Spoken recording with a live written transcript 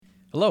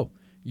Hello,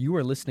 you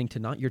are listening to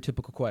Not Your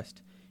Typical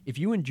Quest. If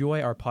you enjoy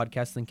our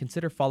podcast, then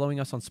consider following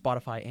us on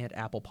Spotify and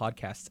Apple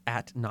Podcasts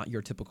at Not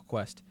Your Typical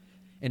Quest.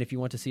 And if you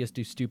want to see us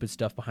do stupid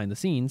stuff behind the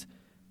scenes,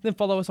 then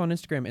follow us on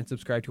Instagram and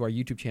subscribe to our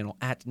YouTube channel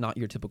at Not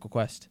Your Typical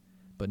Quest.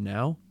 But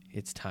now,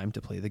 it's time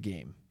to play the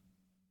game.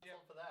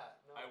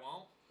 I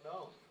won't?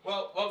 No.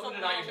 Well, welcome to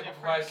Not Your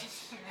Typical Quest.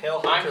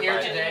 Hail I'm Hunter here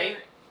Biden. today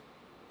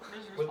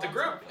with the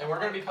group, and we're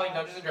going to be playing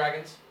Dungeons &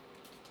 Dragons.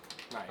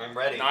 Right. I'm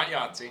ready. Not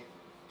Yahtzee.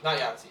 Not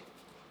Yahtzee.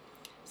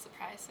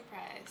 Surprise,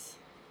 surprise.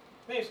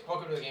 Thanks.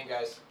 Welcome to the game,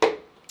 guys.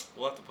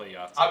 We'll have to play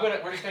Yahtzee.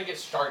 We're just going to get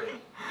started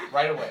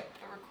right away.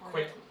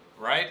 Quick.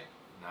 Right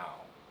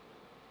now.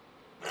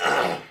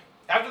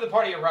 After the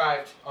party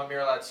arrived on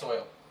Miralad's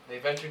soil, they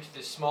ventured to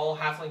this small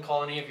halfling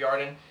colony of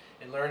Yarden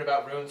and learned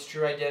about Rune's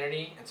true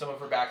identity and some of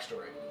her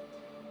backstory.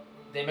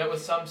 They met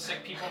with some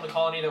sick people in the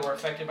colony that were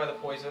affected by the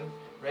poison.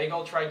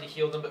 Rhaegal tried to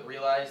heal them but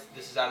realized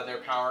this is out of their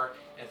power,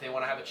 and if they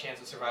want to have a chance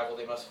at survival,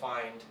 they must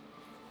find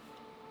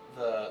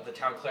the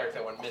town cleric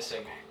that went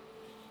missing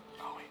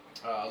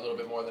a little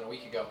bit more than a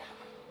week ago.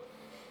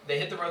 They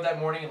hit the road that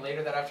morning, and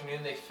later that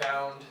afternoon they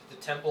found the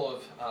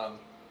temple of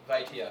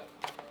Vaitia,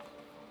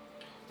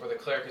 where the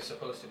cleric is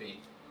supposed to be.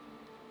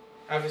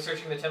 After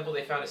searching the temple,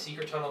 they found a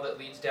secret tunnel that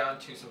leads down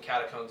to some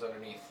catacombs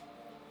underneath.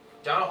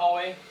 Down a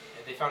hallway,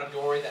 they found a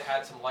doorway that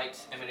had some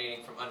lights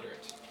emanating from under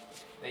it.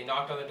 They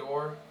knocked on the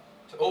door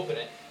to open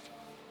it,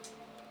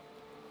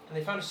 and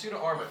they found a suit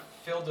of armor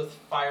filled with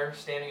fire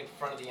standing in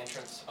front of the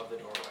entrance of the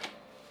doorway.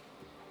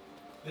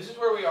 This is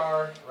where we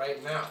are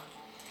right now.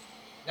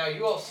 Now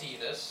you all see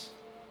this.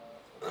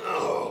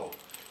 Oh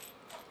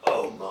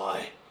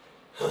my.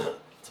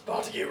 It's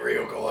about to get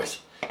real, guys.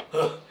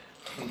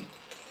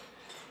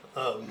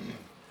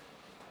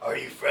 Are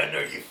you friend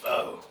or you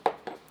foe?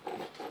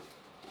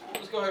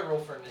 Let's go ahead and roll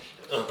for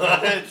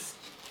initiative.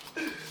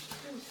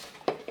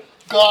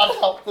 God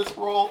help this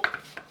roll.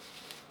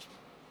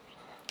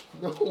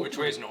 No. Which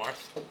way's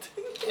north?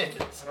 I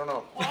don't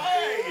know.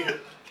 Why?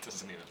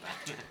 Doesn't even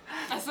matter.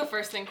 That's the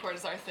first thing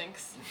Cordozar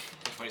thinks.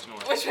 Which way's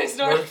north? Which way's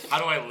north? How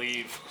do I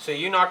leave? So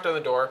you knocked on the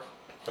door.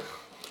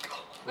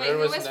 Wait, Rune who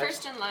was next.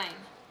 first in line?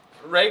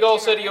 Rhaegal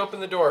said he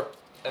opened the door,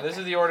 and this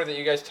is the order that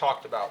you guys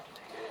talked about.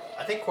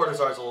 I think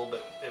Cordozar's a little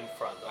bit in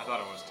front, though. I thought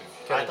it was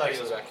too. I thought he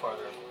Faces was back.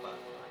 farther.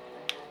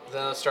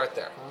 Then let's start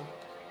there.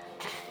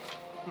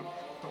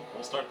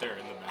 We'll start there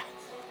in the back.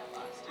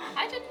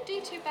 I didn't do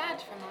too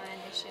bad for my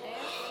initiative.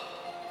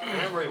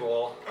 And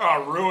re-roll.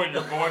 Oh, ruin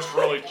your voice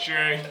really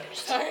changed.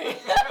 Sorry.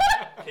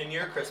 Can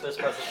your Christmas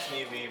present to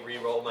me be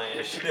re-roll my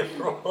initiative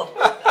roll?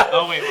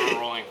 Oh wait, we're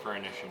rolling for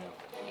initiative.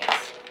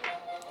 Yes.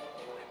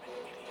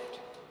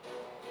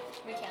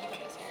 We can put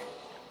this here.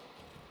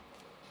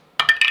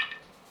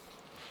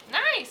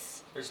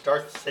 Nice! There's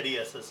Darth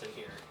Sidious in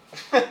here.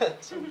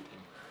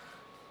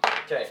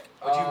 Okay.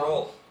 What'd you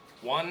roll?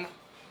 1,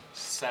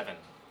 7.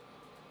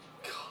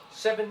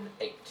 7,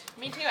 8.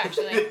 Me too,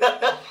 actually.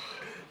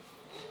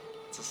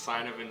 It's a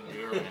sign of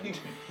endearment.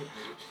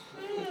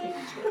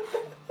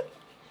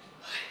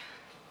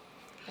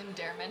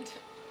 Endearment.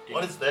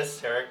 What is this,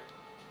 Terek?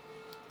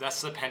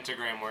 That's the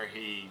pentagram where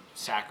he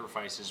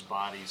sacrifices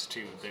bodies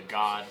to the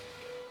god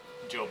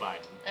Joe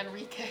Biden.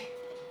 Enrique.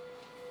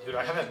 Dude,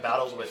 I haven't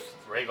battled with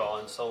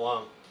Rhaegal in so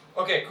long.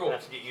 Okay, I cool.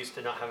 have to get used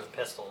to not having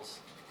pistols.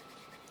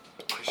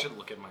 I should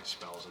look at my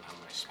spells and how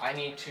my spells. I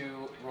need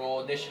to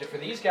roll initiative for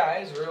these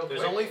guys real quick.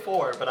 There's only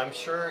 4, but I'm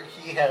sure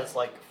he has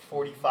like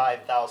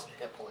 45,000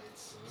 hit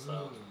points.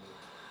 So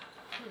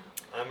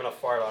I'm gonna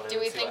fart on it. Do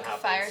we and see think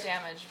what happens. fire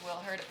damage will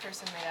hurt a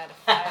person made out of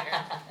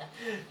fire?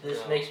 This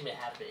No. makes me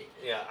happy.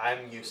 Yeah,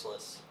 I'm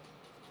useless.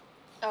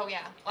 Oh yeah.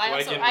 Well,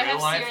 Like in I have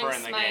real life Searing or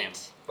in the Smite. game?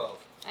 Both.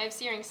 I have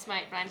Searing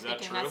Smite, but I'm Is that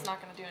thinking true? that's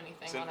not going to do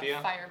anything Cynthia? on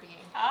a fire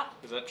being.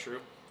 Is that true?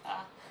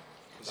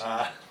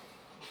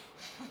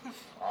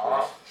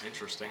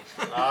 Interesting.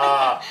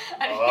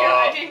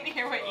 I didn't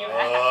hear what you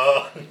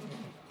asked.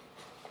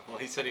 Well,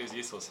 he said he was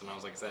useless, and I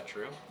was like, is that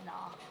true? No.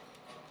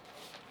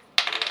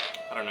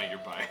 I don't know, you're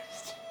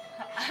biased.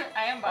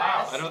 I am Wow.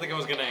 biased. I don't think I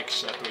was going to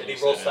accept what Did you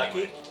he roll said sucky?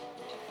 anyway.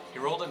 He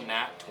rolled a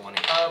nat 20.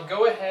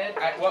 Go ahead.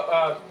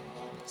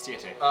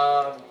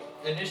 CSA.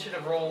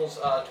 Initiative rolls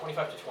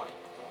 25 to 20.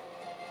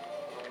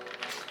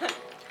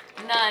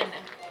 None.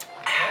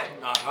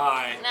 Not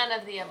high. None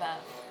of the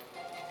above.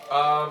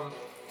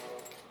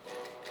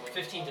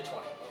 15 to 20.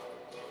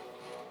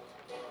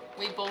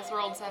 We both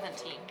rolled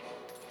 17.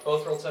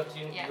 Both rolled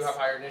 17. Yes. You have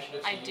higher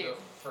initiative, so I you do. go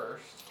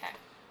first. Okay.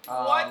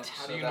 What?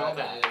 How So do you know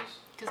that? is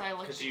Because I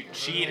looked. Because you Rune,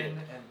 cheated.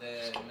 And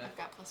then I've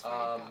got plus 4.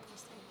 I've got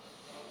plus 3.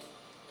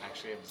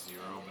 Actually, I have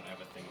 0, but I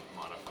have a thing that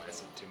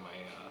modifies it to my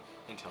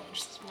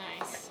intelligence.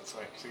 Nice. So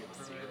I actually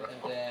have 0.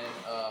 and then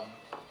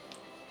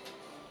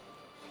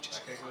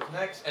okay, goes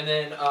next, and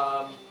then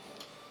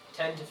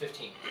 10 to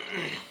 15.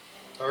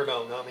 Or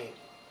no, not me.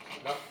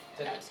 No,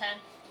 10 No, to 10.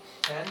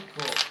 10.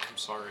 Cool. I'm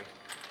sorry.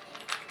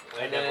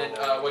 I And never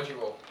then rolled. what'd you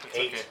roll? It's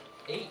 8. okay.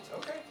 8.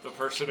 Okay. The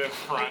person in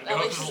front At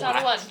least goes it's not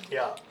a 1. last.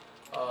 Yeah.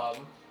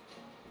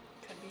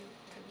 Could be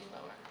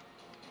lower.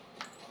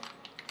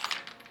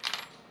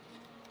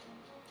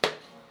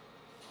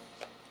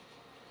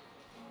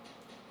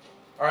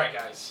 All right,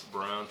 guys.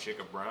 Brown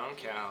chicken, brown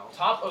cow.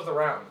 Top of the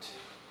round.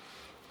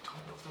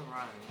 Top of the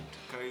round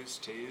goes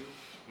to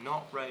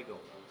not Rhaegal.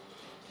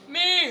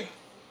 Me!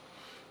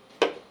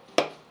 It's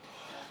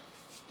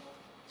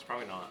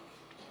probably not.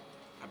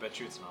 I bet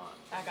you it's not.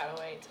 I gotta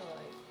wait till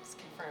it's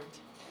confirmed.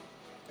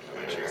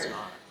 I bet you it's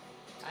not.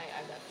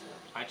 I bet so.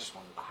 I just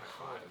wanted the high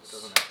five. It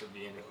doesn't have to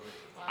be anything.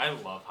 Wow. I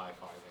love high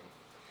fiving.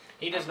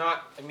 He does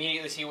not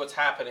immediately see what's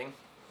happening.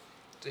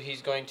 So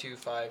he's going to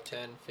 5,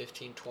 10,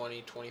 15,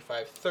 20,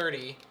 25,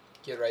 30.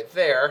 Get right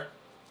there.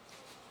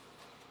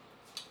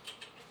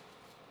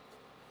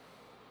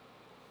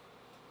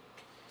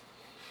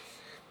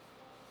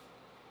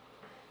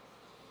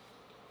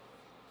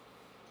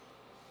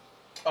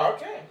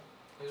 Okay.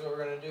 Here's what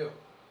we're going to do.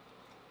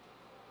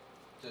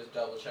 Just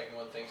double checking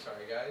one thing.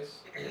 Sorry, guys.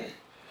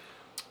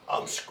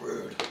 I'm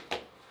screwed.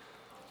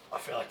 I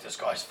feel like this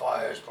guy's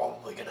fire is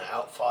probably gonna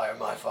outfire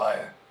my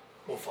fire.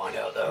 We'll find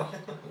out though.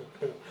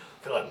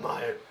 I feel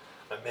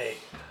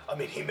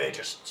like he may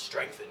just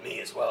strengthen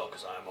me as well,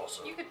 because I'm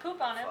also You could poop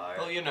on him. fire.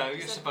 Well, you know,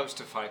 you're supposed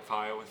to fight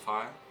fire with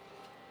fire.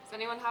 Does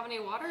anyone have any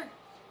water?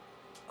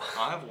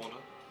 I have water.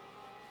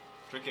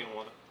 Drinking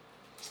water.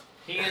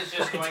 He is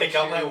just going Take to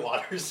out my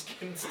water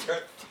skin,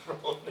 start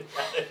throwing it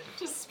at it.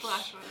 Just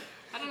splash water.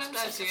 I don't have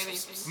to do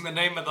anything. In the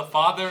name of the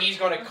Father. He's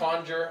going to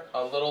conjure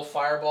a little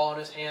fireball in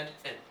his hand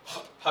and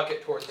huck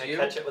it towards I you.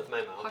 catch it with my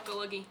mouth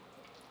Huckaloogie.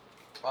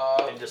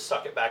 and just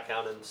suck it back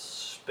down and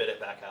spit it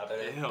back out at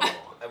it. Ew.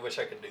 I wish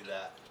I could do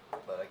that,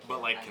 but I can't.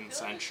 But like I feel like-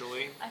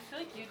 consensually. I feel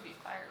like you'd be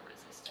fire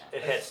resistant.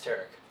 It hits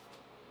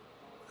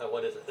Terek.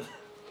 What is it?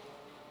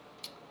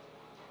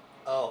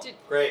 Oh, Did-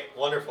 great,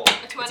 wonderful.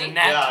 A 20? It's a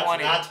nat yeah,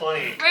 20. It's nat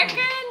 20.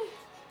 Frickin'!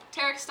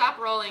 Terek, stop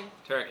rolling.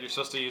 Terek, you're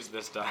supposed to use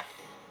this die.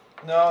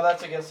 No,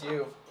 that's against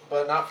you.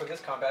 But not for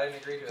this combat. I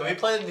didn't agree to Can that. we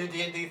play the new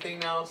D&D thing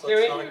now? So Yeah,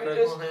 it's we not a can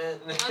critical just-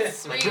 hit. Let's,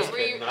 Just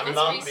kidding. I'm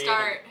not let's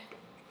restart.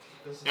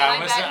 This is- Yeah, I I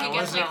bet wasn't, he I gets,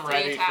 wasn't like, 3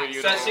 ready for attacks.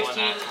 you So to that's roll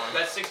 16. that one.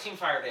 That's 16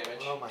 fire damage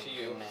Oh my to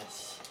you.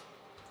 goodness.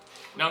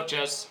 No,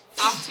 Jess.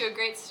 Off to a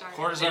great start.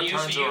 Cordozar And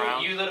turns you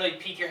around. literally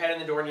peek your head in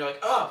the door and you're like,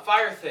 oh,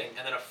 fire thing.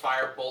 And then a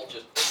fire bolt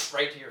just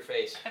right to your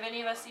face. Have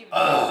any of us even...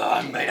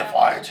 I'm made of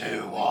fire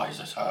too. Why is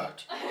this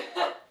hurt?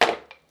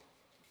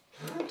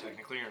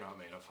 Technically, you're not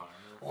made of fire.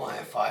 Why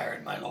have fire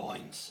in my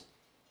loins?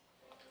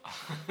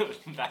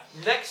 That-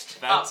 Next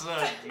that's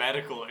up. a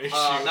medical issue.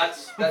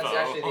 That's Beau.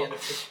 actually the end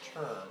of his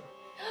turn.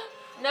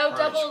 No Praise-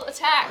 double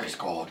attack. Praise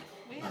God.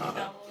 We have a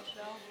double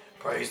show.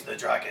 Praise the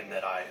dragon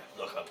that I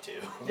look up to.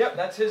 Yep,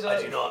 that's his.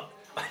 I do not.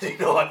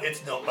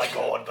 It's not my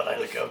God, but I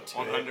look up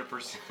to it.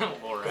 100% Because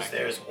Lorac.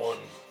 there's one.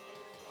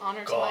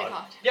 Honor to God. my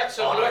god. Yeah,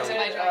 so Oh, go no.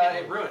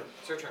 ahead, Ruin.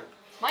 It's your turn.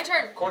 My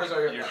turn. Cordozar,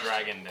 you're Your next.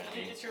 dragon I think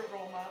daddy. it's your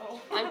role model.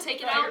 I'm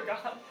taking Not out your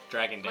god.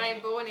 Dragon my daddy.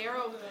 bow and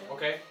arrow.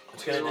 Okay.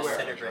 It's gonna Where?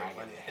 disintegrate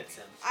when it hits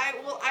him. I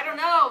don't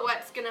know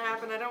what's gonna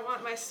happen. I don't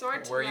want my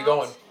sword to Where are you melt.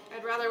 going?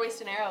 I'd rather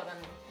waste an arrow than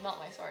melt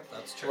my sword.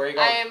 That's Where are you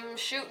I going? am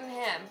shooting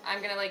him.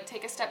 I'm gonna like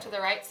take a step to the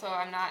right so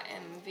I'm not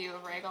in view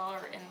of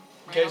Rhaegal or in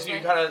Okay, Rhaegal's so you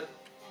way. kind of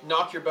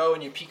knock your bow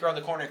and you peek around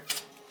the corner.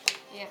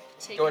 Yep,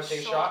 take Go a ahead, take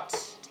a shot.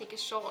 shot. Take a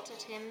shot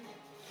at him.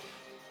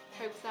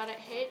 Hope that it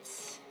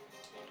hits.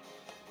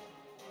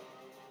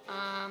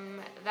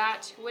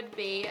 That would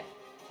be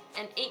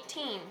an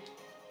 18.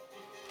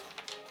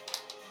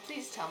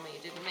 Please tell me you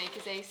didn't make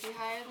his AC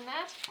higher than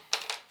that.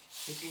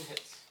 18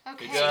 hits.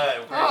 Okay. Good,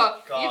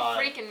 Oh, praise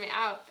God. you're freaking me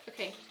out.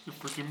 Okay. You're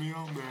freaking me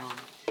out, man.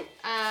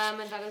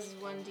 And that is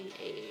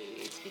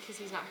 1d8 because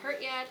he's not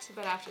hurt yet,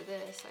 but after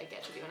this I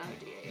get to do another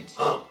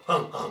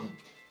d8.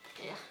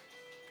 Yeah.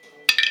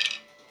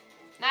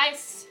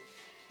 Nice.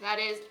 That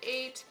is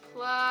 8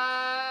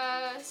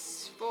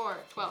 plus 4.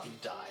 12. He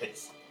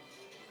dies.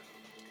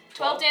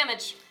 12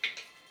 damage.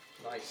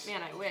 Nice.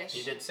 Man, I wish.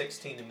 He did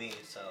 16 to me,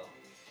 so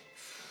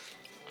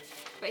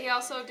But he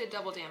also did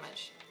double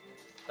damage.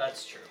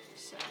 that's true.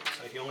 So,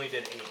 So he only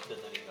did 8, and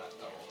then he got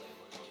double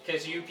damage. Okay,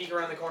 so you peek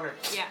around the corner.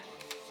 yeah.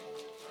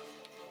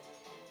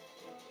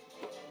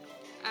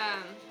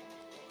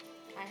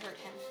 I hurt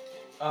him.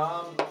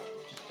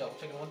 Just double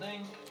checking one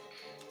thing.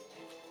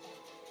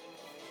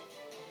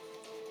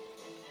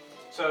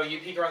 So you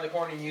peek around the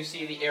corner and you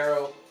see the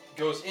arrow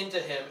goes into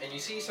him, and you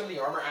see some of the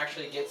armor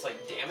actually gets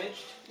like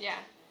damaged, Yeah.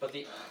 but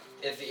the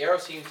arrow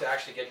seems to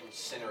actually get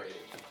incinerated.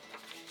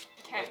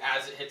 Okay. Like,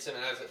 as it hits him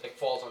and as it like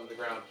falls onto the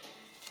ground,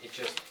 it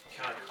just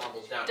kind of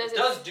crumbles down. Does it it-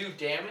 does do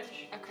damage,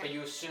 Okay. but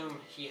you assume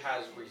he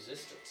has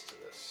resistance to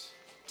this.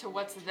 To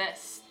what's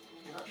this?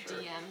 You're not sure.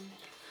 DM.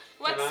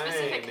 What Can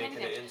specific I kind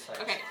make of an insight?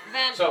 Okay,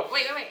 then So-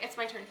 wait, it's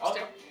my turn. Okay.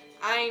 Still.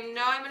 I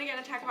know I'm gonna get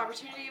an attack of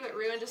opportunity, but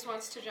Ruin just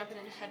wants to jump in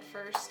and head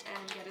first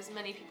and get as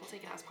many people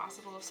taken as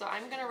possible. So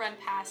I'm gonna run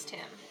past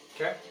him.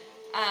 Okay.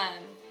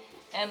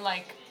 And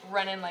like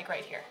run in like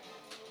right here.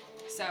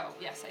 So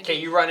yes, I Okay,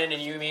 do. you run in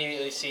and you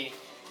immediately see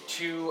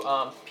two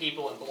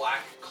people in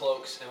black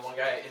cloaks and one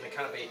guy in a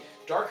kind of a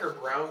darker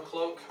brown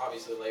cloak.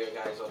 Obviously, the Lego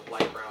guy is a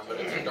light brown, but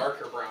it's a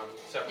darker brown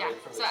separated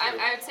Yeah. from the So two.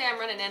 I would say I'm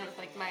running in with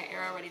like my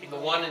arrow ready to The go.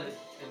 one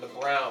in the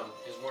brown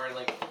is wearing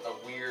like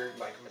a weird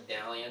like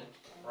medallion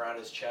around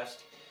his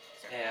chest.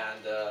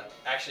 And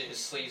actually his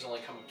sleeves only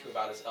come to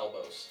about his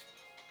elbows.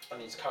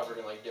 And he's covered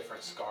in like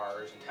different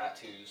scars and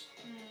tattoos.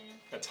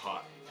 That's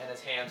hot. And his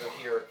hands are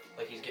here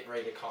like he's getting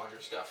ready to conjure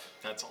stuff.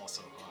 That's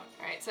also hot.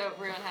 Alright, so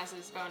Ruin has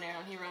his bow and arrow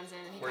and he runs in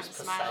and he Where's kind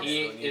of smiles.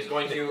 Poseidon? He is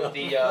going to,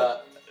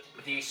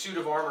 the suit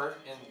of armor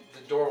in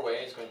the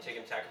doorway is going to take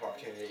an attack of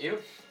opportunity at you.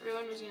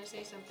 Ruin was going to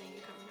say something,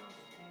 you cut me off.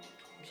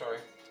 I'm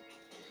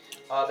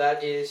sorry.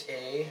 That is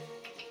a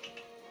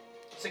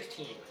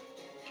 16.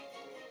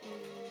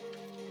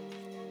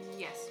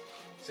 Yes.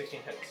 16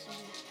 hits.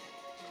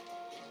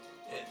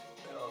 It,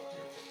 oh,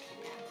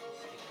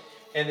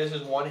 And this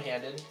is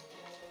one-handed.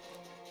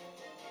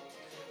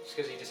 Just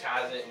because he just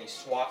has it and he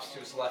swaps to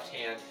his left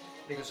hand.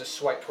 He goes to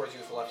swipe towards you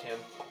with the left hand.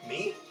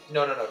 me?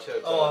 No. To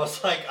Oh, I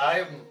was like,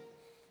 I'm.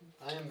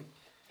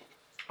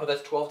 Oh,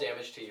 that's 12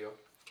 damage to you.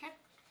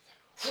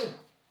 Okay.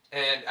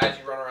 And as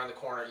you run around the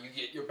corner, you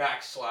get your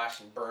back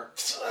slashed and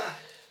burnt.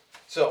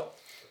 So,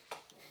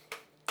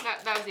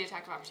 That was the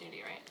attack of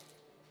opportunity, right?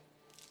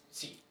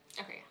 see.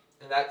 Okay.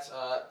 And that's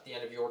the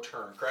end of your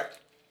turn, correct?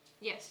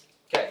 Yes.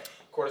 Okay,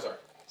 Cordozar.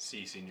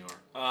 Si, senor.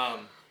 How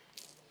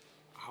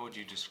would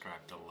you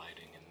describe the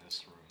lighting in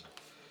this room?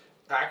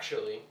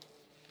 Actually,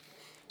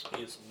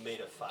 He's made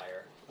of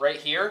fire. right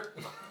here,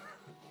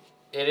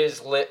 it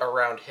is lit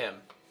around him.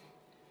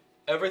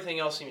 Everything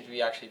else seems to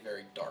be actually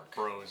very dark.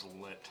 Bro is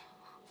lit.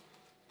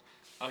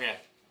 Okay,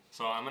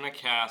 so I'm gonna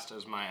cast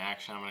as my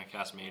action. I'm gonna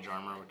cast Mage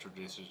Armor,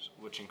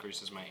 which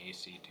increases my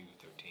AC to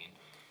 13,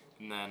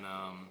 and then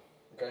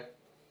Okay.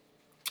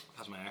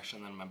 that's my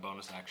action. Then my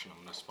bonus action,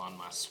 I'm gonna spawn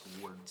my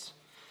swords,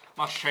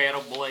 my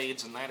shadow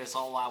blades, and that is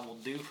all I will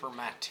do for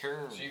my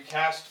turn. So you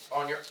cast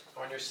on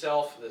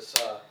yourself this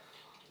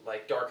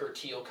like darker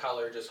teal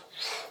color just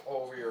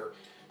over your,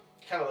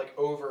 kind of like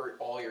over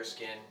all your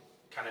skin,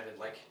 kind of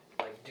like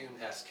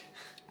Dune-esque.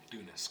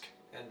 Dunisk.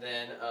 And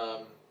then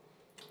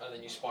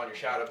you spawn your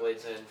shadow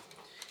blades in.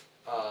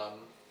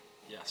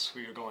 Yes,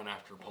 we are going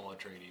after Paul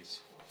Atreides.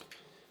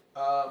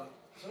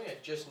 Something I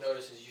just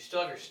noticed is you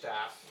still have your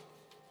staff.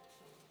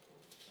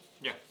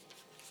 Yeah.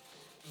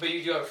 But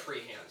you do have a free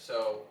hand,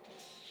 so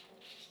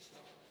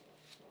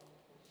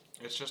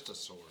It's just a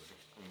sword.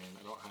 I mean,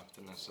 I don't have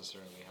to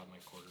necessarily have my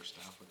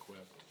quarterstaff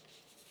equipped.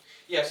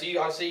 yeah. So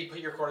I'll say you put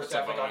your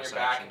quarterstaff like on your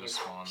back and to you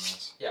spawn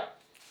this. yeah.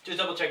 Just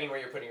double checking where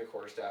you're putting your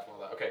quarterstaff and all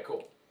that. Okay,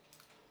 cool.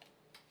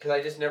 Because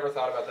I just never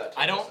thought about that.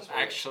 I don't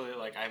actually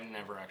I've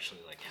never actually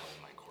held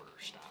my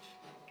quarterstaff.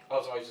 Oh,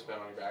 it's always just been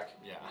on your back.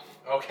 Yeah.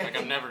 Okay.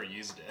 I've never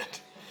used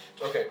it.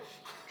 Okay.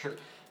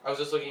 I was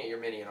just looking at your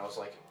mini and I was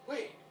like,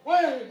 wait,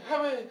 what are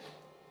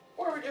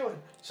we doing?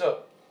 So,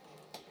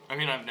 I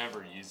mean, I've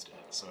never used it,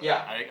 so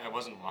Yeah. I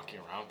wasn't walking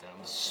around with it.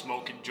 I'm just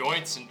smoking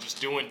joints and just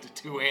doing the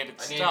two-handed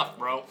I need- stuff,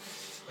 bro.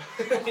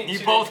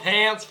 Need both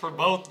hands for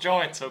both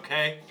joints,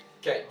 okay?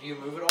 Okay, do you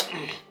move at all?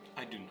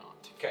 I do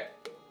not. Okay.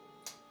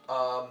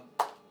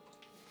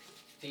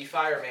 The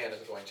fireman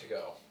is going to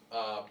go.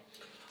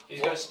 He's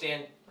going to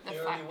stand. He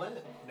already went.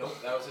 Nope,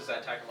 that was his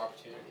attack of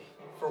opportunity.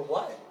 For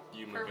what?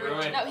 You For move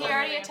Ruin. your No, he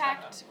already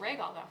attacked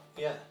Rhaegal though.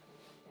 Yeah.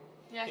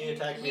 Yeah, He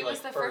attacked me, he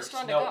was like, the first first.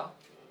 one to No. go.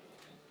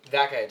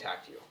 That guy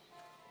attacked you.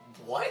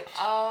 What?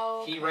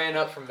 Oh. He ran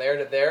up from there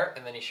to there,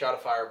 and then he shot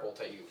a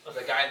firebolt at you.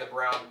 The guy in the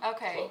brown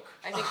Okay. cloak.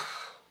 I think.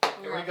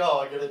 Here we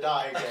go. I'm gonna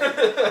die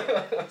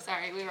again.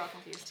 Sorry, we were all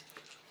confused.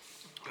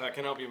 That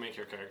can help you make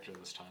your character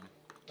this time.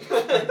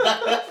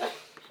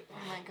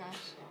 Oh my gosh.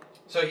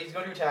 So he's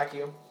going to attack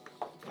you.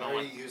 I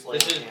already used like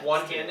This is hands,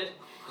 one-handed. too.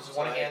 This is So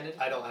one-handed.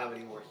 I don't have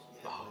any more.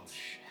 Oh,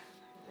 shit.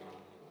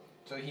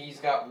 So he's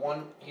got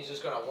one. He's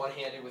just going to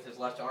one-handed with his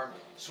left arm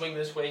swing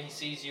this way. He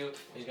sees you.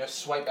 He's going to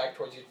swipe back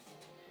towards you.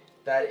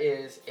 That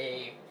is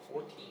a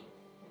 14.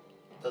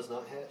 Does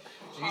not hit.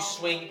 So you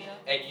swing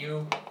and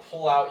you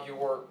pull out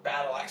your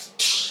battle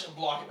axe and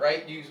block it.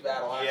 Right? You use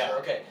battle axe. Yeah.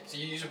 Okay. So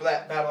you use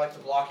that battle axe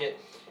to block it,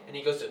 and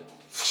he goes to,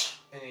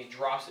 and he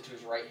drops it to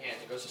his right hand.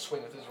 He goes to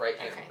swing with his right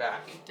hand Okay.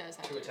 back. He does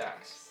have Two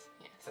attacks.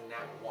 Yeah. It's a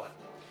nat 1.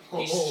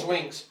 He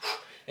swings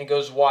and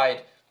goes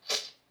wide,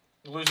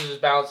 loses his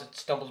balance, and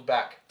stumbles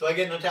back. Do I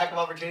get an attack of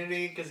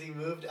opportunity because he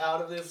moved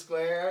out of this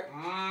square?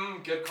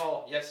 Good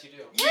call. Yes, you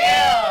do.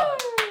 Yeah.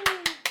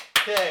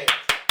 Okay.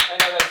 I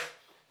know that's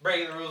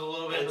breaking the rules a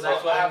little bit, And but so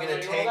that's what I'm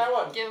happens gonna when you roll take that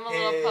one. Give him a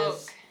little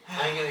poke.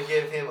 I'm gonna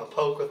give him a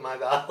poke with my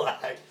battle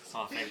axe.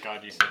 Oh, thank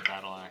God you said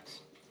battle axe.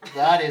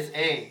 That is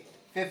a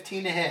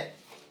 15 to hit.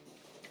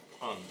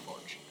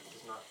 Unfortunate.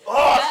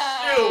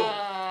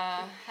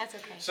 Oh That's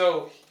okay.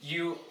 So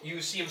you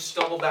see him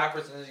stumble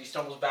backwards, and as he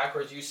stumbles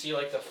backwards, you see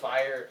like the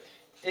fire.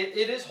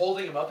 It is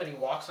holding him up, and he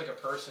walks like a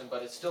person,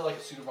 but it's still like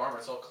a suit of armor.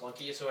 It's all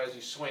clunky. So as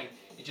you swing,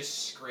 it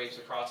just scrapes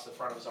across the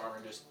front of his armor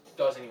and just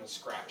doesn't even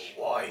scratch.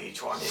 shoot! Why are you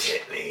trying to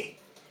hit me?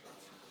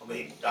 I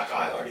mean, that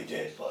guy already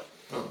did, but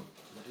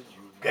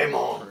game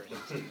on.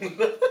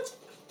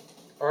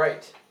 All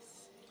right.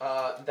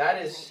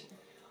 That is.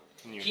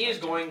 And you He is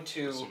attacked him. going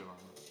to Suit of armor.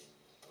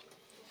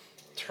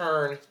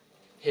 turn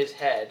his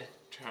head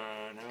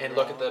Turn and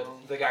look at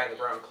around. the guy in the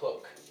brown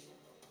cloak,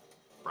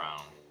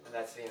 Brown. and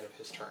that's the end of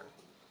his turn.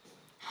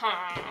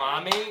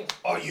 Mommy?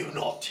 Are you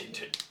not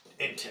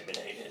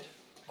intimidated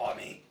by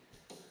me.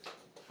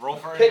 Roll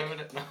for Pick.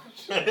 intimidate. No.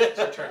 It's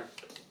your turn.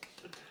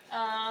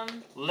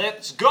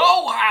 Let's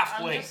go, I'm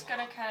halfling. just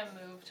gonna kind of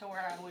move to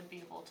where I would be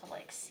able to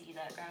like see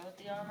that guy with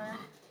the armor.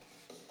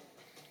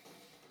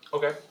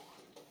 Okay.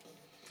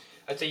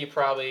 I'd say you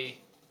probably,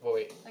 well,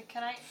 wait, Like,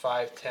 can I?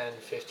 5, 10,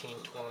 15,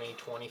 20,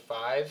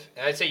 25.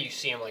 And I'd say you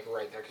see him like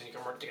right there because you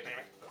can like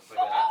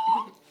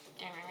that.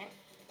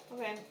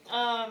 Okay.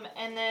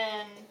 And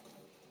then.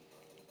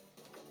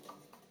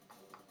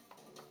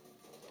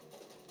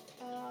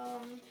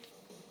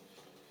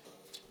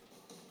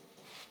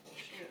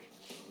 Shoot.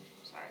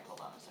 Sorry, hold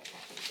on a second.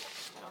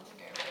 I don't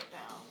think I wrote it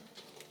down.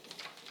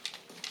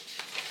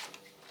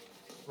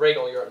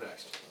 Rhaegal, you're up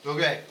next.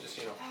 Okay. Just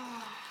so you know.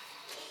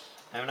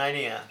 I have an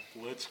idea.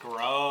 Let's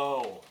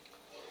grow.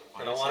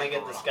 I don't want to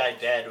get this guy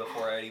dead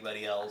before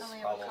anybody I else, only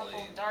have a probably.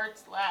 couple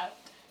darts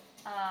left.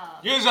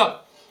 Use them.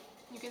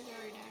 You can throw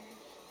your dagger.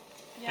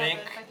 Yeah, Think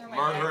but if I throw my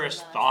murderous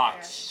dagger, then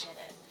thoughts. I have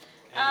to get it.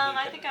 And he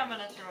I can- think I'm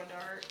gonna throw a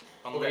dart.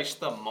 Unleash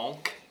the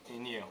monk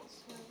in you.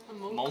 A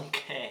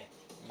monk.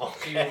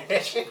 Monkey.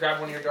 So you grab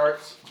one of your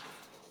darts,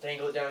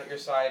 dangle it down at your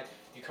side.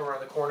 You come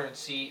around the corner and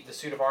see the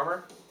suit of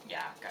armor.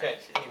 Yeah, got Okay.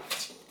 it. And you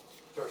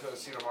throw it to the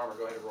suit of armor.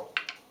 Go ahead and roll.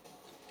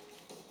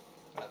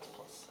 That's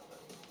plus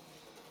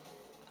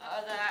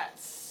 7.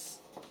 That's.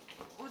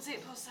 What's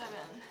 8 plus 7?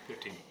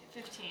 15.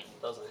 15.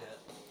 Doesn't hit.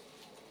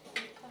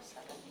 8 plus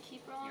 7. You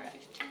keep rolling You're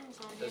right.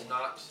 15s on Does you.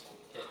 not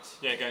hit.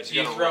 Yeah, guys, So you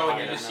you gotta throw roll and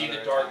you higher. just see the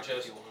Another dart attack if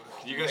just you want.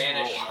 You guys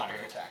vanish. roll higher.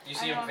 You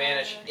see I him don't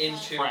vanish have any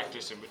into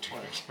Practice in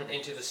between.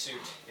 into the suit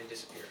and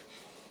disappear.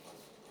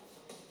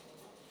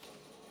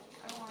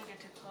 I don't want to get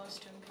too close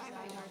to him because Five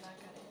I know yards. that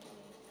guy.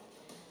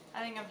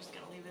 I think I'm just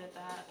gonna leave it at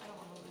that. I don't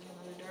want to lose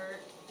another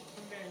dart.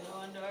 I'm very low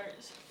on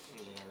darts.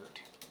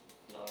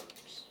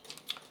 Darts.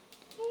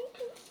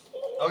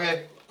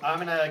 Okay, I'm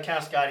gonna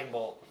cast Guiding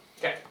Bolt.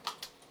 Okay.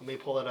 Let me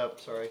pull it up,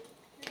 sorry.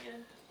 Yeah.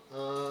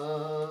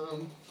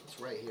 It's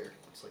right here.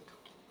 It's like,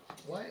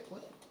 what?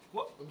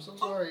 What? I'm so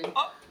sorry.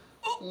 Oh,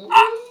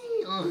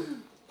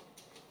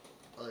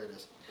 Oh, there it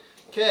is.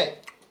 Okay,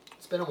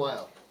 it's been a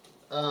while.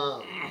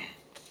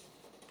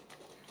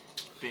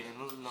 Been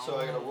a long So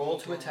I gotta roll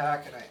to time.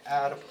 attack and I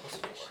add a +4.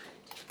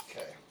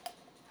 Okay.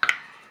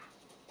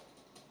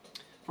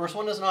 First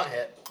one does not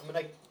hit. I'm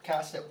gonna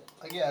cast it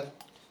again.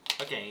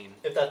 Again.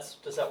 If that's,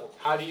 does that work?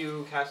 How do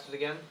you cast it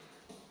again?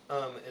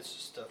 It's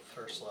just a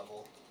first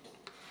level.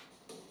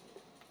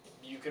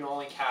 You can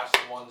only cast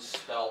one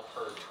spell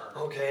per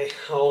turn. Okay,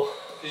 I'll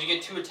Because you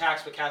get 2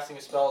 attacks, but casting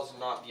a spell is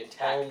not the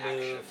attack I'll action.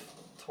 move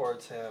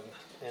towards him.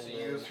 And So then,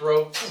 you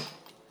throw,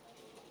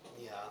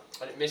 yeah.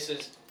 and it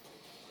misses.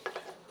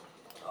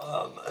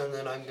 And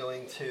then I'm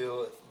going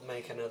to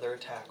make another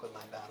attack with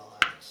my battle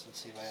axe and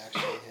see if I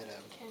actually hit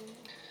him.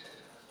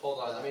 Hold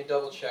on, let me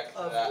double check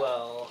that.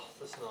 Well,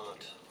 does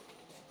not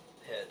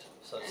hit,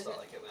 so it's not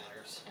like it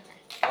matters.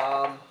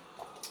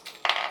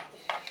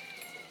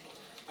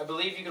 I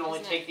believe you can only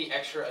Isn't take the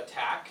extra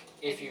attack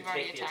if you you've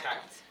already take the attacked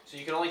attack. once. So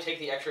you can only take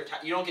the extra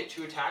attack. You don't get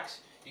 2 attacks.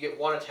 You get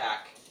 1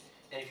 attack,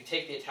 and if you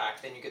take the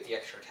attack, then you get the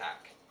extra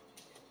attack.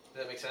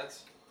 Does that make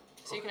sense?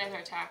 So you can either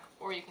attack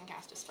or you can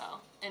cast a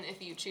spell. And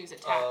if you choose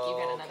attack, you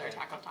get another okay.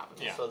 attack on top of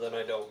it. Yeah. So then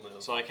I don't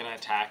move. So like an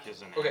attack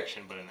is an Okay.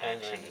 action, but an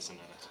And action then- isn't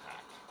an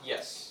attack.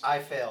 Yes. I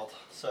failed,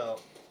 so.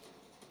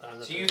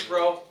 So you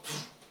throw,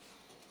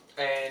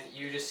 and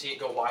you just see it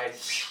go wide.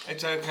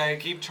 It's okay,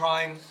 keep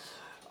trying.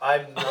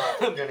 I'm not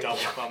gonna. Double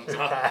thumbs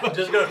up. I'm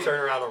just gonna turn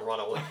around and run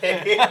away.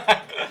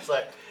 It's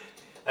like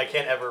I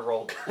can't ever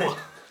roll.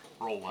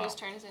 Roll well. Whose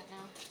turn is it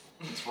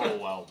now? Let's roll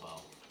well,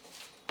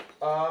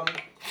 Beau.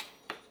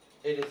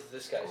 It is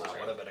this guy's That would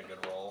turn. have been a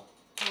good roll.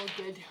 Oh,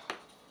 good.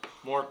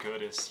 More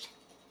goodest.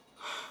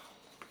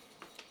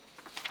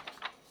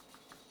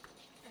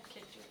 I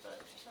kicked your butt.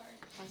 Sorry.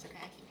 That's okay.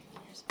 I keep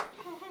kicking yours.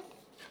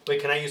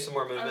 Wait, can I use some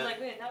more I was movement? like,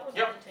 wait, that was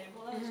Yep. on the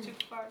table. That was too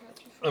far. Got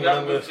too I'm You have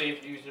gonna a move, move. so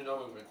you've used no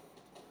movement.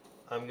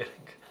 I'm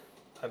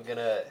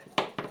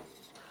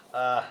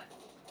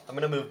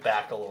gonna move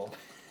back a little.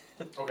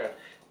 Okay.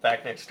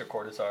 Back next to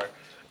Cordozar.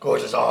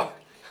 Cordozar. all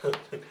I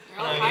need to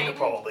hiding.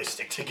 probably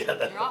stick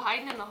together. You're all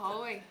hiding in the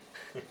hallway.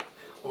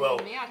 Well,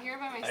 Me out here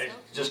by I myself.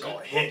 just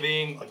got hit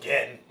being-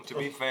 again. To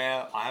be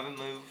fair, I haven't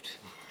moved.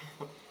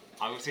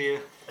 I was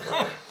here.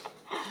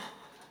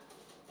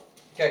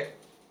 Okay.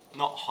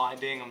 Not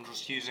hiding, I'm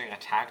just using a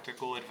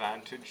tactical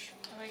advantage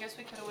Oh, I guess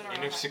we could have went around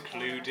in a that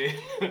secluded,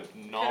 Could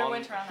have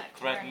went around that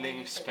corner and non-threatening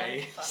maybe put that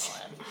in space.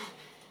 funnel in.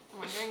 I'm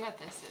wondering what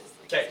this is.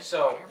 Like, Okay, is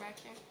so- water back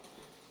here?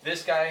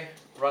 This guy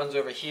runs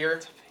over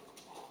here.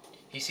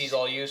 He sees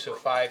all you, so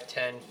 5,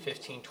 10,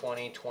 15,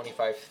 20,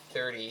 25,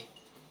 30.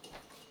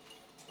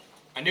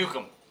 I nuke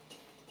him.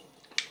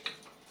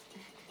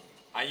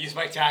 I use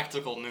my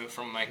tactical nuke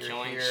from my You're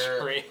killing here.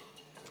 spree.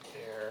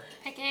 There.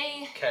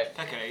 Okay. Okay.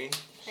 Okay.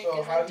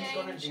 So how he's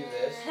gonna do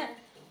this?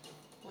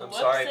 I'm Whoops,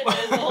 sorry. it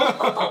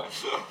dizzled.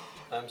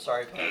 I'm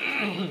sorry, Pat.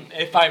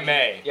 If I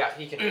may. Yeah,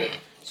 he can do it.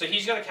 So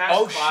he's gonna cast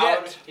Oh,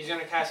 cloud. shit. He's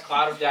gonna cast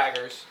cloud of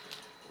daggers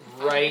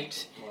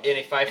right in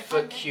a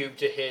 5-foot Okay. cube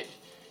to hit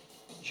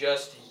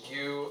just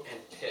you and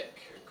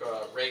Pick.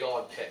 Rhaegal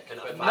and pick. And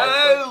a But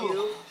 5-foot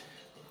cube?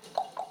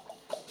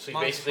 So he's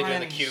My basically doing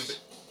the friends. cube.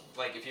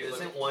 Like if you look,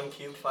 Isn't one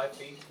cube 5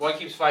 feet? one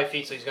cube's 5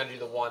 feet, so he's gonna do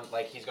the one.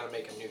 Like he's gonna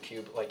make a new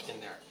cube like in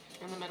there.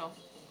 In the middle.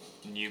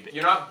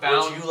 You're not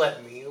bound. Would you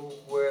let me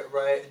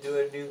do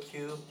a new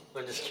cube?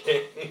 I'm just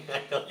kidding.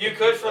 You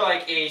could for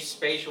like a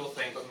spatial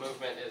thing, but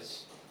movement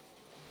is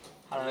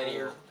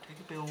linear. Take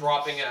a pill.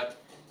 Dropping a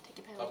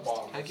Take your pills.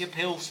 bomb. Take your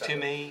pills,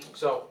 Timmy.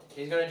 So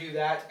he's gonna do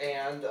that,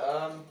 and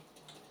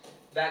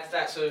that's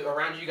that. So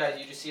around you guys,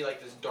 you just see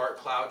like this dark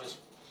cloud just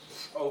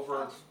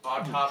over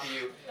on top of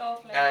you,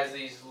 Lovely. as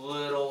these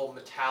little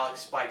metallic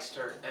spikes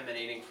start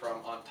emanating from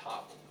on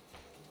top,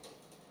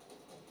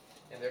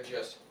 and they're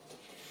just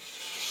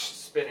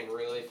spinning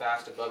really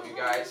fast above you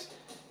guys.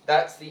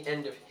 That's the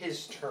end of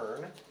his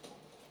turn.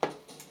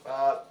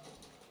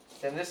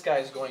 Then this guy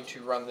is going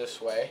to run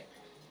this way.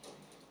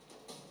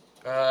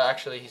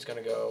 Actually, he's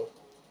going to go.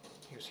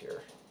 Who's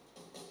here?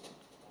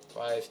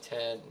 5,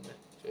 10,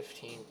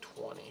 15,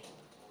 20.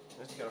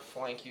 He's going to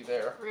flank you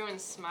there. Ruin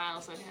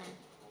smiles at him.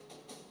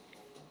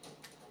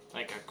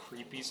 Like a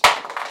creepy.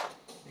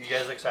 You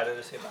guys excited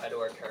to say bye to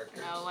our characters?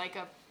 No, like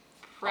a I'm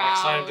proud.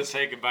 excited to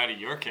say goodbye to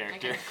your like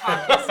character. a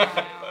cocky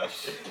smile.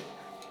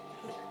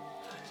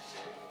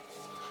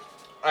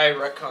 I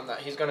retcon that.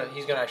 He's gonna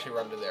actually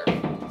run to there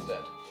instead.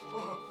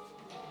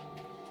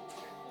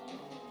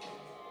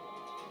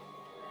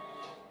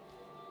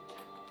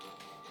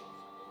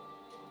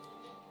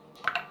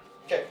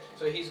 Okay,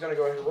 so he's gonna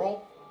go ahead and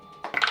roll.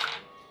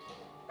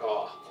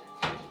 Oh,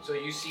 so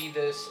you see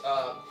this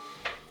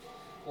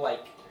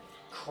like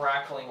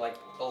crackling like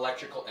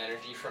electrical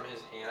energy from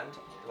his hand,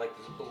 like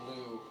this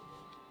blue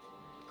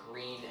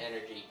green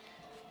energy.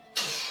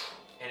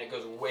 And it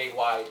goes way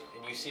wide,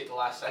 and you see at the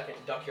last second,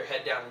 duck your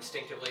head down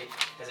instinctively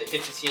as it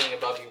hits the ceiling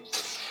above you.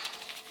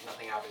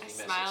 Nothing happens, he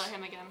misses. Smile at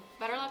him again.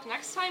 Better luck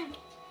next time.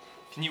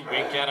 Can you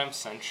wink at him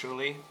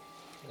sensually?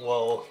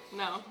 Whoa.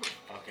 No.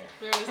 Okay.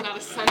 Ruin is not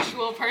a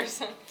sensual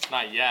person.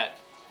 Not yet.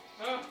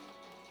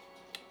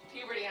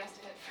 Puberty has to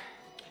hit.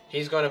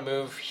 He's going to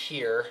move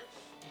here.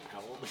 How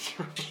old is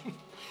your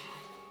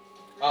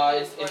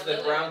It's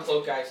the brown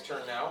cloak guy's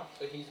turn now,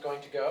 so he's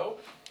going to go.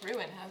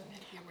 Ruin hasn't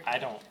hit puberty. I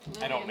don't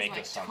Lillian's make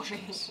like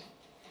assumptions.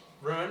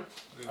 20. Ruin,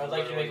 I'd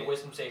like you to make a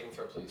wisdom saving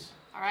throw, please.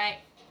 Alright.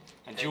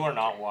 And you are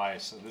not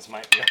wise, so this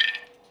might be a...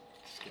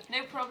 Just kidding.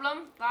 No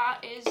problem.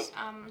 That is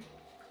a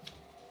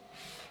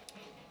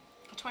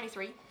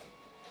 23.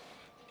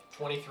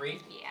 23.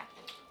 Yeah.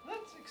 That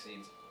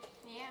succeeds.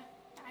 Yeah,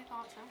 I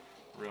thought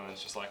so.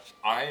 Ruin's just like,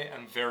 I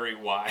am very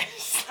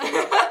wise.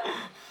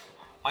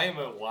 I am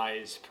a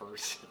wise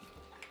person.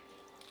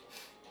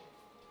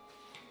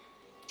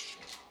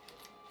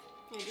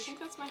 Yeah, do you think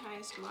that's my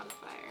highest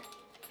modifier?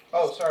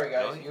 Oh, sorry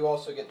guys, Really? you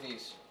also get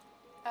these.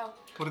 Oh.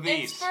 What are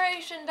these?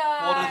 Inspiration What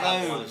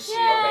die! are those? Yay!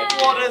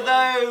 What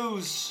are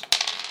those?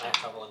 I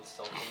have one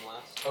still from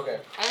last. Okay.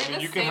 I think I mean,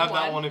 the you can same have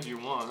that one if you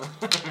want.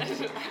 I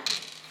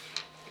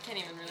can't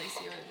even really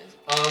see what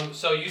it is.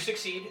 So you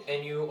succeed,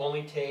 and you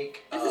only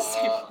take It's the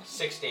same one.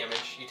 6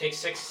 damage. You take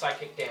 6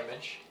 psychic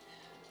damage.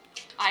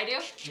 I do?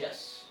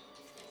 Yes.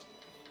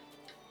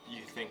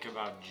 You think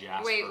about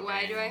Jasper Wait,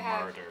 why being do I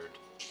have- murdered.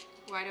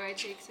 Why do I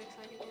take 6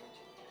 psychic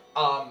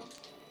damage?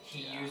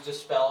 He used a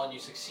spell, and you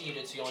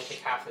succeeded, so you only take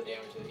half the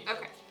damage that he did.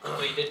 Okay. So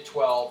he did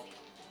 12.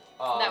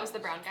 That was the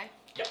brown guy?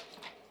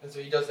 And so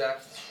he does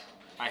that.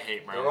 I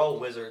hate They're brown. all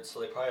wizards, so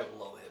they probably have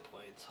low hit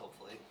points,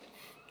 hopefully.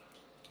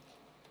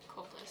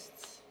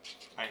 Cultists.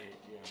 I hate,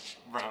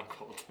 yeah, brown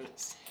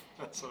cultists.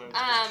 That's what I was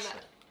gonna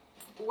say.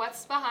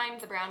 What's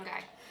behind the brown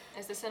guy?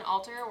 Is this an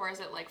altar or is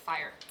it like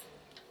fire?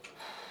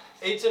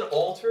 It's an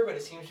altar, but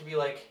it seems to be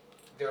like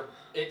there.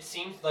 It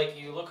seems like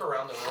you look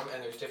around the room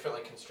and there's different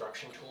like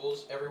construction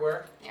tools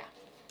everywhere. Yeah.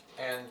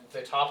 And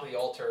the top of the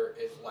altar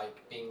is like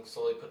being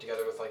slowly put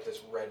together with like this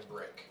red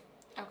brick.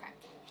 Okay.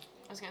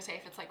 I was gonna say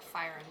if it's like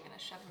fire, I'm gonna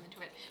shove him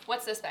into it.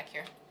 What's this back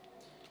here?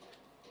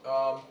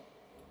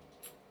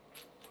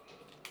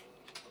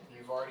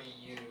 You've already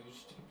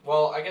used.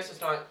 Well, I guess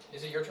it's not.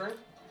 Is it your turn?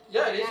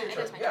 Yeah, it is Yeah, your it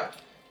turn. is my Yeah.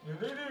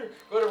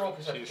 Go to roll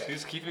perception She's, check.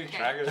 who's keeping Okay.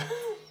 track of that?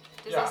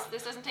 Does Yeah.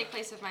 this doesn't take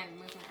place of my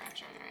movement or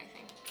action or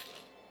anything.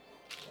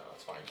 No,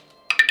 it's fine.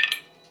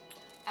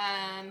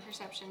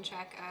 Perception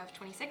check of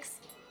 26.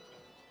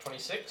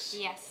 26.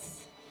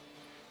 Yes.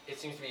 It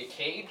seems to be a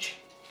cage,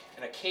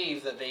 and a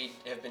cave that they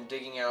have been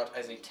digging out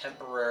as a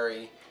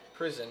temporary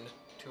prison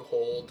to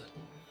hold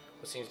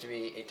what seems to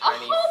be a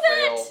tiny,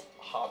 frail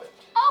hobbit! hobbit.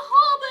 A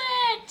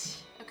hobbit!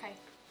 Okay.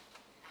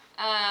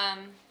 Aw.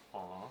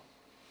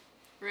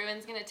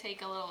 Ruin's gonna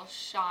take a little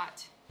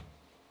shot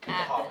The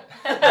at hobbit.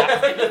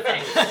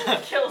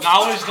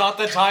 Now is not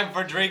the time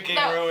for drinking,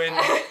 No. Ruin.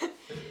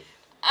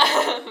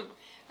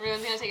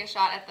 Ruin's gonna take a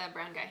shot at the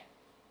brown guy.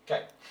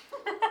 Okay.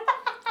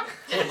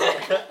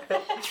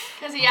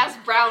 Because he has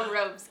brown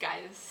robes,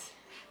 guys.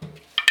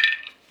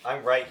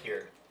 I'm right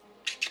here.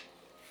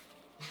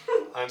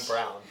 I'm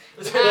brown.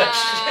 That's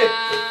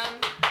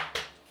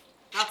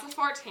a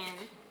 14.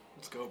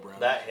 Let's go, bro.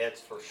 That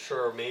hits for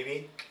sure,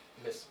 maybe.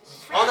 Misses.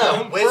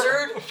 On a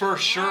wizard? For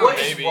sure, What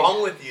is maybe.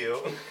 wrong with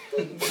you?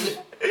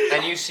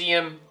 you see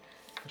him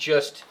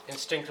just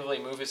instinctively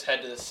move his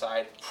head to the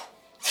side.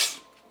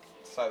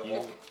 Side of the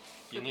wall.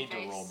 You need to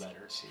face. roll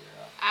better, Sierra.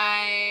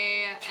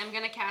 I am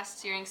gonna cast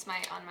Searing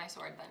Smite on my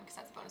sword then, because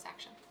that's a bonus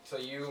action. So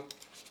do you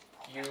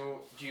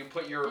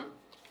put your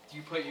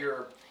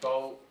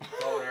bow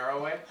and arrow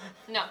away?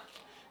 No.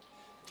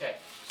 Okay.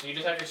 So you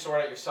just have your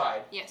sword at your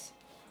side, Yes.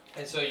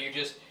 and so you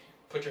just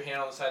put your hand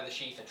on the side of the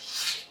sheath and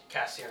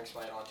cast Searing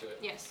Smite onto it.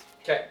 Yes.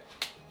 Okay.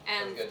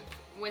 And Good.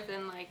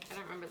 within like I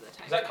don't remember the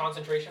time. Is that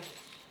concentration?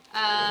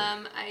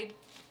 I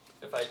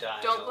If I die,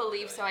 don't I'll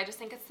believe die. so. I just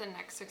think it's the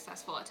next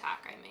successful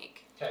attack I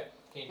make. Okay.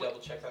 Can you double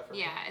check that for me?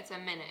 Yeah, it's a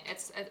minute.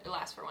 It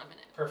lasts for 1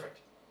 minute.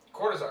 Perfect.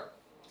 Cordozar,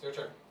 it's your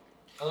turn.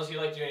 Unless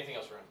you'd like to do anything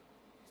else around.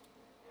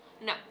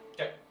 No.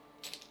 Okay.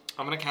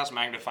 I'm gonna cast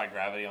Magnify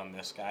Gravity on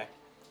this guy.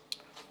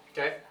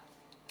 Okay.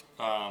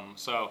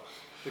 So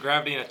the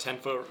gravity in a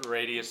 10-foot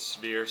radius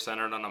sphere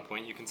centered on a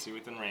point you can see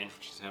within range,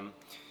 which is him.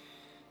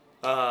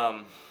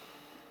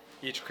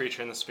 Each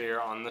creature in the sphere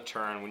on the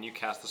turn, when you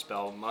cast the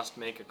spell, must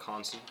make a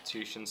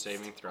Constitution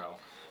saving throw.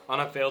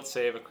 On a failed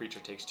save, a creature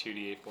takes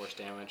 2d8 force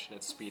damage, and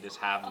its speed is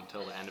halved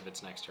until the end of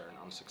its next turn.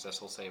 On a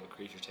successful save, a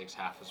creature takes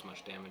half as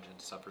much damage and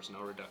suffers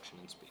no reduction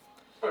in speed.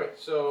 Okay,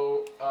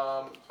 so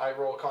I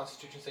roll a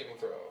Constitution saving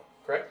throw,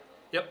 correct?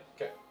 Yep.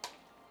 Okay.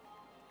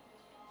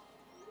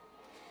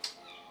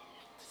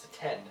 It's a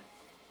 10.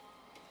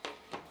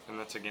 And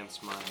that's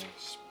against my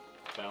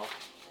spell.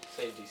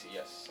 Save DC,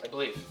 yes, I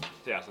believe.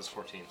 Yeah, that's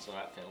 14, so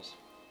that fails.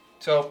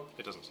 So,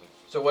 It doesn't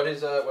save. what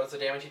is the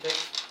damage you take?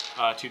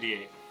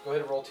 2d8. Go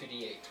ahead and roll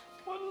 2d8.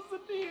 What does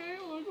the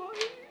d8 look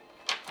like?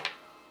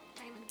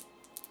 Diamond.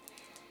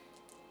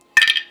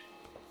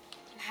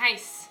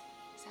 Nice.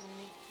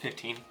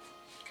 15.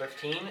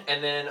 15,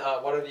 and then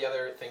what are the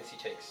other things he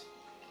takes?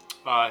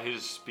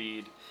 His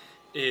speed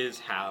is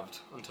halved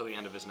until the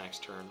end of his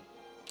next turn.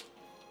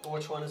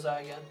 Which one is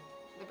that again?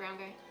 The brown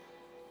guy.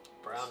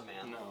 Brown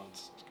man. No,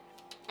 it's...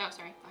 Oh,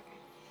 sorry. Okay.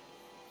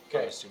 I'm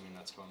Okay, assuming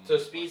that's fine. so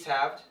speed's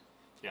halved.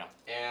 Yeah.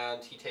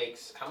 And he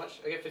takes, how much?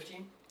 I get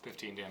 15?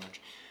 15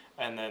 damage.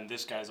 And then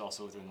this guy's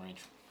also within range.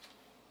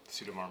 The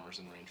suit of armor's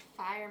in range.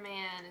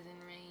 Fireman is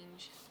in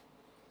range.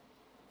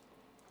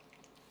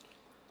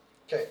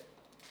 Okay.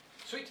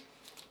 Sweet.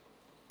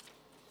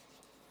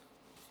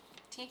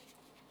 T.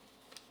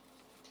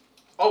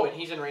 Oh, and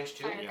he's in range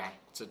too? Fire. Okay. Yeah,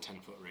 it's a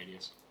 10-foot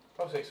radius.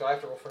 Oh, so I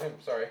have to roll for him,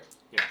 sorry.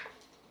 Yeah.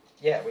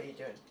 Yeah, what are you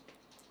doing?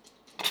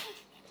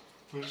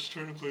 I'm just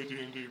trying to play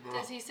D&D, bro.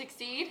 Does he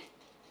succeed?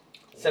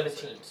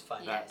 17.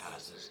 Find Yes. that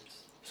passes.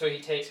 So he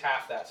takes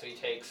half that, so he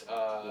takes,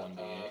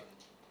 1d8.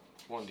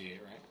 1d8,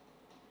 right?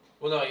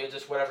 well, no, you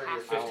just whatever your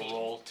Half. 15. I'll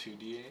roll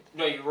 2d8.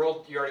 No, you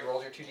already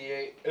rolled your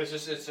 2d8.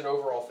 It's an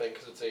overall thing,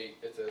 because it's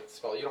a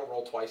spell. You don't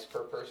roll twice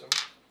per person.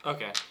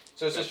 Okay.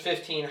 So it's just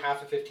 15,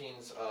 half of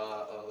 15's,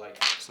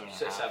 like, So half.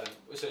 7.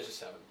 So it's just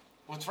 7.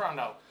 Let's round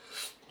out.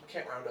 I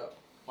can't round up.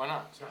 Why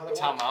not? That's not how That's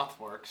that how works. math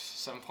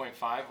works.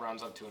 7.5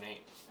 rounds up to an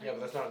 8. Yeah,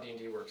 but that's not how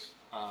D&D works.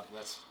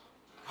 That's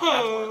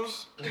how math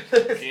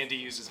works. D&D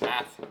uses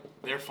math.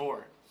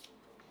 Therefore,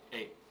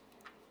 8.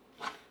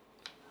 I'm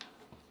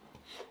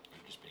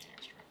just being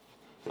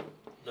extra.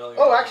 No,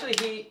 you're Oh, not.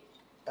 actually,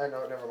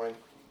 no, never mind.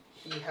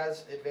 He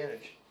has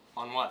advantage.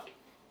 On what?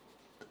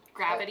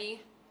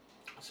 Gravity.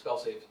 Spell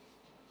save.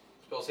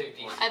 Spell save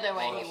DC. Either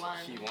way, Oh, he won.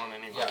 He won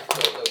anyway. Yeah, so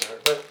it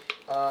doesn't matter.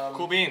 But,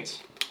 Cool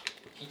beans.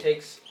 he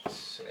takes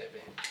 7.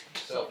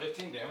 So So,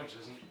 15 damage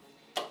isn't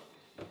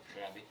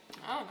shabby.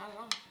 Oh, not at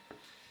all.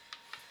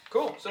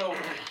 cool. So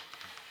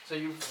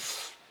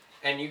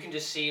you can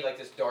just see like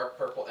this dark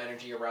purple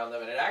energy around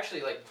them, and it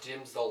actually like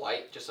dims the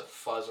light, just a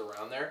fuzz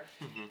around there.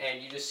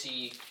 And you just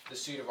see the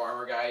suit of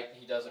armor guy.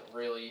 He doesn't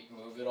really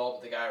move at all,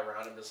 but the guy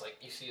around him is like,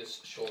 you see his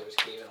shoulders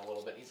caving a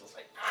little bit. He's just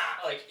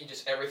like he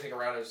just everything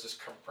around him is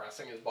just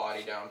compressing his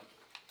body down.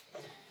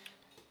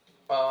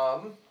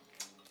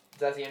 Is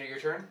that the end of your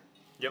turn?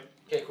 Yep.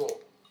 Okay, cool.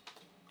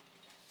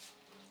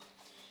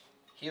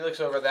 He looks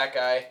over at that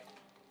guy.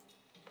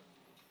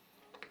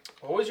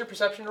 What was your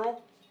perception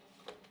roll?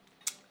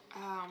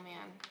 Oh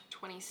man,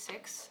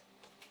 26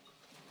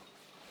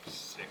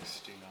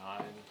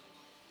 69.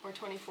 or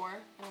 24. I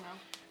don't know.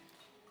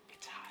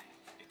 It's high.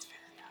 It's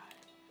very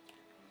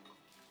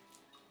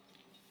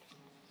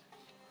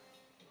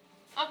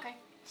high. Okay.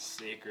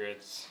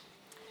 Secrets.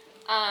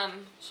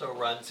 So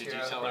run, Did you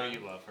Sierra, tell her run. you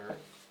love her?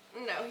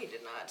 No, he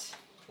did not.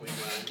 We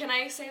run. Can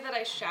I say that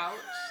I shout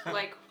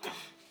like?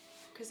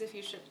 Because if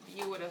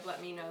you would have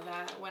let me know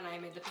that when I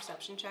made the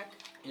perception check.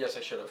 Yes,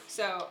 I should have.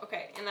 So,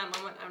 okay, in that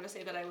moment, I'm going to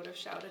say that I would have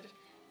shouted.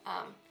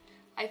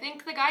 I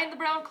think the guy in the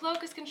brown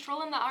cloak is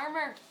controlling the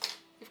armor.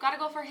 We've got to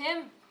go for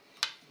him.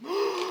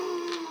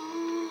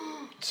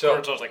 So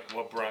it's like,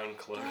 what brown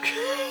cloak?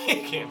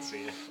 You can't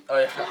see it. Oh,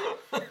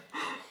 yeah.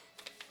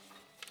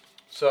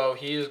 So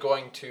he is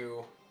going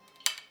to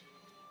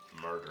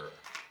Murder.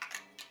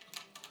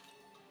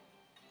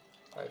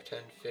 5, 10,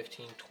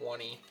 15,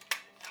 20.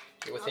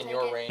 Get I'll within take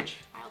your it. range.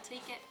 I'll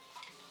take it.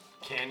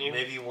 Can you?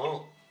 Maybe you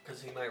won't,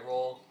 because he might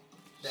roll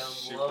down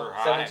Super below.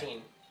 high.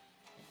 17.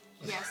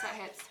 Yes, that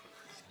hits.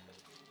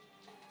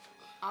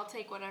 I'll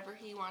take whatever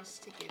he wants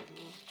to give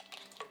me.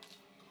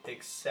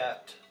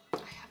 Except. I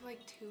have like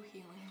 2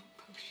 healing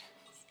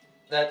potions.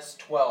 That's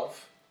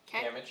 12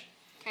 Okay. damage.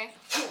 Okay.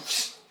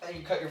 And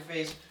you cut your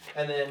face,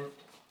 and then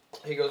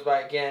he goes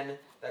by again.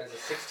 That is a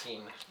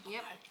 16.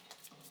 Yep.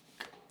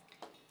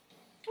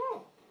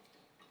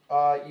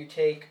 You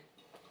take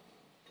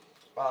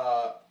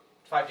 5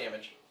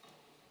 damage.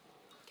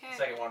 Okay.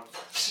 Second one.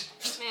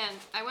 Man,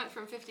 I went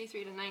from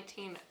 53 to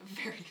 19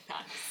 very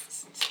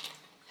fast.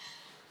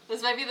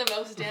 This might be the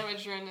most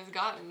damage Rin has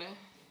gotten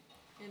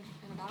in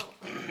a battle.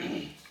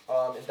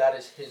 And that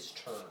is his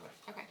turn.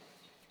 Okay.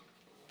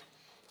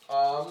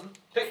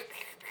 Pick.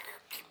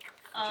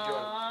 What you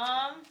doing?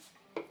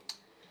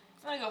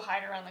 I'm gonna go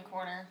hide around the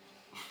corner.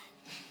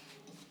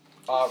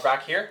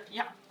 Back here?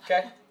 Yeah.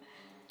 Okay.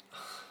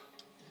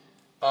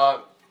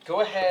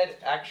 Go ahead,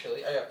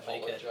 actually. I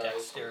Make a apologize.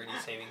 dexterity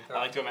saving I throw.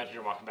 like to imagine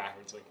you're walking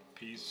backwards, like,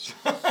 peace.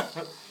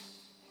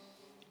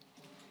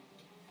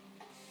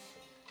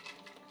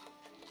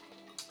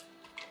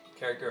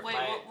 Character of Wait,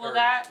 my. will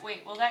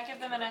that give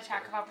them an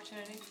attack of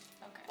opportunity?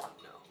 Okay.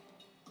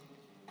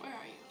 No. Where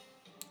are you?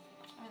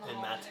 I'm in the In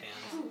hallway. Matt's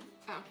hands.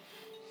 Oh.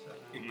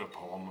 In the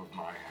palm of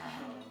my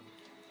hand.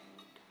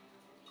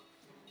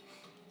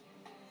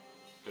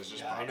 There's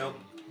just Yeah, I know.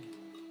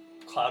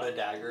 Cloud of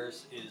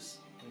Daggers is.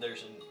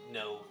 There's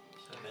no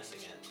missing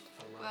it.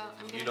 Well,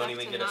 I'm You gonna don't have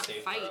even to get a not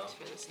save fight throw.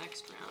 for this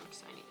next round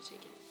because I need to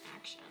take an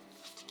action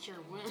to cure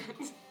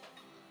wounds.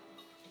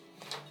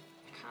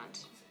 Can't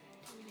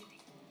do anything.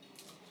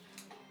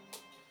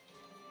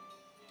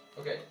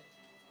 Okay.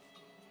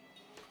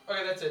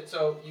 Okay, that's it.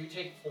 So you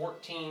take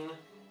 14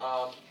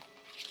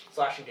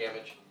 slashing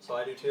damage. So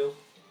I do too?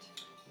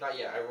 Not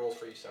yet. I roll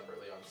for you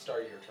separately on the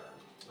start of your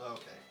turn.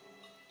 Okay.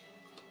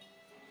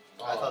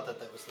 I thought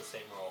that was the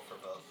same roll for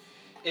both.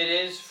 It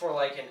is for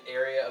like an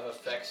area of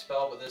effect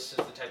spell, but this is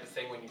the type of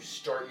thing when you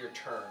start your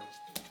turn,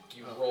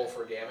 you roll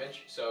for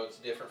damage. So it's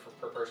different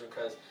per person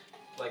because,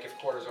 like, if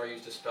Cordozar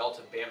used a spell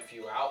to bamf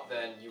you out,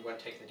 then you wouldn't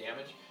take the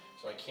damage.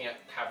 So I can't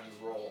have you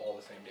roll all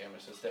the same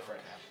damage. So it's different.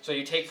 Okay. So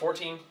you take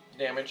 14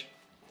 damage.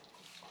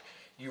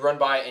 You run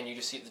by and you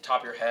just see at the top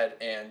of your head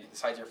and the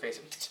sides of your face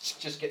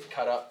just get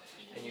cut up,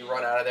 and you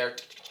run out of there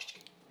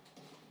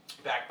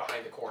back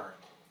behind the corner.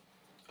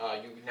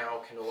 You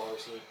now can no longer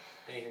see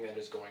anything that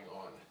is going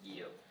on.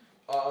 Yep.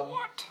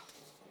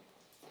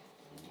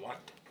 What?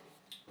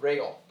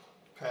 Rhaegal,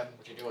 Okay.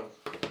 what you doing?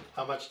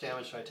 How much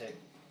damage should I take?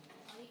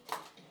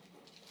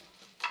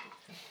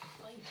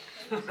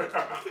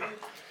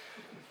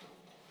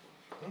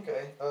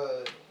 Okay.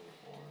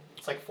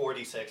 It's like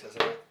 46,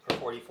 isn't it? Or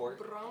 44?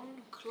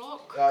 Brown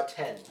clock.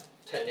 10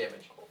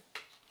 damage.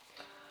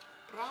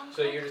 Brown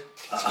So clock. you're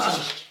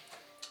just,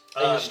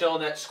 and you're still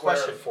in that square.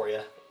 Question for you.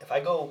 If I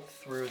go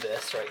through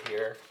this right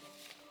here,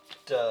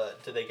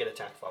 do they get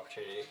attack of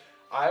opportunity?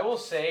 I will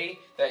say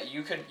that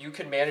you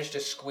could manage to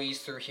squeeze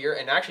through here,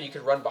 and actually you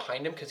could run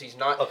behind him because he's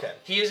not. Okay.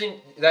 He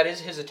isn't. That is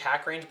his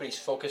attack range, but he's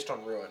focused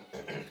on ruin.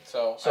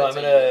 So. So I'd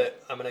say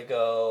I'm gonna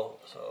go.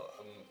 So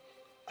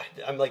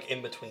I'm like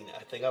in between.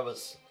 I think I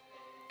was,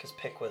 because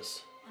pick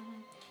was.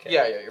 Okay.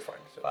 Yeah, you're fine.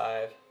 So.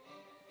 5,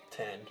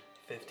 10,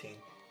 15,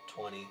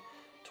 20,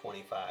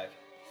 25,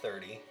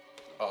 30.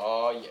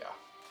 Oh yeah.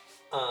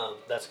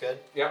 That's good.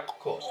 Yeah.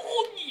 Cool.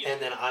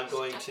 And then I'm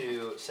going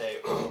to say,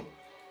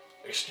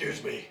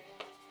 excuse me,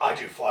 I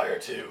do fire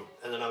too.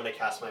 And then I'm going to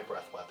cast my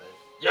breath weapon.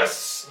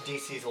 Yes.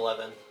 DC's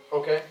 11.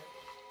 Okay.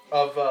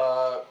 Of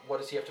what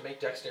does he have to make?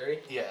 Dexterity.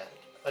 Yeah.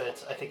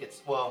 It's a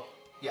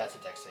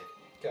dex save.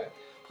 Okay.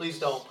 Please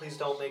don't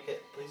make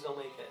it. Please don't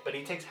make it. But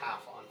he takes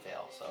half on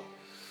fail, so.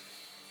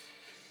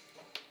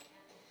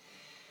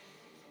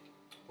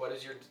 What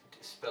is your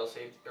spell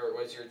save, or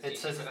what is your DC It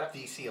says for that?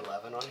 DC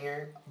 11 on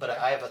here, but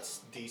I have a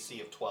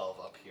DC of 12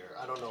 up here.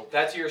 I don't know.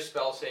 That's your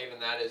spell save,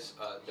 and that is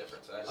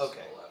different. So that is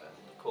Okay. 11.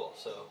 Cool,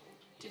 so.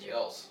 Did you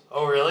else?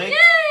 Oh, really? Yay!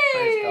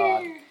 Praise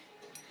God.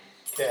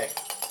 Okay.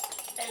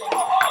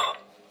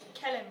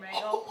 Kill him,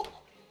 Rhaegal.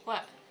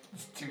 What?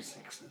 It's 2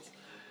 6s.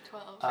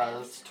 12.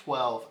 That's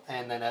 12,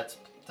 and then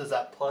does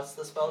that plus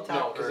the spell attack?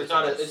 No, or because is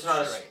it's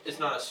not it straight? it's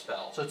not a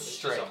spell. So it's just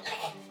straight.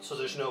 a- So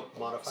there's no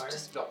modifier?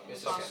 no,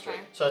 it's just straight.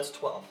 So that's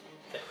 12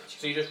 damage.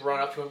 So you just run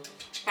up to him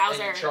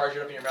Bowser. and you charge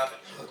it up in your mouth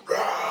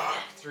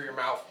through your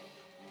mouth.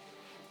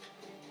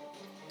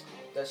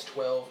 That's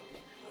 12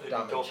 And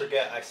damage. don't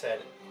forget, I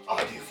said,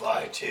 I do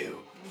fire too.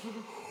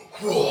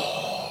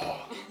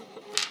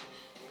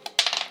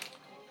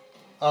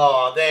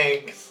 Oh,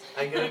 thanks.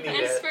 I'm gonna need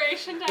it.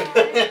 Inspiration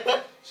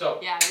die. So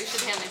Yeah, we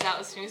should hand these out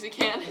as soon as we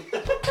can.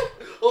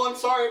 Oh, I'm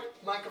sorry.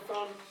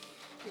 Microphone.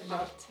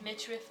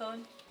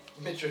 Mitrophone.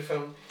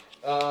 Mitrophone.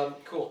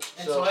 Cool.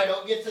 And so I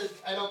don't get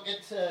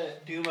to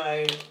do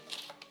my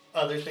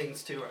other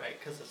things too, right?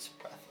 Because it's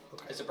breath.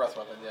 Okay. It's a breath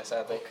weapon, yeah,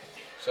 sadly.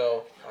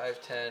 So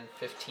 5, 10,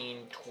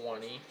 15,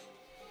 20.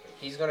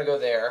 He's gonna go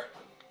there.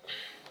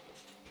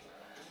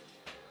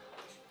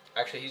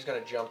 Actually, he's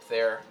gonna jump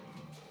there.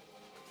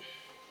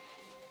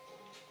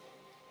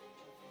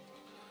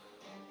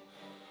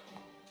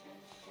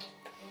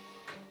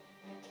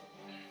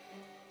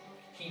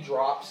 He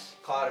drops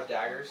Cloud of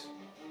Daggers,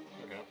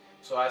 Okay.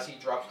 so as he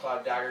drops Cloud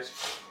of Daggers,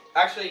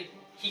 actually,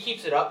 he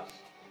keeps it up,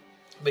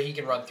 but he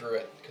can run through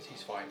it, because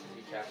he's fine, because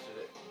he casted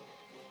it.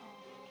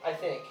 I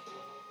think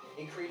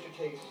a creature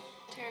takes...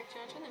 Terek, do you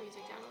want to turn the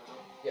music down a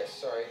little? Yes,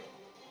 sorry.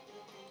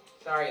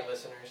 Sorry,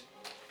 listeners.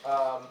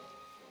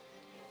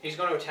 He's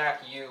going to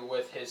attack you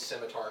with his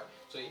scimitar.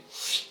 So he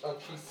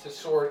unsheaths his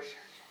sword,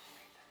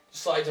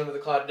 slides under the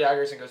Cloud of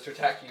Daggers, and goes to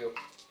attack you.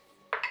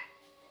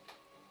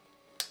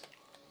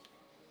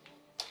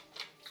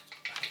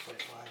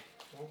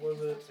 What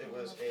was it? It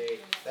was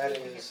that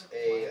is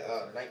a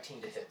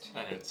 19 to hit.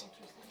 That hits.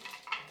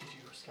 Did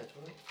you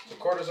schedule it? So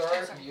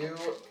Cordozar, you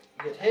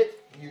get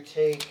hit. You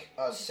take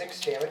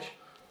 6 damage.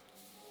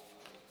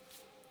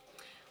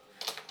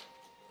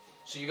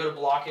 So you go to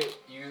block it.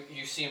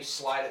 You see him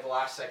slide at the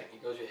last second. He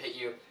goes to hit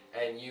you,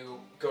 and you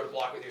go to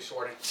block with your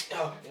sword, and just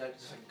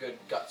a good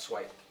gut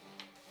swipe.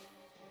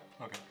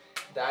 Okay.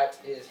 That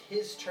is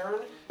his turn.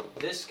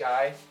 This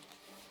guy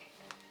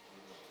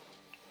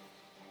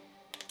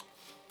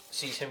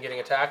sees him getting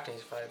attacked, and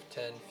he's 5,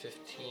 10,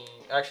 15.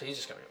 Actually, he's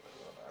just going to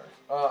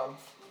go.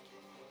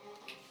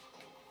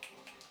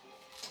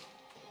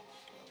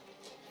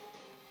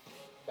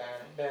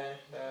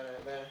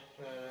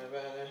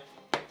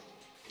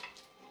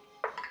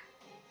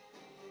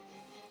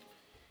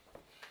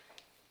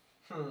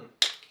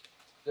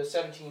 The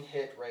 17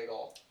 hit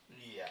Rhaegal.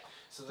 Yeah.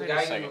 So the Wait a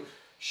guy second. who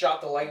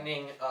shot the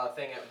lightning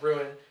thing at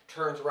Ruin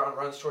turns around,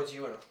 runs towards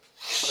you, and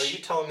Are you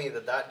telling me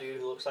that dude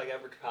who looks like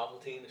Edward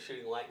Palpatine is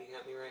shooting lightning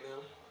at me right now?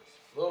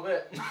 a little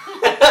bit.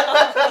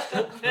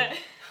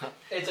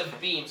 It's a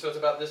beam, so it's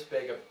about this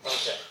big.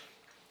 Okay.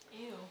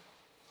 Ew.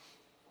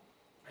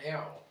 Ew.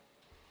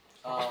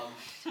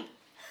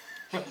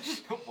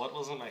 What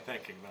wasn't I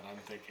thinking that I'm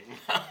thinking?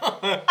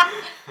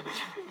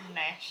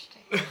 Nasty.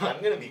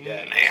 I'm gonna be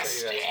dead.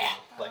 Nasty. So you guys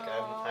know. Like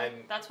I'm.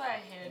 That's why I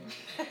hid.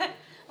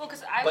 Well,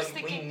 because I was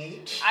Like we thinking.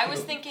 need. I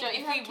was thinking Don't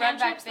you if have we run back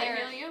cantrips that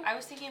there. heal you? I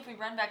was thinking if we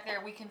run back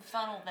there, we can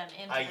funnel them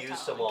into I the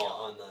used tunnel them and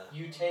all kill on the.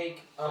 You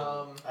take.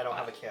 I don't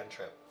have a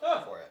cantrip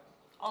for it.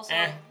 Also,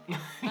 Eh. none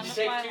You of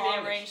take my 2 long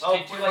damage. range. Oh,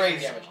 Take 2 lightning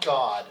praise damage.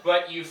 God!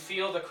 But you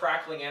feel the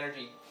crackling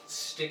energy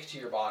stick to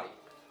your body.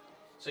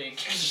 So you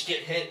just get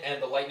hit,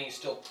 and the lightning is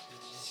still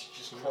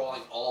just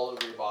crawling all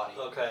over your body.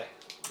 Okay.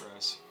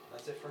 Gross.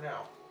 That's it for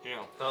now.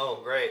 Yeah. Oh,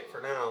 great for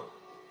now.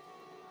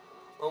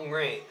 Oh,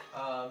 great.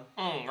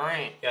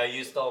 Great. Yeah, I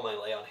used all my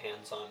lay on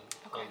hands on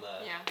Okay,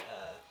 the. yeah.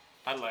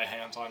 I'd lay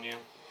hands on you.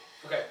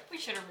 Okay. We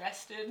should have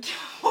rested.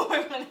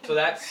 So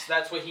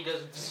that's what he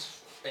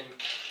does, and you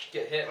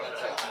get hit.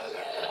 That's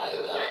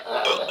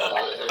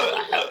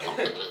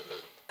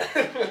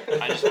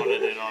I just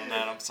wanted in on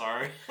that. I'm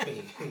sorry.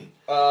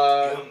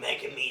 You're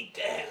making me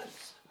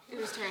dance.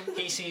 Whose turn?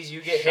 he sees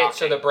you get hit,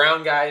 so the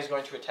brown guy is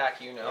going to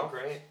attack you Oh, now.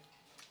 great.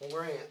 Oh,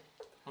 great.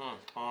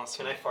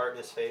 Awesome. Can I fart in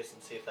his face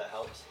and see if that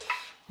helps?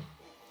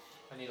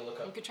 I need to look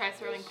You up. could try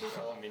throwing poop.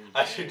 I mean,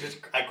 I should just.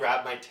 I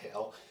grab my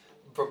tail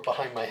from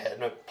behind my head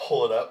and I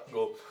pull it up and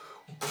go.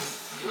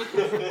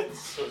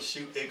 So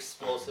shoot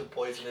explosive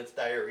poisonous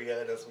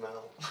diarrhea in his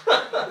mouth.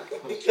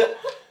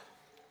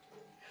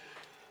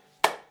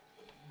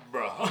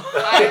 bro.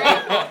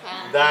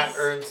 That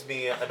earns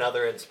me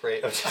another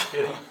inspiration. I'm just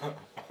kidding.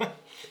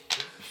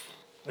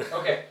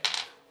 Okay.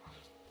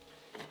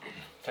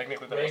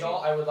 Technically, that Rhaegal,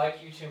 wasn't- I would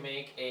like you to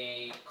make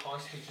a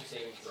Constitution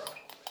saving throw.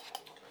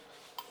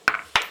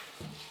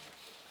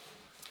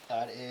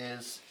 That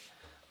is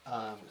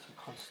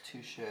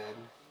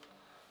Constitution.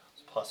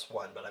 It's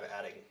 +1, but I'm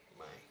adding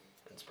my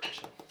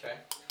inspiration. Okay.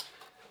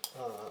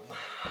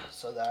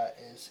 So that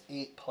is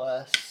 8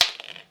 plus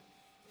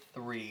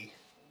 3,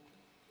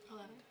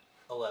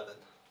 11.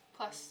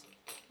 Plus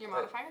your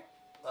modifier?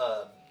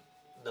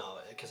 No,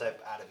 because I've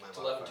added my It's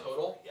 11 modifier.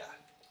 total? Yeah.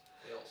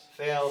 Fails.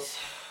 Fails.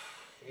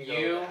 You-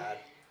 Go, Dad.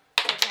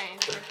 Okay,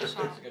 it's worth a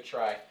shot. That's a good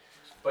try.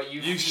 But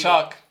You feel,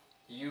 suck.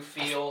 You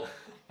feel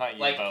Not you,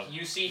 like Beau.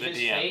 you see The his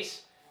DM.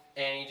 face,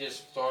 and he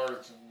just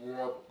starts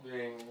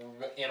warping,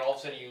 and all of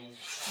a sudden you,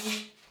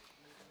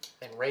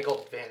 and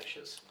Rhaegal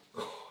vanishes,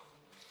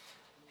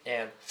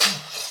 and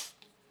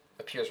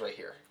appears right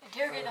here.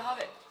 Interrogate the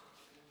hobbit.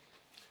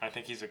 I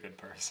think he's a good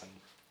person.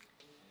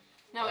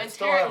 No, I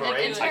still have a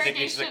range. I think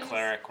he's the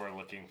interrogations. clerk we're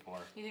looking for.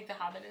 You think the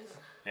hobbit is?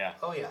 Yeah.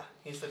 Oh yeah,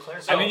 he's the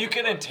cleric. I mean, you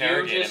can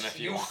interrogate you him if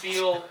you want.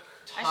 feel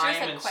I time should've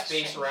said and question.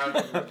 space around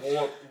you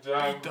warp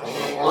down.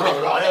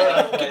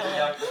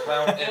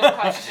 No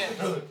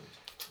question.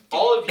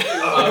 All of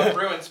you,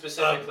 Ruin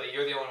specifically,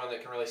 you're the only one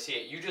that can really see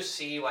it. You just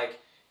see like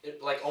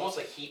almost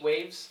like heat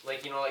waves,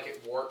 like like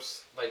it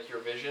warps like your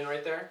vision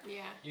right there.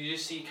 Yeah. You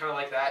just see kind of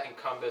like that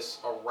encompass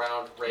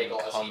around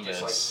Rhaegal as he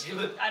just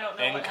like I don't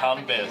know what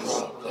happened. Encompass. I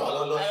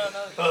don't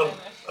know.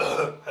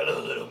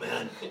 Hello, little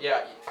man.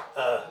 yeah.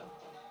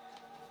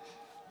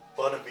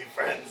 Wanna be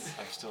friends?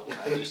 I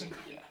just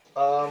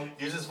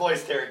Use his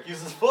voice, Terek.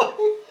 Use his voice.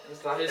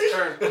 It's not his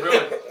turn.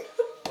 Ruin.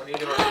 What are you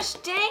doing? Gosh,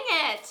 dang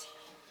it!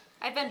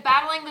 I've been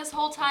battling this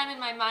whole time in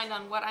my mind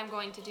on what I'm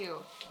going to do.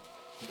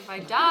 If I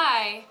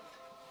die,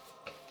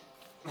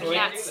 Well, you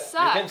that can do that.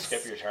 sucks. You can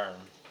skip your turn.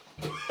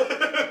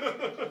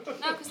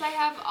 No, because I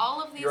have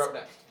all of these. You're up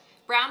next.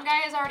 Brown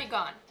guy is already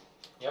gone.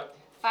 Yep.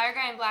 Fire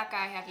guy and black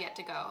guy have yet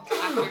to go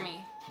after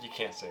me. You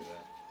can't say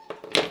that.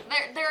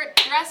 They're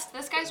dressed.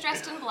 This guy's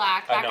dressed in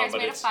black. I That know, guy's but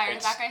made of it's- fire.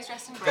 it's- That guy's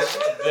dressed in brown.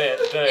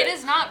 The It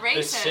is not the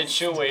racist.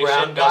 situation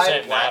Brown guy,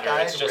 doesn't black matter.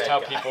 guy, It's just red how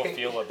guy. people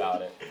feel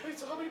about it. Wait,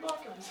 so how many black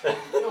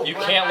guys? You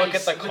can't look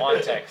at the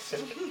context.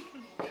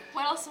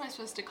 What else am I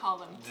supposed to call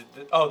them?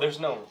 Oh, there's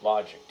no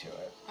logic to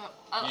it. Oh, You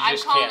I'm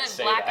just calling can't it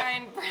say black that. guy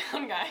and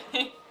brown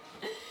guy.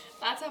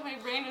 That's how my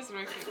brain is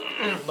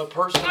working. The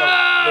person,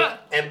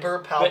 Emperor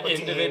the Palpatine.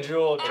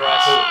 individual dressed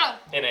Ah!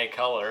 in a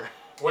color.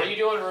 What are you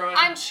doing, Ruin?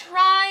 I'm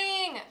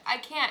trying. I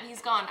can't.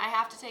 He's gone. I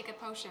have to take a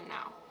potion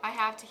now. I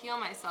have to heal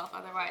myself.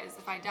 Otherwise,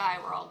 if I die,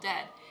 we're all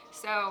dead.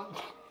 So.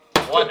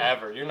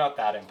 Whatever. You're not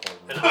that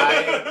important. And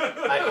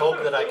I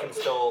hope that I can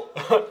still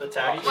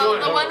attack you. Well,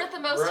 doing? the one with the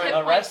most hit The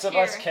points rest of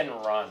here. us can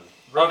run.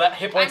 Oh, that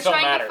hit points I'm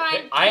don't trying to matter.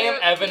 find I am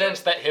cute- evidence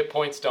cute- that hit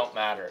points don't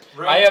matter.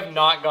 Right. I have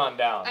not gone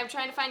down. I'm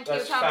trying to find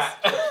That's Kyotom's.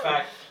 fact. That's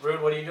fact.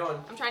 Ruin, what are you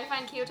doing? I'm trying to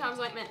find Kyotom's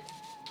ointment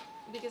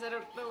because I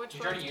don't know which Did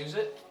you one. already use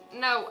it?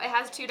 No, it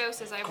has 2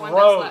 doses. I have 1 dose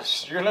left.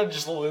 Gross. You're gonna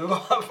just lube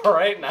up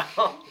right now.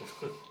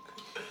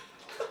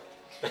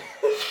 I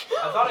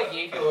thought I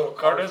gave you a little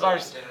card.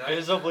 Cordozar's didn't I?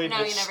 visibly No,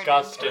 you never did.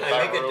 disgusted Can by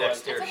I make a Ruin.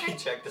 dexterity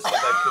It's check to see if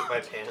I poop my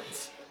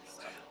pants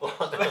on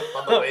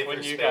the way When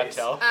through you space?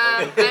 got tell.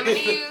 I'm gonna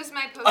use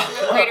my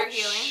potion of greater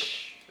healing.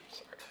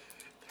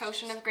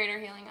 Potion of greater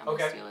healing. I'm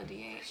Okay. gonna steal a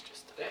D8.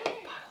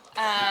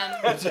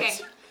 Okay.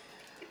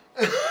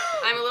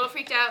 I'm a little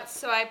freaked out,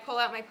 so I pull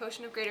out my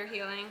potion of greater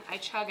healing. I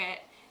chug it,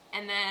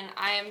 and then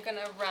I am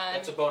gonna run.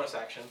 That's a bonus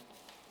action.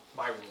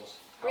 My rules.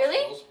 House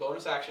Really? Rules,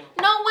 bonus action.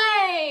 No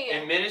way!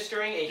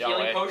 Administering a Yeah,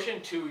 healing wait.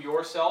 potion to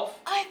yourself.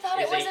 I thought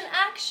it Is was a- an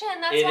action.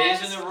 That's It why I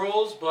is was... in the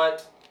rules,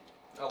 but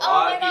a Oh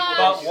lot my of people gosh.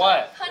 don't But do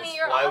what? Honey, That's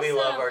you're why awesome. we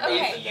love our that.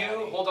 Okay. If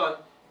you hold on,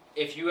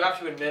 if you have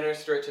to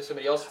administer it to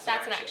somebody else, it's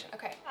That's an action.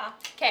 Okay.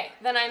 Okay.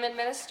 Then I'm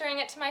administering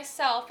it to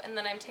myself, and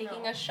then I'm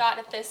taking a shot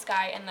at this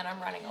guy, and then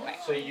I'm running away.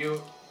 So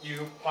you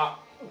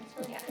pop.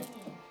 Yeah.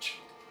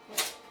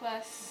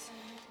 Plus,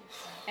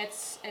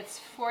 it's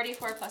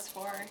 44 plus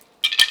 4.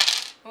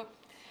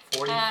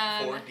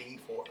 4D4.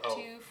 Oh.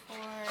 2, 4,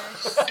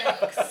 6,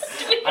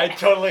 I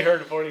totally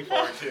heard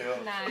 44 too.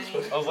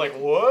 9. I was like,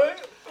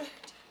 what?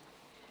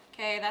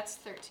 Okay, that's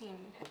 13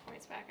 hit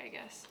points back, I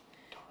guess.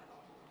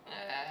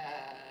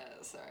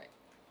 Sorry.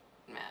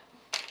 Math.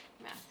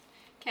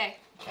 Okay.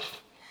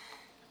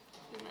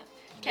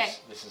 Okay.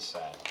 This is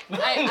sad.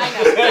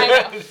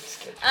 I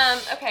know.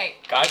 Okay.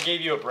 God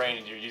gave you a brain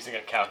and you're using a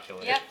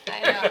calculator. Yep, I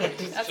know.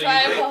 That's So why you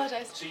I take-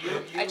 apologize. So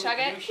you I chug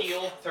it.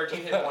 heal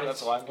 13 hit points.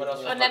 That's why I'm What else?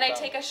 giving And then I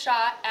take a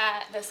shot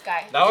at this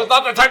guy. That was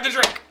not the time to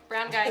drink.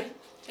 Brown guy.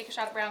 Take a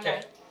shot at brown guy.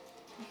 Okay.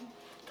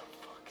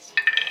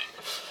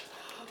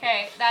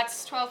 Okay,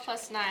 that's 12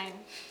 plus 9.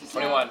 So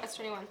 21. That's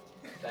 21.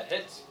 That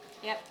hits.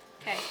 Yep.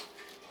 Okay.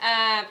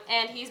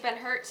 And he's been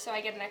hurt, so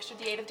I get an extra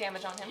D8 of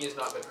damage on him. He has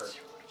not been hurt.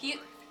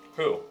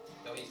 Who?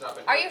 No, he's not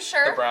been Are hurt. you The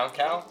sure? brown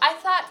cow? I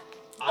thought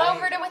Beau I-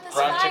 hurt him with his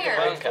Brown chicken, fire.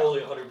 brown I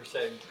totally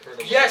 100%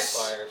 heard of Yes!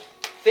 fire.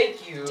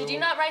 Thank you. Did you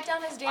not write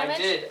down his damage?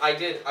 I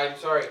did. I'm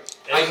sorry.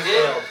 And I I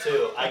did. failed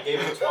too. I gave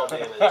him 12 I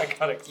damage. got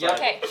excited. Yep.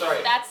 Okay,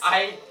 Sorry. that's-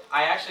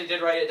 I actually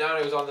did write it down.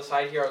 It was on the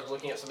side here. I was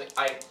looking at something.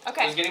 I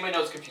Okay. was getting my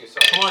notes confused.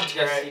 Sorry. Come on, Yes,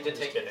 Terek. he did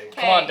Just take. kidding.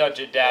 Okay. Come on,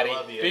 Dungeon Daddy. I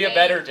love you. Be a 8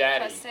 better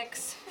daddy. Plus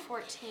 6,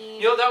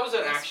 14. You know that was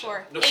an plus action.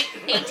 4. No.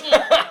 18.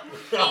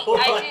 Oh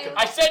my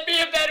I said be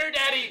a better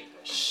daddy.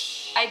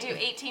 I do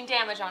 18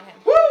 damage on him.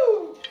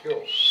 Woo!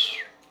 Cool.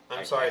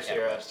 I'm sorry, I can't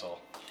Sierra.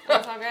 wrestle.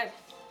 That's all good.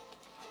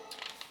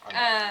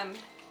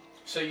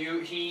 So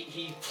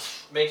he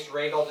makes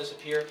Rhaegal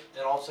disappear,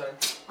 and all of a sudden,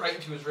 right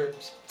into his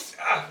ribs.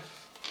 Ah!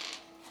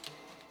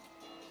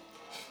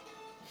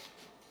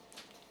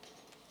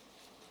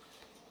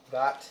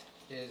 That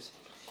is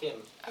him.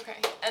 Okay,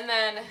 and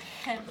then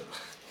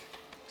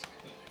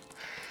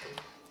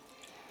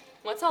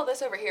what's all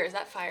this over here? Is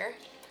that fire?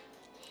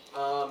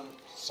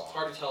 It's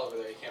hard to tell over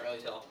there. You can't really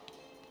tell.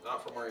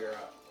 Not from where you're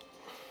at.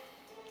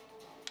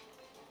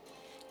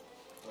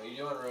 What are you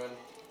doing, Ruin?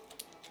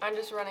 I'm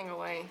just running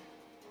away.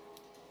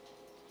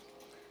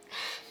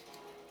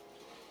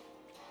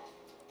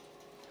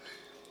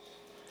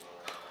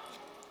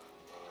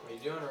 What are you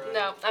doing, Ruin?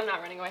 No, I'm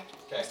not running away.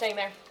 Okay. I'm staying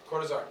there.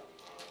 Cordozar.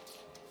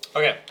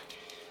 Okay.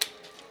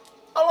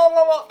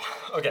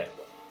 Okay.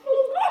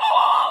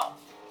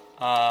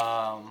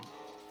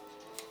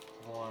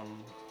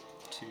 1,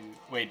 2.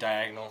 Wait,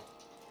 diagonal.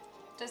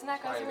 Doesn't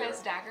that go Right through there. his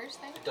daggers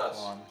thing? It does.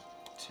 1,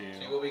 2.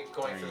 So you will be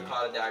going through the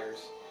pot of daggers.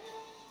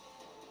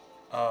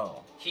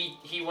 Oh. He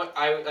went.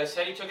 I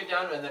said he took it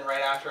down, and then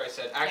right after I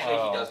said, actually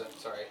Oh. he doesn't.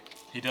 Sorry,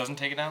 He doesn't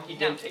take it down? he No,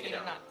 didn't take he it did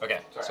down. not. Okay.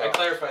 Sorry, So, I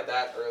clarified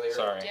that earlier.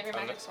 sorry. Do you have your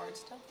I'm magic sword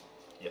still?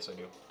 Yes, I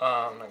do.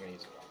 I'm not going to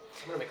use it.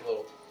 I'm gonna make a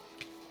little.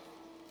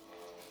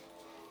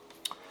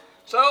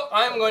 So,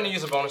 I'm going to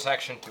use a bonus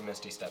action to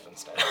Misty Step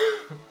instead.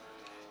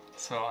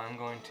 So, I'm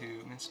going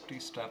to Misty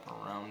Step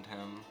around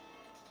him.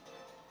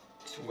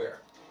 To where?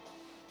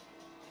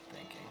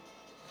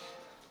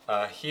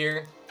 Thinking.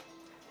 Here.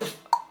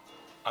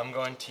 I'm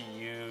going to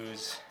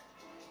use...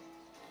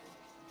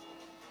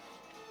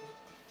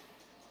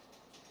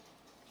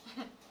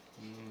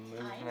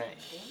 movement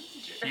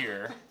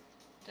here.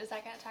 Does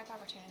that get attack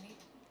opportunity?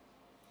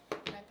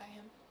 Right by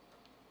him?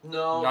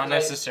 No. Not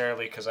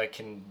necessarily, because I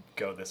can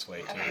go this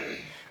way, too.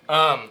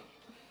 Okay.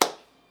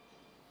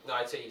 No,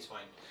 I'd say he's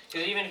fine.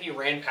 Because even if you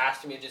ran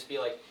past him, you'd just be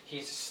like,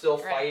 he's still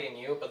Right. fighting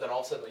you, but then all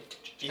of a sudden, like...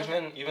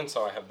 Even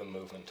so, I have the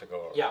movement to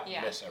go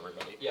Yeah. miss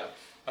everybody. Yeah.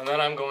 And then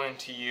I'm going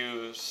to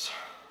use...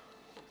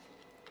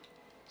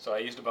 So I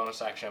used a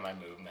bonus action in my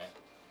movement.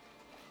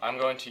 I'm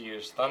going to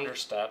use Thunder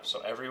Step, so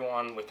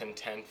everyone within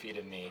 10 feet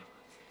of me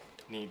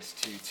needs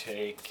to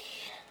take...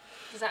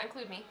 Does that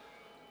include me?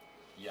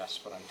 Yes,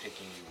 but I'm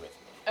taking you with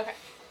me. Okay.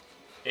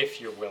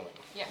 If you're willing.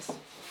 Yes.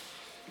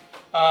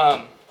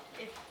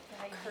 If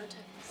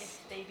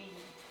they be.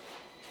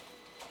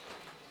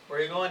 Where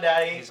are you going,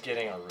 Daddy? He's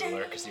getting a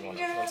ruler because he wants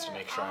to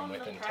make sure I'm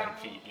within 10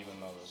 feet, even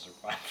though those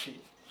are 5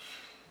 feet.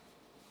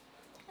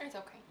 It's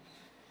okay.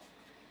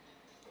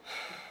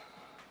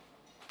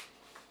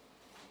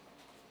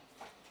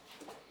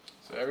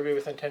 So everybody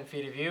within 10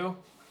 feet of you.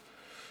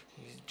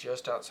 He's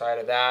just outside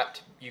of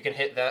that. You can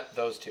hit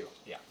those two.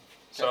 Yeah.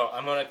 So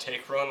I'm going to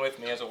take Rowan with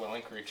me as a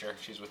willing creature.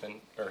 He's within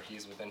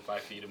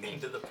 5 feet of me.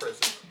 Into the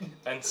prison.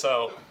 And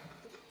so...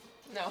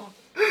 No.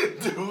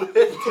 Do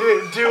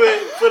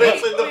it. Put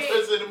us in the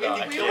prison. We No,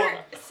 can I kill can't.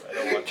 him. I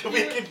don't want to.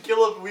 We can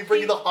kill him. We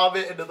bring the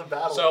Hobbit into the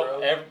battle, So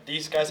bro.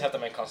 these guys have to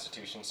make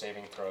Constitution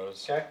saving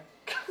throws. Okay.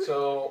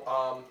 So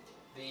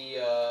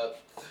the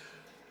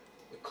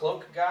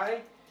cloak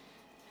guy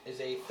is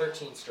a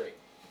 13 straight.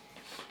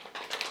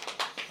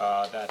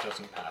 That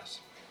doesn't pass.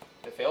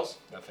 It fails.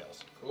 That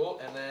fails. Cool.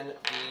 And then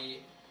the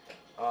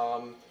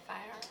Fire.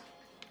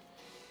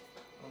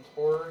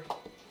 horror.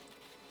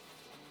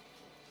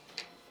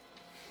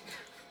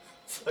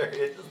 Sorry,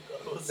 I just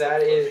was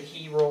That so is funny.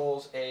 he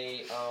rolls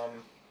a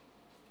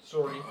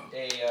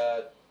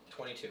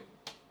 22.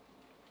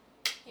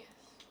 Yes.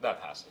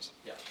 That passes.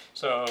 Yeah.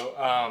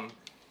 So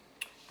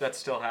that's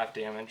still half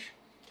damage.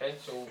 Okay.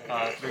 So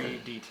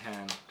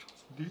 3d10.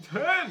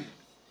 D10.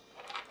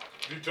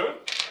 D10.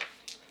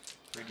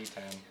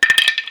 3d10.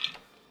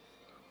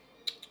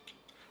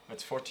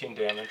 That's 14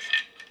 damage.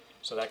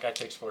 So that guy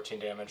takes 14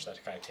 damage.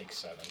 That guy takes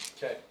 7.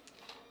 okay.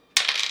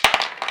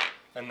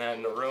 And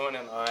then Ruin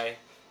and I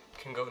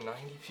can go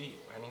 90 feet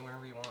anywhere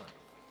we want.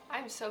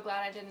 I'm so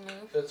glad I didn't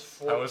move. That's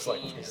 14. I was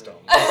like, please don't.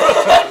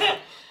 I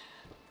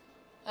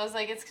was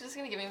like, it's just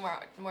gonna give me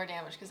more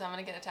damage because I'm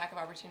gonna get attack of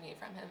opportunity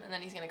from him, and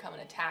then he's gonna come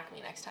and attack me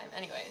next time,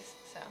 anyways.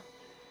 So.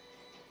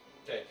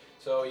 Okay.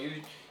 So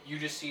you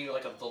just see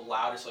like the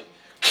loudest like,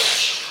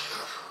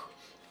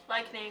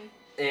 Lightning.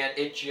 and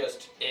it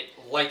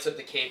lights up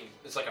the cave.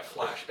 It's like a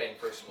flashbang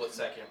for a split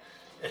second,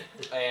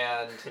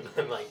 and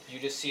I'm like, you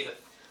just see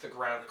the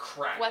ground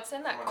crack. What's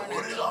in that corner?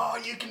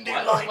 Cordozar, you can do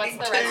What? lightning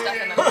What's the red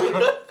stuff in the too.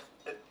 corner?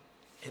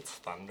 It's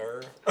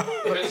thunder. You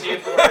can see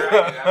it from where you're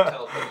at. You haven't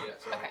teleported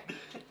yet. So. Okay.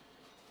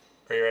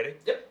 Are you ready?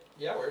 Yep.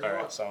 Yeah. Where do you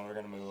Alright, want? so we're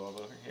gonna move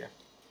over here.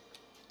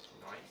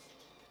 Nice.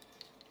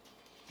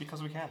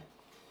 Because we can.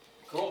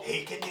 Cool.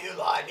 He can do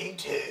lightning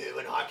too,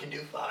 and I can do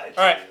fire too.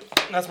 Alright,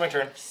 that's my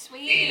turn.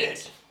 Sweet. Eat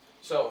it.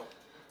 So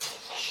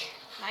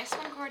Nice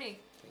one, Cordy.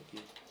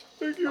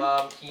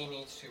 he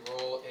needs to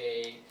roll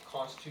a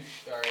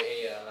constitution or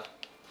a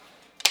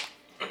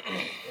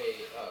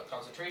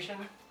concentration.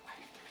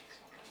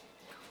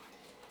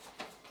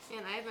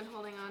 Man, I have been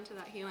holding on to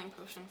that healing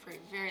potion for a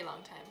very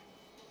long time.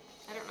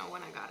 I don't know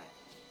when I got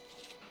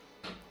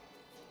it.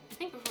 I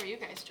think before you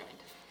guys joined.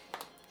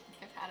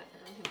 I've had it for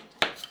a really long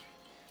time.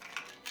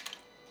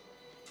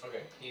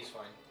 Okay, he's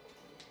fine.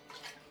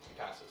 He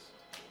passes.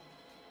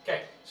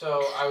 Okay,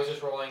 so I was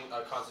just rolling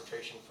a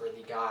concentration for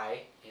the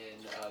guy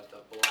in the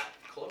black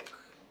cloak.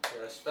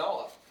 Get a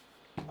spell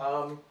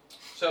up.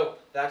 So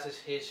that is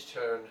his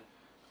turn.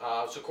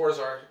 So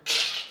Cordozar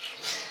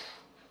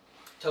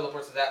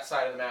teleports to that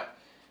side of the map.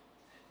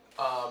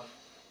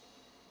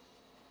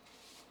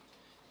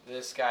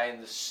 This guy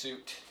in the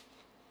suit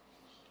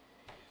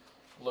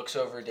looks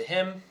over to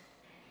him.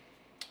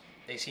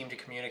 They seem to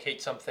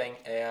communicate something,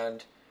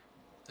 and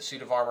the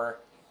suit of armor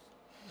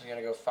is going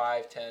to go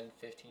 5, 10,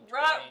 15, 20,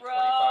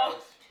 Ruh-roh.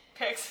 25.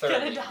 Pick's 30.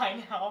 gonna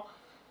die now.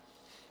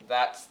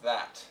 That's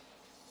that.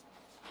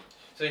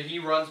 So he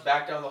runs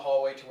back down the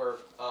hallway to where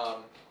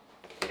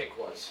Pick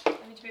was. I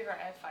need to be right.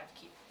 I have 5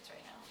 key points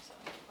right now, so.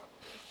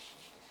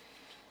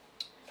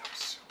 That was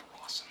super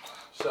awesome.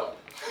 So,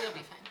 You'll be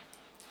fine.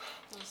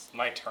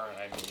 My turn,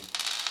 I mean.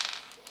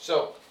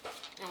 so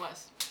It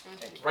was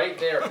pretty right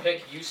there,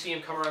 Pick, you see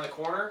him come around the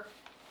corner.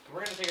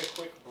 We're going to take a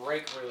quick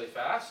break really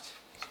fast.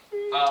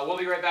 We'll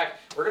be right back.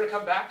 We're going to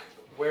come back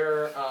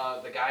where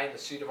the guy in the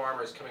suit of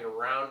armor is coming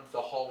around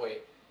the hallway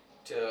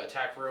to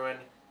attack Ruin.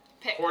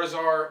 Pick.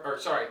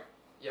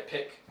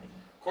 Pick.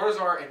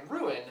 Cordozar and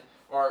Ruin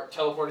are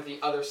teleported to the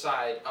other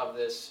side of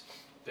this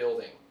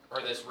building,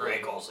 or this room.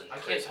 Rhaegal's in I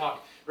can't prison.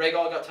 talk.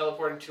 Rhaegal got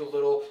teleported into a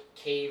little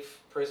cave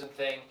prison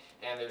thing,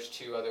 and there's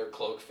 2 other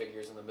cloaked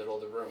figures in the middle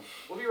of the room.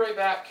 We'll be right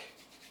back.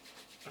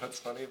 What's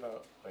funny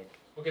about, like,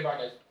 Okay, bye,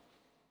 guys.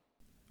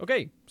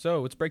 Okay,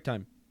 so it's break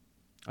time.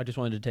 I just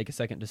wanted to take a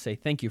second to say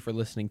thank you for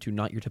listening to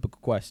Not Your Typical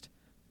Quest.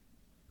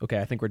 Okay,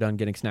 I think we're done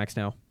getting snacks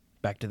now.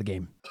 Back to the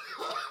game.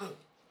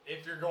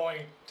 If you're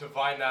going to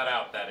find that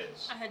out, that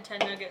is. I had 10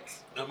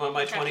 nuggets. I'm on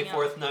my Tapping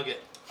 24th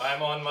nugget.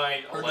 I'm on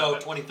my 11th. Or no,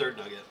 23rd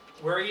nugget.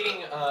 We're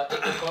eating,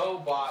 Beau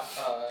bought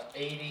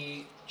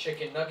 80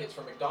 chicken nuggets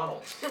from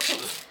McDonald's.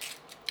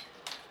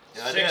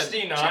 Yeah, I did.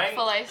 69.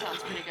 Chick-fil-A sounds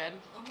pretty good.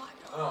 Oh my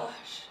Oh.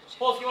 gosh.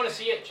 Well, if you want to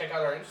see it, check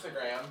out our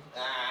Instagram.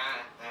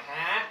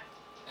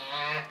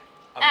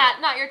 At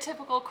Not Your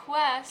Typical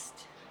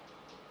Quest.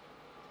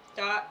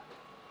 .gov.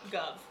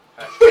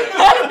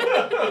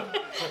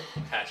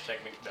 Hashtag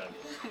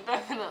McNugget.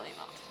 Definitely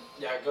not.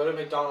 Yeah, go to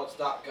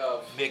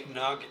mcdonalds.gov.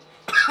 McNugget.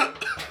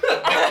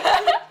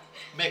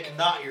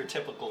 Not your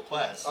typical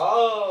quest.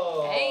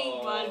 Oh. Hey.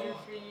 Butter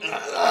for you.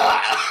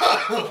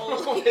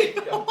 Oh my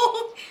God.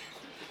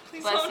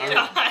 Please Bless don't you.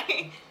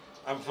 die.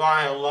 I'm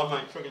sorry, I love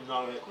my chicken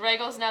nugget.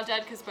 Rhaegal's now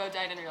dead because Beau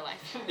died in real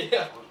life.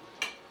 Yeah.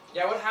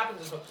 Yeah, what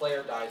happens if a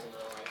player dies in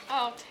real life?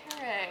 Oh,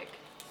 Terek.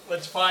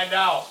 Let's find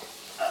out.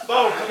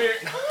 Beau, come here.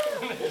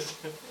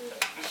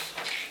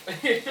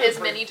 His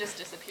mini just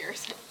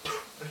disappears.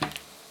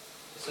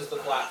 This is the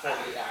platform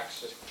the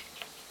axe just...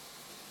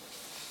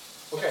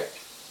 Okay.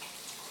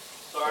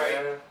 Sorry.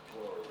 Where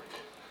were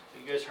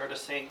You guys heard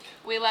us sink?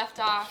 We left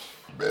off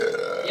we?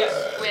 Yes.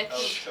 I was with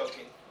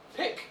choking.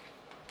 Pick.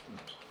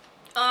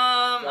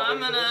 I'm ready for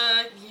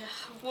gonna... Yeah,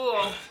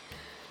 whoa.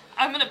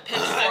 I'm gonna I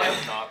pitchfork.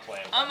 am not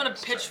playing. I'm gonna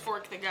this turn.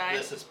 pitchfork the guy.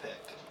 This is pick.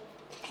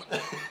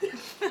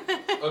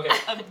 Okay.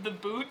 Of the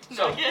boot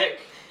So, nugget. Pick,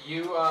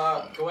 you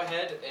go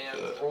ahead and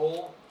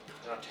roll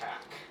an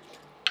attack.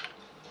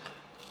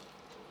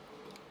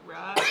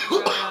 Right.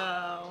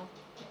 +7,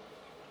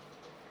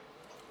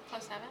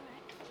 right?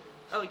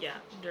 Oh yeah,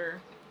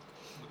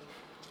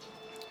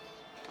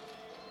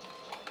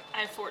 I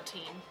have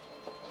 14.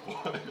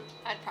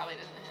 That probably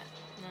doesn't hit.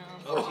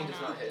 No. 14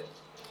 does not hit.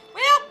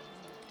 Well,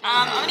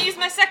 I'm gonna use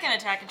my second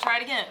attack and try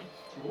it again.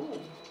 Ooh.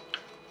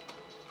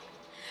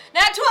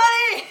 Nat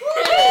 20!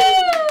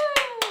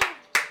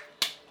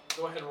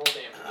 Go ahead and roll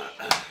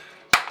damage.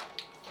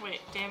 Wait,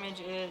 damage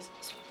is...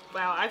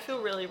 Wow, I feel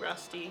really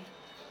rusty.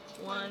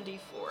 1d4.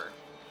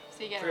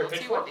 So you get For a your roll 2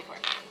 pitchfork? 1d4.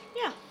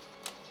 Yeah.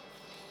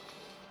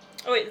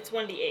 Oh wait, it's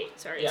 1d8.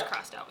 Sorry, Yeah. it's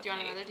crossed out with Do you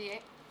want an another d8?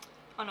 8.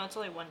 Oh no, it's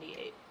only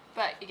 1d8.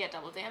 But you get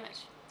double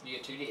damage. You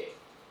get 2d8.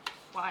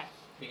 Why?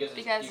 Because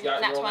Because you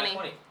got nat you rolled 20. nat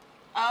 20.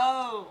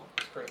 Oh!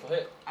 Critical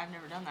hit. I've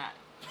never done that.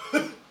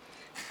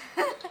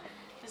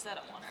 Is that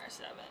a 1 or a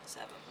 7?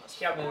 7 plus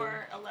 7.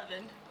 4,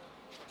 11.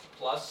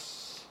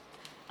 Plus...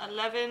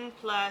 11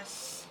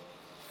 plus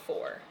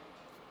 4.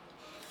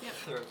 Yep.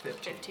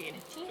 15.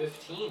 15.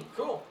 15.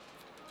 Cool.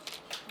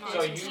 Oh,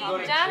 So it's you not go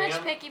to damage,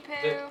 jam Picky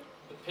Poo.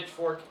 the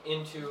pitchfork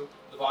into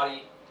the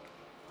body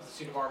of the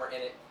suit of armor,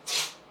 and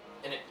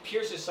it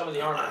pierces some of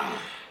the armor.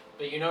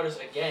 But you notice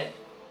again,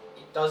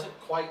 it doesn't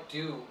quite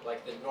do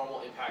like the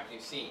normal impact you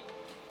see.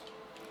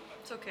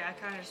 It's okay, I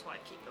kind of just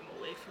want to keep them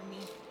away from me.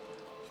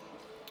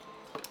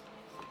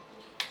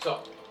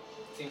 So,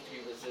 it seems to be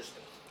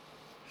resistant.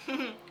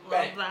 Love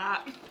Bang.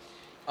 that.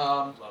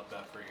 Love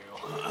that for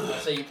you.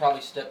 Let's say you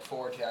probably step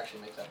forward to actually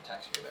make that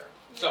attack, so you're there.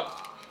 So,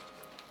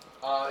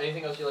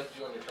 anything else you'd like to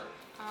do on your turn?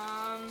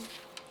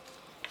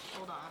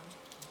 Hold on.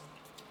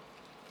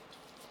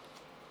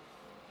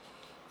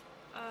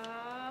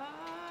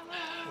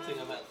 I think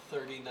I'm at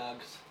 30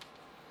 nugs.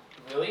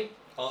 Really?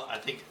 Oh, I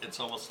think it's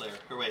almost there.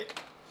 Or wait.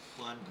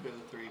 1, 2,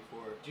 3, 4.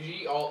 Did you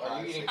eat all? Are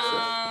you Five, eating? six, Earth?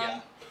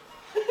 Yeah.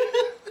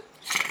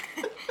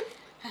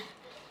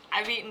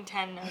 I've eaten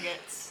 10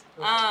 nuggets.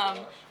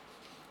 Oh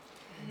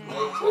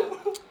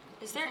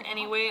Is there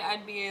any way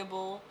I'd be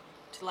able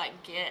to like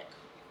get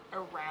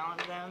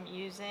around them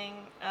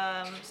using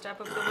Step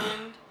of the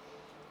Wind?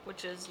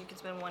 Which is you can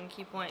spend 1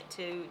 key point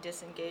to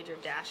disengage or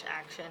dash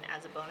action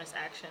as a bonus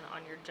action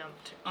on your jump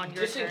on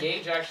your turn.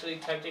 Disengage actually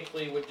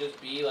technically would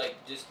just be like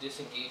just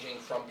disengaging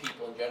from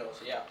people in general.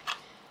 So yeah.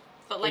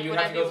 But like, you would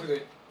have I to go be...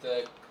 through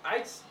the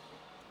I'd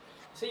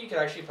say you could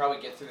actually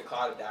probably get through the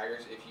cloud of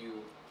daggers if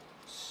you,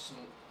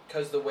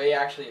 because the way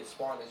actually it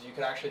spawned is you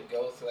could actually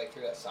go through like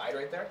through that side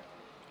right there,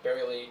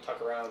 barely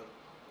tuck around.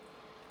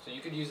 So you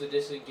could use the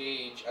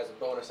disengage as a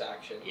bonus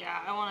action. Yeah,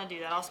 I want to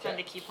do that. I'll spend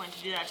Okay. a key point to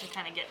do that to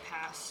kind of get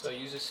past. So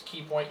use this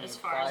key point and As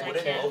far as I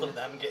Wouldn't can. both of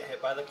them get hit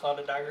by the cloud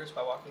of daggers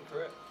by walking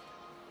through it?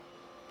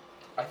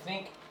 I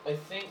think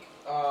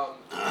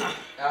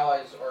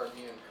allies are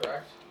immune,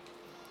 correct?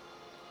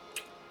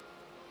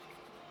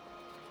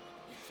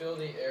 You fill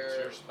the air. It's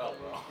your spell,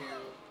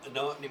 bro.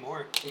 No,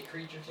 anymore. A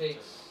creature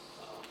takes.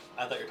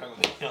 I thought you were talking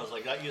about me. I was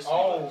like, that used to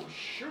Oh be.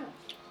 shoot!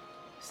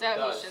 So It he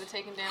does. should have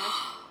taken damage.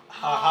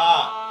 Ha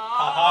ha!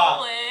 Ha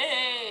ha!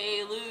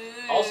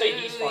 Hallelujah. I'll say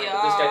he's fine,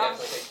 but this guy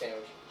definitely takes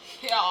damage.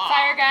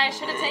 Fire guy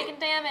should have taken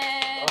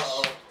damage.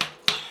 Uh-oh.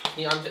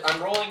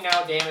 I'm rolling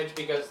now damage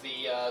because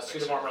the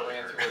suit of armor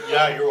ran through it.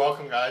 Yeah, you're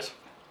welcome, guys.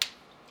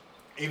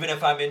 Even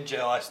if I'm in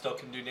jail, I still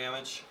can do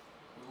damage.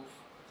 Oof.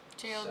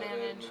 Jail 7,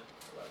 damage.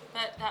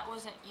 But that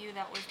wasn't you.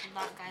 That was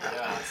that guy that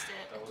Yeah. cast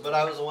it. That was But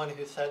I was the one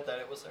who said that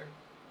it was there.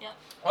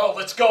 Oh,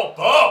 let's go,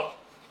 Beau!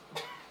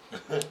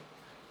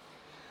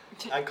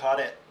 I caught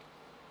it.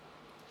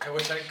 I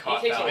wish I He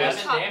caught takes that.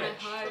 11 Caught my damage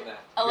heart. from that.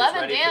 11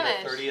 Guys ready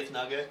damage. for the 30th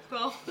nugget?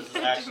 Well, This is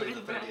actually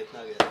the 30th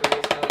nugget.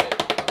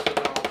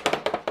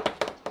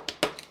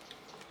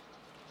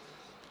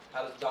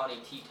 How does Donnie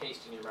tea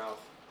taste in your mouth?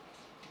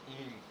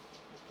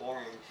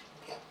 Orange.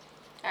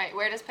 Alright,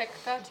 where does pick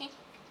go, T?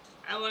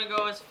 I want to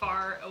go as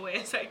far away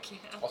as I can.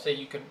 I'll say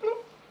you can.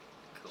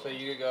 Cool. So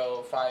you could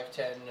go 5,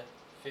 10,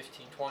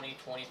 15, 20,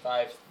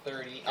 25,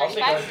 30. I'll say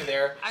 35? going through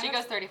there. She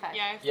goes 35.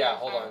 Yeah. Yeah,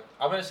 hold on.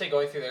 I'm gonna say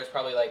going through there is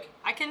probably like.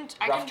 I can.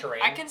 Rough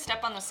terrain. I can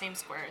step on the same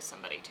square as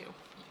somebody too.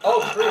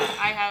 Oh, true.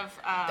 I have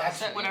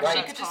That's whatever right.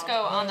 She that's could just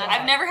called. go on that I've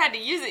side. never had to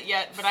use it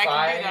yet, but I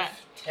can do that.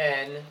 5,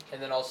 10,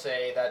 and then I'll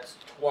say that's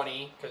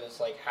 20 because it's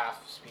like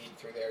half speed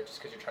through there, just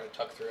because you're trying to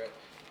tuck through it.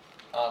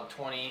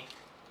 20,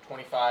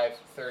 25,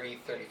 30,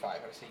 35.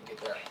 I say you can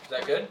get there. Is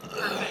that good?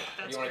 Perfect. Or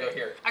That's you want to great. go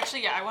here?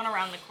 Actually, yeah, I went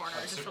around the corner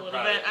I'm just super a little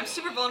proud bit. of I'm you.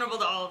 super vulnerable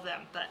to all of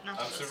them, but not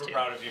I'm to those super two.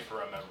 proud of you for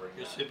remembering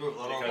You're that. super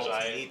vulnerable Because to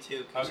I- me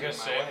too. I was gonna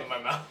say it with my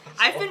mouth.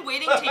 I've been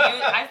waiting to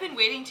use. I've been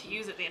waiting to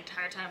use it the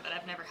entire time, but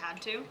I've never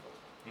had to.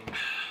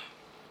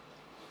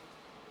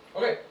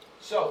 Okay,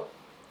 so.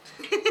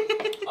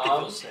 I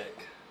feel sick.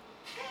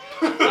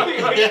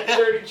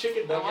 Dirty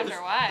chicken I nuggets.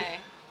 wonder why.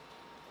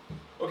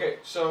 Okay,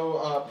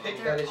 so pick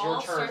They're that is your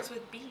all turn. starts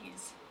with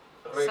B's.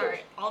 Rhaegal. Sorry,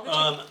 all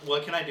the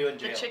What can I do in the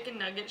jail? chicken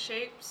nugget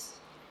shapes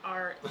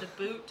are the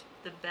boot,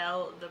 the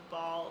bell, the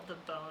ball, the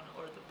bone,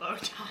 or the bow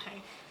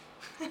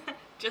tie.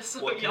 Just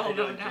so What can I y'all do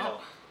know in now.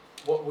 jail?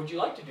 What would you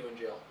like to do in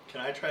jail?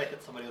 Can I try to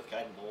hit somebody with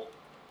guiding bolt?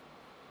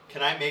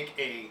 Can I make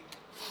a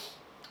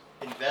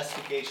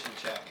investigation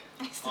check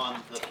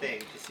on the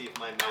thing to see if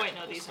my magic Oh, wait,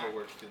 no, will these still aren't.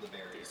 work through the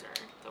barrier? These are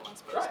the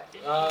ones Right.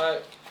 supposed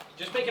to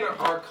Just making an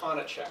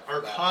Arcana check.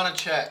 for that. Arcana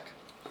check.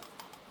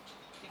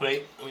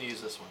 Wait, let me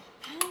use this one.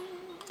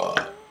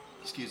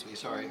 Excuse me,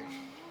 sorry.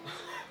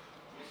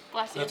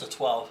 Bless you. That's a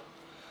 12.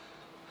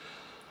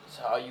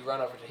 So you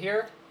run over to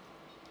here.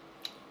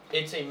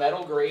 It's a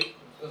metal grate.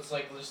 It's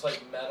like just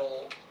like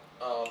metal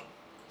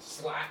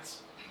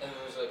slats, and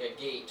there's like a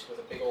gate with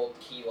a big old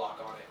key lock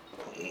on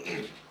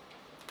it.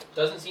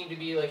 Doesn't seem to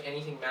be like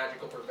anything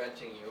magical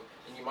preventing you,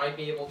 and you might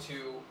be able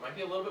to. Might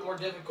be a little bit more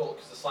difficult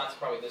because the slats are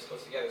probably this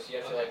close together, so you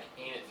have to like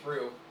aim it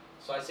through.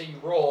 So I'd say you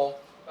roll,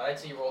 but I'd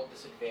say you roll at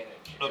disadvantage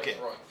if Okay. you're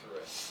throwing through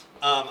it.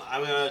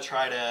 I'm gonna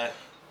try to,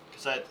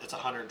 because it's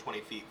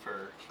 120 feet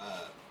for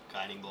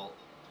guiding bolt.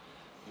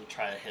 I'm gonna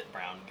try to hit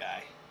brown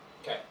guy.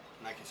 Okay.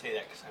 And I can say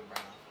that because I'm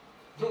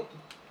brown.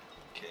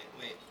 Okay,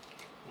 wait.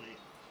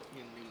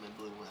 You need my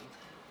blue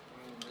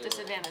one.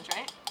 Disadvantage,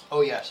 right?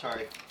 Oh yeah,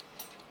 sorry.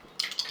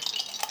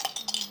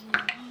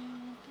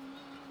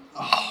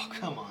 Oh,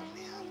 come on,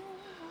 man.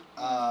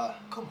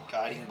 Come on.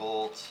 Guiding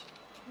bolt.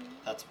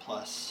 That's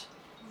plus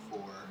 4.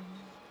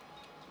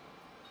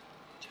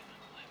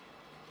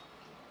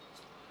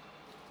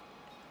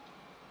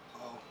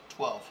 Oh,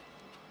 12.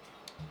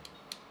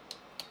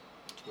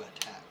 To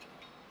attack.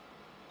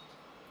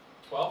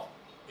 12.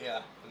 Yeah,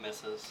 it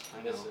misses.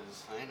 I know.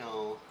 Misses. I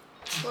know.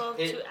 12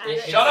 It- to add it-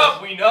 it. Shut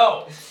up, we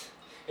know!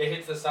 It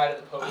hits the side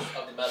of the post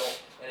of the metal,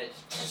 and it.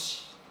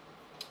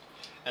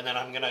 And then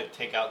I'm gonna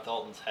take out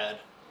Dalton's head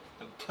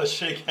and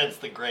push it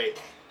against the grate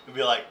and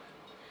be like,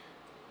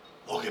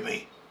 "Look at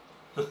me.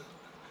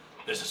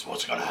 This is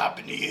what's gonna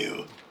happen to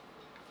you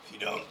if you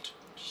don't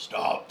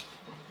stop."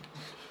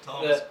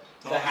 The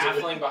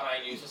halfling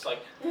behind you is just like.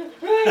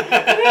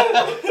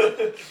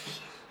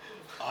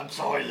 I'm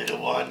sorry, little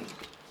one.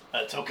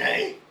 That's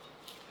okay.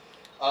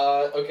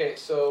 Okay,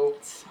 so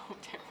So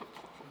terrible.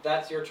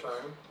 that's your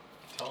turn.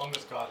 Tell him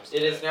his god is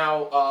It is dead.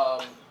 now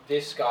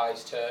this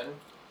guy's turn.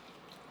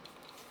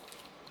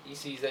 He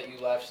sees that you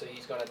left, so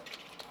he's gonna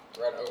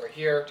run over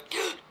here.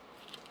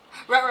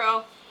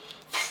 Ruh-roh.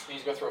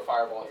 He's gonna throw a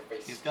fireball at your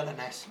face. He's got a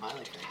nice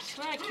smiley face.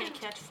 I can't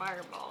catch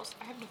fireballs.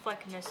 I have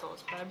deflect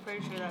missiles, but I'm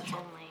pretty sure that's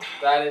only.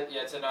 That is,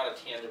 yeah, it's not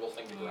a tangible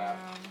thing to grab.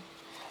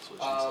 That's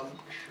what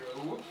she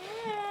said.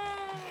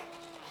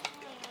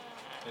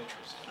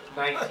 Interesting.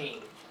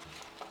 19.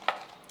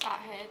 That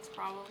hits,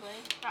 probably.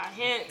 That I'm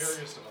hits.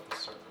 curious about the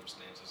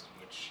circumstances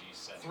in which she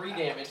said 3 that.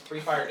 damage, 3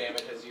 fire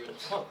damage as you.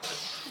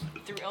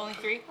 Only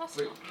 3? That's,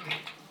 Three.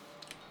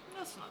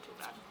 that's not too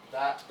bad.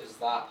 That is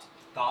that.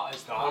 That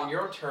is On that.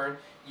 your turn,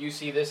 you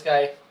see this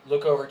guy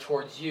look over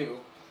towards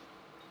you,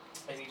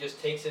 and he just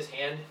takes his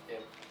hand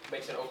and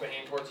makes an open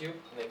hand towards you,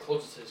 and then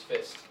closes his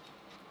fist.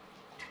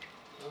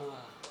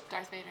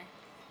 Darth Vader.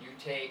 You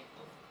take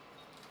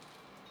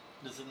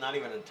Does it not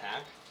even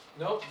attack?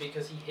 nope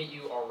because he hit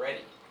you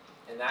already,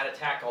 and that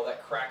attack, all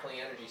that crackling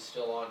energy is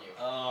still on you,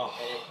 Oh.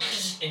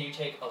 and you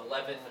take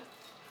 11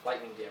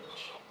 lightning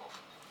damage.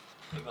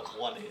 I got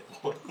 1 hit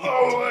point.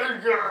 Oh my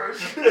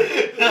gosh!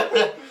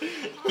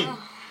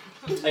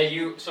 And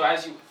you, so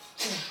as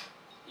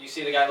you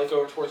see the guy look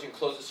over towards you and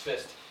close his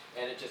fist,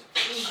 and it just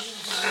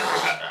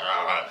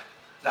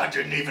That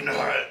didn't even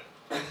hurt.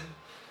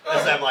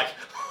 As I'm like.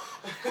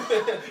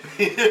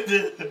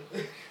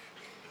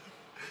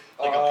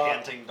 Like a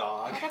panting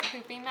dog. What a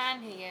poopy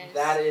man he is.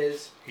 That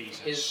is He's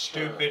a his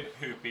stupid,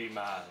 poopy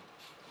man.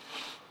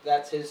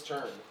 That's his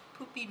turn.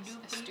 Poopy A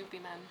doopy.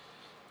 stoopy man.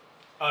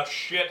 A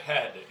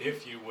shithead,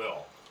 if you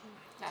will.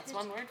 That's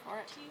one word for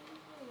it.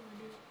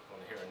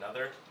 Want to hear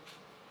another?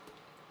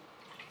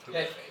 Poop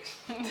Okay.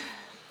 face.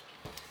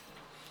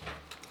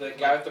 The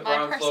guy with the My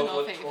brown personal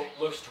cloak favorite.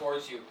 looks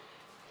towards you,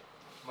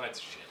 Mine's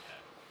a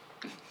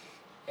shithead.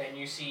 and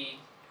you see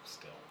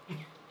Still.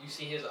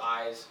 his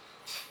eyes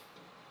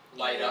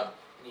light up,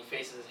 and he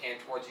faces his hand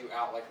towards you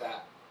out like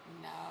that.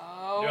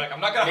 No. You're like, I'm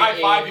not gonna Make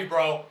high five a- you,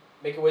 bro.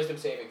 Make a wisdom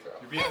saving throw.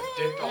 You're being a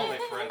dick to all my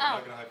friends. I'm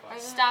not gonna high five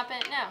you. Stop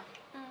it now.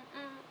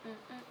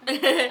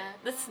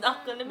 That's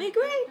not gonna be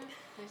great.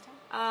 Please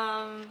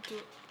don't.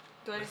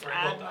 Do I just Roll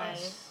add my?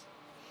 dice.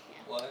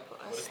 What?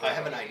 Plus I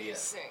have an idea.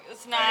 It's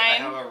I 9.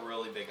 have a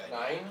really big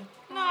idea. 9.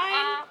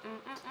 9.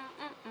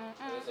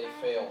 That is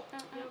a fail.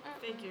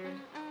 Figured.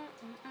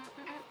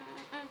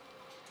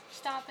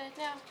 Stop it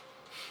now.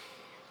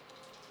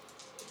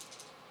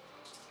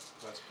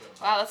 That's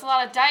good. Wow, that's a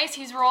lot of dice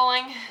he's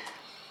rolling.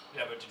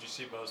 Yeah, but did you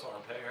see Beau's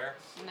armpit hair?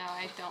 No,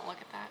 I don't look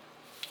at that.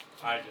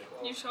 I did.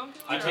 You show him.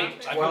 I You couldn't-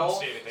 take I couldn't 12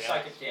 see anything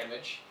psychic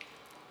damage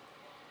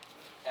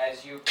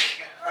as you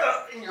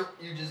and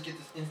you just get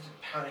this instant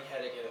pounding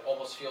headache, and it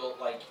almost feels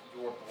like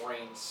your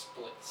brain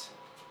splits.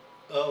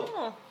 Oh.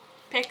 Oh,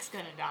 Pick's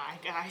gonna die,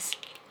 guys.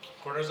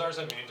 Cordozar's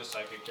immune to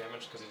psychic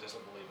damage because he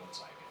doesn't believe in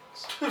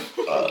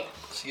psychics.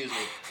 Excuse me.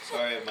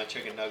 Sorry, my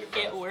chicken nugget. It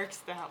breath. works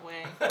that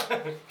way.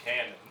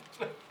 Canon.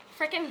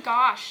 Frickin'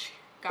 gosh,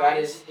 guys. That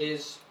is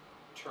his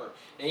turn,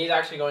 and he's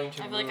actually going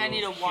to I feel like move I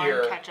need a warm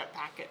here, ketchup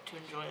packet to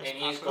enjoy this. and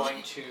he's properly.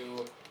 going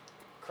to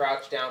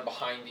crouch down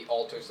behind the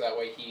altar so that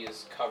way he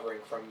is covering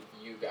from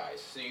you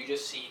guys. So you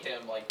just see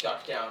him like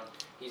duck down.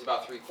 He's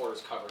about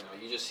 3/4 cover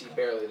now. You just see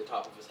barely the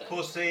top of his head.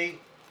 Pussy.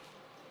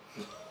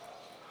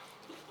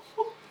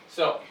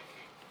 So,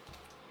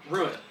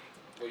 Ruin,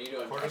 what are you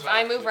doing? Cordozar- If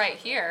I move right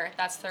here,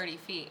 that's 30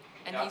 feet.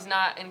 And Yeah. he's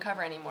not in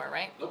cover anymore,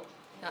 right? Nope.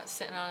 Not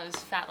sitting on his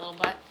fat little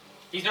butt.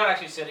 He's not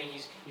actually sitting.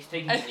 He's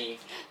taking a knee.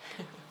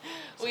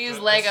 We use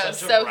That's Legos,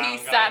 such a so brown he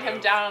guy sat him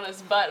move. down on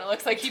his butt. And it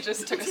looks like he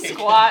just took a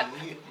squat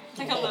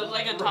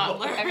Like a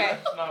toddler. Okay.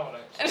 That's not what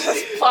I and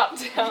just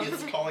plopped down.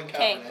 He's calling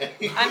Okay.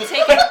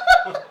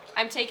 Cabernet.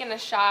 I'm taking a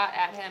shot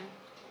at him.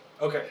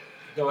 Okay,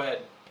 go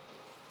ahead.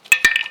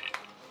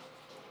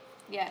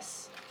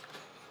 Yes.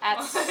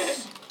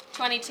 That's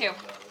 22.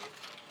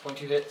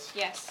 22 hits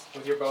Yes.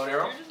 with your bow and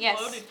arrow. You're just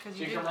Yes. loaded because So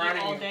you you didn't come around eat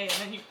and all you- day and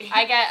then you ate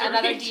I get 3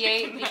 another chicken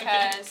D8 nuggets.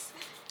 because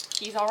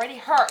he's already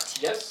hurt.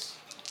 Yes.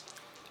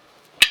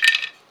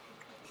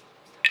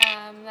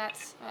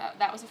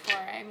 That was a 4.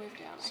 I moved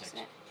down by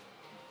accident.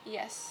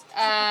 Yes.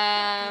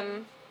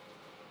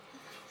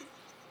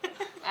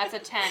 That's a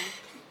 10.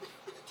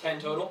 10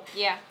 total.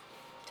 Yeah.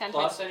 10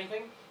 Plus points.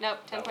 anything? Nope.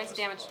 10 points of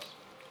damage.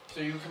 So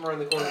you come around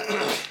the corner.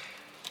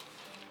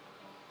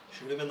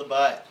 Shoot him in the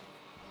butt.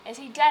 Is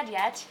he dead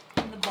yet?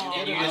 In the ball.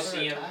 And you Another just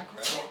see him attack,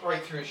 right?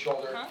 right through his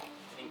shoulder, Huh?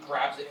 and he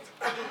grabs it.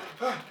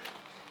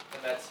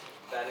 And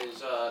that is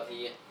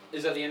the.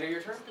 Is that the end of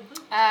your turn? The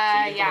boot.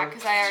 Yeah,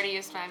 because I already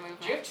used my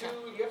movement. Do you have so-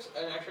 do you have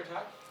an extra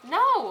attack?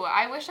 No,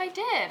 I wish I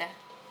did.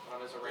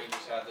 Not as a ranger,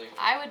 sadly.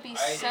 I would be I-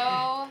 so.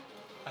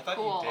 I thought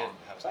Cool. you did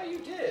I have thought you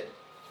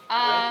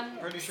did.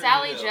 Pretty sure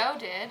Sally you do. Joe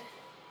did.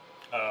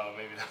 Oh,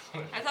 maybe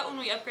that's I thought when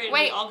we upgraded, we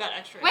Wait, all got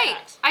extra Wait,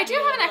 attacks. I do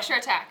have an extra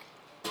attack.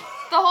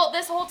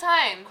 This whole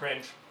time.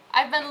 Cringe.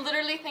 I've been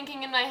literally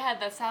thinking in my head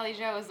that Sally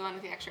Joe is the one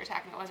with the extra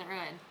attack and it wasn't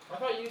Ruin. I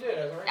thought you did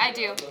as a ranger. I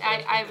do. That's what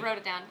was I thinking. wrote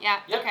it down. Yeah,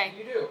 Yep, okay.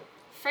 you do.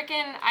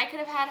 Frickin' I could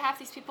have had half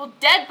these people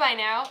dead by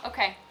now.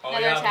 Okay, Oh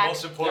another yeah, the attack.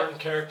 most important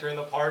character in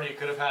the party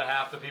could have had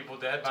half the people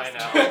dead by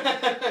now.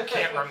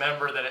 Can't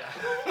remember that it.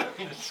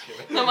 Just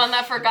kidding. The one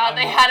that forgot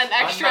they had an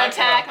extra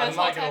attack I'm this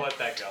whole not gonna time. let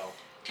that go.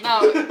 No,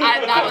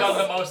 I've done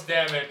the that most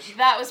damage.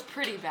 was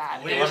pretty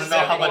bad. Leave You want to know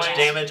how much Points.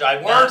 damage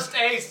I've Worst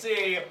done?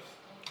 AC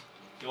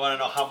You want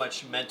to know how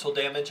much mental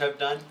damage I've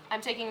done?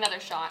 I'm taking another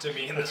shot. to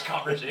me in this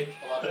conversation.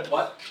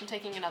 What? I'm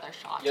taking another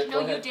shot. Yeah, No, go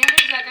you ahead.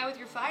 damaged that guy with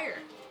your fire.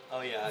 Oh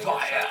yeah. I guess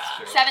Fire. that's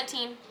true.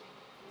 17.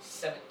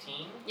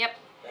 17. Yep.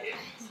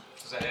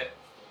 Does that hit?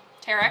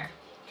 Tarek.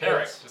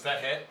 Terek, does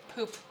that hit?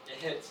 Poop.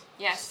 It hits.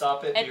 Yes.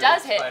 Stop it. It you're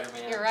does hit.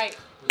 Spider-Man. You're right.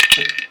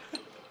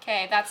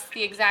 Okay, that's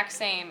the exact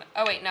same.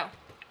 Oh wait, no.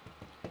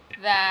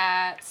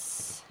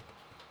 That's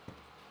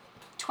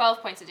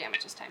 12 points of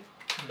damage this time.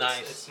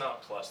 Nice. It's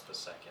not plus the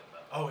second though.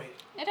 Oh wait.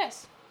 It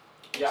is.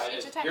 Yeah, Each it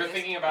is. attack You're is.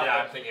 thinking about Yeah,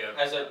 it I'm thinking of.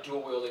 as a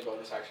dual wielding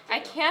bonus action. I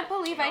can't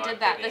believe I No, did I'm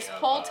that. thinking This of,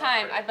 whole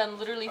time crit. I've been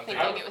literally I'm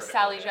thinking thinking it of was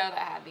critical Sally hit. Joe that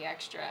had the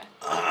extra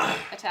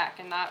attack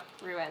and not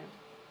Ruin.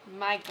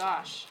 My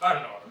gosh. I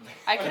don't know what I'm thinking.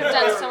 I could have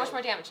done so much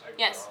more damage. I could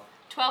Yes. go.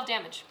 12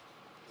 damage.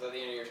 Is that the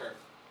end of your turn?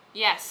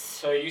 Yes.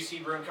 So you see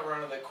Rune come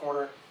around to the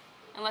corner.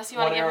 Unless you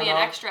want to One give me an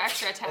arrow knock, extra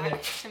and then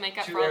attack to make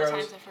up 2 for all the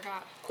arrows. times I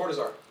forgot.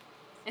 Cordozar.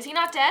 Is he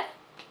not dead?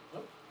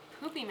 Nope.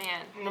 Poopy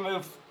man. I'm gonna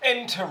move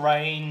into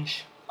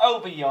range.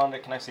 Over yonder.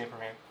 Can I see him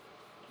from here?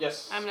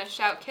 Yes. I'm gonna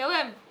shout, kill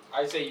him!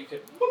 I say you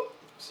could whoop,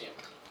 see him.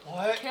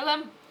 What? Kill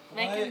him!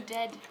 Make him What?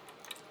 dead.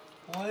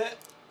 What?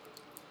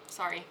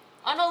 Sorry.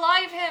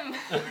 Unalive him!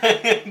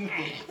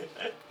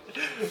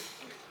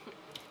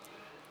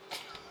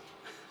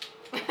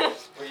 What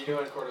are you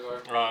doing,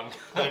 Cordozar? Wrong.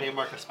 I need to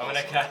mark a spell I'm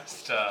gonna slot.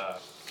 cast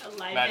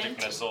Alive Magic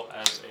Missile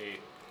as a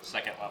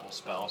second level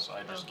spell, so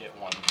I just get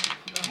one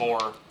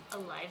more.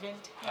 Alivened.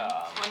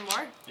 One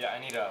more? Yeah, I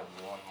need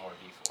one more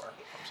d4 from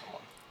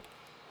someone.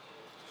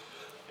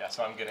 Yeah,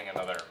 so I'm getting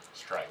another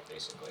strike,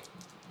 basically,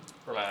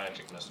 for my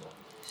Magic Missile.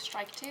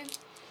 Strike 2.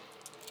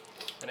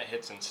 And it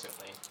hits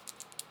instantly.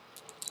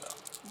 So,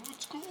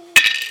 let's go.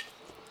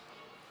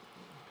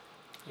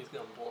 He's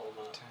gonna blow him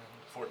up.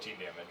 14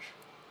 damage.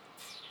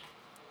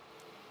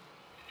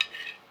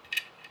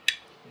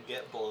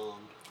 Get blown.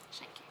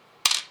 Shake.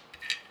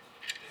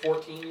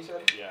 14, you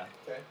said? Yeah.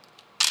 Okay.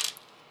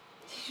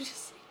 Did you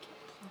just say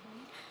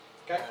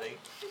Okay. Ready?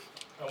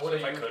 Oh, what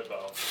if I could,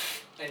 Beau?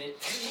 And it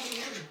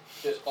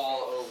just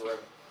all over him.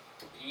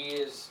 He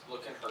is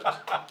looking hurt.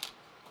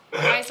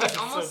 Guys, he's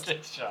almost Such a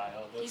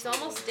child. he's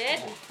almost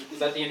dead. Is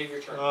that the end of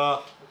your turn?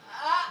 Are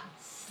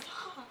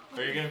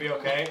you gonna be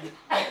okay?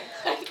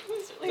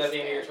 Is that the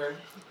end of your turn,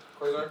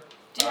 Cordozar?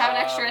 Do you have an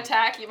extra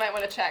attack? You might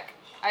want to check.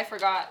 I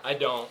forgot. I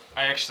don't.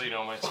 I actually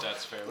know my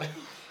stats fairly.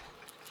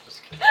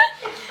 Just kidding.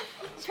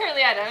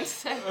 Apparently I don't.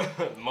 So.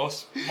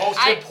 most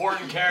I-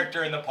 important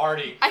character in the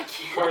party. I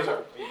can't. Cordozar,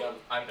 are you done?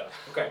 I'm done.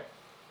 Okay.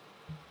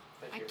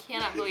 I Thank you.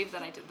 cannot believe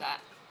that I did that.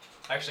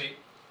 Actually,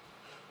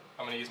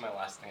 I'm gonna use my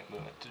last thing at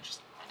movement to just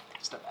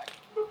step back.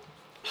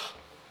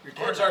 You're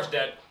Cordozar's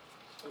dead.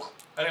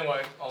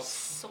 Anyway, I'll.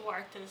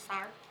 Sword to the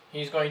star.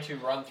 He's going to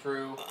run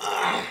through.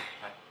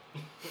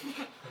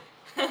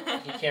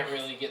 He can't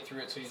really get through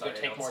it, so he's Sorry,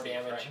 going to I take don't more speak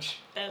damage.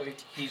 French.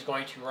 He's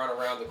going to run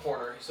around the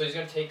corner, so he's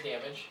going to take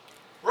damage.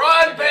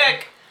 Run,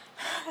 Vic!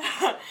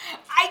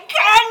 I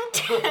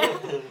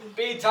can't!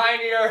 Be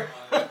tinier!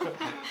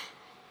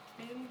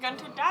 I'm going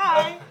to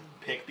die.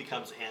 Pick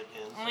becomes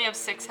Ant-Man. I only have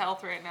 6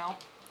 health right now.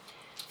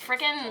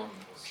 Frickin'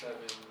 7,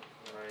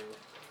 9.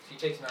 He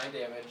takes 9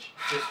 damage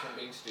just from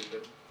being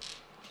stupid.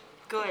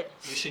 Good.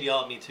 You should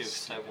yell at me too,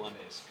 because I have 1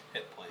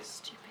 hit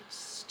points.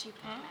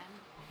 stupid man.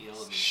 Yell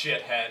at me.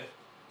 Shithead.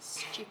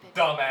 Stupid.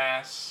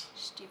 Dumbass.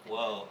 Stupid.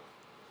 Whoa.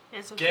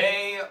 It's okay.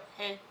 Gay.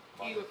 Hey,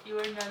 you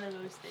are none of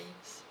those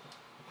things.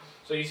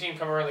 So you see him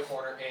come around the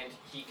corner, and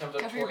he comes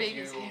up Cover your towards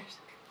baby's you. ears.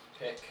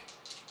 Pick.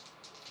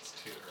 It's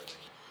too early.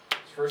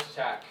 His first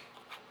attack.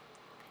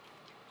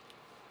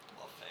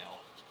 I'll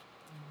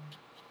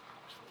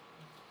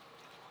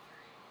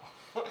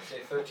fail. Say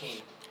 13.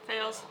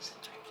 Fails.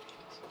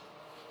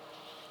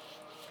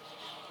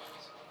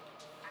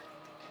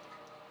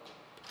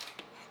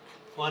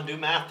 Come on, do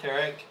math,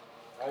 Terek.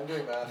 I'm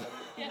doing math.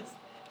 Yes.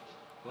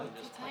 I'm The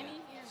just tiny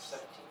playing. ears.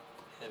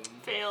 17.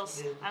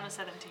 Fails. I'm a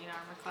 17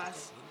 armor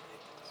class.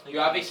 You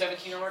have a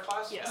 17 armor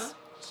class? Yes.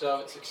 So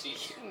it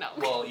succeeds. No.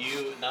 Well,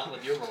 you, not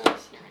with your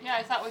rolls. Yeah,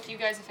 I thought with you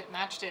guys, if it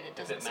matched it, it If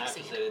doesn't it matches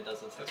succeed. it, it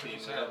doesn't That's what succeed.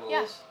 you You have said. Yeah.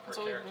 rolls. That's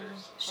For what we've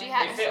characters. She It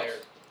has.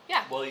 failed.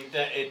 Yeah. Well,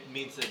 that it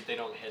means that they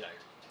don't hit her.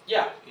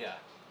 Yeah. Yeah.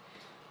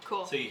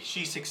 Cool. So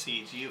she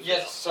succeeds. You fail.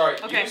 Yes,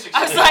 sorry. Okay. You succeeded.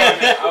 I was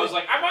like- I was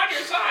like, I'm on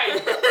your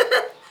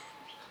side.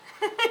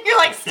 You're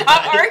like,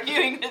 stop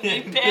arguing with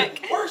me,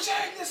 Pick. We're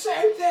saying the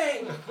same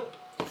thing.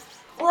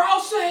 We're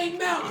all saying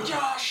Mount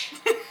Josh.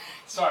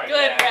 Sorry.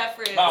 Good Dad.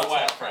 reference. My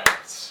white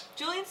friends.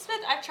 Julian Smith,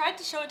 I tried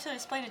to show it to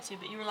explain it to you,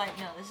 but you were like,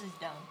 no, this is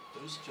dumb.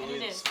 Who's And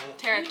Julian it is. Smith?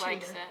 Terek YouTuber.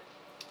 likes it.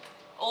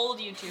 Old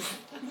YouTube.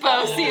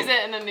 Bo sees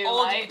it in a new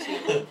Old light.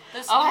 YouTube.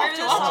 This, I'll you have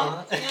to know the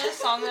watch song, you know the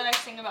song that I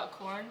sing about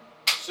corn?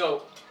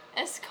 So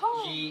It's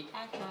cold. he,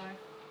 Akbar.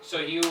 so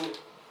you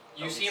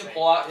Don't see him say.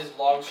 pull out his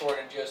long sword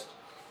and just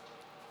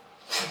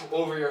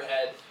over your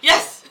head,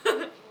 Yes!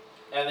 and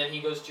then he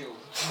goes to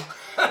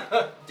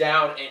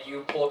down, and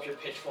you pull up your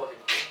pitchfork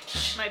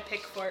and My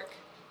pick fork.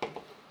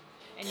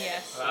 And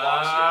yes.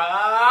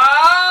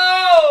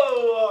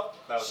 Oh!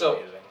 That was So-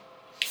 amazing.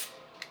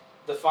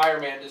 the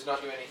fireman does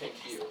not do anything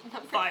to you.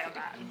 Fire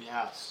back.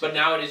 Yes. But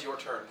now it is your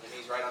turn, and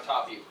he's right on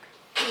top of you.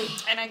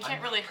 And I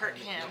can't really hurt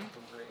him.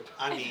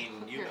 I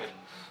mean, you can.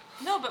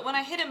 No, but when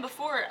I hit him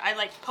before, I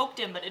like poked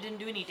him, but it didn't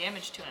do any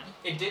damage to him.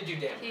 It did do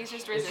damage. He's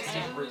just It's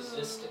resistant.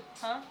 resistant.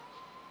 Huh?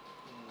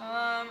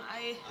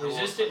 I.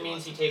 Resistant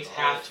means he takes I'll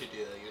half. let you do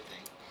your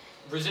thing.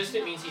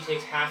 Resistant means he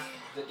takes half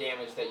the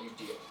damage that you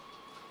deal.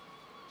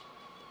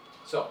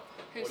 So,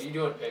 what are you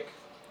doing, Pick?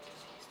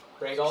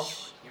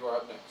 Rhaegal, you are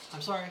up next.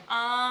 I'm sorry.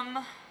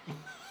 I'm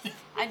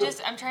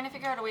trying to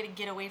figure out a way to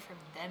get away from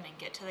them and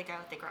get to the guy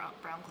with the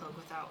brown cloak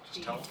without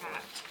being teleport.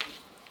 attacked.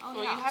 Oh,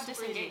 Well, yeah, you have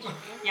super disengage. easy.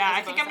 Yeah, As I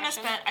a think bonus I'm gonna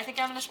action. spend. I think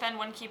I'm gonna spend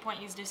 1 key point,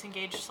 use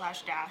disengage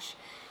 / dash,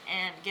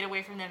 and get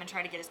away from them and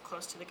try to get as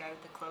close to the guy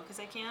with the cloak as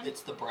I can.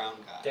 It's the brown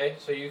guy. Okay,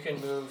 so you can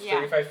move Yeah.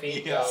 35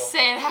 feet. Yeah. Go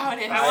Say it how it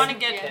is. I want to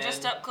Yeah. get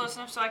just up close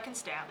enough so I can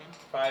stab him.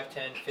 5,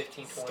 10,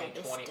 15, 20, Stab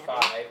it,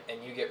 25,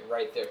 and you get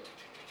right there.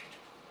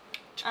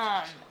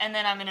 And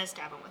then I'm gonna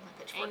stab him with my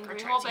pitchfork. Angry or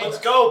try hole to- bait. Let's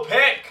go,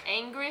 Pick!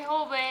 Angry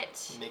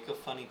Hobbit. Make a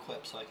funny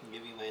quip so I can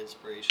give you my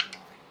inspiration.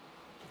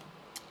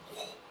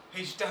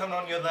 He's down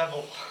on your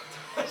level.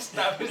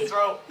 Stab his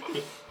throat. That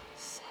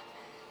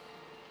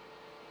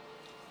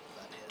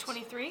hits.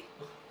 23.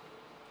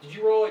 Did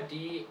you roll a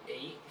D8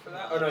 for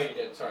that? Oh no, you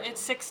did. Sorry.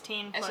 It's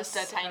 16 It's plus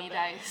just a tiny 7.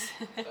 dice.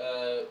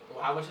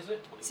 Well, how much is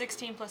it?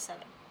 16 plus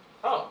 7.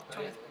 Oh.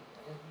 20.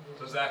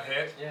 Does that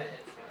hit? Yeah.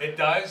 It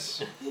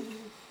does?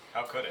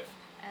 How could it?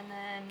 And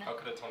then How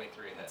could a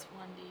 23 hit? it's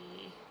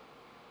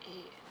 1d8.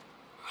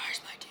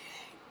 Where's my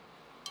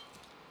d8?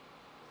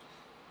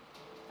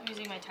 I'm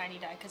using my tiny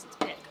die because it's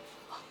big.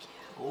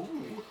 Ooh.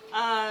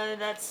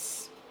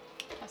 That's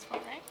That's 4,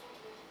 right?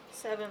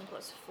 7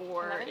 plus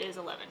 4 11? is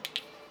 11.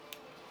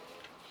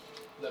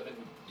 11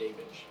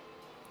 damage.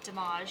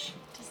 Damage.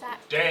 Does that...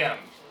 Damn,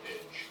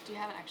 bitch. Do you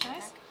have an action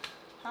Nice. attack?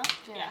 Huh?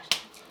 Do you Yeah. have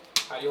action?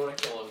 How do you want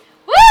to kill him?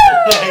 Woo!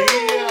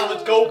 Yeah,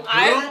 let's go.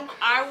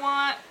 I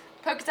want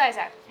Poke his eyes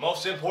out.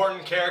 Most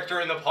important character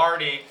in the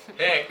party.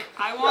 Pick.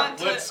 I want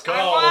to Let's go.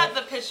 I want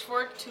the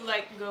pitchfork to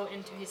like go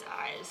into his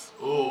eyes.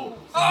 Ooh.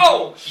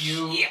 Oh!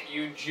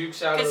 You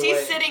jukes out of the Because way.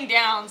 he's sitting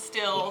down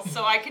still,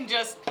 so I can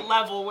just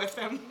level with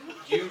him.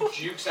 You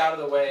jukes out of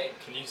the way.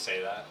 Can you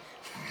say that?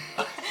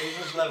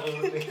 Just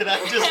level with me. Can I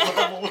just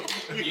level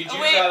with you? You jukes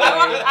Wait, out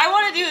of the way. I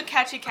want to do a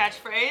catchy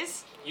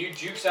catchphrase. You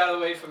jukes out of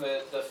the way from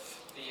the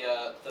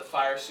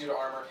fire suit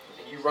armor,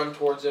 and you run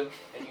towards him,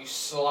 and you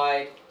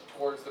slide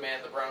towards the man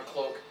in the brown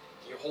cloak.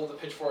 You hold the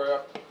pitchfork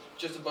up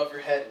just above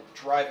your head and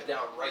drive it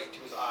down right into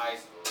his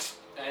eyes,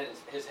 and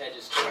his head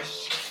just.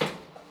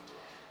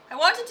 I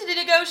wanted to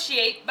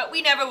negotiate, but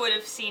we never would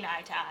have seen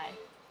eye to eye.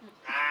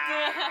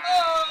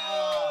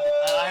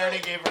 I already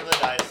gave her the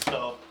dice,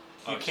 so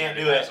you can't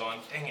do it.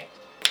 Dang it.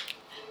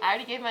 I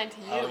already gave mine to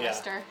you, Oh, yeah.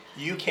 mister.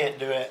 You can't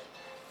do it.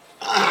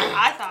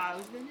 I thought I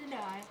was gonna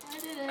die. I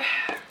didn't.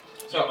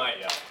 So, might,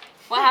 yeah.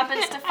 What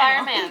happens to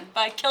Fireman? But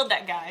I killed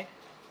that guy.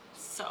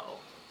 So.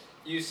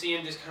 You see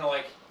him just kind of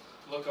like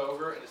look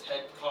over, and his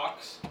head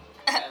cocks,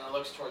 and then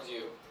looks towards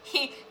you.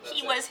 He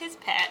That's it. was his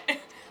pet.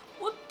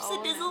 Whoops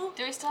Oh, a dizzle. no.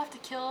 Do we still have to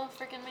kill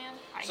frickin' man?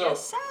 I So,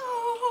 guess so.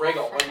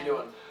 Rhaegal, what are you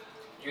doing?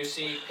 You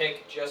see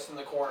Pick just in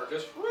the corner,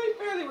 just right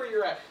barely where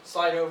you're at.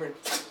 Slide over and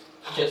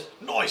just.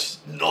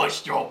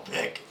 Nice job,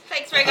 Pick.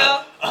 Thanks,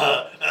 Rhaegal.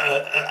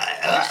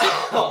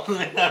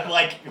 I'm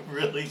like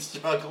really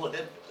struggling.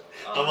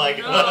 I'm like,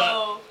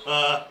 no.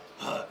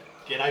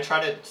 Can I try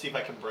to see if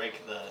I can break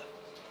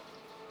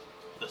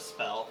the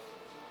spell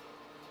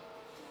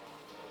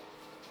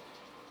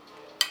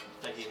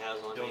that he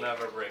has on You'll me?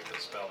 never break the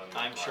spell in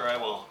I'm that sure part.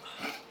 I won't.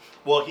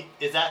 Well,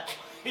 is that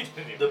He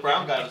didn't even the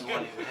brown break guy it. was the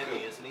one who hit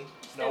me, isn't he?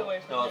 Stay away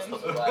from No, it's him. the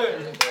black guy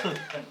right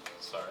there.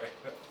 Sorry.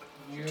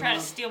 You Trying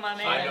to steal my I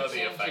man. know the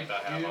can't effect I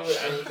have do on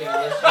that. anything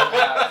unless you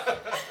have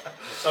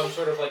some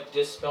sort of like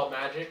dispel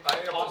magic, I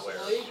am possibly.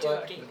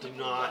 aware. But Do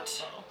not.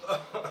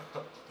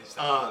 Is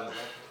that Um,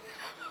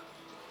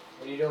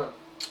 what are you doing?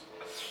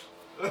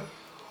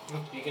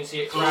 You can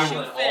see it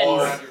crackling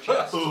all around your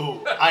chest.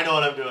 Ooh, I know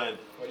what I'm doing.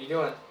 What are you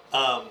doing?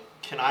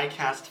 Can I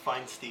cast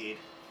Find Steed,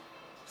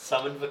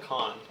 summon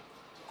Vakan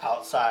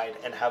outside,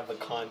 and have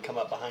Vakan come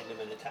up behind him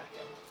and attack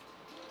him?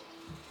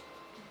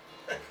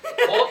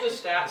 Pull up the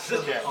stats. for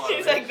Okay. Connor.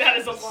 He's like, that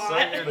is a so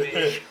lot.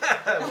 unique.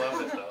 I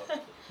love it though.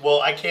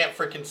 Well, I can't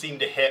freaking seem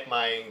to hit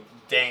my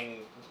dang.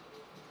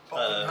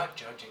 But I'm not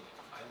judging.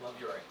 I love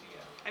your idea.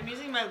 I'm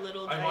using my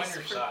little I'm on dice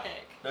your for side.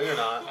 pick. No, you're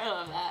not. I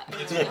love that.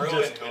 It's You're ruined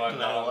Just who I'm kidding,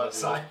 not I on love this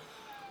you. side.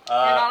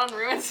 not on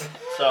ruins.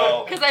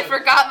 So Because I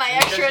forgot my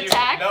extra Because you-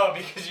 attack. No,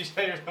 because you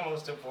said you're the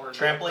most important.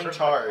 trampling person.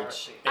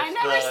 charge. I If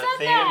never the said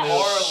thing that.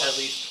 moves Or- at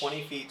least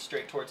 20 feet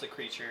straight towards the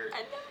creature, I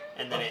never-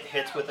 and then it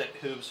hits with its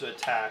hooves to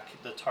attack,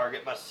 the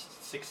target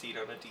must succeed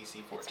on a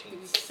DC 14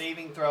 hooves.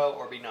 saving throw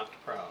or be knocked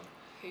prone.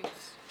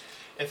 Oops.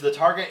 If the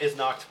target is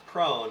knocked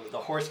prone, the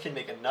horse can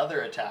make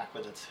another attack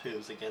with its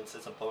hooves against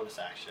as a bonus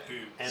action.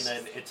 Hooves. And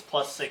then it's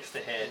 +6 to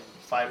hit,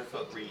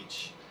 5-foot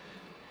reach,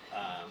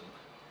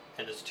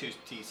 and it's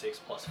 2d6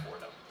 plus 4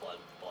 to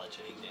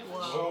bludgeoning damage.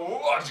 Whoa.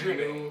 What's your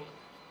You, name?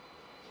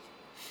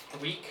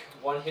 weak,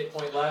 1 hit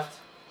point left.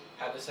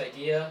 Have this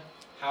idea.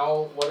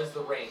 What is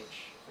the range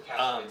for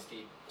casting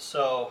Steed?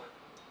 So,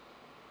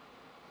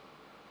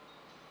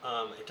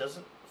 it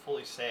doesn't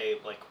fully say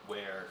like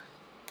where.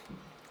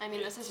 I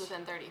mean, this is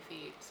within 30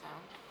 feet,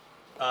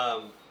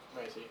 so.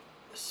 May I see?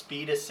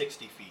 Speed is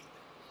 60 feet.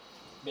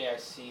 May I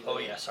see the Oh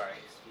yeah, sorry.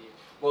 Steed?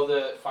 Well,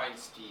 the Find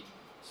Steed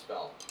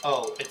spell.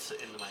 Oh, it's in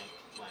my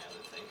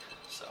other thing.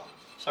 So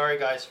sorry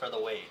guys for the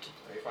wait.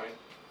 Are you fine?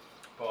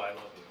 Oh, I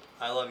love you.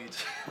 I love you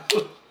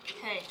too.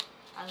 Hey,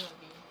 I love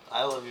you.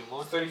 I love you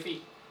more. It's 30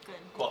 feet. Good.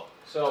 Cool.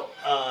 So,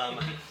 Um,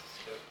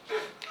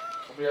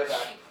 we'll be right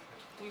back.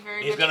 We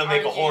very he's good gonna at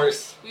make a arguing.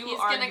 horse. We will He's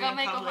gonna argue go in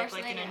make a public horse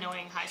like an later.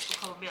 annoying high school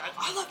couple. Be like,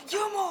 I love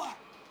you more.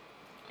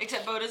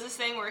 Except Beau does this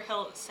thing where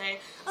he'll say,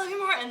 I love you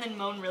more, and then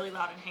moan really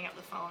loud and hang up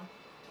the phone.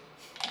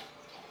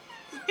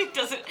 He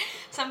does it.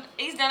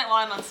 He's done it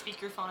while I'm on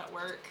speakerphone at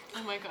work.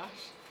 Oh my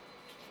gosh.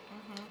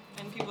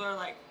 And people are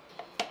like,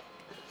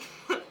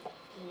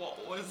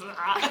 what was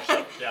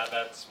that? Yeah,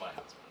 that's my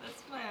husband.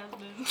 That's my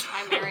husband.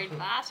 I married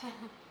that.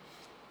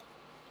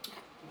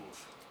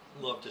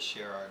 Love to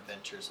share our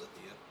adventures with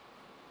you.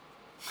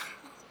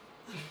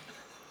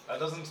 That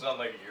doesn't sound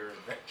like your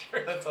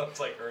adventure. That sounds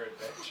like her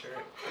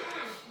adventure.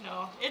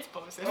 No, it's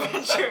Beau's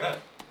adventure.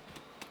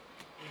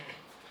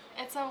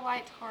 It's a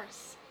white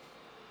horse.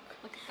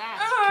 Look at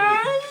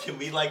that. Can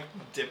we like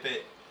dip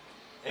it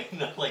in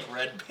like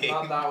red paint?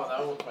 Not that one. That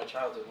one was my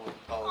childhood one.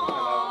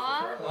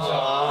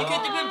 Aw. You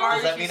could dip in Does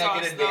barbecue that mean I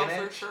get sauce though,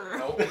 advantage? for sure.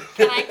 Nope.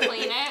 Can I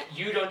clean it?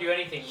 You don't do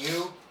anything.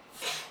 You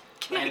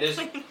Can I and this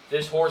clean-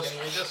 this horse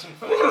Can we just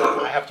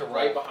I have to roll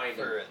right behind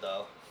for him. it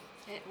though.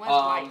 It was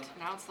Um, white.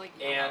 Now it's like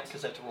and- yellow.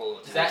 Because I have to roll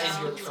it. That is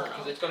No. your turn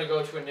because it's going to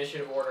go to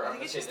initiative order. I I'm think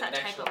going it's to say just the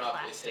that next type one of up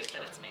is plastic his that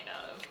turn. it's made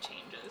out of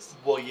changes.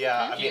 Well,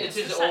 yeah. I He mean, gets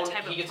his Just that own.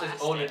 type He of gets his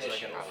plastic. own It's like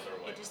initiative an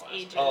older white It just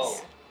plastic. ages.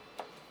 Oh.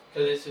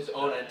 because it's his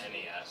own An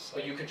entity. NES,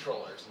 But you like,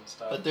 control it. and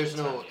stuff. but there's It's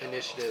no not yellow.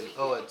 initiative.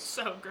 Oh, it's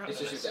So gross. It's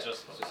just It's his dex.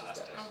 just It's the just his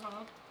dex. plastic.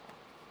 Uh-huh.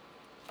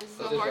 This is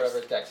So a this is whatever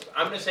horse. his dex is.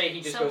 I'm going to say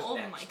he just Some goes old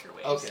next.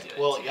 microwaves okay. do it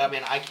Well, too. yeah. I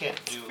mean, I can't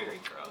It's do very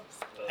gross.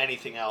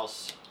 anything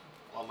else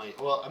on my.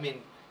 Well, I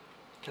mean,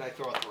 can I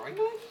throw a throwing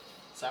knife?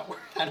 Does that work?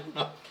 I don't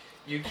know.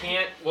 You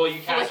can't. Well, you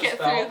cast Flick a it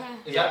spell. through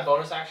the- Is Yeah. that a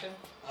bonus action?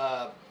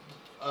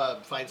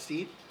 Find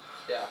Steed.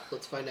 Yeah.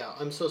 Let's find out.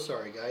 I'm so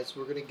sorry, guys.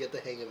 We're gonna get the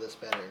hang of this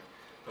better.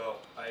 Well,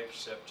 I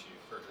accept you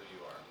for who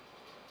you are.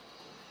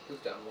 Who's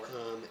down more?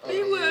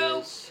 It will.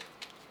 is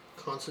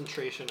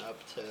concentration up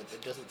to.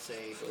 It doesn't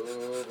say.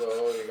 Ooh,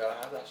 though, you gotta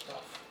have that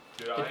stuff.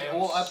 Dude, I am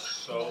well,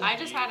 so. I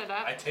just deep. had it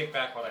up. I take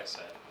back what I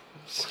said.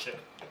 Just kidding.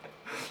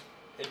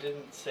 It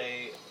didn't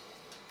say.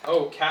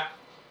 Oh, cat.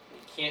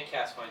 You can't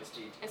cast Find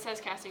Steed. It says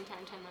casting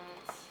time 10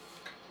 minutes.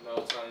 No,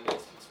 it's not an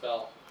instant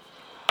spell.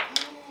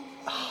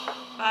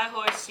 Bye,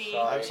 horsey.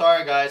 Sorry. I'm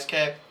sorry, guys.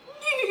 Okay.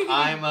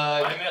 I'm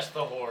I missed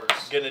the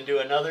horse. gonna do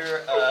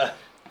another.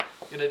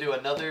 Gonna do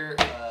another.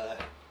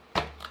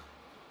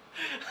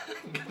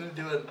 Gonna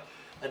do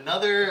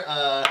another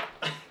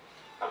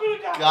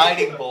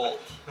guiding bolt.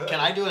 Can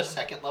I do a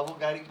second level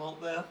guiding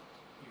bolt though?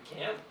 You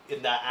can.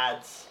 And that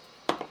adds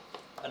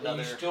another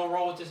You still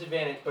roll with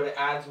disadvantage, but it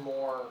adds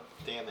more.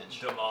 damage.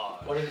 Damage.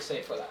 What did it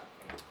say for that?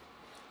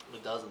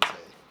 It doesn't say.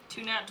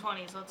 2 nat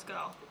 20s, let's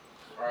go.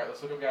 Alright,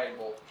 let's look up Guiding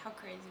Bolt. How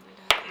crazy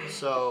would that be?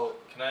 So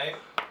Can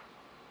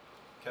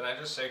I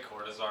just say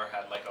Cordozar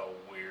had like a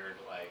weird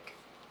like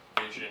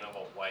vision of a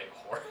white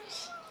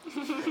horse?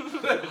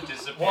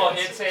 Disappears. Well,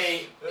 his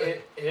is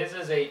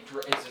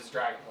his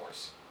dragon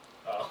horse.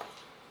 Oh.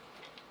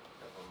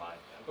 Never mind.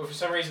 But for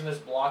some reason, this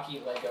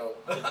blocky Lego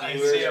I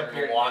viewers see a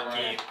appeared in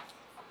blocky. my-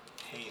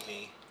 hate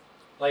me.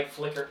 like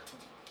flickered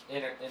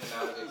in and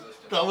out of existence.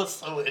 That was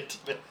so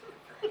intimate.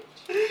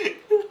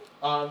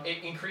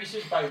 It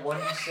increases by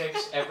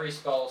 1d6 every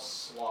spell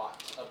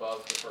slot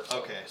above the first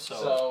level. Okay,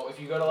 So if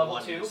you go to level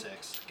 2,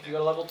 1d6. if you go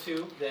to level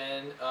 2,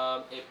 then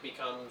it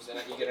becomes, and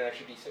you get an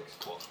extra d6.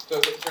 Cool. So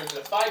it turns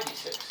into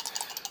 5d6.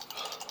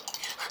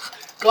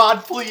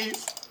 God,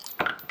 please.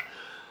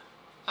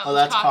 Oh,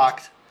 that's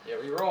cocked. Yeah,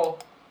 re-roll.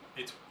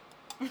 It's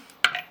It's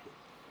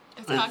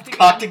It's cocked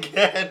cocked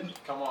again. again.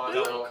 Come on.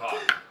 double no.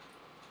 cock.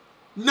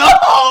 No!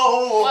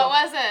 What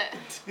was it?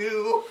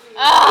 2.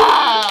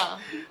 Oh!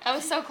 I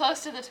was so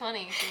close to the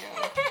 20. Too.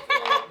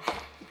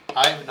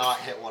 I have not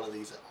hit one of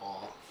these at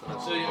all.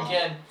 So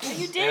again, Yeah,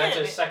 you and that's a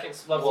did. second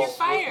level. Well, Your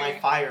fire. with my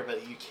fire,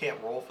 but you can't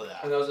roll for And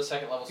that. that was a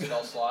second level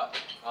spell slot.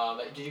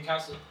 Did you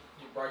cast it?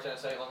 You brought in a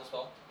second level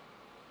spell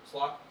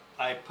slot?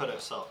 I put a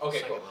second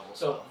Okay, cool. level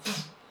So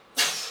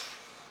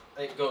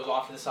spell. it goes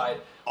off to the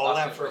side. All off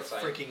that to for the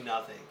side. freaking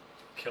nothing.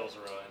 Kills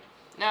Ruin.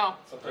 No.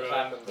 Something Ruin,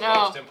 happens. the No.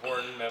 most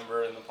important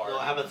member in the party.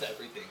 Well, it happens to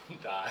everything.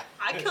 Die.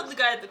 I killed the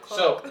guy at the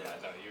cloak. So Yeah,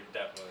 no, you're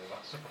definitely the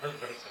most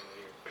important person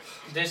here.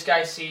 this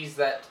guy sees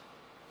that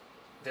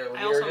their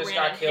I leader also just ran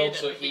got and killed,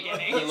 hid so at the he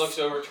beginning. looks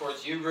over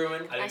towards you,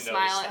 Ruin. I didn't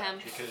smile notice at that him.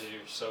 because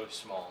you're so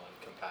small and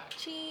compact.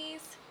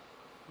 Cheese.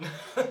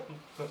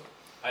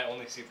 I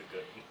only see the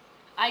good.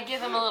 I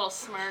give him a little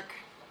smirk.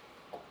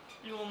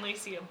 You only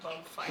see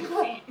above 5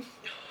 feet.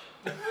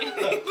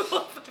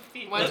 Below 5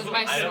 feet. What does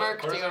my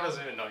smirk do? Cordozar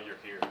doesn't even know you're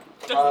here.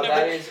 Don't That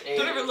ever, is a.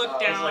 don't ever look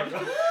It's down.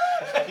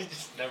 like, it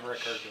just never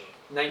occurred to him.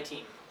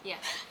 19.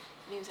 Yes.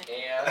 Music.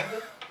 And Yeah.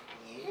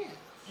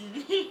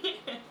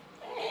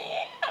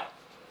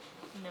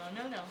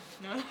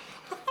 No.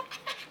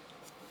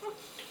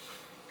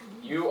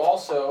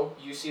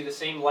 you see the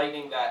same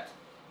lightning that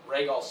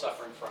Rhaegal's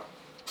suffering from.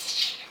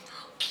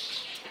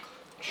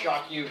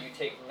 Shock you. You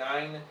take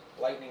 9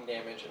 lightning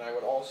damage, and I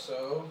would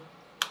also.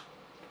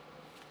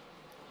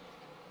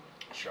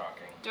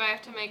 Shocking. Do I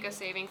have to make a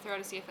saving throw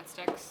to see if it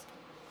sticks?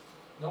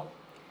 Nope.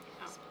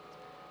 Oh.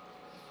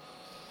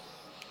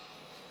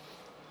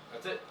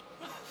 That's it.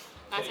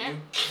 That's So it?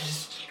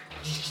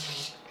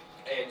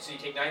 And so you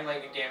take 9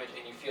 lightning damage,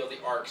 and you feel the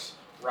arcs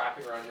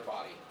wrapping around your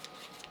body.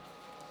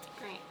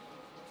 Great.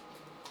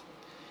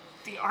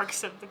 The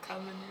arcs of the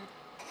covenant.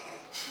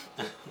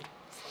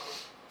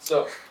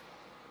 So,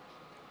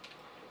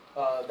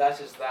 that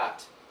is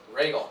that.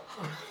 Rhaegal,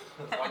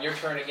 on your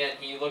turn again,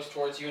 he looks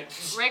towards you, and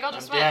Rhaegal I'm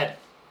just went. dead.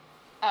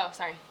 Oh,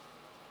 sorry.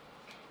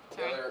 the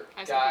Sorry. other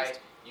I was guy,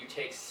 confused. you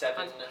take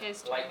 7 On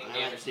his turn. lightning I'm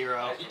damage. at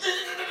 0. As you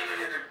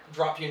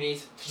drop your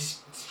knees.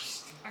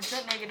 Aren't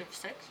that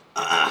 -6?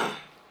 My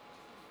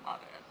bad.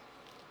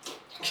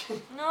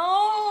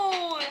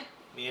 No!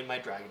 Me and my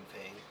dragon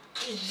fang.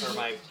 For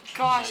my.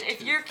 Gosh, my if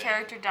tooth your thing.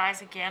 character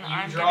dies again, You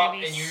I'm drop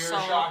gonna be and you're so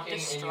shocking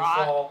distraught. and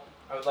you fall.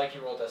 I would like you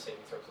to roll death saving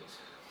throw, please.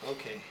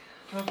 Okay.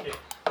 Okay.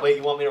 Wait,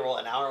 you want me to roll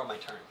it now or on my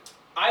turn?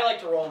 I like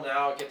to roll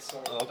now. It gets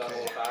done a Okay.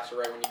 little faster,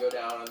 right when you go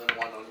down, and then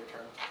 1 on your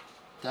turn.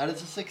 That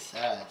is a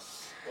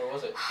success. What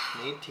was it?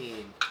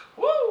 18.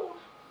 Woo!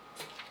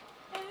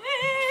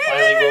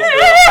 Finally rolled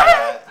good on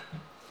that.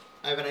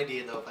 I have an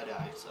idea though if I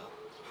die, so.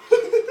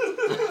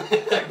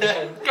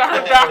 Got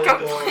a backup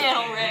plan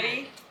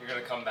already. You're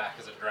gonna come back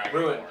as a dragon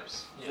Ruin.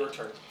 horse. Your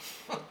turn.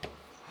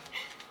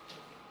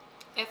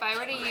 If I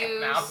were to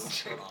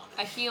use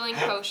a healing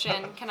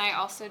potion, can I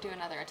also do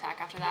another attack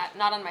after that?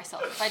 Not on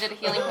myself. If I did a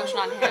healing potion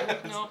on him,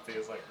 No,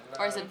 Cynthia's like,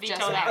 or is it veto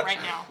just that that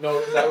right now. No,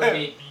 because that would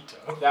be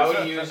Veto. that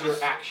would use your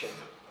action,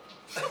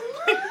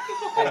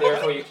 and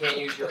therefore you can't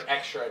use your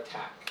extra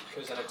attack.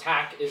 Because an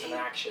attack is an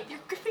action. You're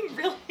getting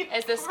really.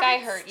 Is this guy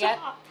hurt yet?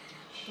 Stop.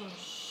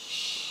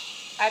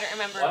 I don't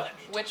remember What?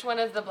 which one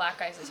of the black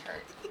guys is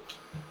hurt.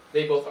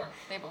 They both are.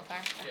 They both are.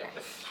 Okay.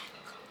 Yeah.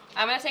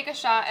 I'm gonna take a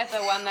shot at the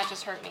one that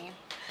just hurt me.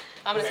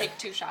 I'm gonna Okay. take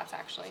 2 shots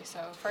actually. So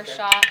first Okay.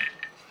 shot.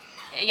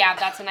 Yeah,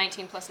 that's a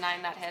 19 plus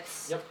 9 that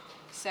hits. Yep.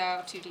 So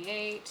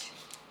 2d8.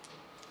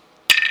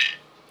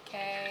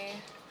 Okay,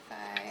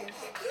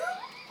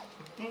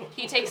 5.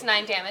 He takes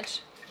 9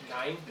 damage.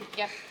 9.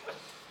 Yep.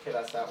 Okay,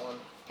 that's that one.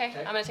 Okay, Okay.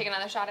 I'm gonna take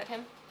another shot at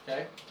him.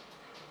 Okay.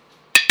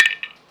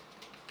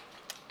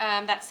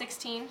 That's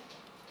 16.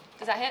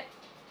 Does that hit?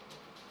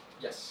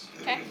 Yes.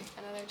 Okay,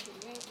 another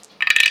 2d8.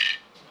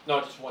 No,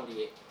 just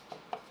 1d8.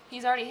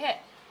 He's already hit.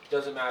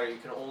 Doesn't matter. You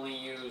can only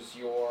use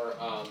your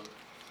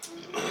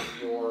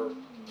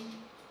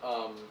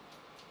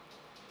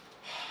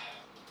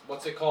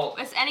what's it called?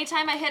 It's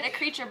anytime I hit a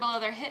creature below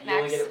their hit You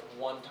only max. get it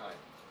 1 time.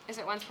 Is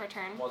it once per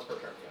turn? Once per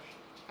turn.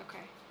 Yeah.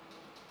 Okay.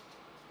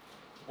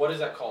 What is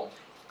that called?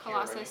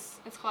 Colossus.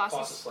 It's Colossus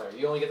Colossus. Slayer.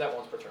 You only get that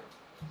once per turn.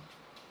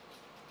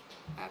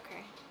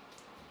 Okay.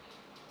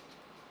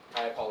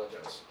 I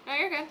apologize. No,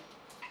 you're good.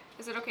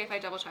 Is it okay if I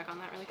double check on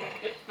that really quick?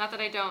 Yep. Not that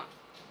I don't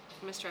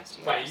mistrust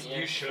you. Right. guys.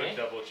 You should Okay.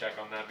 double check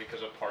on that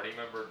because a party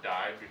member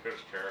died because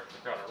Terek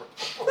got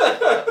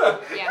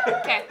a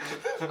Yeah. Okay.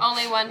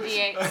 Only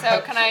 1d8.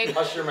 So can I?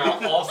 Hush your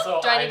mouth.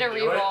 Also, Do I need to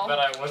knew it, reroll? but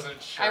I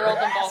wasn't sure. I rolled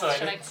them both. So I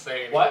Should I- didn't say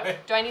anything.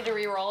 What? Do I need to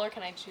re-roll or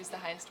can I choose the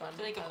highest one? I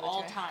feel like out of the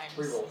all two? times,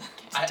 Reroll.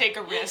 to take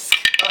a risk.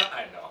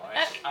 I know.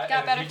 Got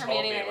and better he for me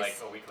told anyways. like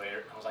a week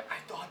later. I was like, I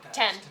thought that.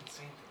 10. I just didn't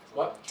say anything. So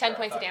What? I wasn't 10 sure. I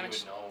points of thought you damage.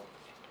 would know.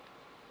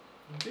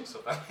 Okay, so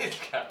that means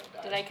Cabbage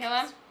died. Did I kill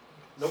him?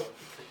 Nope.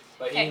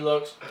 But Okay. he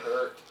looks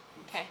hurt.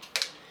 Okay.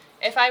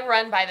 If I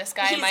run by this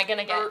guy, am I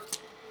gonna get hurt.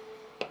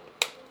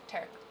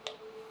 Terek?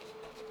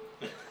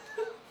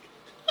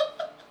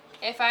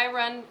 If I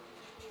run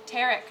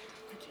Terek,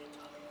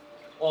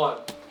 On.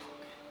 Can't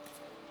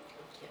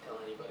tell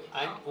anybody.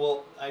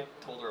 I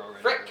told her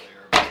already Frick.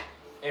 earlier. But...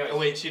 Anyways. Oh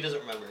wait, she doesn't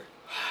remember.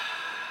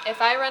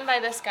 if I run by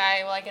this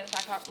guy, will I get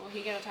will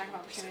he get attack of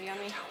opportunity on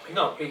me?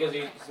 No, because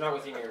he's not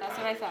within your That's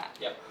time. what I thought.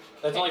 Yep.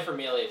 That's only for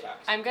melee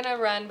attacks. I'm gonna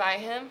run by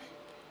him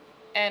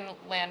and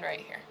land right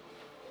here.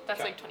 That's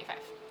Okay. like 25.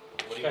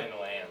 What do you mean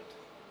land?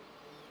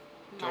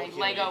 My Don't kill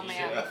Lego me,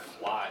 man. You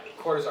fly.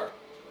 Cordozar.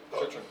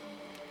 It's your turn.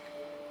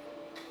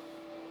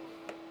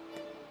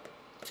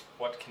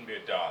 What can be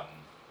done?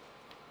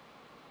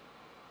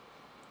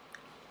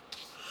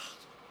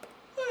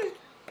 I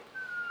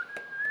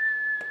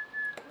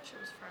wish it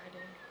was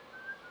Friday.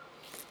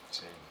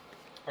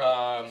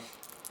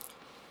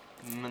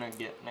 I'm gonna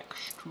get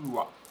next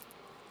to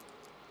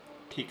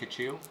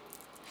Pikachu.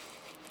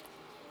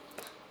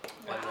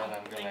 And then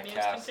I'm gonna Nightmares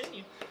cast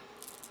continue.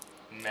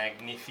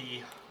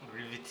 Magnifi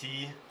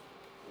Gravity.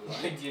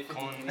 Magnificent.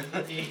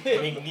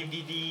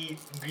 Magnifi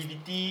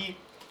Gravity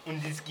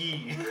und die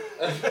Ski.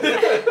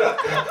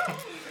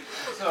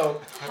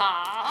 So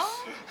Huh?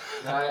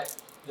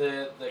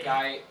 the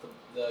guy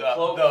the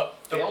cloak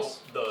fails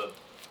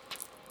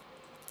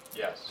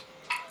Yes.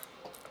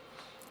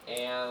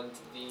 and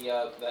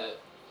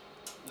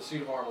the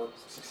suit of armor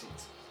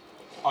succeeds.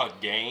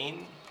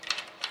 Again.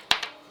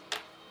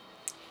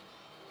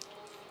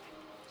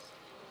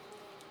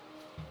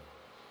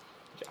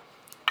 Yeah.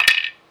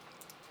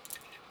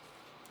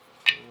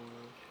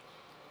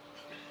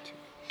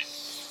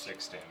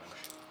 6 damage.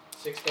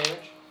 6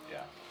 damage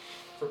Yeah.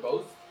 for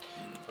both.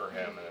 For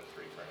him and then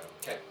 3 for him.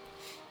 Okay.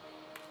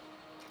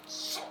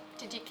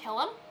 Did you kill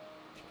him?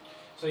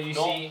 So you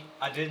No, see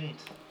I didn't.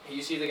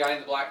 the guy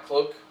in the black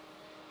cloak.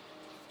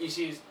 You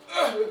see his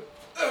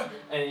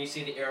and you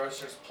see the arrow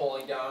starts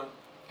pulling down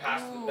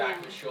past the back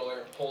of his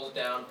shoulder, pulls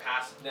down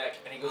past his neck,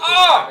 and he goes to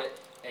grab it.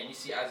 And you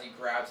see as he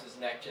grabs his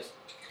neck, just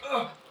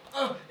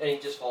and he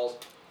just falls,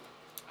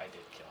 I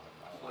did kill him.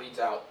 I lied. bleeds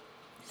out,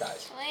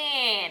 dies.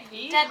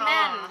 Sweet. Dead Yeehaw.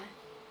 man.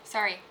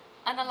 Sorry.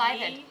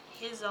 Unalived.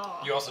 His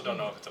off. You also don't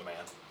know if it's a man.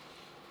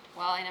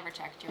 Well, I never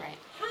checked. You're right.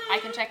 I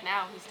can check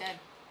now. He's dead.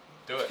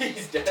 Do it.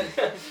 He's dead.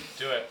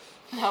 Do it.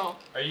 No.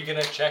 Are you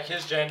gonna check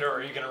his gender or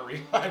are you gonna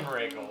revive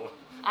Rhaegal?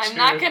 I'm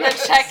not gonna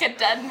check a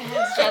dead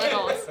man's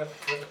genitals.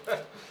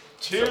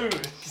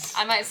 Choose.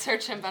 I might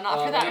search him, but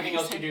not for that Anything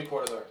reason. else you do,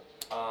 Cordozar?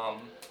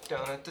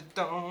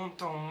 I'm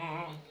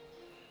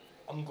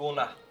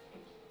gonna.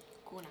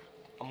 Guna.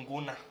 I'm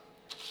gonna.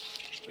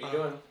 What are you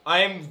doing?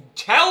 I'm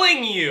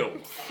telling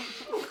you!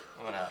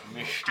 I'm gonna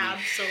misty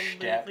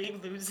Absolutely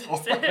loses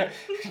step. it.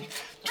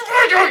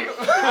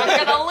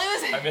 I'm gonna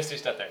lose I it. misty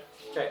step there.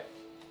 Okay.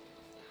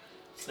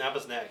 Snap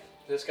his neck.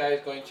 This guy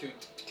is going to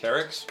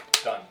Terek's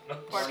done.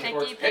 Poor Running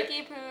towards picky Pick.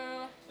 picky poo.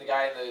 the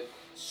guy in the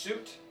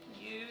suit.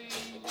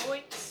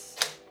 Yoinks.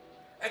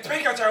 It's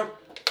Pikachu!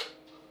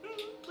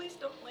 Please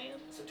don't land.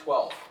 It's a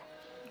 12.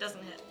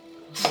 Doesn't hit.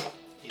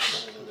 He's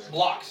got another.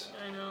 Blocks.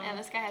 I know. Man,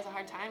 this guy has a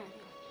hard time with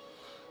you.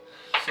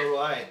 So do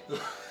I.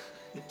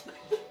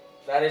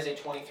 That is a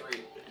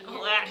 23.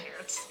 Oh, that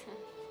hurts.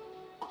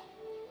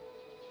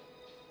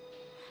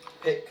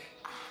 Pick.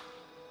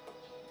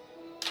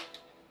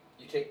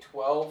 You take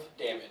 12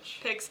 damage.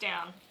 Picks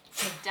down.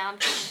 Down.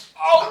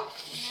 Oh!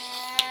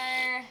 No.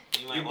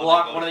 might You wanna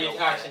block go one of the kill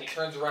attacks Pick. and he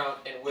turns around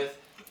and with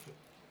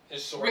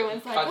his sword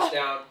Ruins he my cuts butt.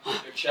 down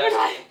your chest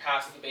and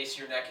past the base of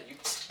your neck and you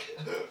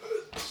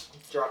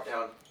drop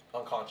down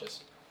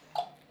unconscious.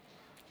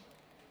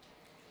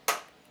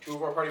 2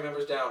 of our party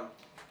members down.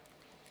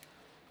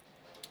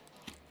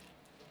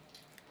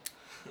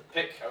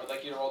 Pick, I would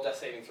like you to roll death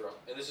saving throw.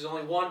 And this is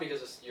only 1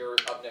 because you're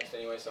up next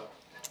anyway, so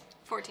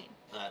 14.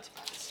 That's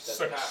pass. that's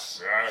a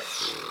pass.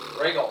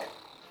 Rhaegal,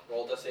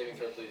 roll death saving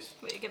throw, please.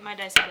 Wait, get my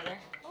dice out of there.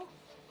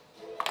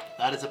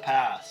 That is a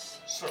pass.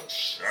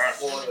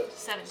 Four of it.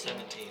 17.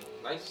 17.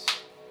 Nice.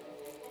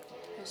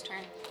 Whose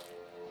turn?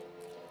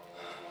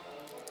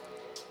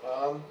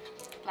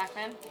 Black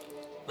man?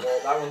 Well,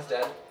 that one's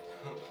dead.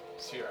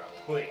 Zero,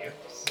 please.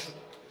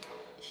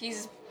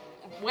 He's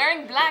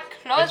wearing black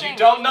But clothing. you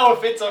don't know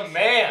if it's a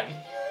man.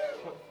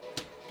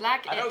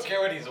 Black I don't it. care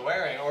what he's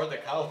wearing or the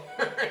color.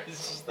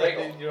 It's just that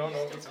you don't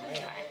know if it's a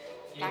man.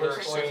 You Black were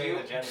person. assuming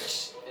the gender.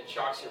 It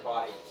shocks your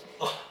body.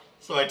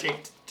 So I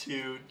take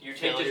 2 You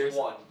take failures? just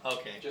 1.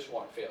 Okay. Just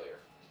 1 failure.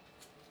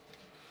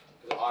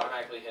 Because it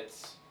automatically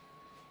hits.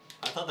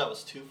 I thought that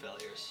was 2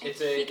 failures. If It's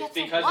he it's gets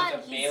a because 1,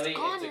 it's a he's melee,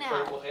 gone it's a now.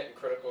 critical hit, and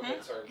critical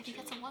hits are If he 2.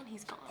 gets a 1,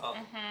 he's gone. Oh.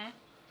 Mm-hmm.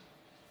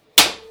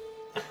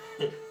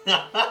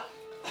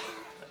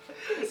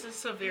 This is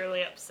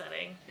severely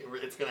upsetting.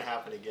 It's gonna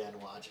happen again,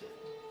 watch it.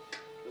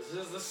 This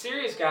is the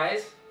serious,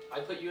 guys. I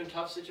put you in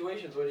tough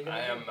situations. What are you gonna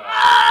I do? am.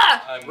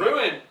 I'm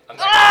Ruin! I'm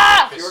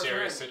Ah! not taking Your this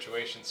serious turn.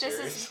 situation This is-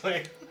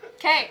 seriously.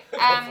 Okay,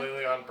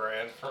 Completely on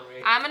brand for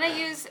me. I'm gonna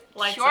use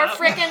Lights Cure up.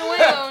 Frickin'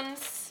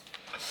 Wounds.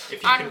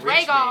 If you On can reach me,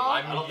 Rhaegal.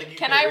 I don't think you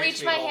Can can I reach reach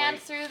me my while hand we-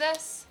 through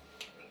this?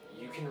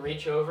 You can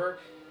reach over.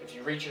 If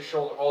you reach your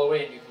shoulder all the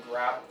way, and you can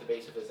grab the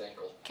base of his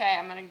ankle. Okay,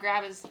 I'm gonna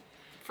grab his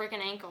frickin'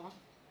 ankle.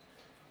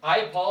 I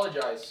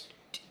apologize.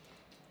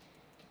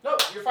 No,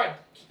 you're fine.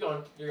 Keep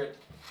going. You're good.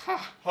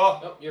 Oh,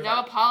 Nope, you're No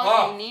fine.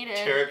 apology needed.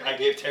 Terek, I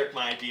gave Terek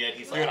my idea and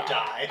he's like,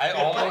 die. I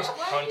almost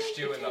punched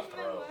you in the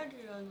throat.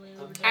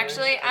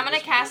 Actually, I'm gonna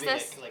just cast moving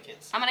this. it 'cause I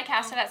can't see. I'm gonna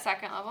cast it at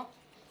 2nd level.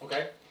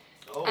 Okay.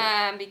 Oh,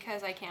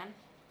 Because I can.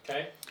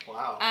 Okay.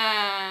 wow.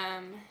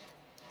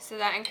 So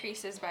that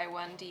increases by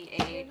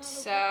 1d8.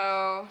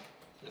 So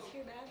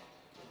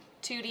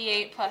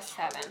 2d8 plus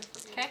 7.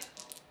 Okay.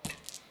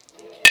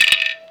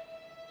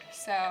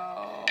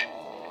 So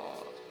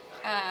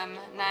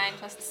 9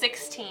 plus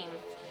 16.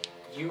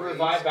 You Praise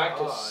revive back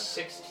to God.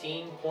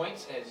 16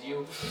 points as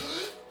you're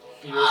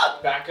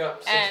back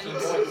up 16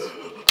 And-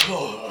 points.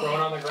 Thrown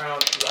on the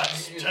ground. That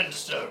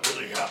tends to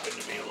really happen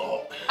to me a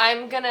lot.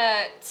 I'm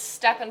gonna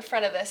step in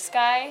front of this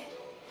guy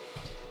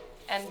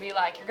and be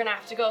like, "You're gonna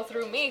have to go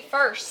through me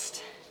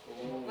first."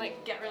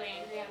 Like, get really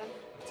angry at him.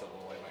 That's a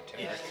little way my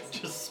Yeah,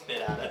 Terek. just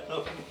spit at it.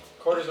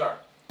 Cordozar,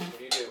 what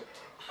do you do?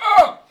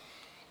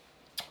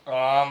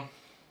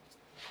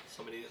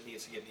 Somebody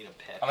needs to give me a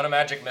pet. I'm gonna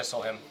magic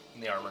missile him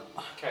in the armor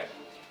Okay.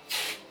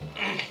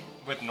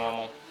 with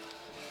normal.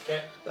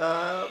 Okay.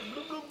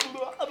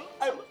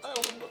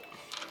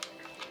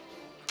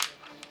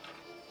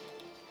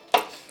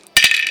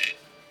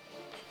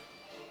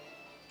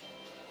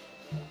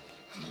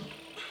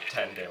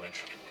 Ten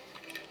damage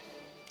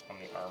on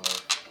the armor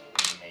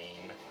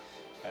main,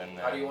 and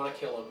then How do you want to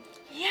kill him?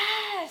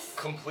 Yes!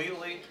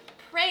 completely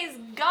Praise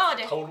God!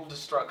 total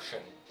destruction.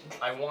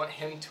 I want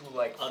him to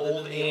like Other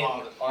hold than the in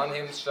armor. on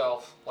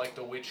himself like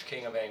the Witch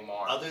King of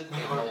Angmar Other than the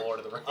in armor. the Lord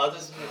of the Rings. Other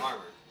than the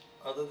armor.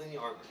 Other than the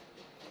armor.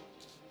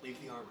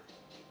 Leave the armor.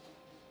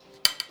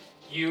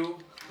 You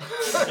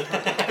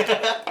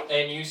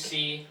and you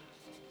see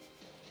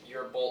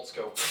your bolts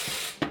go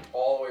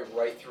all the way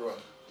right through him.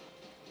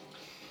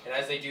 And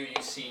as they do,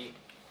 you see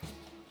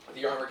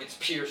the armor gets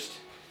pierced,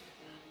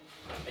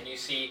 and you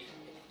see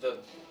the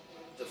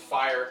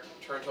fire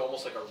turn to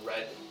almost like a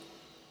red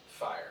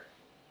fire,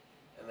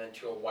 and then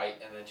to a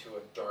white, and then to a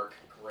dark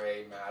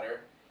gray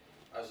matter,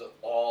 as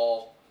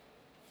all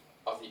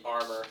of the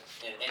armor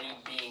and any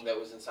being that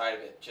was inside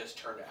of it just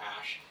turned to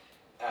ash,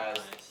 as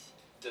Nice.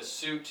 the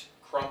suit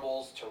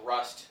crumbles to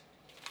rust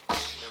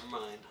Never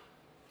mind.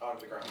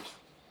 onto the ground,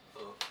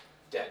 Oh.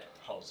 dead.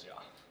 Hells yeah.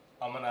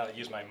 I'm gonna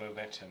use my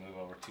movement to move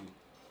over to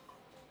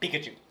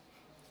Pikachu.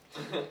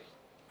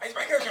 It's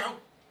Pikachu!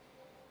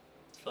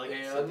 feel like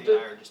And- Cynthia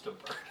and I are just a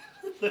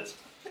bird.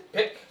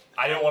 Pick.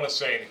 I didn't want to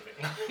say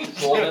anything.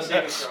 Roll a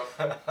saving throw.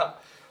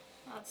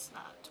 That's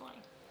not 20.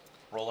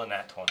 Roll a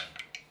nat 20.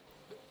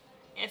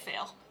 It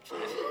fail. 5.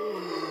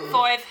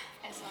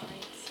 It's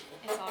alright.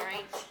 It's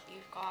alright.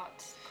 You've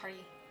got Cardi.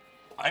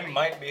 I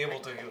might be able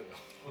to heal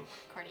you.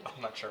 Cardi.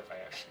 I'm not sure if I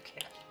actually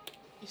can.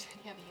 You said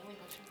you have a healing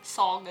potion. It's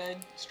all good.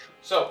 It's true.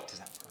 So, Does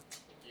that work?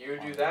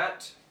 you do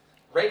that.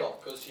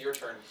 Rhaegal, goes to your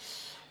turn.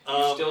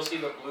 You still see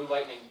the blue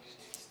lightning.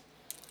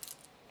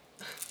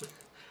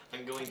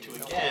 I'm going to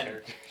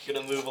again,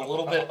 gonna move a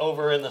little bit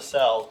over in the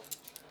cell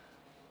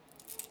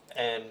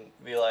and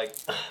be like,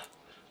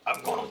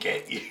 I'm gonna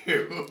get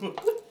you.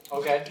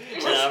 Okay.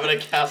 And I'm gonna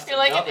cast You're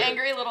like an another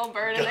angry little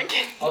bird in a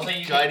cage. I'll say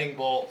you guiding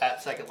bolt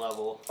at second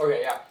level.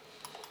 Okay, yeah.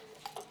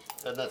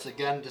 And that's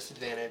again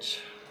disadvantage.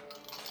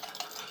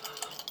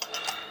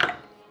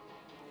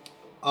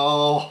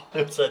 Oh,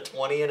 it's a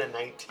 20 and a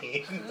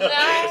 19.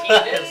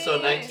 Nice. So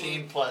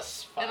 19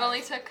 plus 5. It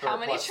only took or how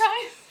many plus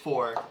tries?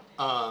 4.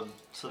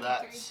 So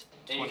that's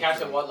And you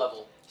cast at 23. what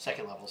level?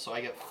 Second level. So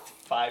I get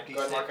 5d6. Go ahead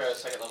and mark a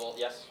second level.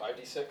 Yes,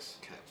 5d6.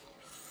 Okay.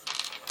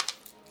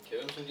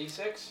 Give him some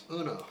d6.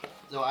 Uno.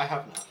 No, I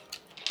have enough.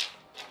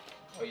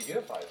 Oh, you do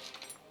have 5.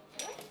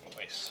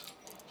 Nice.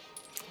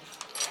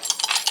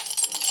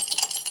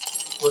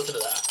 Listen to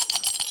that.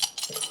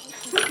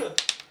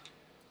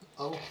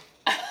 Oh.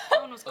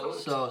 That one was cool.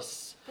 So,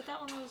 But that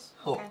one was.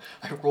 oh, Okay.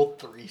 I rolled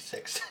 3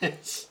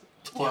 6s.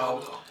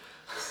 12.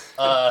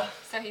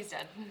 So he's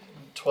dead.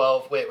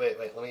 12. Wait.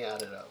 Let me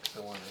add it up.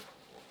 I want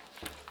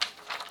to.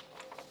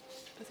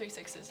 The 3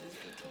 6s is 18.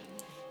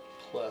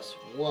 Plus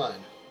 1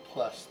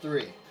 plus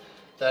 3.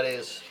 That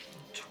is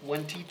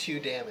 22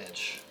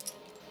 damage.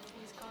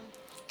 He's gone.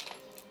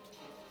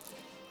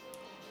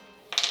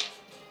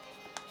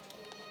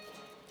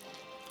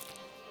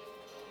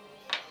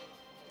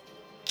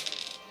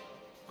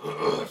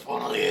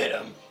 Finally hit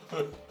him.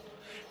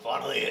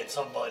 Finally hit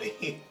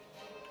somebody.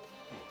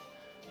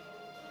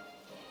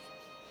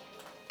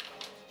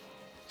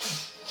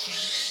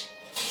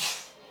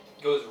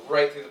 Goes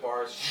right through the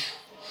bars,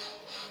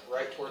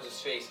 right towards his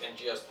face, and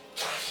just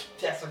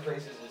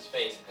desecrates his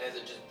face. And as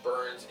it just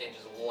burns and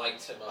just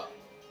lights him up.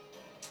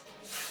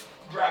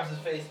 Grabs his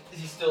face.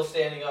 He's still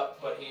standing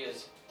up, but he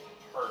is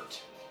hurt.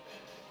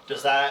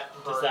 Does that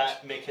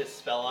make his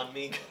spell on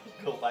me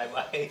go bye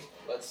bye?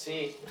 Let's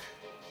see.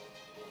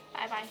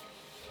 Bye bye.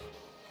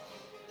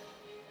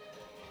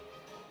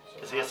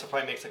 Because he has to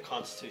probably make a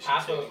Constitution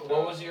Half of, saving what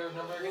throw. was your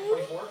number again?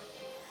 24?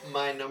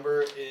 My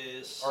number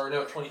is. Or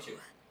no, 22.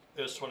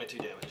 It was 22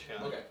 damage.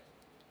 Yeah. Okay.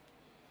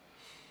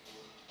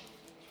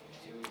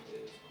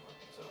 22 is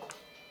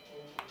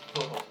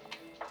so.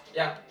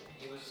 Yeah,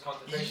 he loses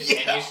concentration,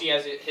 and you see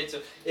as it hits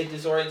him, it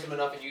disorients him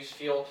enough, and you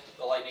feel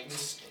the lightning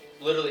just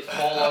literally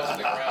fall onto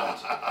the ground.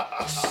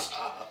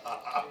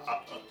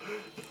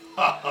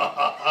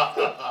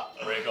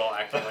 Rhaegal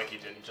acting like he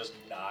didn't just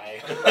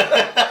die.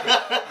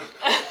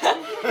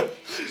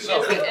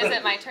 So Is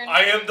it my turn?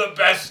 I am the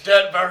best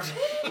dead person.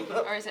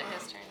 Or is it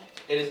his turn?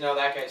 it is now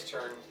that guy's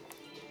turn,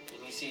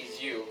 and he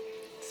sees you.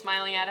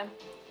 Smiling at him.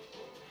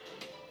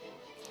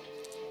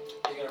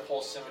 You're gonna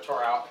pull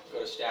scimitar out, go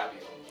to stab you.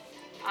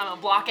 I'm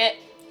gonna block it.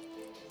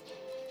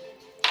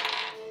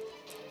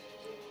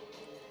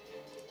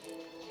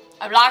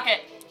 I block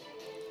it.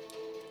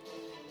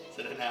 Is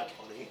it a nat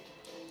 20?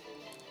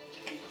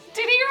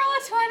 Did he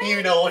roll a 20?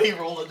 You know what he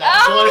rolled a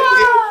nat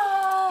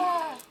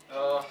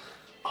Ah!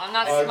 I'm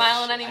not I-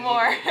 smiling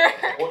anymore.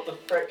 20. What the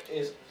frick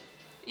is?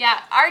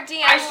 Yeah, our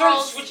DM I started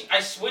rolls. switching. I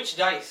switched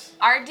dice.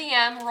 Our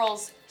DM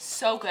rolls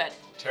so good.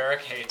 Tarek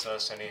hates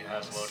us and he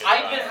has loaded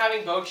I've die. been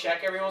having Beau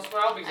check every once in a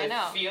while because I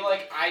know. feel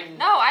like I.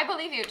 No, I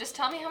believe you. Just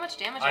tell me how much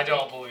damage I you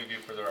don't take. believe you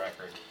for the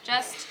record.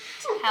 Just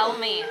tell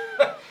me.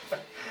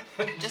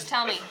 Just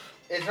tell me.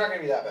 It's not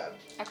gonna be that bad.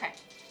 Okay.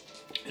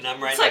 And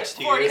I'm right It's like next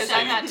to 40 you. because So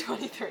I'm at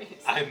 23.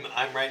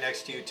 I'm right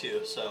next to you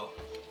too. So.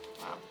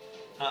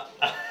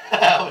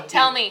 Wow.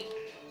 Tell me.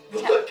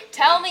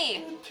 Tell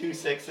me. 2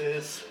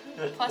 6s.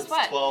 Plus It's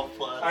what? 12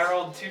 plus. I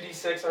rolled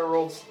 2d6. I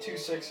rolled 2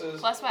 6s.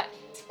 Plus what?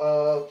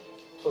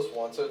 Plus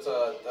 1, so it's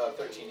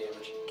 13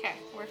 damage. Okay,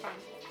 we're fine.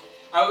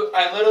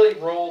 I literally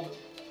rolled.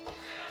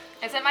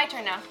 Is it my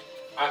turn now?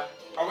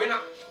 Are we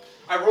not?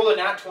 I rolled a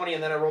nat 20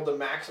 and then I rolled the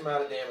max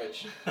amount of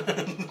damage.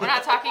 We're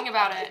not talking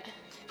about it.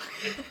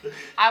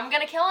 I'm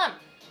gonna kill him.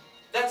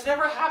 That's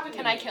never happened.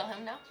 Can to I me. kill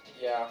him now?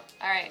 Yeah.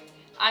 Alright.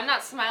 I'm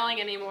not smiling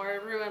anymore.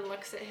 Ruin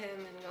looks at him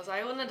and goes,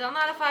 I wouldn't have done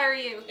that if I were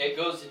you. It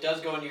does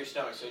go into your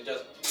stomach, so it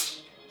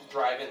does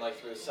drive in like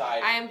through the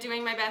side. I am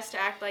doing my best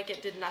to act like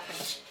it did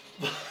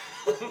nothing.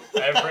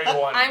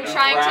 Everyone I'm knows.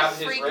 trying Grab to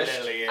his freak.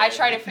 wrist. I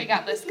try to freak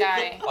out this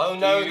guy. Oh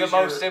no, Do you the use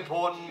most your-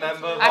 important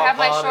member of I our have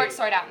my party. short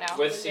sword out now.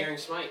 With Searing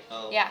Smite.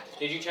 Oh. Yeah.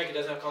 Did you check it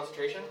doesn't have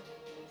concentration?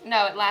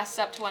 No, it lasts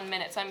up to 1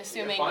 minute, so I'm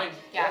assuming. You're fine.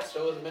 Yeah.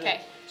 Still with a minute.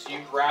 Okay. So you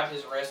grab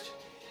his wrist,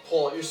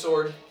 pull out your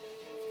sword.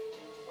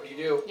 What do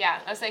you do? Yeah,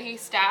 I was like, he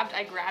stabbed,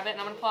 I grab it, and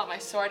I'm gonna pull out my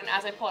sword, and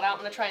as I pull it out, I'm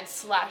gonna try and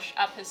slash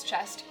up his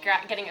chest,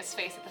 getting his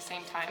face at the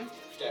same time.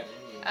 Okay.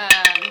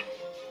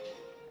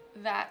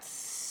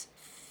 That's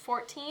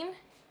 14.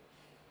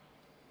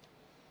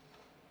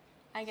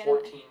 I get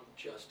 14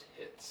 just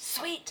hits.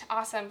 Sweet.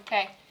 Awesome.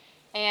 Okay.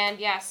 And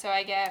yeah, so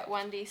I get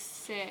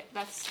 1d6.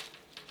 That's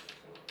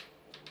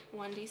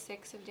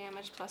 1d6 of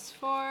damage plus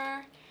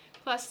 4.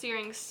 Plus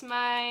Searing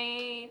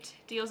Smite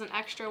deals an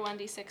extra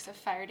 1d6 of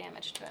fire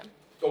damage to him.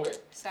 Okay.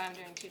 So I'm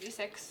doing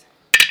 2d6.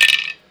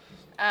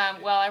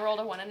 Well, I rolled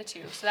a 1 and a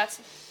 2. So that's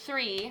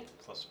 3.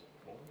 Plus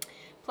 4.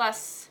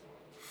 Plus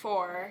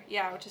 4.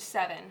 Yeah, which is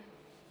 7.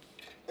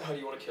 How do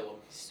you want to kill him?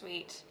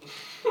 Sweet.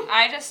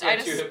 I just You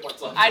have 2 hit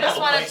points left. want to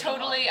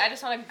my I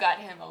just want to gut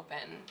him open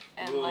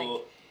and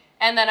Ooh.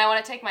 and then I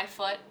want to take my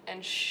foot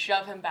and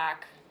shove him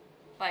back,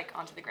 like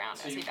onto the ground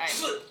So as you he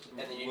dies.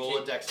 and then you Roll a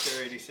take,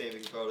 dexterity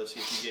saving throw to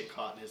see if you get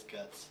caught in his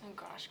guts. Oh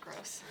gosh,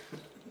 gross.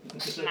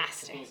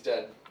 Nasty. he's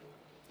dead.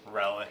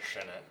 Relish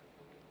in it.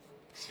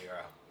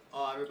 Sierra.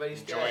 Oh,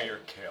 everybody's Enjoy dead. your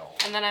kill.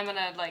 And then I'm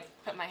gonna like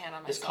put my hand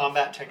on Is myself.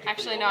 combat technically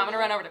Actually, no. I'm gonna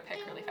over? run over to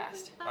Pick really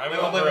fast. I'm Wait,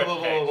 over wait, at wait,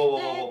 wait, Peg. wait, whoa, whoa,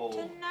 whoa, whoa,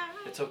 whoa.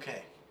 It's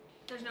okay.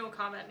 There's no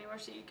combat anymore,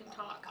 so you can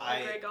talk.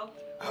 I-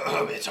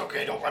 Rhaegal. It's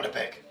okay, don't run a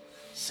pick.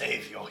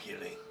 Save your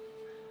healing.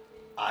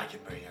 I can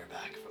bring her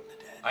back from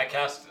the dead. I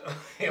cast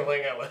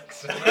Healing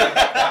Elixir.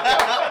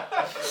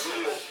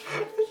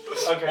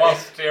 Okay. While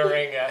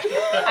staring at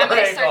I'm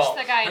gonna search Rhaegal,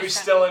 the guy in who's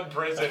front. still in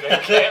prison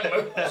and can't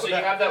move. So you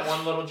have that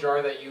one little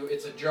jar that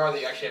it's a jar that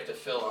you actually have to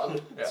fill up.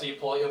 Yeah. So you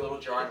pull out your little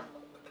jar.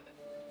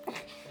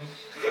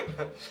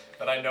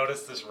 Then I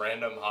noticed this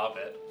random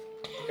hobbit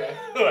Okay.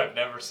 who I've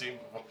never seen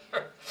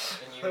before.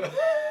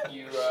 And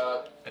you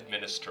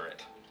Administer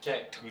it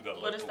okay. to the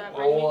What does little that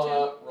one.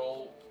 bring?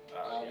 Roll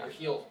Yeah. your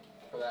heal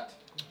for that.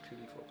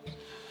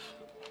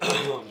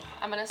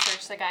 I'm gonna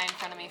search the guy in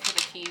front of me for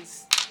the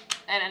keys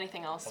and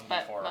anything else, 1d4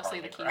 but mostly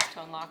the harmony keys crack.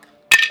 to unlock.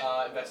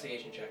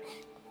 Investigation check.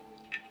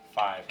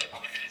 5 hit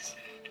points.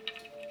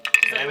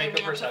 Can I make a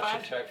bring me up to perception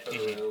 5? check for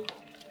the room?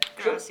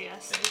 Gross,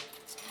 yes.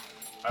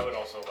 I would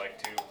also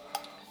like to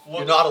look.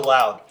 You're not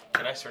allowed.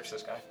 Can I search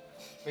this guy?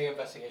 Make an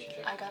investigation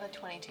check. I got a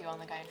 22 on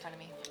the guy in front of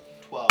me.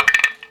 12.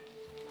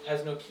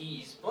 Has no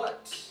keys,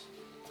 but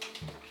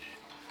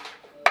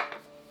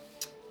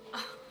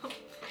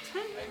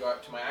I go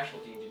up to my actual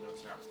D&D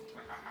notes now.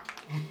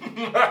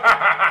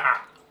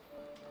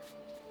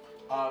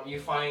 You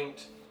find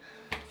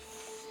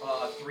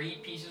 3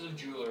 pieces of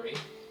jewelry,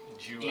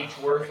 each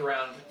worth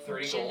around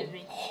 30 gold.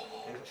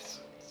 It's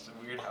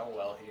weird how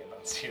well he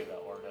enunciated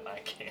that word and I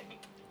can't.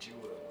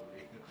 Jewelry.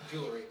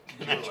 Jewelry.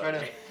 Can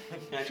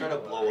I try to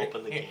blow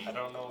open the gate? I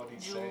don't know what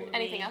he's saying.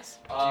 Anything else?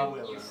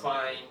 You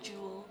find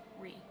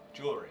Jewelry.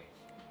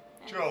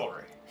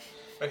 Jewelry.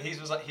 But he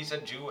was like he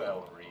said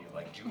jewelry,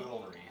 like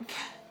jewelry.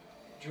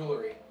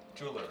 jewelry.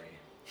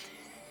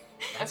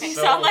 That's Okay, You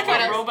so sound like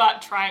weird. a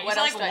robot trying. What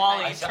You else sound do I like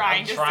Wally find?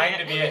 trying I'm to trying say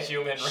to be it. a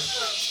human.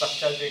 Stop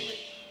judging me.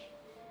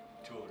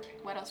 Jewelry.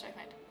 What else do I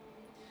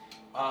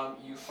find?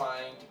 You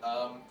find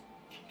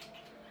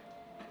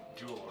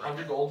Jewelry.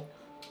 100 gold,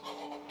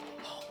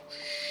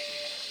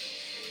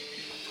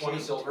 20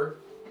 silver,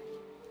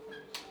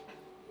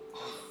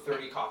 and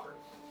 30 copper.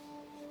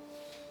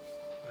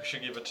 We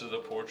should give it to the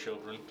poor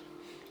children.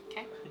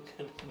 Okay.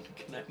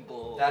 Can I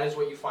blow? That is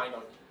what you find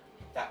on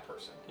that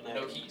person. Can I-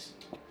 No keys.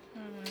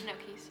 No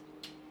keys.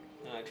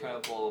 Can I try to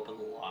blow open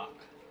the lock?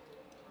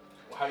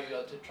 How do you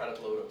to try to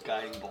blow it up?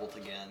 Guiding bolt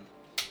again.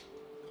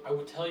 I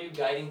would tell you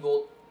guiding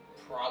bolt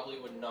probably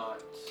would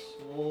not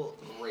Well,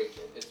 break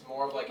it. It's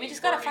more of like We a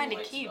just gotta burning find a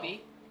light key, spell.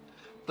 B.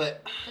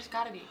 but There's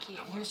gotta be a key.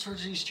 I want to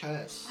search these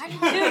chests. I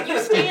do. You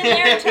stay in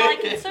there until I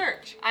can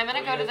search. I'm gonna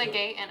What go do to you the do?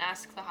 gate and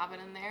ask the hobbit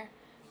in there.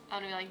 I'm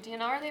gonna be like, do you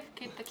know where they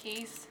keep the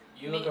keys?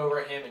 You look over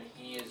at him and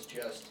he is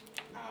just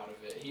out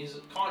of it. He's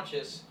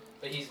conscious,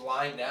 but he's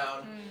lying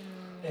down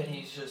and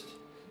he's just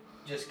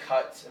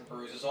cuts and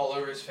bruises all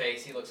over his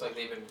face. He looks like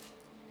they've been.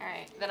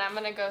 Alright, then I'm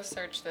gonna go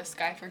search this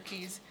guy for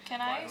keys. Can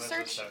Mine I was a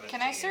search? 17,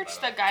 Can I search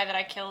by the guy that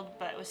I killed,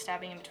 but was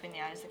stabbing him between the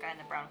eyes? The guy in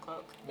the brown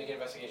cloak. Make an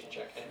investigation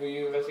check. And who are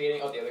you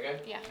investigating? Oh, the other guy?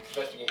 Yeah.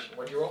 Investigation.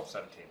 What'd you roll?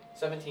 17.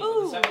 17.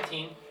 Ooh. With the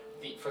 17,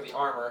 for the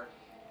armor,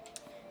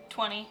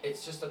 20.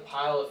 it's just a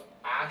pile of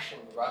ash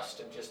and rust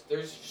and just,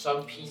 there's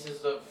some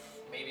pieces of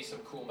maybe some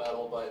cool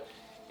metal, but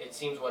it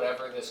seems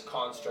whatever this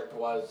construct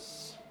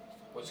was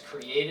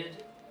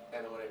created,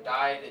 and when it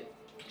died, it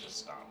Just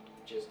stopped.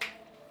 just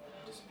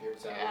disappeared.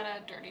 You're Sadly.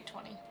 at a dirty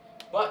 20.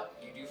 But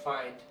you do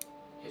find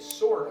his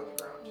sword on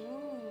the ground.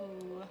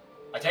 Ooh.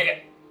 I take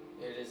it.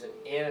 It is an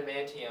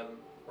adamantium,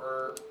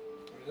 or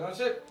that's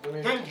it. Don't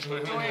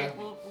worry,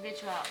 we'll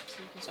get you out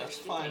so you can search That's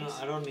the fine. things.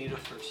 I don't need a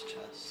first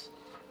chest.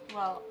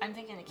 Well, I'm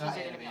thinking the keys Not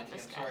are gonna be up adamantium,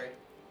 this guy. sorry.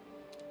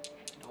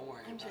 Don't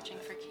worry I'm about searching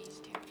it. for keys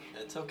too.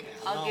 It's okay.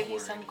 I'll I'm give not you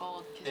worried. some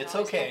gold. 'Cause It's you're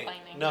always okay.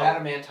 complaining. No.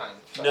 Adamantine.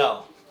 Sorry.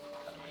 No.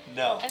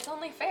 No. It's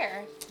only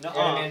fair. No.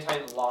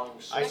 Adamantine long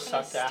sword. I I'm not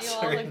gonna sucked ass steal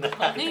all during the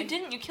that. No, you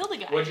didn't. You killed a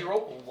guy. What'd you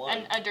roll? One.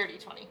 And a dirty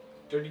 20.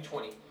 Dirty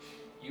 20.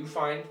 You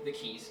find the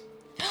keys.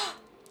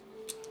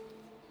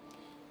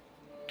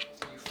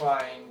 You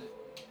find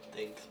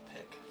Thanks,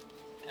 pick.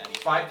 Daddy.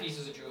 5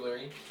 pieces of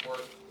jewelry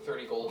worth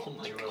 30 gold. Oh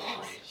my Jewelry.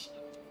 gosh.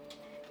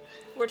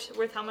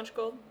 Worth how much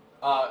gold?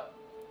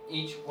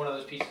 each one of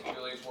those pieces of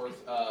jewelry is worth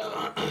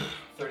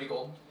 30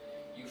 gold.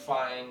 You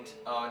find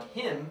on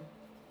him,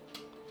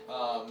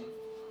 what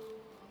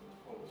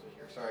was it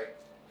here? Sorry.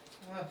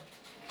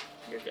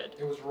 You're good.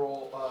 It was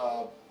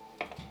roll,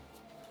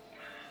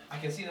 I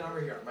can see the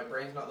number here. My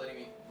brain's not letting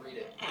me read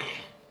it.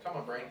 Come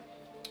on, brain.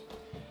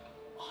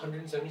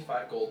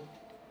 175 gold.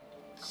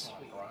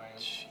 Sweet. Brian.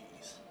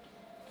 Jeez.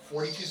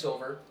 42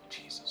 silver.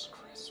 Jesus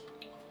Christ.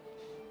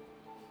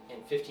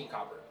 And 15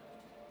 copper.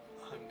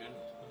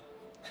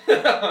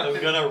 I'm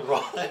gonna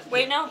run.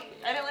 Wait, no,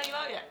 I didn't let you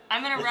out yet.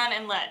 I'm gonna run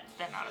and let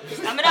them out of this.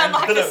 I'm gonna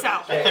unlock this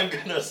out. I'm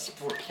gonna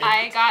sprint.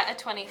 I got a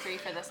 23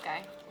 for this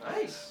guy.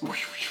 Nice.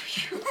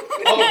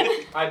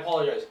 Oh, I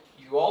apologize.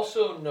 You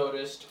also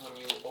noticed when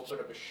you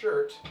opened up his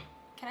shirt,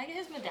 Can I get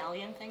his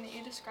medallion thing that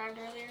you described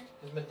earlier?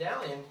 his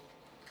medallion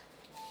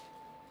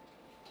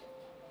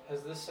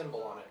has this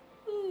symbol on it.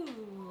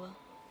 Ooh.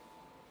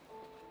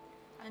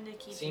 I need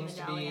to keep Seems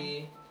the to medallion.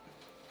 be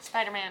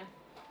Spider-Man.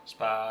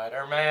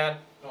 Spider-Man.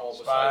 besides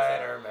that.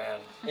 Spider-Man.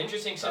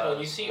 Interesting symbol.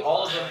 You see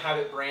all of them have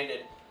it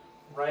branded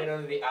right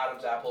under the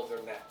Adam's apple of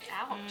their neck.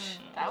 Ouch.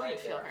 Mm. That Right wouldn't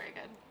feel there. very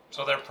good.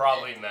 So they're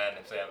probably men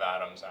if they have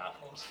Adam's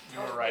apples. You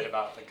were right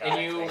about the guy.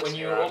 And you- things when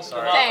you here. I'm open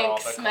sorry them for up- all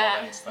Thanks, the Matt.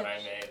 comments that I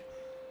made.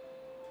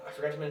 I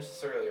forgot to mention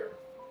this earlier.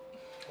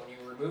 When you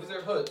remove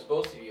their hoods,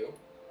 both of you,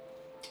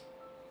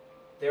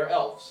 they're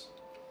elves.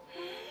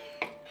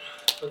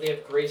 But they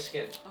have gray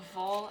skin.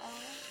 Vol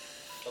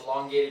elf?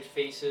 Elongated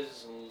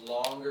faces,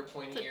 longer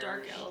pointy The ears.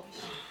 dark elf.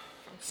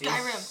 These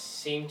Skyrim.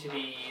 seem to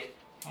be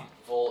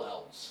Vol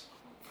elves.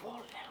 Vol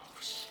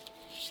elves.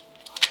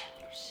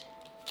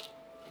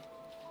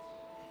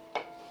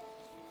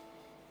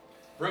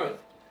 Ruin.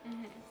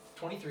 Mm-hmm.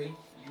 23.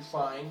 You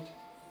find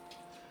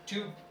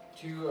two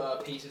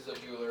pieces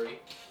of jewelry,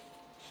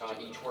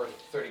 each worth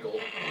 30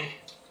 gold.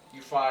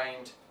 You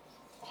find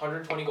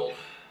 120 gold.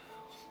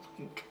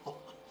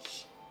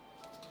 Gosh.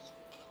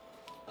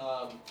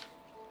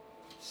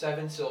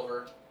 7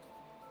 silver,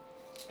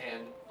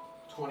 and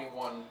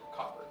 21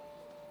 copper.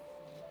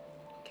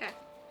 Okay.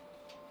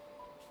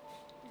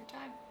 Your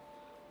time.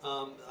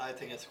 I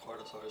think it's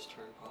Cordozar's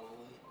turn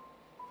probably.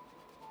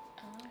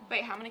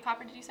 Wait, how many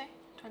copper did you say?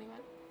 21?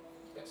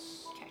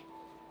 Yes. Okay.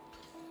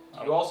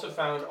 You also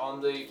found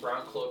on the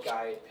brown cloak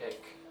guy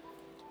pick,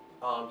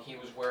 he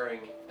was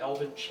wearing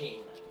elven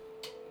chain.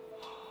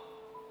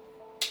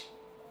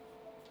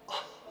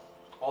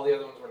 All the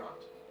other ones were not.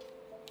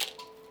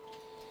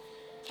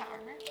 Is that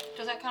armor?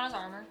 Does that count as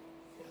armor?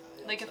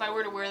 Like, if I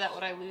were to wear that,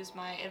 would I lose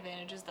my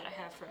advantages that I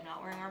have from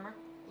not wearing armor?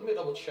 Let me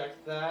double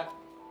check that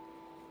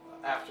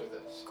after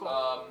this.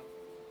 Cool.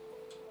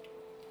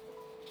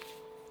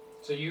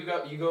 So you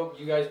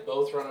guys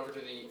both run over to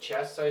the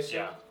chests, I assume?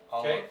 Yeah.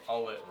 Okay.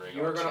 I'll let Rhaegal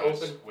You are gonna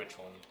choose open- which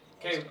one.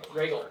 Okay, wants to go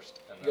Rhaegal, first,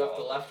 and You then have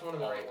the I'll- left one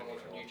and the I'll right open one.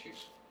 Which the one do you other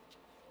choose?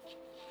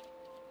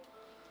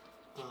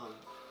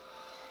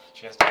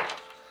 She has to.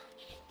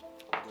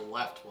 The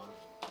left one.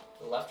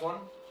 The left one?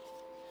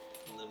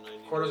 And then I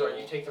need Cordozar,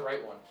 you take the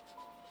right one.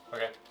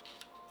 Okay.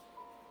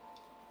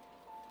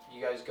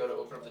 You guys go to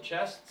open up the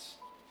chests.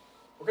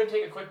 We're gonna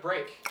take a quick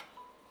break.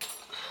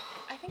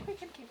 I think we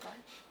can keep going.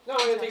 No,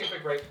 we're gonna take a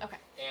quick break. Okay.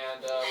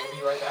 And we'll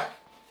be right back.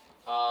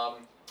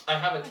 I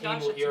have a Oh my table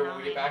gosh, it's here. When we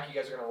 9. get back, you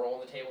guys are gonna roll on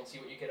the table and see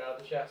what you get out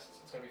of the chests.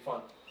 It's gonna be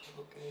fun.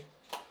 Okay.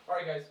 All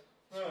right, guys.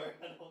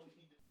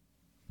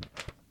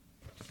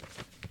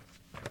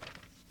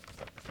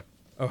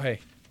 Oh, hey,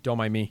 don't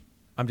mind me.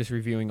 I'm just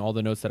reviewing all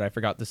the notes that I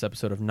forgot this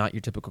episode of Not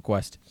Your Typical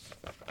Quest.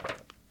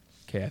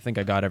 Okay, I think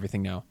I got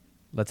everything now.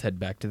 Let's head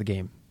back to the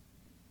game.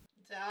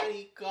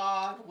 Daddy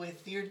God,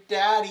 with your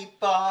daddy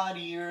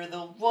body, you're the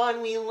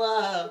one we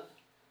love.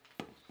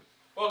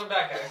 Welcome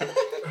back, guys.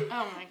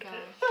 Oh my god.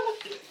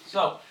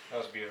 So, That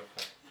was beautiful.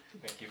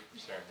 Thank you for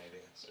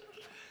serenading us.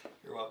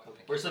 You're welcome.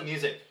 Where's the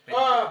music?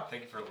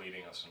 Thank you for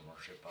leading us in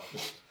worship,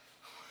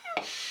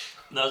 Bob.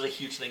 That was a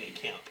huge thing at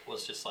camp.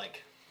 Was just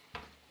like,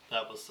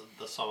 that was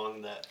the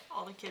song that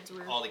All the kids were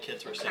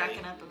singing.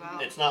 cracking up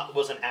about. It's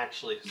wasn't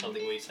actually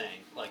something we sang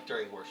like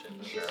during worship.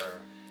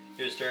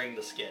 It was during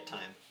the skit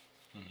time.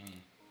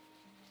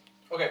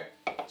 okay.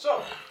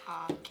 So,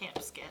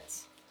 Camp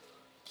skits.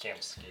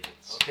 Camp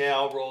skates. Okay,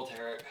 I'll roll,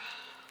 Terek.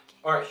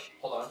 all right.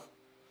 Hold on.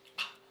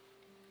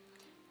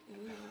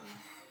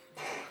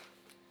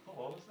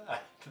 What was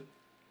that?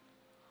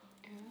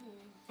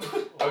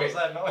 Okay. was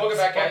that noise? Welcome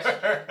back,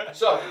 guys.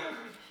 So,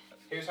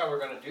 here's how we're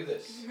gonna do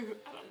this. I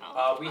don't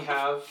know. We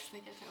have. They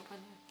get to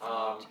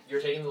open it.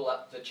 You're taking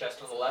the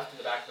chest on the left in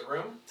the back of the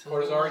room.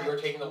 Cordozar, you're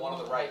taking the one on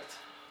the right.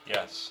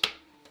 Yes.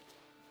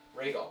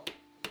 Rhaegal,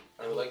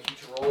 I would like you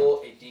to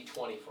roll a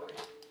d20 for me.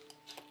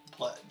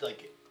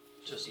 Like,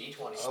 just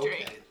D20.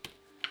 okay.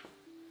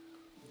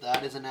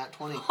 That is a nat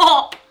 20. You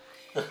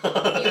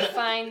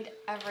find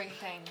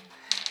everything.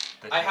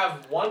 I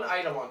have one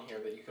item on here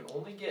that you can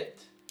only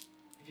get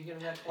if you get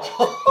a nat 20.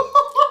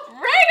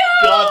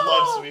 Rhaegal! God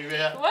loves me,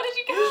 man. What did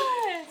you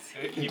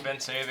get? You've been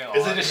saving all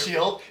Is it of a your-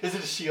 shield? Is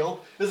it a shield?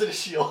 Is it a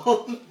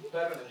shield?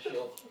 Better than a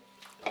shield.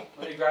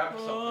 Let me grab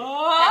something.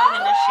 Better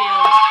than a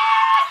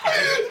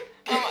shield.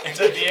 It's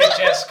a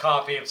VHS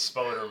copy of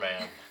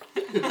Spoderman.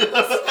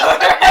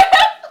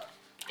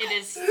 It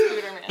is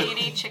Spooderman.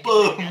 80 chicken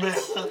Boom,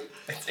 nuggets. man.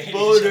 It's 80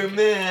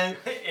 Spoderman,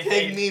 It's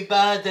take 80 me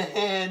by the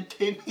hand,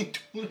 take me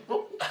to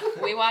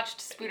We watched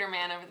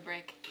Spooderman over the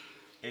break.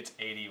 It's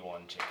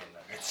 81 chicken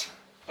nuggets.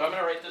 I'm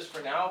gonna write this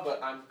for now,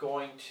 but I'm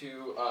going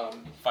to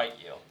Fight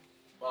you.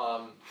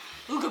 Ooga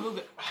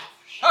booga.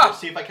 Let's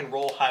see if I can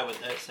roll high with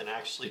this and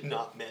actually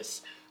not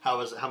miss. How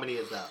many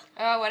is that?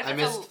 Oh, what if I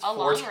it's missed a 4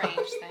 long times.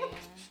 range thing?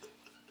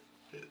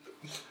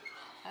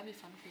 That'd be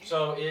fun for you.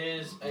 So it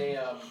is a.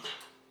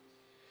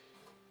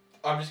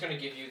 I'm just gonna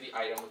give you the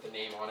item with the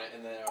name on it,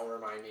 and then it'll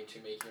remind me to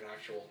make you an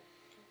actual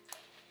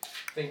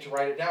thing to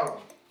write it down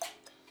on.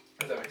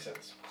 If that makes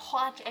sense.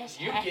 What is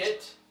You it?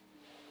 get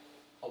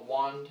a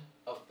wand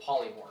of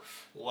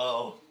polymorph.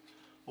 Whoa.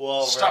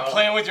 Whoa, Stop bro.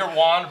 playing with your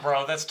wand,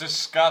 bro. That's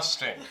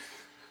disgusting.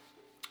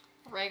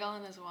 Rhaegal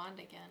and his wand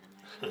again.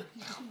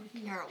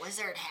 You're a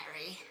wizard,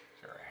 Harry.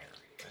 You're a hairy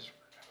wizard.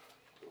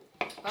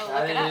 Oh,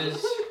 That look it up.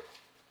 is.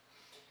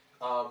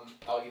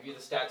 I'll give you the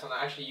stats on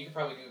that. Actually, you can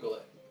probably Google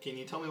it. Can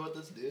you tell me what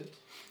this does?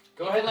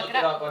 Go You ahead can and look look it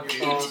it up. up on your Can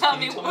phone. you Tell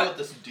me tell me what- what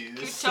this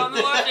does? Tell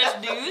me what this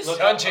does. Look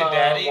Don't up, you,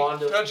 daddy?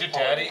 wand of Don't you,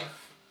 daddy?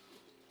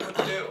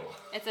 polymorph. Do.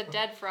 It's a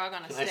dead frog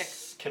on a stick.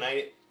 Can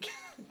I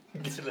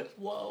get it?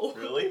 Whoa.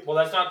 Really? Well,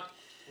 that's not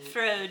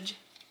Fridge.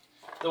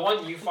 the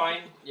one you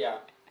find. Yeah.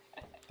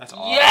 That's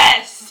awesome.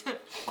 Yes!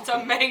 It's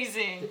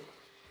amazing.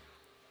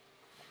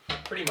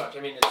 Pretty much. I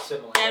mean, it's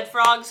similar. Dead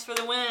frogs for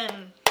the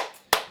win.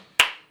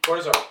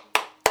 Cordozar.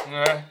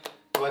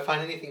 Do I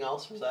find anything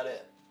else, or is that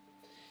it?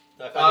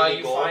 Do I find any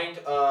You gold? find.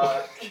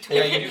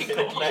 Yeah, you do. Can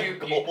I find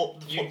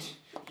gold? You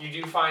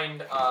do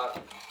find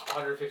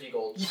 150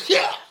 gold.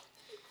 Yeah!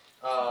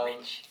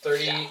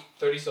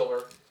 30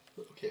 silver.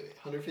 Okay, wait,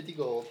 150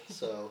 gold,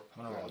 so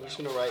I'm gonna roll I'm just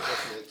that. going to write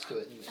what's next to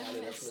it and I add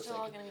mean, it up it's in a still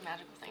second. gonna be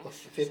magical things.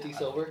 50 so.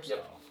 silver?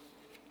 Yep.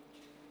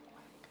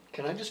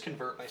 Can I just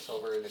convert my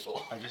silver into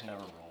gold? I just never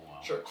roll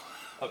well. Sure.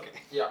 Okay,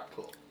 Yeah.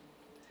 cool.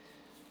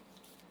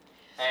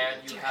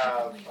 And you Dear have.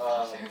 Heavenly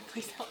Father,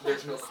 please help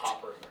There's no us.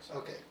 copper in there. So.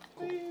 Okay,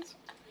 cool.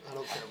 I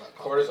don't care about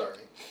Cordozar.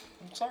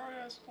 I'm sorry,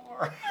 I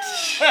swore.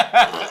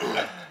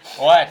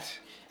 What?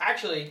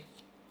 Actually,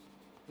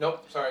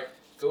 nope. Sorry.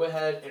 Go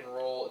ahead and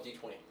roll a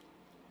d20.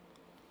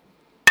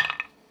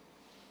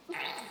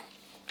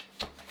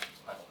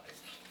 My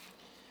life.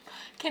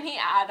 Can he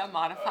add a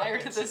modifier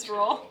to It's a this two.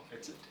 roll?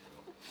 It's a 2.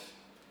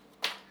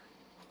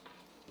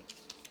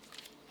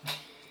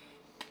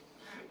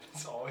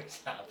 This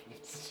always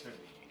happens to me.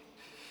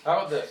 How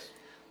about this?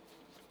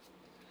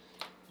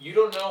 You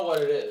don't know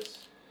what it is.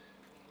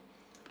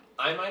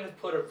 I might have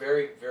put a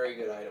very, very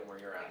good item where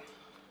you're at.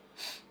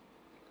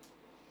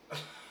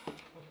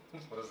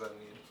 What does that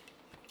mean?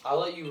 I'll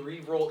let you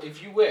re-roll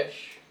if you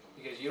wish,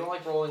 because you don't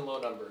like rolling low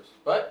numbers.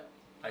 But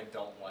I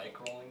don't like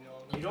rolling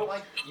on. you don't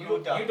like Who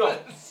you does?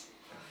 don't.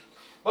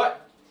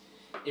 But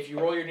if you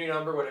roll your new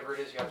number, whatever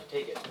it is, you have to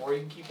take it, or you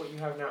can keep what you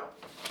have now,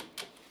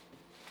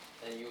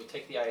 and you will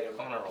take the item.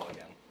 I'm gonna roll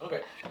again.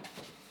 Okay.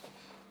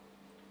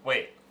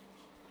 Wait.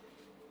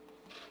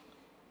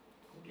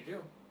 What do you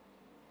do?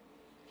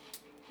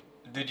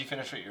 Did you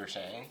finish what you were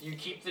saying? You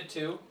keep the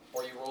 2,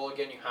 or you roll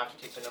again. You have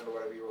to take the number,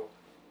 whatever you roll.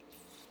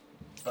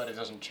 But it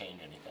doesn't change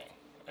anything.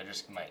 I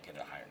just might get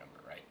a higher number,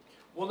 right?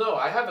 Well, no,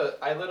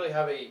 I literally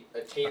have a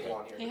table Okay.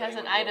 on here. He has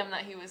an depending on item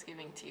that he was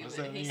giving to you, What does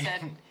but that he mean?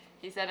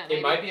 said it.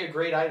 It might be a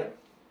great item.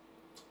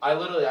 I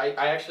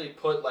actually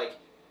put like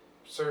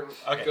certain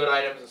Okay. good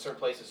items in certain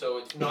places, so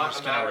it's I'm not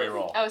just a gonna matter.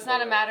 reroll. Oh, it's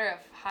not a matter of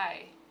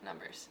high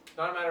numbers.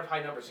 Not a matter of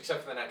high numbers,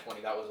 except for the nat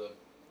 20. That was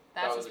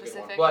That's was a a good one.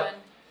 specific But- one.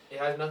 it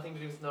has nothing to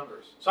do with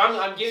numbers. So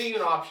I'm giving you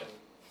an option.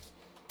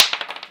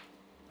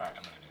 Alright,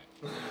 I'm gonna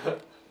do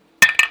it.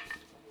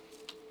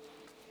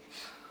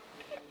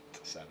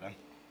 It's a 7.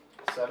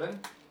 7.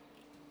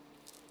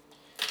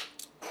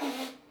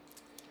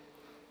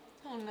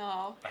 Oh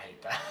no. I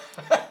hate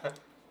that.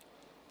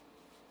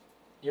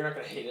 You're not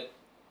gonna hate it.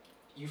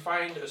 You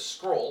find a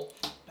scroll,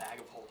 Bag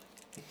of holding.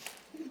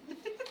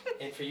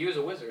 and for you as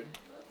a wizard,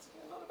 that's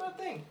not a bad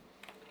thing.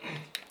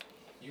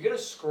 You get a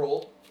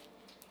scroll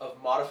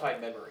of modified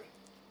memory.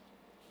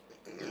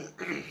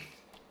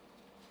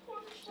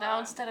 Now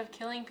instead of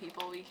killing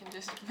people, we can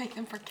just make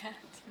them forget.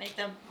 Make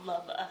them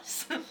love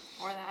us.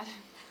 Or that.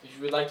 If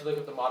you would like to look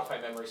up the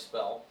modified memory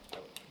spell,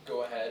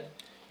 go ahead.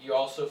 You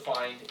also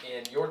find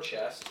in your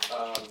chest, it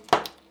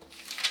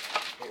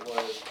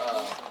was,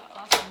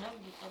 Awesome note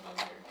you put on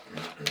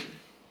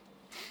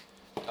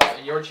there.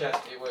 in your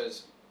chest, it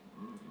was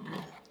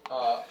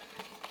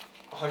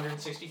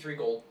 163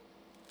 gold,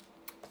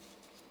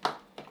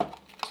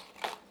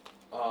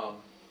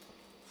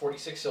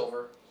 46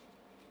 silver,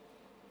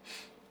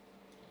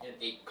 and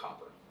 8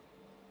 copper.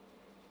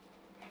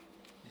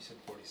 You said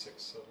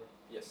 46 silver.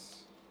 Yes.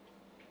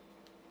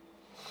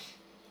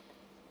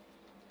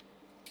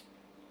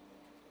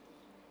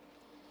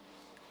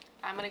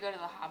 I'm gonna go to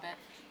the Hobbit,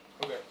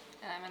 Okay.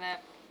 and I'm gonna.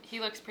 He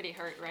looks pretty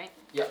hurt, right?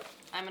 Yeah.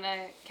 I'm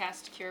gonna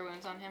cast Cure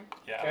Wounds on him.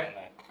 Yeah, Okay. I'm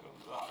gonna go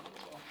to the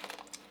hospital.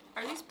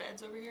 Are these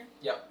beds over here?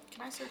 Yep.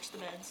 Can I search the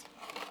beds?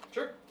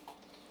 Sure.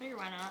 Figure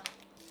why not.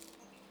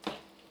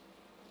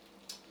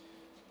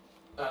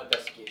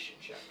 Investigation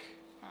check.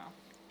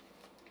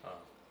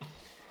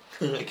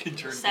 I could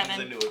turn 7.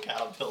 things into a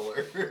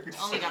caterpillar.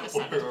 Only got a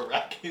 7. Or a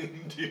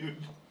raccoon, dude.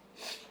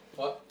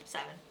 What?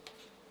 7.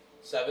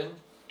 7?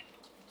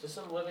 Just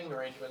some living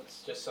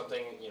arrangements. Just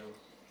something,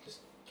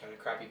 just kind of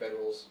crappy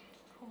bedrolls.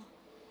 Cool.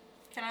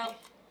 Can I?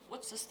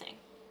 What's this thing?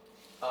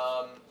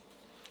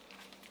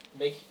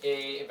 Make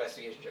a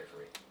investigation check for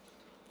me.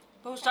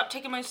 Beau, stop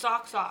taking my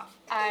socks off.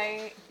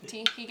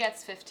 He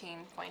gets 15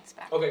 points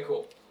back. Okay,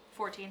 cool.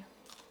 14.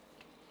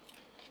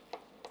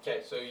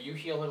 Okay, so you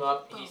heal him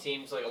up. He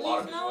seems like a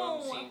lot of his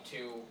wounds seem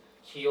to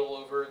heal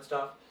over and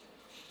stuff.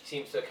 He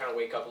seems to kind of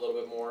wake up a little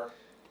bit more.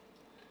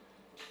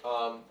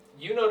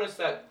 You notice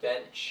that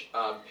bench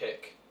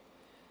pick.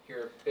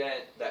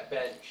 That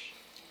bench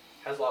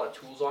has a lot of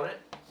tools on it,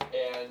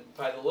 and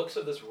by the looks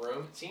of this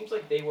room, it seems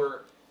like they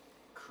were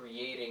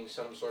creating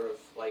some sort of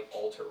like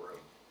altar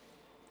room,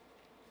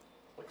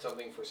 like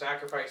something for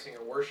sacrificing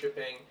or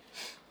worshiping.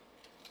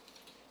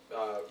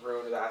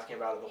 Ruin was asking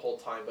about it the whole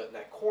time, but in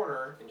that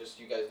corner, and just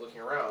you guys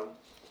looking around,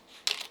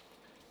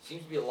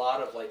 seems to be a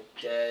lot of like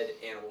dead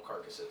animal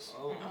carcasses.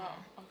 Oh.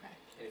 Okay.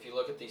 And if you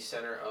look at the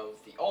center of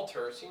the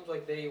altar, it seems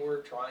like they were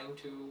trying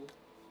to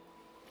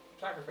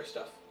sacrifice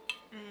stuff.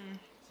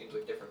 Seems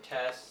like different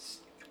tests.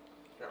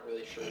 Not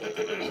really sure what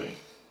they're doing.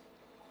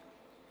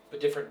 But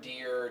different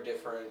deer,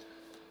 different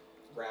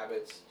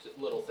rabbits, just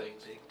little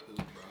things. Big poop,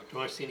 bro. Do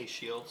I see any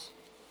shields?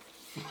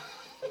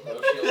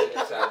 No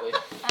shielding, sadly.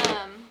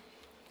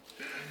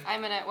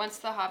 I'm gonna, once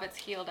the hobbit's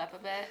healed up a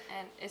bit,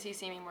 and is he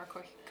seeming more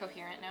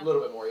coherent now? A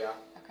little bit more, yeah.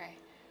 Okay.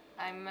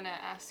 I'm gonna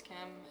ask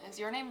him, is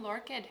your name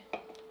Lorkid?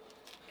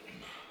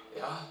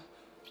 Yeah.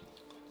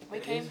 We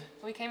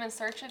came in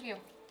search of you.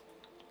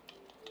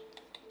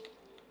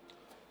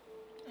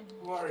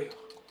 Who are you?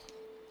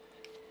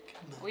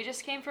 We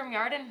just came from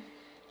Yarden.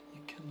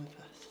 You come with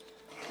us.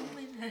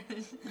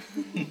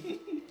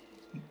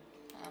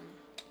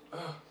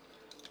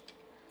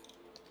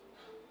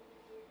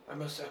 I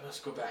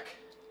must go back.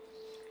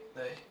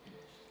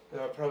 They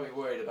are probably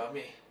worried about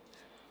me.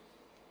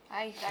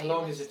 How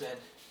long has it been?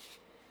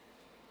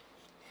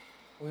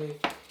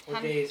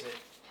 What day is it?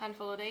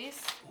 Handful of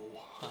days.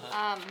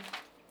 What?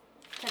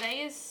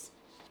 Today is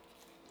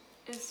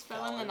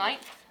fell in the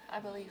 9th, I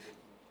believe.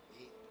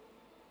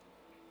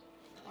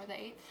 Or the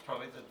 8th.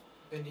 Probably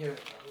Been here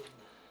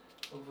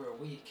over a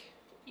week.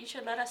 You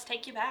should let us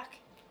take you back.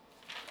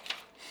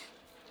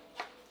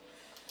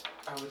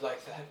 I would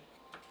like that.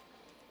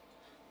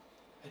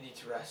 I need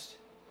to rest.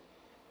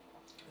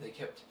 They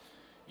kept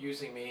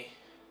using me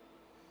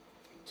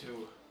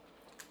to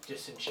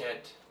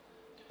disenchant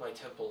my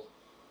temple.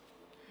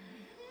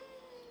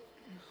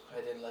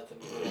 I didn't let them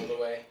do it all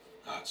the way.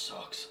 That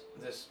sucks.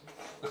 This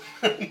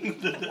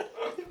the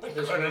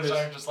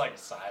Cordozar just like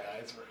side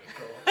eyes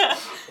Rhaegal.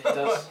 it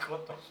does. Like,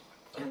 what the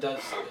It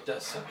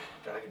does suck,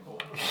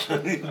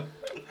 Dragonborn.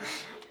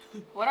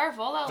 What are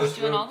Volels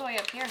doing all the way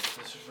up here?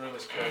 This room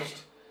is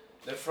cursed.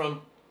 They're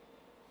from.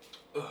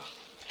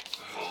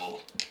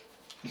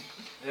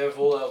 They're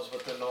Volelves,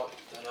 but they're not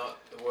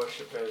the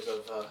worshippers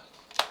of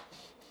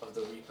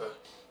the Reaper.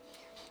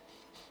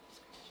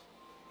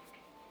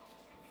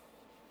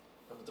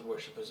 Of the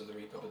worshippers of the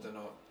Reaper, but they're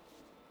not.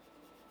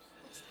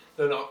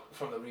 They're not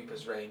from the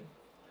Reaper's reign.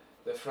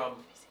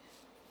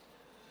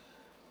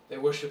 They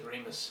worship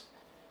Remus.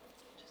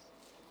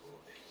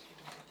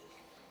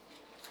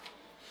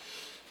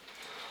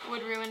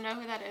 Would Ruin know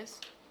who that is?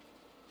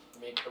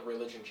 Make a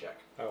religion check.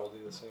 I will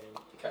do the same.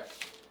 Okay.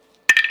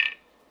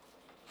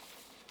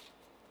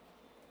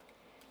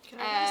 Can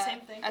I do the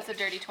same thing? That's a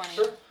dirty 20.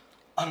 Sure.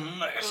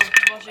 Unless. Well,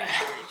 she was already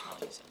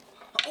 20, so.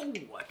 Oh,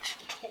 what?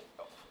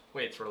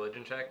 Wait, it's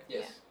religion check?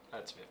 Yes.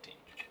 That's 15.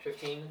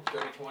 15,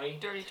 30, 20.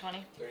 Dirty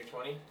 20. 30,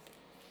 20.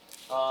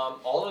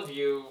 All of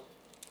you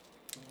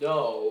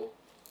know.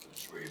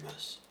 It's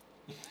Remus.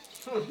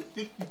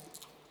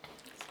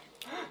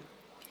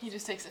 He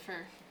just takes it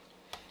for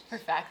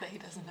fact that he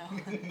doesn't know.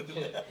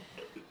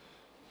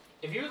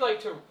 If you would like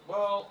to,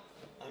 well,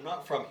 I'm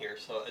not from here,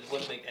 so it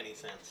wouldn't make any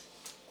sense.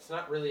 it's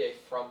not really a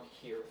from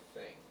here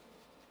thing.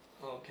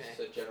 Okay. It's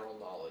a general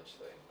knowledge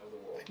thing of the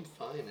world. I'm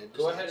fine. I just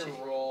Go ahead and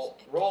roll.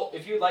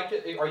 If you'd like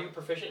to, are you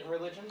proficient in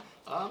religion?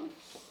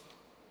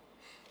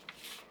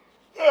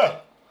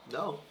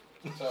 No.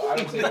 So I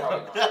would say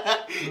probably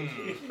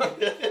not.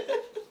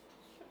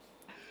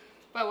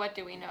 But what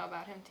do we know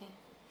about him, T?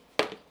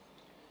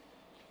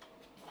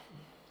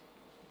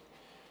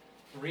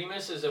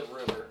 Remus is a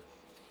rumor.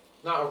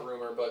 Not a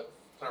rumor, but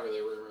it's not really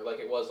a rumor. Like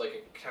it was like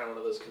a kind of one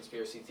of those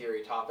conspiracy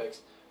theory topics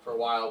for a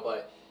while,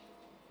 but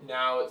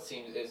now it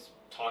seems it's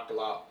talked a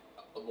lot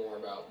more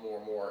about more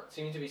and more. It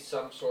seems to be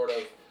some sort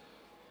of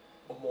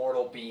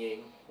immortal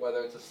being, whether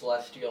it's a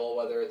celestial,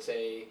 whether it's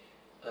a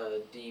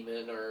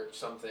demon or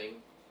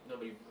something.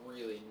 Nobody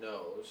really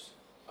knows,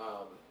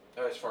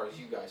 as far as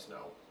you guys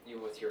know,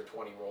 even with your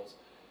 20 rolls.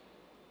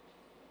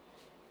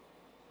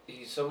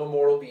 He's some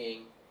immortal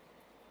being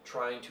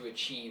trying to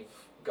achieve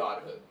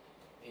godhood.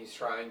 He's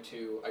trying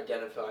to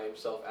identify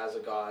himself as a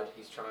god.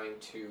 He's trying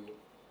to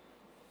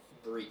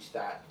reach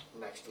that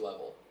next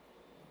level.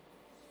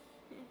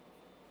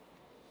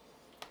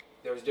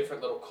 There's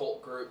different little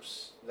cult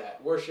groups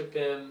that worship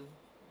him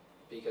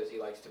because he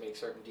likes to make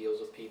certain deals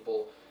with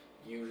people,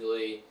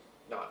 usually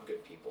not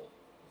good people.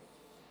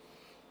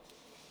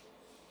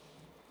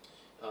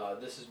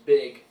 This is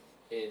big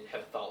in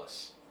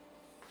Hephalis.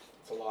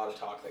 It's a lot of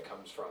talk that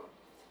comes from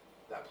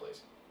that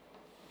place.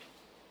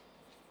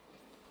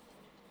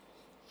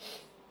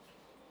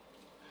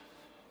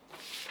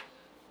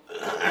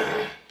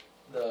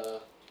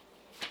 The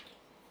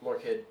more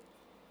kid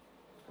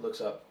looks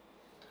up.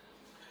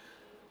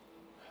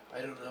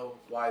 I don't know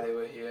why they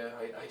were here.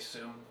 I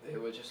assume they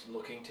were just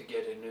looking to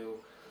get a new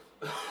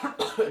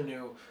a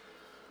new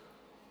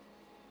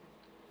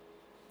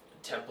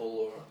temple,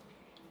 or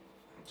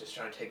just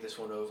trying to take this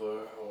one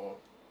over, or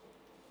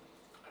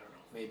I don't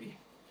know, maybe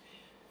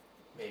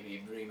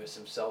Remus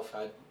himself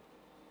had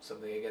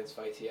something against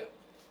Vitia.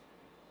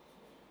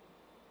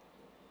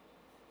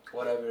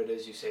 Whatever it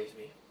is, you saved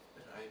me,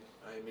 and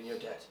I'm in your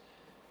debt.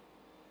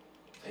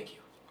 Thank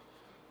you.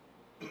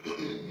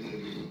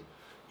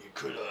 You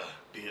could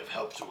be of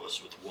help to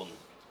us with one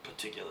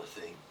particular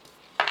thing.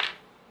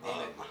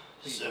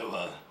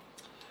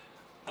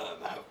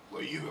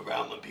 Were you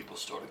around when people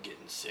started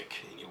getting sick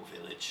in your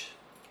village?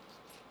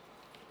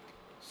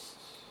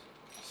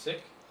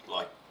 Sick?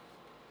 Like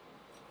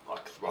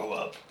throw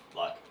up,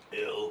 like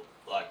ill,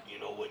 like, you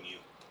know, when you...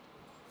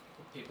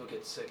 People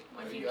get sick.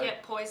 When you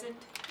get poisoned.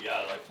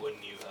 Yeah, like when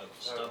you have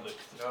stomach...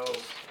 No.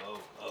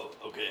 Oh,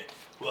 okay.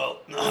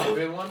 Well,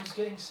 Everyone's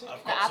getting sick.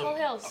 I've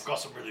got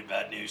some really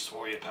bad news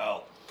for you,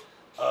 pal.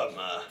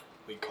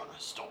 We kind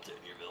of stopped it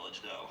in your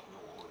village now.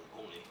 No,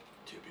 only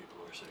 2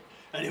 people are sick.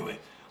 Anyway,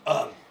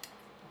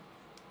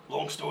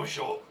 long story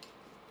short,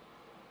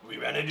 we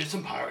ran into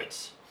some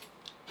pirates.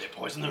 They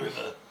poisoned the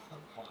river.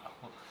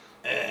 Wow.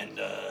 And,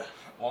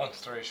 Long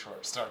story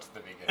short, starts at the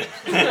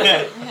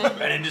beginning.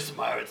 ran into some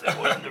pirates. They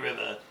poisoned the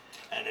river.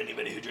 And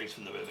anybody who drinks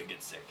from the river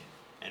gets sick.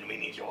 And we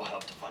need your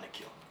help to find a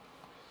cure.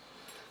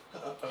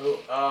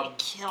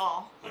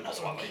 Kill. And that's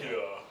why we're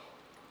here.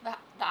 The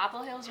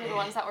Apple Hills were the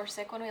ones that were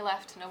sick when we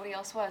left. Nobody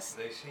else was.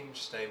 They seemed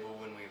stable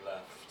when we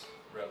left,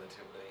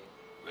 relatively.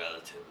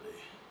 Relatively.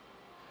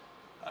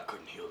 I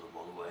couldn't heal them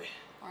all the way.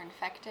 Or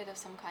infected of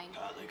some kind.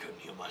 Apparently couldn't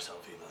heal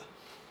myself either.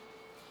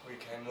 We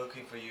came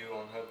looking for you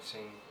on hopes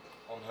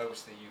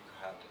that you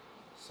had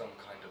some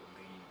kind of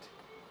lead.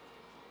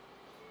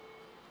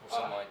 Or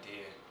some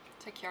idea.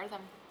 To cure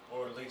them.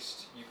 Or at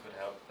least you could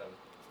help them.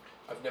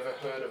 I've never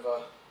heard of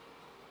a...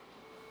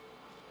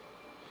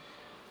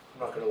 I'm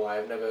not gonna lie,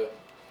 I'm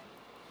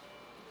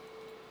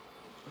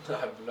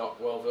not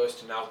well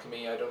versed in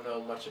alchemy. I don't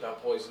know much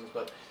about poisons,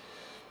 but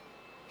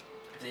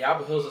if the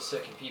Apple Hills are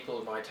sick and people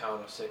in my town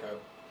are sick, I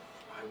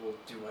will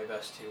do my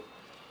best to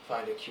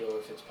find a cure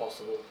if it's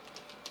possible.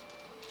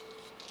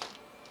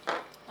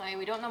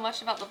 We don't know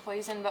much about the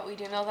poison, but we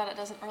do know that it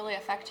doesn't really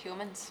affect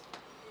humans.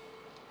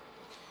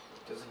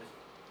 Doesn't it?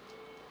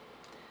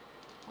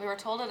 We were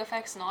told it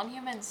affects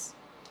non-humans,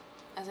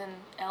 as in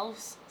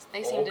elves.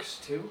 They seem to...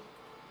 Orcs too?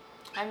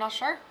 I'm not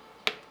sure.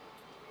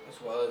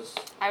 As well as...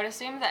 I would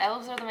assume the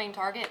elves are the main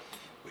target,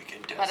 We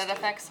can test but it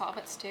affects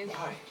hobbits too.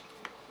 Why?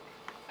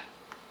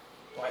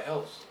 Why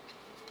elves?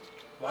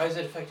 Why is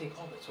it affecting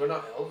hobbits? We're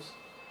not elves.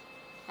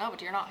 No,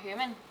 but you're not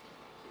human.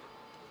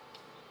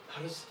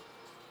 How does...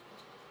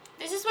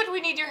 This is what we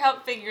need your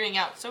help figuring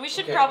out. So we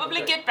should Okay,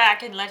 probably okay. get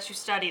back and let you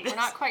study this. We're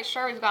not quite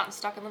sure. We've gotten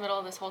stuck in the middle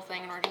of this whole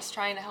thing, and we're just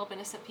trying to help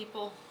innocent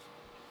people.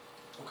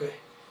 Okay.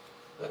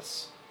 I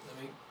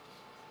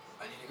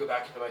need to go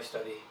back into my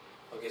study.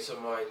 I'll get some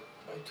of my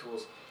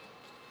tools.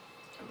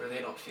 I'm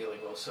really not feeling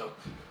well, so...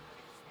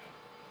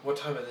 What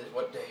time of the...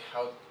 What day?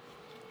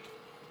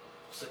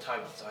 What's the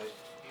time outside?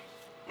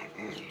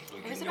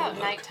 It was about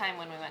nighttime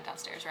when we went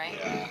downstairs, right?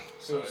 Yeah.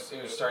 So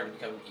it was starting to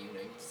become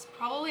evening. It's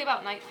probably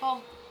about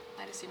nightfall.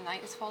 I'd assume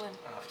night is falling.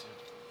 After.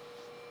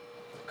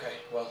 Okay,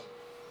 well...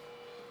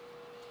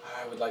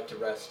 I would like to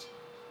rest.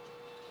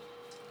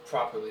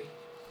 Properly.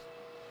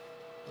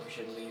 We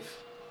should leave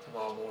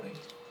tomorrow morning.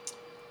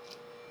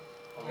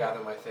 I'll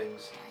gather my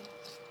things.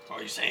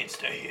 Are you saying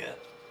stay here?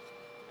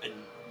 And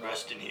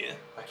rest in here?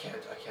 I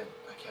can't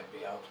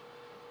be out.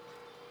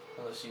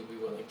 Unless you'd be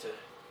willing to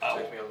I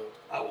take me on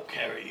the... I will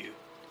carry you.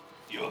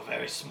 You are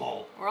very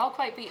small. We're all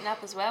quite beaten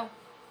up as well.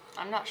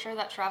 I'm not sure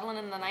that traveling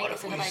in the night But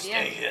is if a we good stay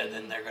idea. here,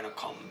 then they're gonna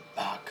come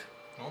back.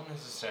 Not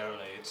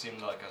necessarily. It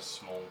seemed like a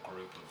small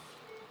group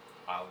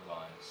of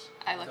outliers.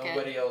 I look at...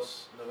 Nobody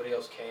else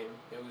came.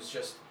 It was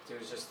just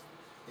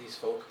these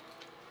folk.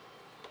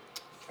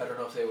 I don't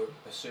know if they were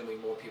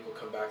assuming more people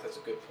come back. That's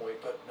a good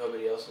point, but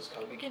nobody else has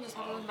come. We can just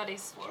have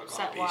everybody's We're gonna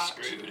set be watch.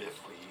 screwed if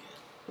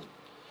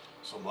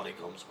somebody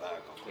comes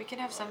back. We could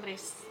have somebody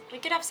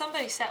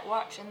set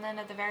watch, and then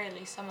at the very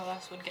least, some of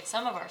us would get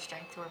some of our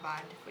strength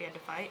revived if we had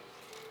to fight.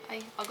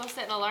 I'll go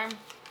set an alarm.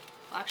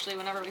 Well, actually,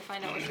 whenever we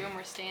find out which room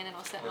we're staying in,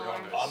 I'll set an We're alarm.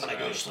 going to- I'm gonna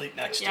go sleep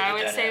next to Yeah, the I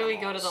would dead say we go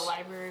to animals. the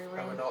library I would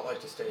room. not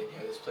like to stay in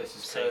here. This place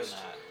is Saying cursed.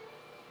 that,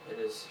 It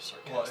is.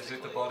 What is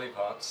it? The body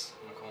parts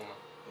in the corner.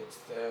 It's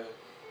the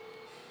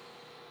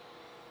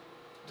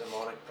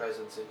demonic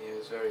presence in you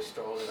is very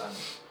strong, and I'm.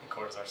 And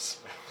Cordozar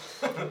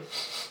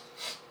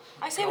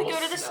I say we go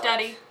to the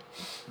study.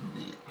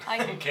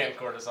 Can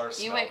Cordozar You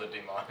smell wait. the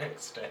demonic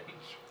stench?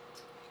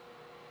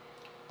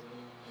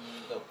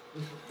 No.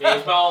 Yeah,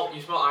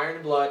 you smell iron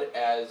and blood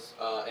as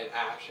and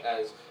ash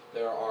as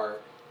there are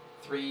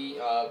 3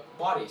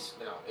 bodies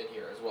now in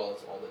here, as well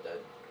as all the dead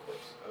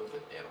corpses of the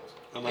animals.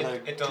 I'm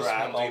gonna It does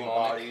drag smell all the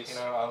demonic. bodies. You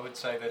know, I would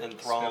say that and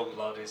throw spilled them.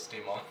 blood is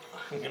demonic.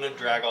 I'm gonna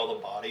drag all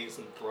the bodies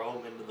and throw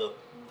them into the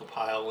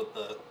pile with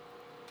the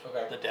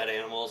Okay. dead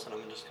animals, and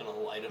I'm just gonna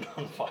light it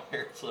on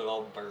fire so it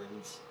all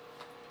burns.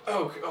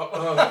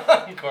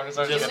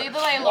 Cordozar's Just- Lead the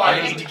way, I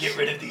Lord. need to get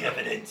rid of the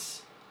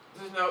evidence.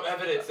 There's no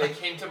evidence. They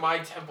came to my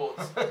temples.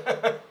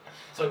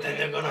 So then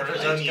they're gonna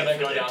Cordozar's blame you gonna for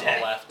go the down the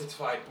death. left. It's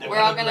fine. They're We're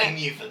all gonna gonna- blame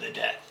you for the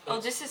death. Oh,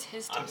 this is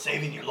his I'm temple.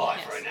 saving your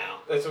life Yes. right now.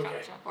 That's okay.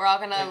 Gotcha. We're all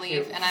gonna Thank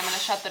leave, you. and I'm gonna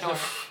shut the door.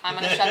 I'm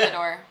gonna shut the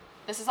door.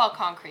 This is all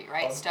concrete,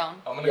 right?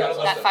 Stone. I'm gonna Yeah, go to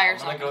the, that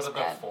fire's I'm gonna not go to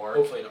gonna the spread. fork.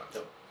 Hopefully not.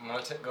 No. I'm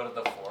gonna go to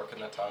the fork in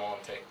the tunnel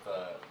and take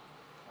the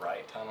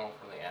right tunnel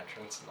from the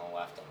entrance and the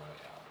left on the way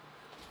out.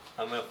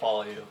 I'm gonna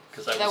follow you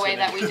because I The was way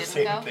gonna that we do the didn't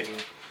same go? thing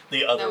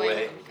the other The way way.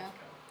 we didn't go.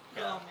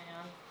 Yeah. Oh man.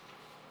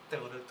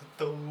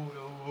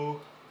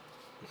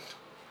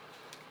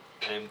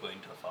 I am going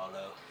to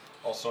follow.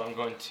 Also, I'm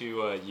going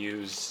to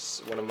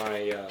use one of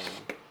my.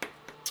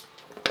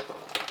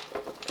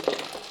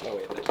 Oh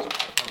wait, that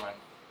doesn't. Never mind.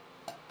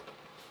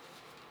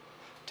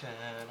 Turn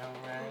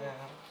around.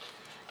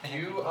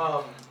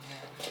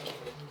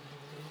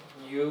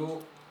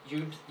 You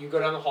go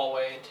down the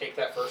hallway and take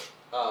that first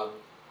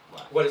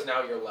what is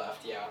now your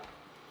left,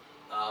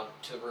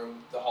 to the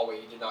room, the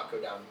hallway you did not go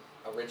down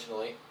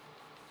originally.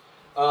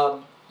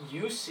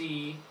 You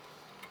see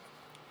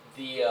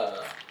the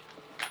a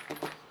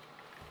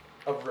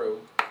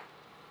room.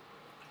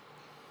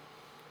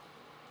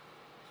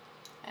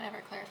 I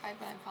never clarified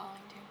what I'm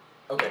following to.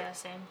 Okay. Yeah,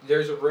 same.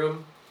 There's a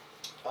room.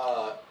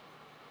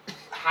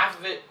 Half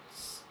of it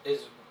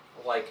is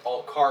like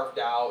all carved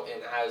out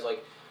and has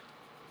like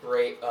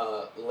laid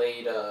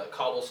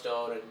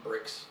cobblestone and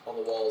bricks on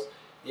the walls.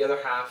 The other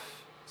half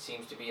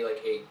seems to be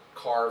like a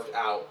carved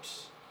out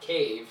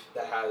cave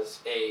that has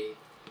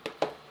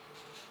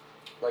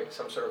like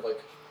some sort of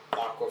like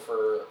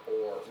aquifer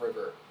or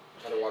river,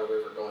 underwater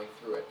river going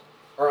through it,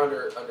 or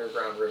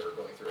underground river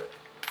going through it.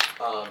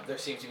 There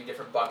seems to be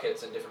different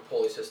buckets and different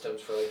pulley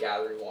systems for like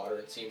gathering water.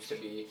 It seems to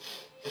be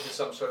this is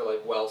some sort of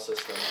like well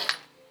system.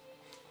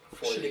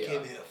 Should have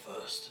came here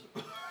first.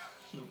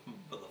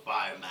 For the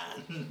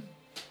fireman.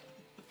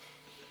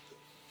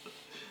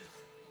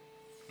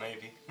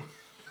 Maybe.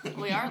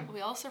 We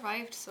all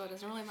survived, so it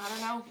doesn't really matter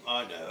now.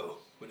 I know.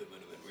 Would have been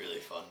really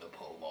fun to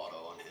pull water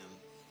on him.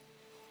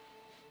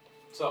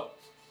 So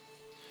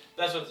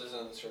that's what is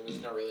in this room. There's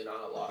really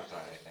not a lot.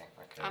 Anything.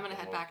 Okay, I'm gonna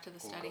then head back to the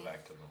we'll study. Go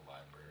back to the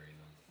library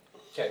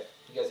then. Okay,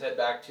 you guys head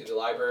back to the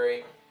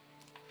library.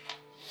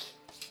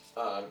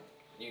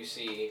 You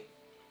see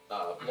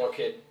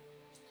Morkid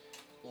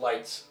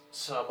lights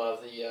some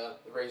of the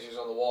razors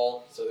on the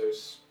wall, so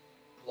there's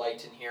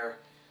light in here.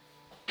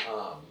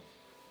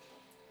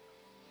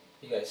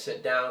 You guys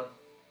sit down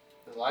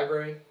in the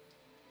library.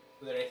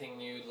 Is there anything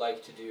you'd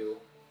like to do?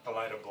 I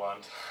light a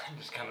blunt.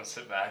 Just kind of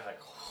sit back like.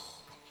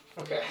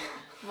 Okay.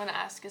 I'm gonna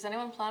ask, is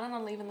anyone planning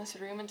on leaving this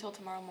room until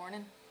tomorrow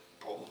morning?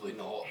 Probably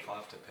not. I'll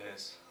have to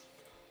piss.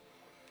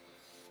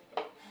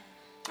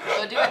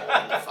 Go do it.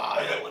 On the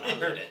fire when I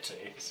lit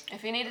it.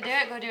 If you need to do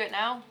it, go do it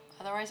now.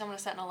 Otherwise, I'm gonna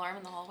set an alarm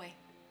in the hallway.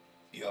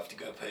 You have to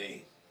go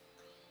pee.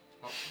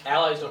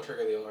 Allies don't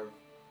trigger the alarm.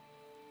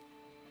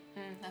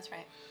 That's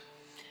right.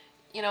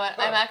 You know what?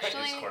 I'm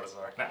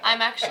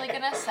actually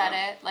gonna set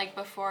it like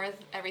before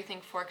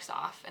everything forks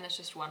off, and it's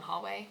just one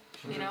hallway.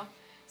 You know,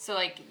 so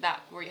like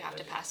that where you have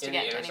to pass to In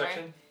get the to anywhere.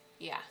 intersection?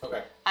 Yeah.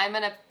 Okay. I'm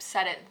gonna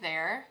set it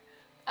there,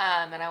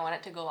 and I want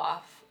it to go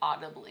off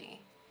audibly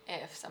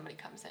if somebody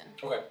comes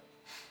in. Okay.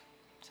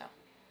 So.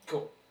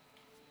 Cool.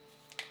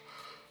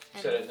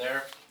 Set it in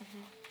there.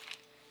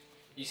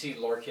 You see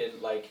Lorkid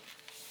like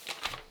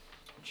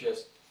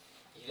just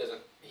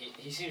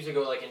he seems to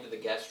go like into the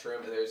guest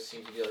room and there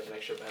seems to be like an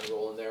extra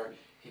bedroll in there.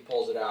 He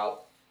pulls it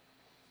out.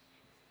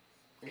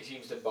 He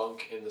seems to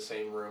bunk in the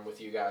same room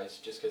with you guys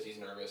just because he's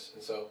nervous,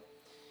 and so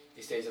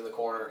he stays in the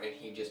corner and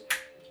he just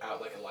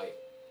out like a light.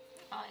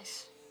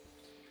 Nice.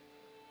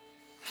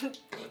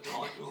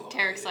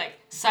 Terek's like,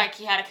 psych,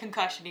 he had a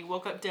concussion. He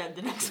woke up dead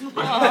the next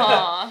morning.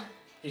 Aww.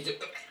 He just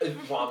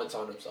vomits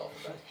on himself.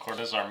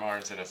 Cordozar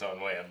mourns in his own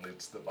way and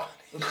loots the body.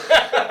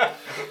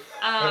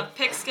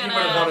 Pick's You would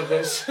have wanted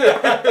this.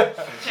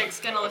 Pick's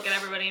gonna look at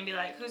everybody and be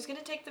like, who's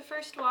gonna take the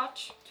first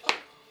watch?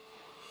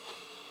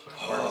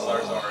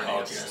 Cordozar's already I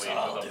guess asleep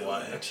I'll with a do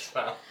blunt. it.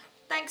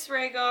 Thanks,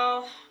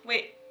 Rhaegal.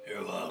 Wait,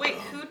 You're welcome.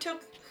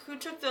 who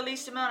took the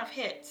least amount of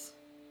hits?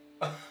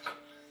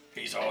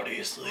 He's already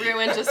asleep.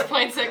 Ruin just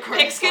points at Cordozar.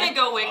 Pick's gonna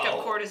go wake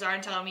up Cordozar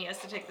and tell him he has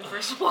to take the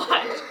first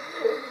watch.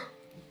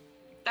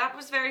 That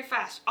was very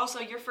fast. Also,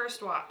 your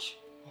first watch.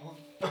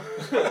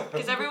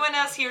 Because everyone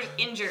else here is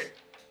injured.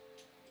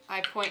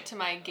 I point to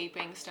my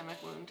gaping stomach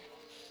wound.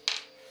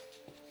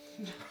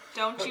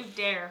 Don't you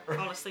dare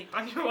fall asleep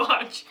on your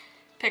watch.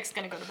 Pick's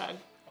gonna go to bed.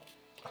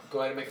 Go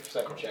ahead and make a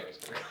perception check. You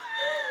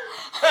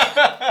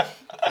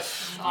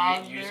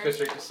just go Father.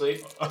 straight to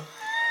sleep.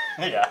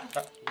 Yeah.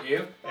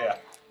 You? Yeah.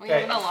 We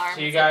have an Okay, alarm.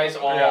 so you guys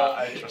all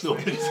I trust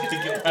Nobody's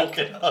gonna get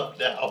woken up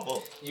now.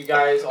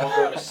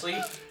 go to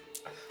sleep.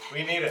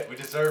 We need it. We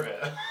deserve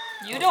it.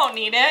 You don't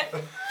need it.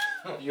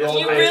 You all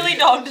You wake- really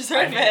don't I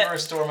deserve need to it.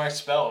 restore my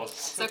spells.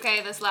 It's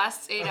okay, this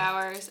lasts 8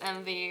 hours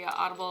and the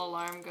audible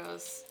alarm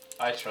goes.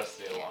 I trust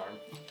the alarm,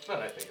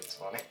 and I think it's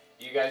funny.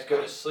 You guys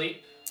go to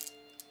sleep.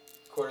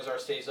 Cordozar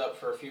stays up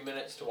for a few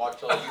minutes to watch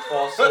till you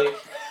fall asleep.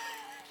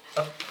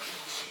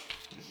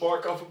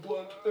 Mark off a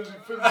blunt as you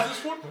finish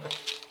this one.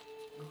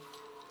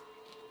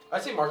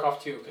 I'd say mark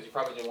off 2 because you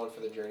probably did one for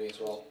the journey as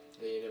well.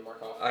 That you did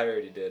mark off. I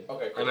already did.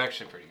 Okay, I'm great.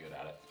 actually pretty good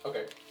at it.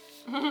 Okay.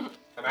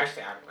 I'm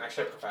actually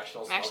a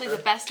professional. I'm actually smoker.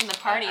 the best in the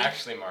party. I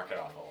actually mark it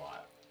off a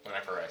lot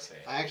whenever I say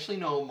it. I actually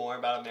know more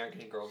about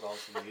American Girl dolls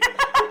than you do.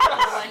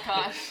 Oh my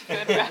gosh,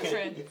 good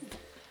reference.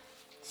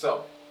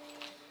 So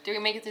Do we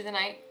make it through the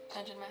night,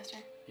 Dungeon Master?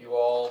 you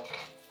all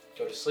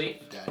go to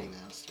sleep. Daddy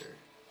Master.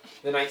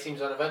 The night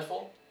seems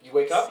uneventful. You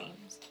wake up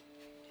Seems.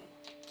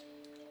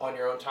 on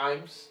your own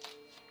times.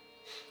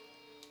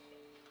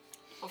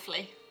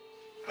 Hopefully.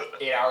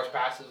 8 hours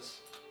passes.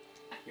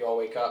 You all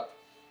wake up.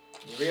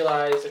 You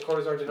realize that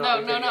Cordozar did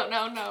not.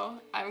 No.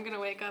 I'm gonna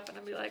wake up and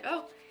I'll be like,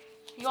 oh,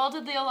 you all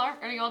did the alarm,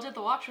 or you all did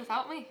the watch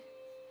without me.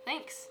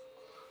 Thanks.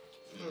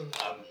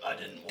 I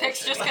didn't watch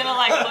Pick's it. just gonna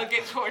like look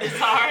at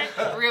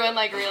Cordozar. Ruin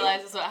like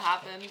realizes what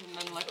happened and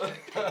then look.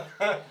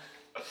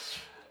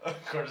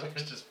 Of course, I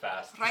was just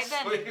fast. Right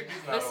then. He's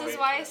not This is awake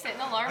why I yet. set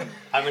an alarm.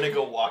 I'm gonna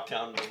go walk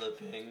down to the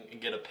thing and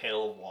get a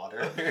pail of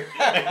water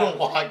and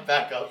walk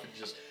back up and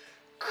just.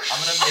 I'm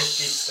gonna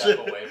misty step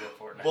away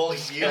before next. Well,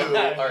 you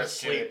I'm are just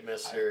asleep, kidding.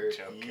 mister.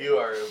 I'm joking. You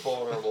are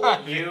vulnerable.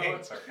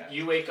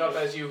 You wake up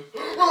as you.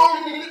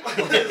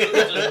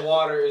 Just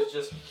water is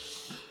just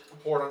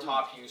poured on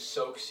top of you,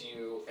 soaks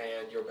you,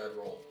 and your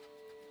bedroll.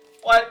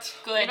 What?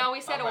 Good. You know,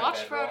 we said Not a my watch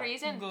for a bedroll.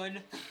 reason.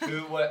 Good.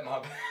 Who wet my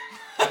bed?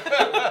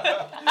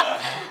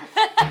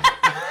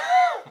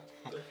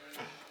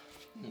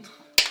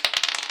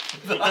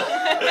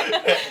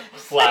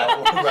 Flat.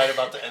 We're right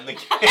about to end the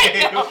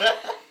game.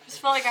 Just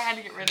felt like I had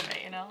to get rid of it,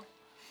 you know?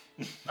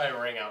 I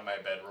wring out my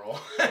bedroll.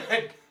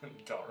 I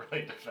don't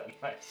really defend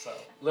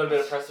myself. A little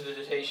bit of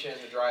prestidigitation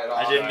to dry it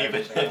off. I didn't I even.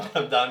 understand.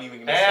 I'm not even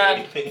gonna say And-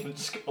 anything. I'm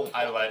just gonna.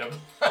 I light him.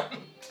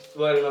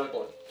 Light another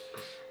blunt.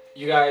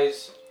 You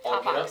guys all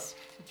Hot get up. box.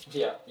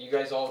 Yeah, you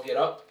guys all get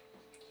up.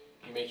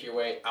 You make your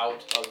way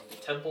out of the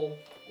temple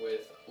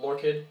with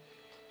Lorkid.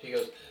 He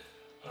goes,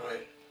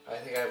 alright, I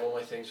think I have all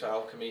my things for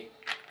alchemy.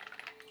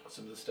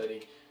 Some of the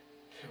study.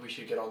 We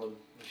should get on them.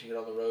 We should get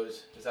on the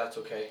roads, if that's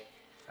okay.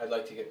 I'd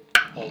like to get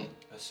home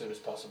as soon as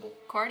possible.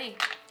 Cordy,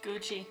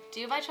 Gucci. do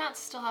you by chance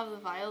still have the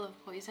vial of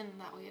poison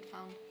that we had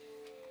found?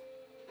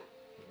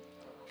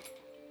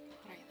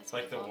 Alright, that's It's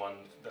like the what I thought. one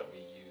that we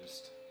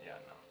used. Yeah,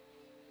 no.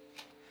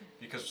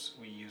 Because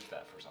we used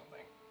that for something.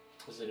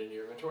 Is it in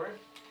your inventory?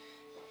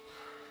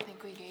 I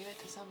think we gave it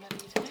to somebody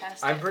to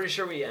test I'm it. pretty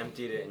sure we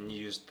emptied it and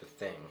used the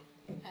thing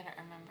I don't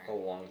remember. a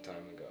long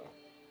time ago.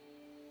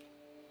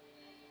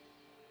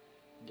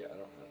 Yeah, I don't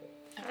have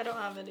it. I don't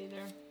have it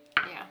either.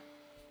 Yeah.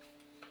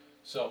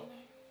 So,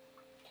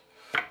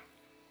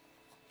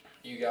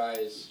 you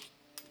guys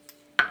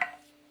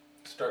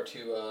start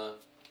to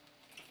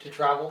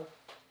travel.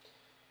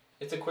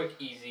 It's a quick,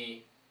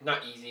 easy, not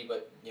easy,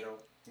 but you know,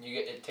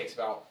 it takes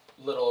about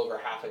a little over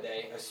half a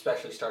day,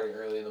 especially starting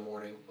early in the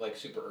morning, like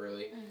super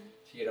early,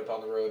 to get up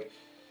on the road.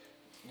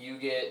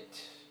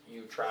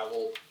 You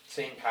travel,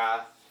 same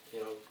path, you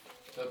know,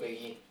 no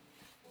biggie.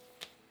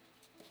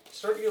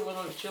 Start to get a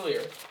little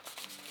chillier.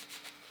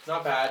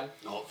 Not bad,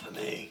 Not for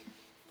me.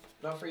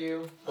 not for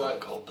you, I'm but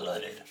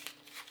cold-blooded.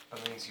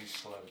 That means you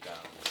slow down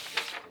as it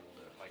gets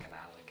colder, like an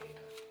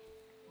alligator.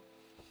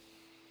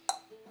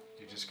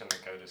 You're just gonna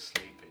go to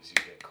sleep as you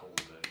get colder.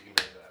 You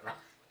know that, right?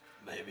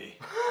 Maybe.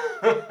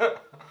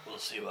 We'll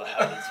see what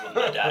happens when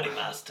my daddy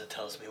master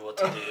tells me what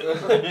to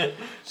do.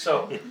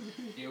 So,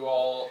 you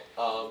all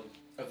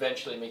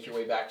eventually make your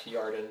way back to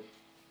Yarden.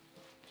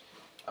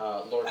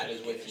 Lorcan is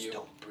with Alligators you.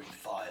 don't breathe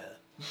fire.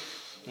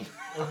 You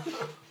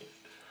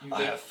I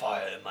make, have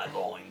fire in my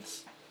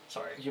loins.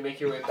 Sorry. you make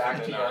your way I back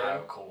don't to know how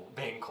Yarden,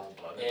 being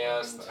cold-blooded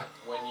and is,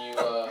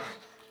 though.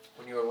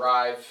 when you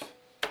arrive,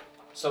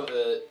 some of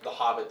the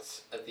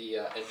hobbits at the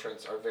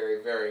entrance are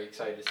very, very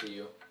excited to see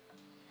you.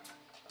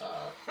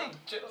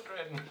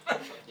 Children.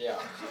 Yeah.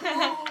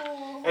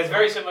 It's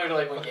very similar to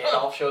like when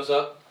Gandalf shows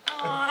up.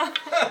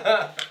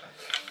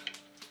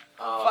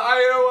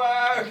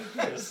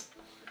 Fireworks!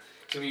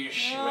 So you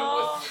shoot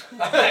him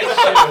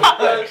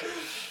with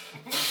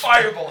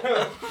Fireball!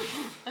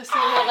 Let's see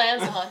what it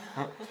lands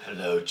on.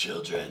 Hello,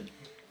 children.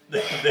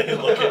 They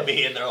look at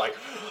me and they're like,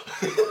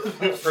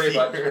 Pretty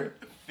much. fear.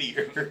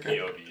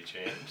 POV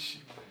change.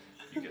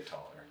 You get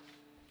taller.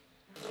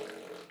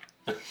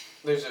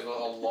 There's a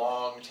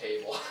long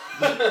table.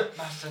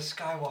 Master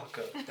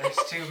Skywalker, there's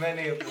too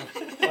many of them.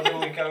 What are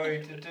we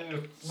going to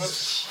do?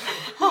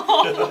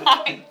 Oh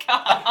my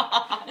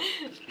god.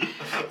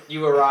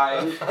 You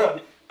arrive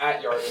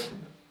at Yarden.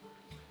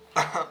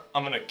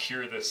 I'm gonna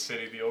cure this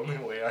city the only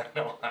way I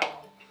know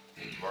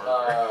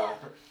how.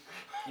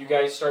 You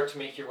guys start to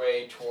make your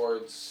way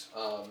towards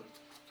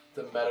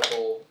the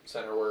medical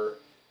center where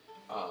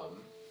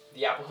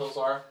the Apple Hills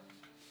are.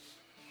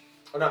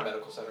 Or not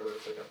medical center, but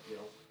it's like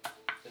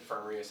a,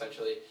 infirmary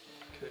essentially.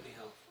 Kootenai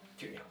Health.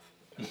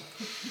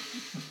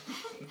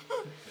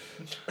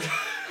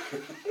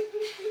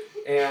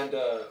 And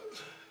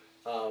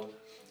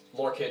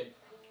Lorkid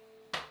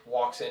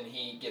walks in.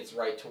 He gets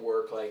right to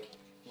work, like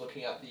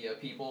looking at the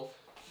people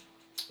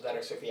that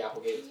are sick of the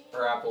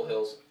Apple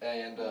Hills,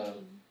 and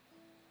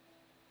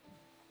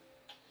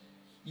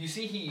you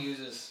see he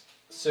uses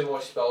similar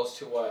spells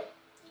to what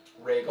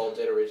Rhaegal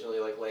did originally,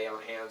 like lay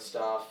on hands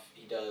stuff.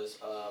 He does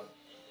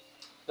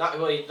not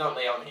lay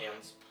on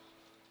hands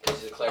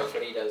because he's a cleric,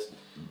 but he does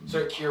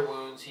certain cure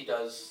wounds. He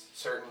does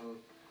certain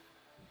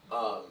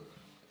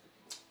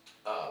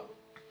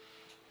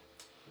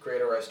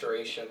greater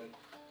restoration.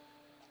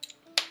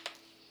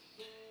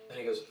 And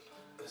he goes,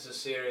 "This is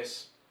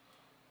serious.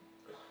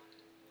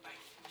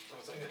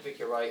 I think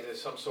you're right.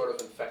 There's some sort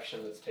of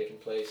infection that's taking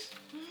place."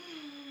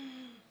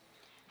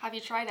 Have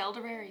you tried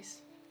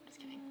elderberries? Just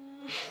kidding.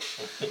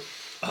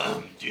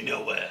 Do you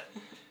know where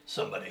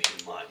somebody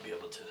who might be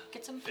able to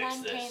Get some fix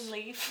plantain this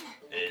leaf.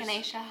 is?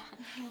 Ganesha.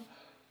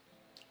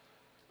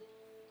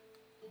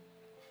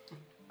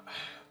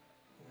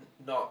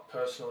 Not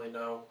personally,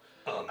 no.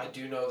 I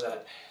do know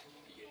that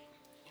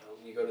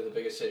when you go to the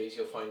bigger cities,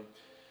 you'll find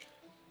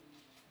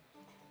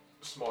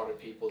smarter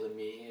people than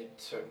me in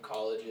certain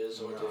colleges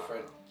or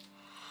different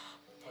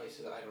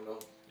places. I don't know.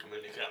 I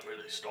mean, you can't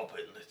really stop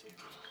it unless you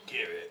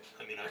cure it.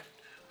 I mean,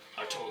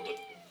 I told the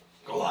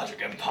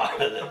Galactic Empire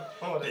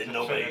that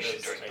nobody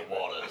should drink the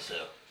water, so...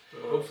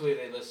 Hopefully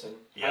they listen.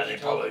 Yeah, they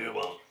probably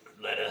won't.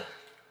 Later.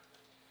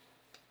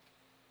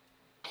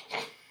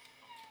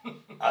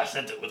 I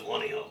sent it with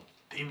one of your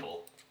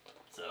people,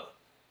 so...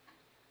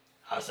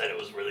 I said it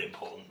was really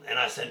important. And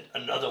I sent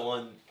another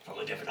one from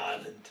a different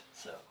island,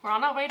 so... We're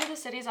on our way to the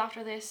cities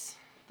after this.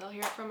 They'll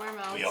hear it from our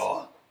mouths. We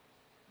are?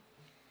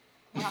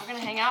 We're not going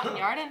to hang out in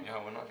Yarden.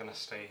 Yeah, we're not gonna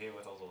stay here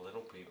with all the little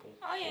people.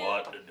 Oh yeah.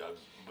 What?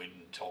 We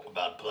didn't talk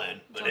about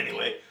plan. But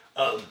anyway,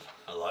 I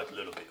like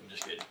little people. I'm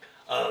just kidding.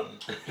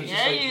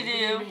 Yeah, you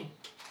do.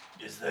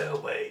 Is there a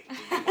way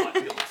that you might be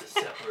able to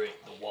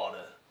separate the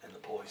water and the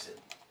poison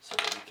so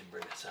that we can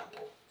bring a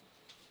sample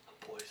of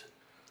poison?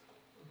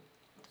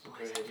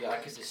 Great idea. I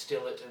could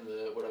distill it in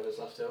the whatever's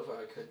left over.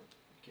 I could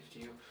give to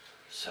you.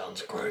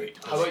 Sounds great.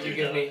 How Let's about you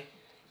do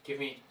give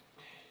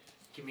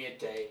me a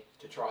day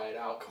to try it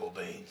out? Cool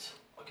beans.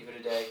 I'll give it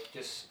a day.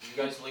 Just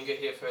you guys linger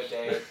here for a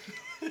day.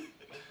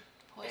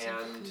 Poison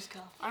And- Cusco.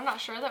 I'm not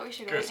sure that we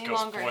should wait Goose any goes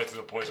longer.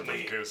 poison, poison, Come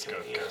here, goose come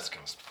goes, here. goose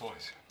goes,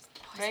 poison.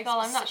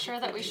 Rhaegal, I'm not sure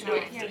that we should You know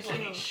wait if here. there's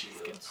any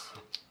shields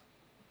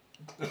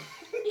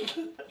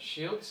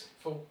Shields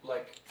for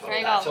like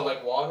Rhaegal. to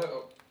like water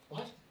or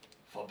what?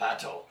 for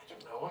battle. I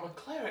don't know. I'm a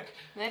cleric.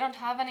 They don't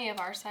have any of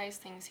our size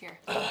things here.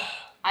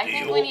 I Do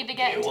think you- we need to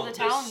get do you into the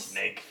want towns. This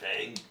snake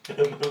thing.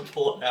 I'm gonna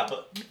pull it out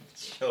and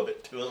show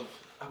it to him.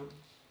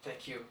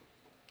 Thank you.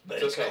 But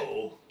It's it's okay.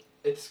 cool.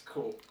 It's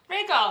cool.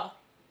 Rhaegal,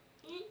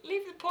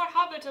 leave the poor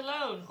hobbit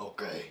alone.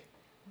 Okay.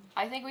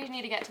 I think we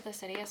need to get to the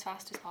city as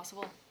fast as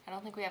possible. I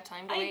don't think we have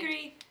time to I wait.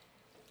 agree.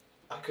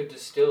 I could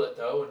distill it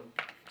though and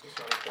just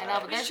run it I back. know,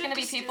 but We there's should going to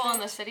be just people do in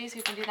that. the cities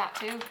who can do that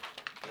too.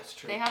 That's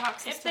true. They have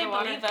access If to they the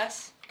water. believe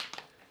us.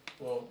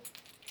 Well,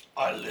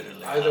 I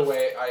literally either have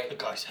way, the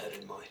guy's head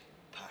in my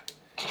pack.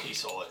 He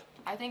saw it.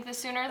 I think the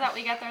sooner that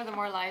we get there, the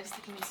more lives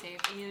that can be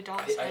saved. You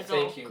don't I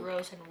sizzle, thank you.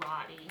 gross and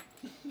rotty.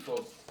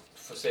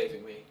 for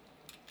saving me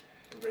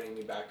and bringing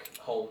me back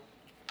home.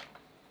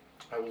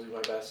 I will do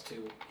my best to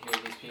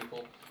heal these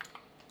people.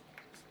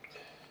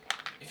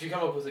 If you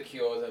come up with a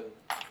cure, then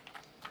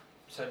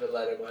send a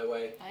letter my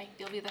way.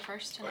 You'll be the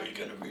first to know. Are you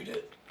gonna read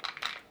it?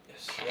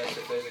 Yes,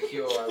 if there's a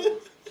cure,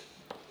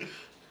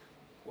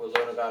 we'll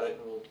learn about it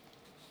and we'll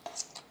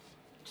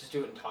just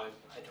do it in time.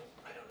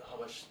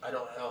 I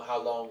don't know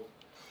how long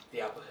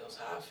the Apple Hills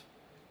have.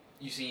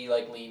 You see, he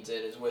like leans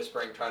in, is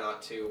whispering, trying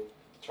not to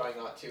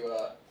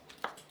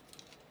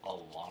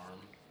Alarm.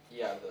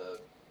 yeah,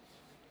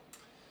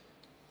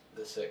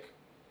 the sick.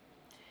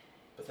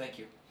 But thank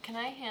you. Can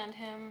I hand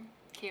him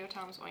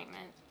Keotom's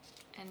ointment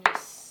and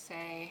just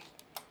say,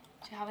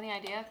 do you have any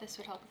idea if this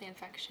would help with the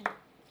infection?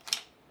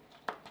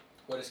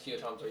 What does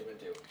Keotom's ointment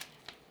do?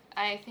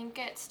 I think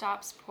it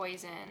stops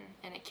poison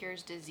and it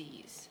cures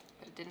disease,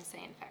 but it didn't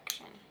say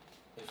infection.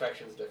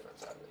 Infection's different,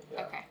 sadly.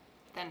 Yeah. Okay,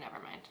 then never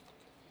mind.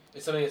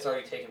 It's something that's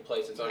already taken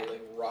place. It's already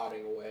like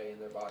rotting away in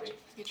their body.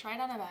 You tried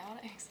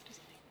antibiotics.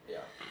 Yeah.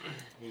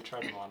 You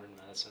tried modern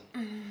medicine.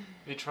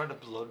 You tried a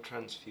blood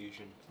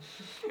transfusion.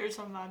 Here's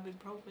some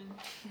ibuprofen.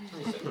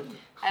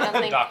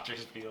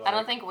 Doctors be like. I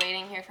don't think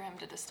waiting here for him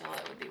to distill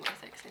it would be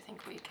worth it, because I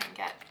think we can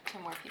get to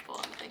more people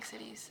in the big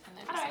cities, and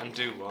they're just And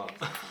do what?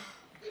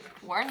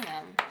 warn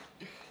them,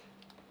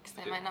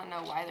 because they might not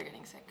know why they're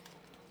getting sick.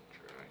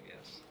 True, I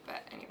guess.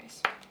 But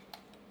anyways,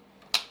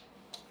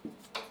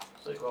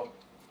 Well,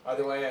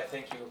 either way, I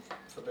thank you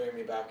for bringing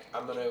me back.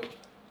 I'm gonna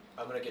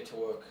get to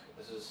work.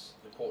 This is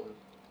important.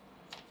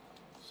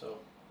 So,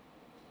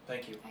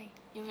 thank you.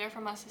 you'll hear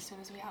from us as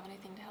soon as we have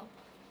anything to help.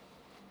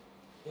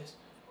 Yes.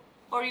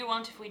 Or you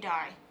won't if we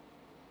die,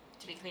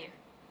 to be clear.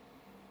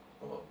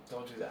 Well,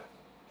 don't do that.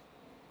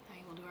 I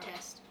will do our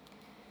best.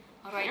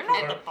 All right, You're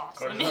not the boss.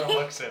 Cordozar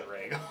looks at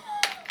Rhaegal.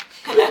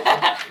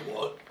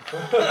 What?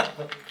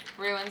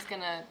 Ruin's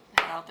gonna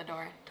head out the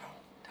door.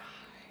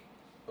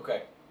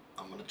 Okay.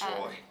 I'm gonna try.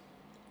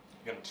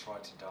 You're gonna try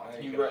to die.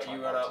 Or You you're run gonna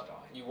try not out. to die?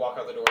 You walk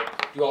out the door.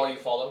 You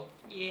follow?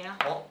 Yeah.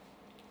 Well,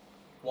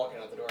 walking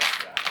out the door.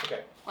 Yeah.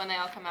 Okay. When they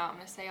all come out, I'm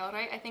gonna say, all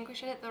right, I think we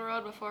should hit the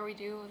road before we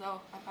do,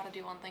 though I've got to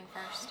do one thing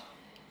first.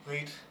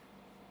 Wait.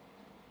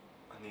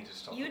 I need to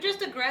stop. You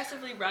just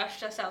aggressively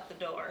rushed us out the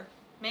door.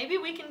 Maybe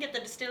we can get the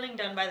distilling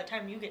done by the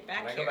time you get back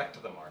Can I here. go back to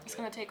the market? It's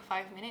gonna take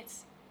 5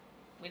 minutes.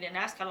 We didn't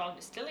ask how long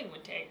distilling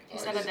would take. You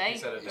said a day. He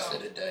said a You day.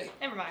 said a day.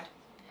 Never mind.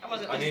 I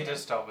wasn't I need listening.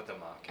 to stop at the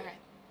market. Okay.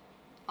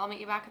 I'll meet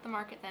you back at the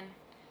market then.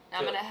 Now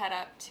I'm Good. gonna head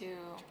up to,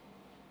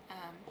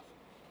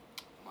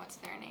 what's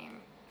their name?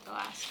 The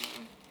last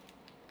name.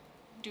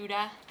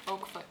 Duda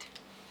Oakfoot.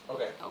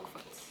 Okay.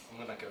 Oakfoots. I'm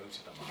gonna go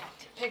to the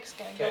market. Pig's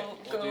gonna Okay.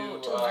 go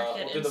We'll to the market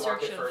we'll do in the search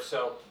market of first.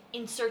 So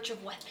in search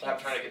of weapons. I'm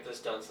trying to get this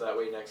done so that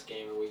way next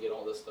game we get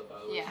all this stuff out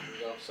of the way. Yeah. Here we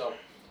go. So,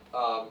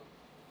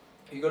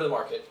 you go to the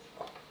market.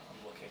 I'm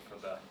looking for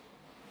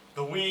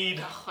the weed,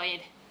 Oh,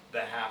 wait.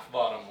 the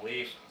half-bottom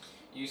leaf,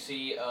 You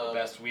see the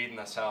best weed in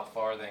the South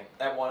Farthing.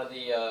 at one of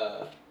the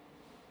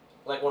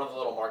one of the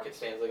little market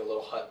stands, like a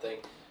little hut thing.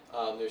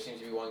 There seems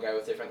to be one guy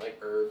with different like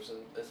herbs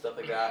and stuff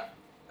like that.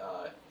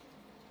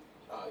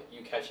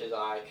 You catch his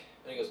eye,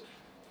 and he goes,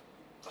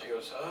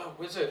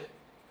 wizard,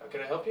 how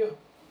can I help you?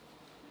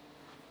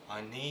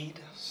 I need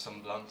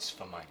some blunts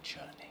for my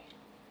journey.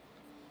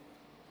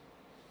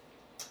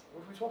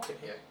 What are we talking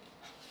here?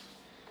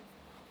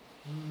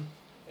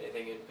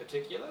 Anything in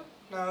particular?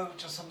 No,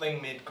 just something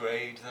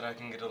mid-grade that I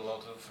can get a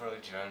lot of for a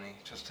journey,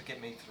 just to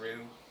get me through.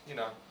 You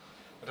know,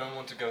 I don't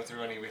want to go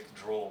through any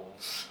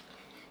withdrawals.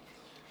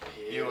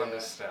 You Yeah,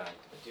 understand.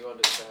 I do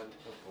understand.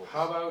 Of course.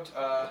 How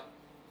about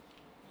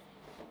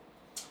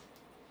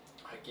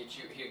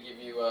he'll give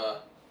you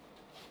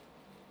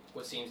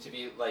what seems to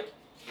be like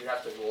you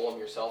have to roll them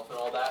yourself and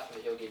all that,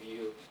 and he'll give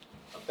you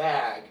a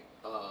bag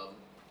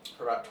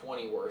for about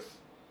 20 worth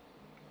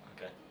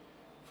Okay.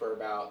 for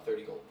about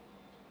 30 gold.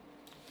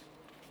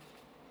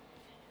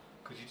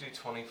 Could you do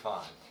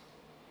 25?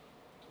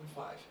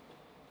 25.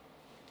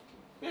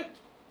 Yeah.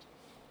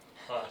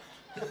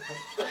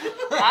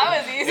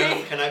 That was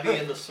easy. Can I be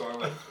in the store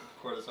with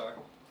Cordozar?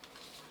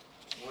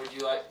 Would you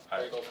like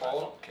I to go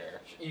follow? don't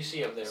care. You see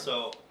him there.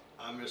 So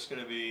I'm just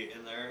gonna be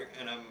in there,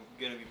 and I'm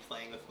gonna be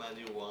playing with my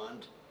new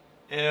wand.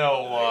 Ew,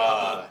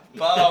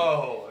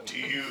 Beau, do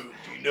you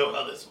know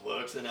how this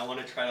works? And I want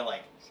to try to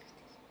like,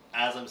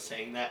 as I'm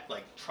saying that,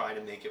 like try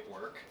to make it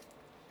work,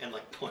 and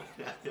like point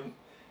at him,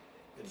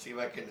 and see if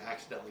I can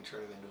accidentally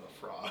turn him into a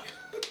frog.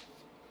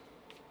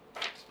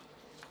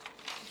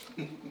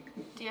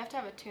 Do you have to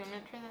have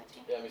attunement for that, too?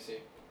 Yeah, let me see.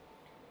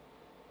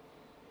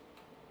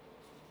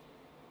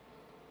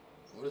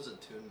 What is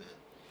attunement?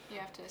 You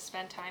have to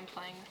spend time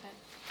playing with it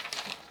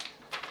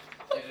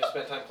You just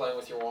spent time playing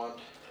with your wand.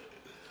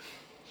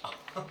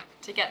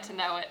 to get to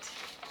know it.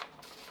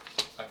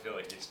 I feel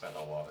like he spent a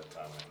lot of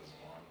time with his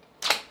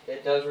wand.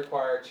 It does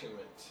require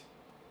attunement.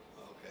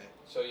 Okay.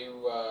 So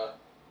you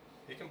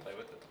He can play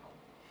with it,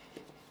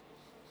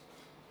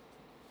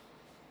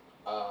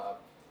 Tom.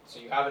 so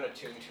you haven't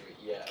attuned to it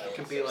yet. I It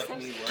could would be say. like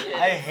me.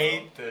 I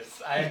hate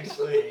this. I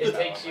actually hate It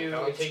that takes one. you.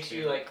 Like, It takes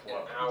you don't like close.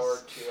 an hour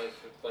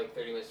to like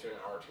 30 minutes to an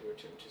hour to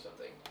attune to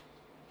something.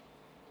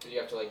 So you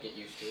have to like get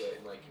used to it,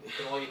 and like you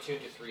can only attune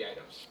to 3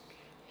 items.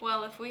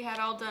 Well, if we had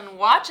all done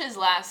watches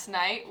last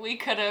night, we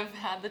could have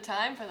had the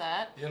time for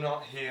that. You're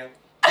not here.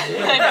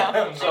 I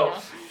know. So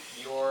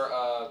your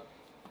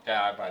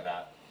Yeah, I buy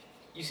that.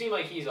 you seem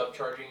like he's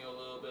upcharging you a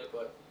little bit,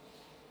 but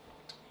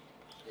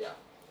yeah.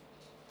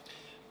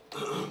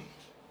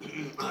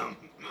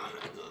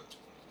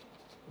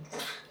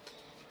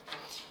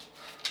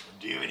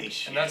 Do you have any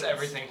shields? And that's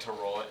everything to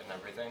roll it and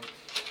everything?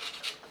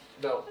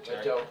 No, I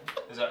Terek? don't.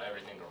 Is that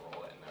everything to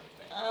roll it and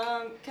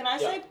everything? Can I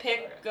Yeah. say pick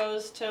Okay.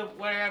 goes to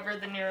wherever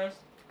the nearest.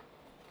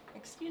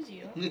 Excuse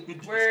you.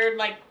 Where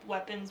like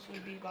weapons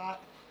would be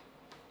bought.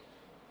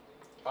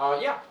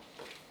 Yeah.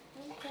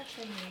 Don't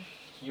question me.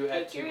 You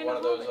head Like, you're to in one a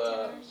of those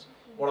moment,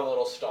 one of the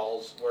little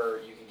stalls where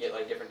you can get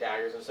like different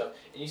daggers and stuff,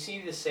 and you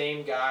see the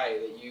same guy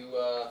that you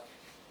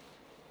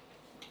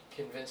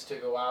convinced to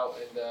go out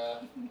and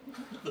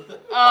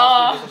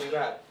possibly do something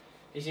bad.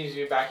 He seems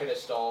to be back in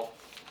his stall.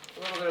 A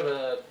little bit of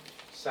a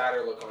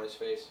sadder look on his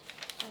face.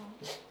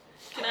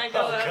 Can I go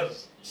up?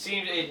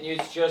 Seems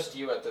it's just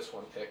you at this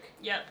one pick.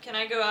 Yep. Can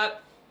I go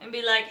up and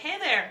be like, hey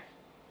there,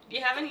 do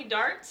you have any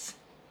darts?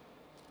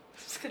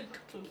 I'm just gonna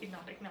completely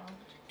not acknowledge.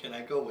 Can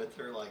I go with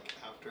her, like,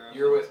 after him?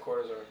 You're with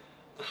Cordozar.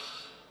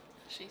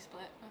 She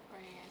split before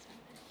you guys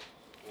went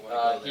there. Wanna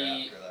go there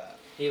after that.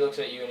 He looks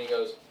at you and he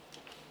goes,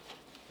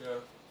 yeah.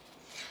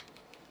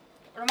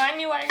 Remind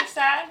me why you're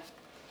sad?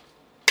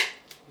 You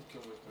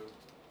come with me.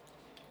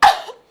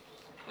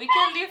 We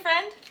killed your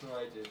friend? No,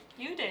 I did.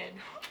 You did.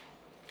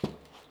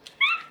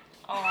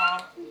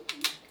 Aw.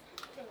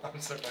 I'm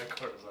so glad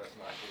Cordozar's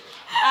not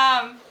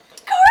here.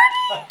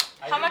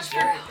 How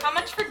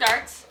much for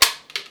darts?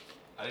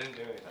 I didn't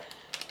do anything.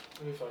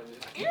 Let me find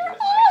it. I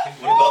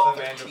convinced about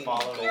the man to 15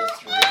 follow gold? his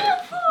dream.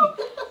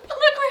 Look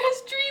where his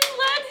dream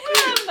led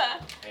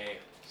him. Hey,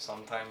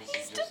 sometimes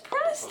He's you just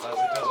depressed sometimes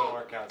it doesn't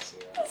work out,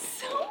 Sierra.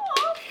 So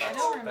awful. I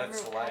don't remember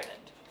That's what life. happened.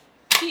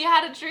 He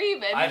had a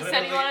dream and I he said he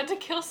literally- wanted to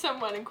kill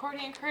someone and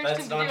Courtney encouraged That's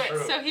him to not do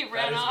true. it, so he ran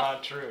That is off.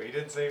 not true. He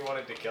didn't say he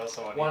wanted to kill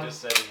someone. One- He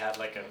just said he had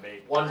like a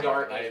vague. One dream,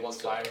 dart and I and one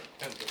inspired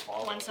him to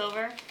follow. 1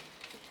 silver.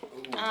 Ooh,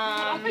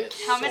 How you get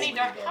many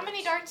so how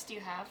many darts do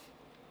you have?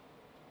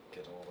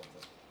 Get all of them.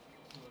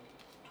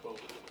 12.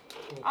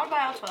 I'll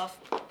buy all 12.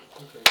 Okay.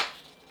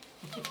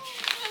 That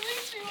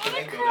makes me Can I want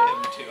go to to cry.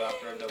 him too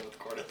after I'm done with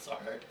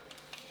Cordozar?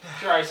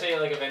 Sure, I say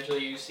like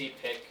eventually you see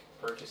Pick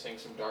purchasing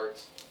some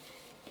darts.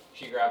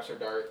 She grabs her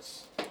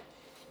darts.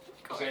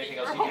 Is there anything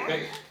else you can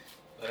pick?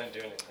 I didn't do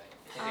anything.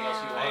 Anything else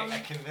you want? I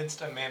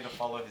convinced a man to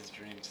follow his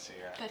dreams,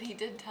 Sierra. But he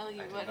did tell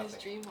you I did what his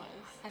nothing. dream was.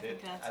 I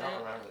think that's I don't it.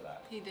 remember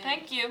that. He did.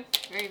 Thank you.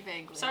 Very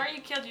vaguely. Sorry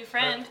you killed your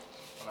friend.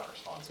 I'm not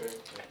responsible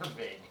for their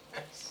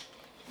vagueness.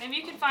 Maybe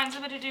you can find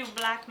somebody to do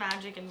black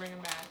magic and bring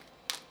him back.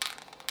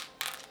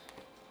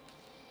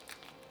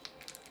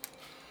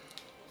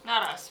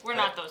 Not us. We're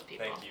not those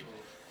people. Thank you.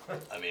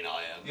 I mean,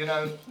 I am. You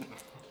know,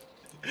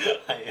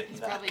 I am He's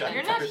that probably kind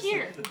You're of not person.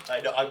 here.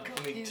 I know. I'm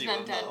coming He's to been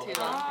him. dead though. too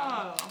long.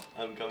 Oh.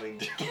 I'm coming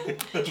to him.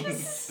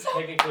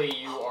 Technically,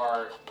 you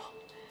are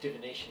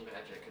divination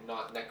magic,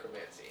 not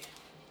necromancy.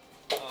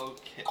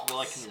 Okay, well,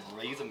 I can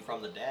raise him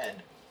from the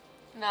dead.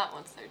 Not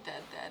once they're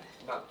dead.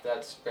 Not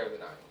that's spare the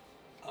dying.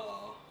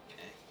 Oh,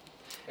 okay.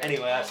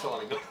 Anyway, I still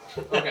want to go.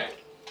 Okay.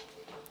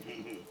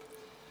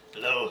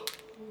 Hello,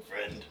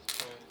 friend.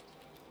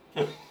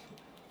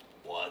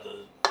 Why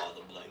the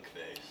blank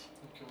face?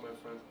 Okay, my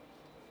friend.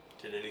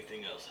 Did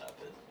anything else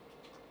happen?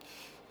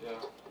 Yeah.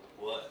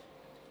 What?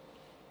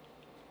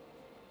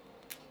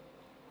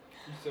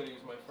 You said he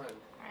was my friend.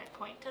 Alright,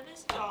 point to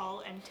this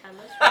doll and tell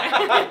us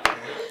where.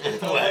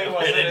 Totally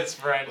wasn't his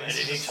friend. Where It's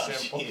did he just touch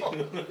simple. you?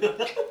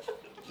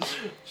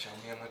 Show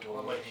me on the door.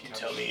 Well, where like, he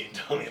tell touched me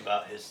tell me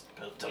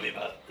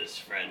about this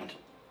friend.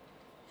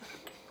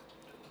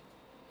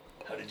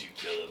 How did you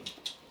kill him?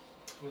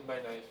 With my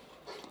knife.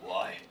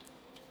 Why?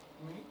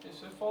 I mean,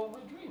 just to follow my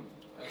dream.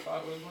 I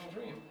thought it was my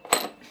dream.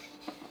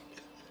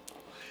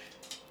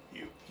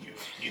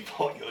 You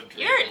thought your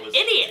dream You're an was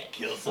idiot. to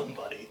kill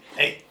somebody.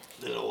 Hey,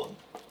 little one.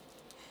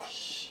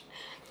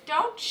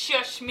 Don't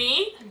shush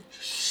me.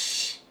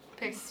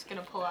 Pig's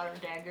gonna pull out her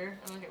dagger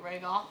and look at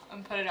Rhaegal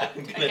and put it up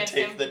I'm gonna against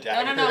take him. the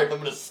dagger. No. I'm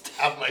gonna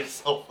stab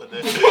myself with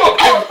it.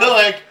 I'm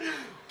like,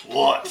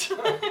 what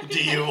do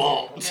you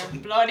want?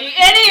 You're a bloody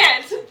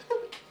idiot!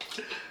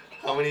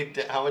 How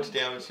much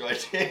damage do I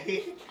take?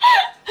 Do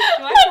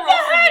I have to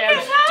roll for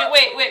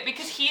damage? Wait,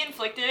 because he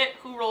inflicted it,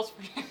 who rolls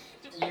for damage?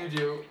 You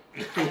do.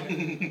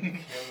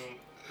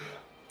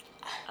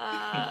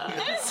 Uh,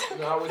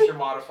 Not with your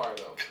modifier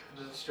though.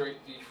 Just a straight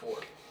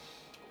D4.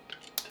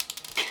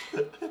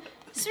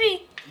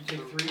 sweet. You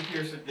take 3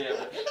 piercing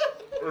damage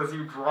as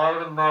you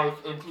drive a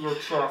knife into your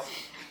chest.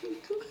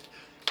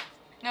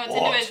 No, it's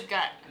What? into his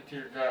gut. Into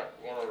your gut,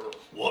 whatever.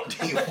 What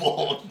do you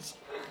want?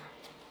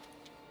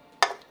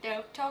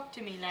 Don't talk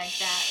to me like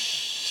that.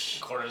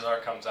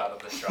 Cordozar comes out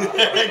of the shop.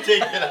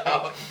 Take it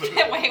out.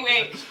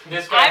 wait.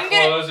 This guy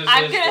closes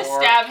I'm his gonna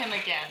door. stab him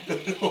again.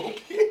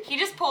 He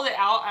just pulled it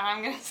out, and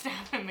I'm gonna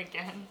stab him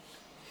again.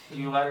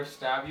 You let her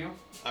stab you?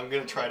 I'm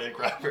gonna try to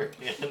grab her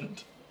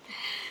hand.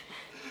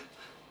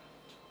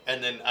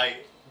 And then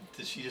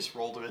did she just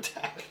roll to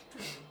attack?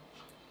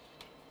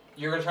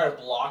 You're gonna try to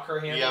block her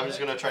hand? Yeah, I'm with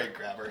just it? gonna try to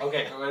grab her.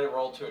 Okay, go ahead and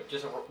roll to it.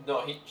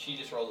 She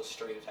just rolled a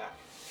straight attack.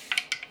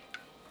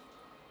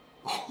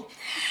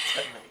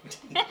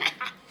 19.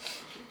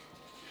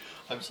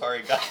 I'm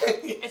sorry, guys.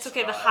 It's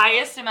okay. The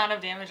highest amount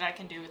of damage I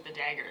can do with the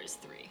dagger is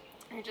 3.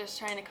 You're just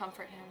trying to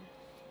comfort him.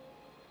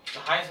 The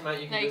highest amount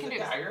you can No, do you with a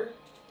can do dagger?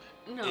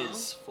 No.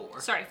 Is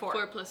 4. Sorry, 4.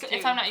 4 plus 2.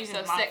 If I'm not using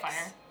so the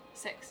modifier.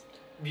 6.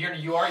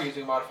 You are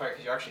using a modifier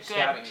because you're actually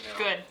stabbing him now.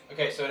 Good.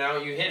 Okay, so now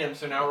you hit him,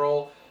 so now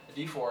roll a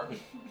d4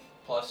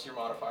 plus your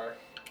modifier.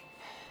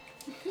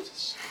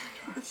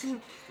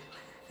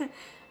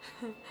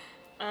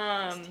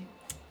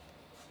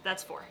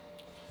 That's 4.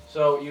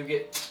 So you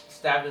get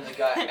stabbed in the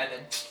gut and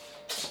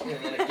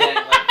then again,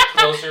 like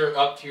closer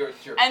up to your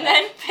And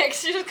then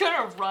Pig's just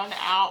gonna run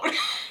out.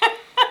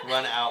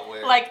 Run out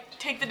where? Like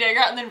take the dagger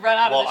out and then run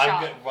out Well, of the I'm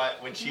shop. good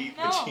right when she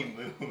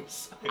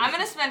moves. I'm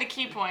gonna spend a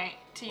key point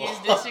to use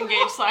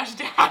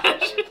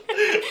disengage/dash.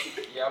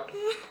 Yep.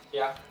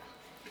 Yeah.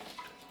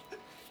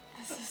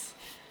 This is.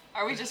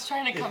 Are we just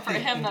trying to comfort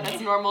him that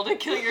it's normal to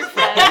kill your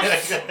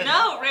friends?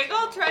 No,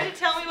 Rhaegal tried to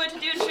tell me what to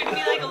do and treated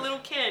me like a little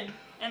kid,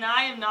 and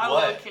I am not a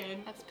little kid.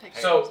 That's picture.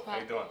 So- How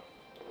you doing?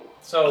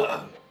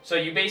 So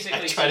you basically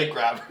I try see to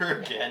grab her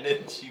again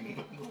and she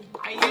moves.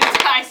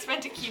 I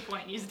spent a key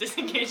point and used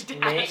disengage dash.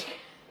 make.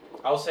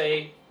 I'll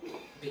say,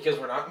 because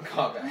we're not in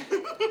combat.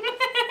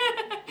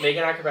 Make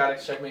an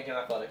acrobatics check. Make an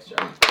athletics check.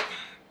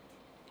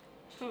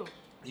 Who?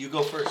 You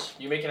go first.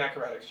 You make an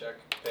acrobatics check.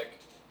 Pick.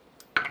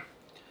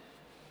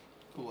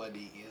 Ooh, I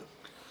beat you.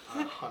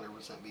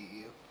 100% beat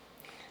you.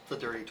 It's a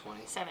dirty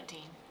 20. 17.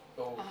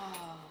 Oh.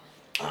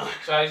 Oh.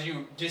 So as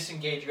you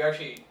disengage, you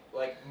actually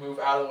like move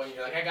out of the way.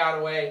 You're like, I got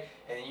away,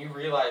 and then you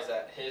realize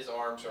that his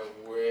arms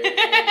are way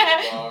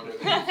longer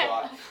than you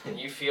thought, and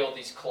you feel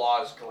these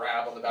claws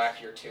grab on the back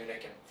of your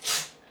tunic and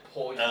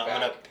pull you And I'm back.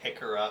 gonna pick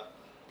her up.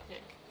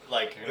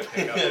 Like, You're gonna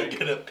pick up- I'm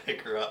gonna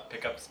pick her up.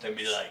 Pick up And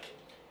be sticks. like,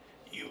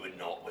 you would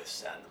not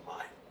withstand the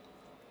might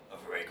of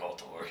Rhaegal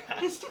the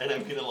Paladin. And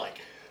I'm gonna like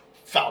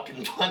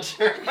falcon punch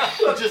her.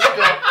 Just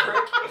go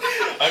frick.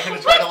 I'm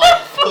gonna try to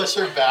like push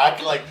her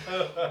back, like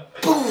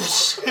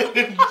boosh,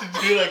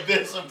 do like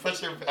this and push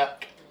her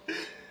back.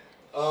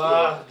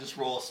 So, just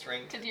roll a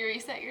strength. Did you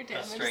reset your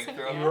damage? strength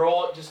Cynthia? throw. You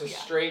roll just a Yeah.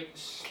 straight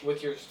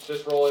with your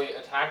just roll a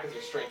attack with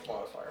your strength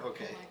modifier.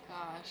 Okay,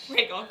 Oh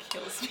my gosh. Rhaegal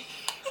kills me.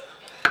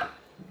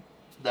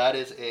 That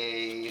is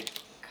a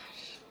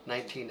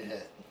 19 to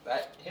hit.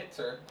 That hits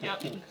her.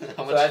 Yep.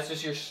 How So that's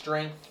just your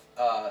strength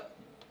bonus.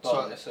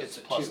 So it's it's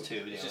a plus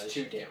 2. 2 It's damage. just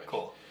 2 damage.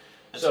 Cool.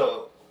 And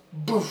So,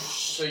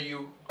 so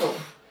you,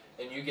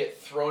 and you get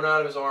thrown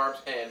out of his arms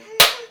and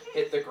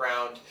hit the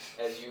ground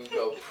as you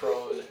go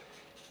prone,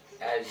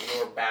 as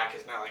your back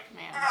is now like,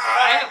 Man.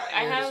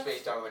 and you're I just have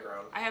face down on the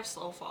ground. I have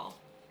slow fall.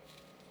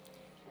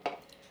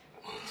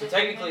 So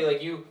technically,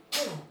 like you,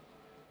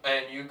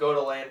 and you go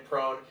to land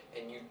prone,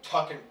 and you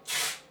tuck and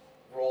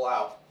roll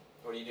out.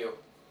 What do you do?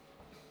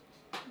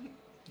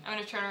 I'm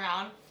gonna turn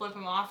around, flip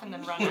him off, and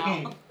then run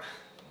out.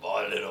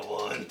 my little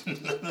one.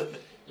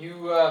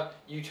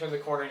 You turn the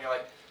corner and you're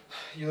like,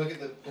 you look at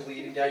the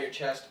bleeding down your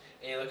chest,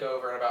 and you look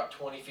over, and about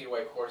 20 feet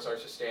away,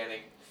 Cordozar's just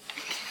standing,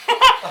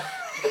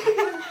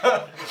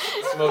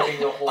 smoking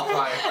the whole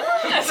time.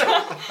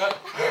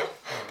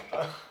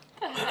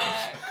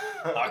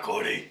 Hi,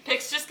 Cody.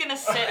 Pick's just gonna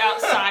sit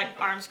outside,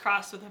 arms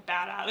crossed with a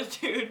bad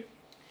attitude.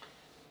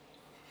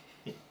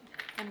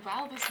 And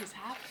while this was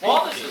happening,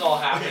 While this is all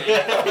happening,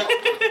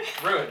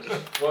 Ruined,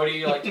 what do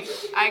you like to do?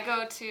 I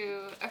go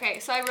to. Okay,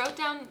 so I wrote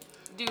down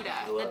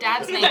Duda. The love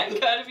dad's you. I name.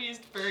 could have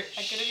used Fury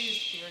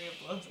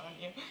of Blows on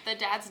you. The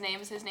dad's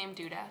name is his name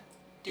Duda.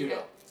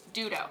 Dudo.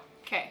 Dudo.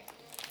 Okay.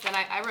 Then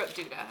I wrote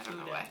Duda. I don't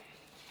know why.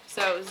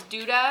 So it was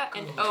Duda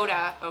and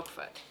Oda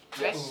Oakfoot.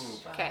 Right?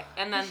 Yes. Okay.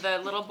 And then the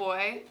little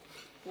boy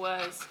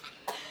was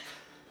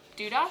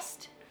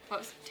Dudust.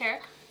 What was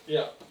Terek?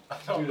 Yeah. I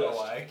don't know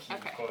why I keep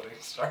Okay. quoting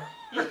Star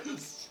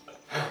Wars.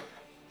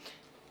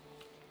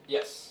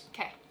 Yes.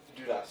 Okay.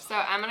 Dudas. So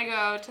I'm gonna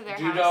go to their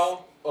house.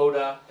 Dudo,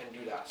 Oda, and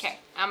Dudas. Okay.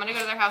 I'm gonna go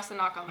to their house and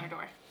knock on their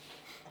door.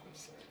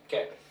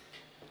 Okay.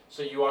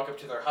 So you walk up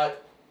to their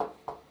hut.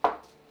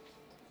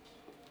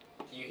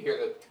 You hear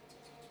the.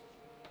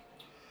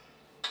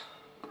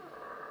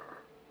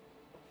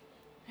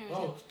 Who is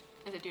Oh.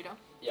 it? Is it Dudo?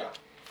 Yeah.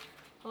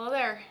 Hello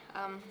there.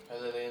 Hi,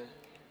 Lillian.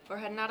 We're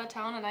heading out of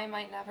town and I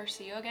might never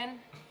see you again.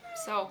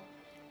 So,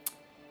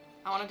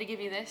 I wanted to give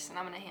you this and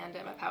I'm going to hand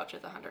him a pouch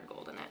with 100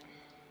 gold in it.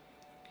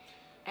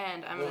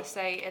 And I'm going to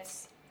say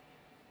it's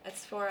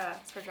for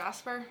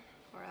Jasper,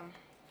 or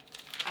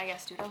I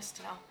guess Dudos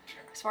to know.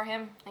 It's for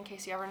him in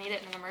case you ever need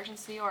it in an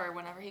emergency or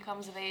whenever he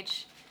comes of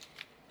age.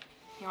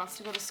 He wants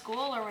to go to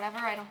school or whatever,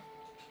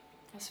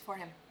 it's for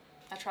him.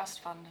 A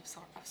trust fund of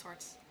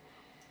sorts.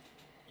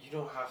 You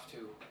don't have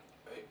to.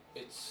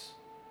 It's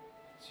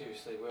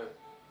seriously,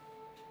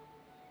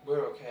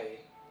 we're okay.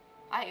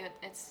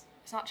 It's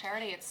not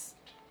charity, it's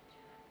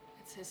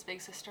his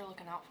big sister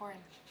looking out for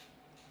him.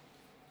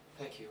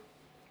 Thank you.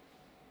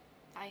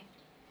 Aye.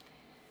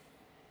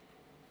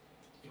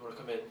 You want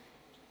to come in?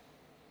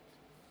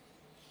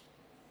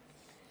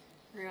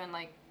 Ruin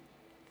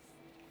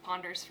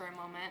ponders for a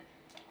moment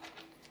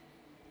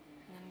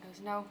and then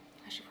goes, no,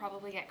 I should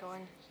probably get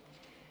going.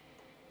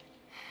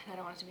 I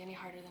don't want it to be any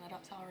harder than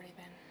it's already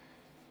been.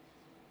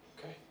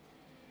 Okay.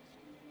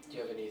 Do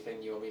you have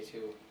anything you want me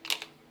to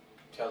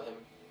tell him?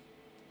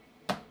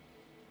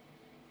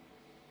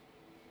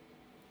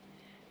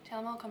 Tell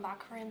him I'll come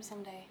back for him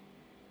someday,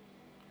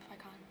 if I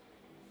can.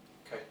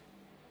 Okay.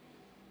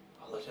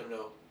 I'll let him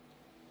know.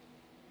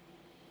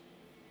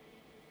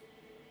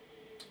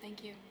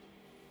 Thank you.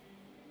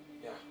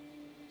 Yeah.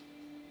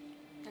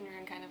 And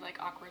Ruin kind of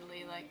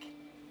awkwardly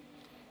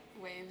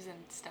waves and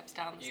steps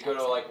down the You steps.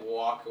 go to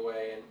walk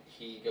away, and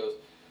he goes,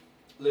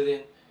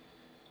 Lillian,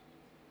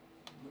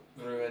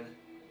 Ruin,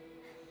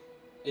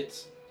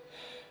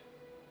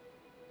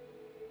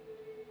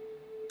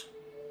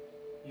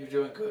 You're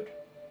doing good.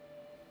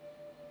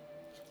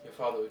 Your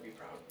father would be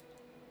proud.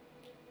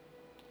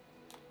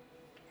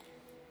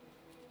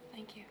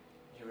 Thank you.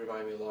 You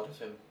remind me a lot of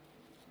him.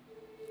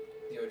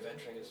 You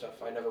adventuring and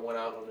stuff. I never went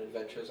out on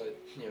adventures.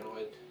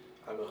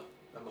 I'm a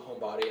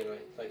homebody and I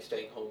like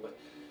staying home, but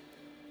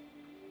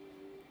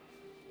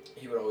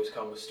he would always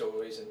come with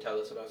stories and tell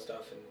us about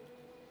stuff, and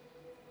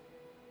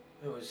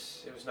it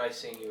was nice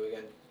seeing you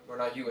again. Or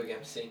not you again,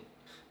 seeing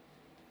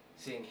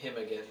him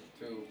again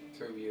through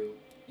you.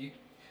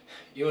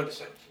 You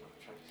understand what I'm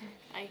trying to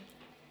say.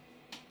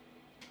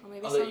 Well,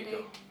 maybe I'll someday. let you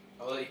go.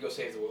 I'll let you go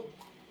save the world.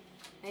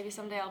 Maybe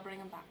someday I'll bring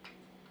him back.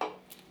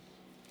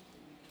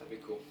 That'd be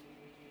cool.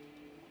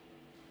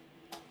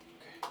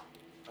 Okay,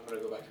 I'm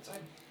gonna go back inside.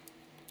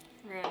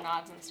 Runa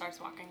nods and starts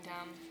walking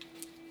down.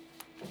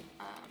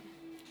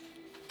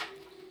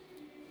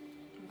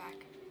 I'm back.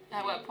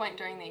 At what point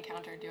during the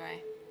encounter do I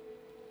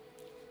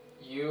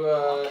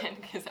walk in?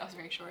 Because that was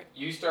very short.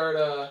 You start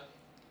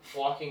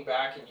walking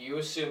back, and you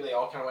assume they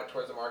all kind of went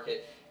towards the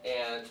market,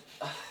 and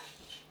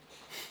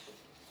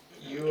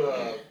you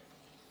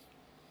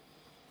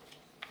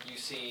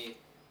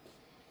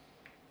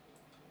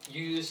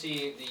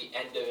see the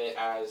end of it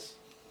as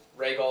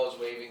Rhaegal is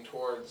waving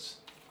towards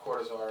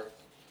Cordozar,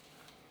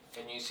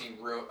 and you see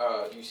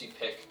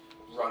Pick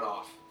run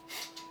off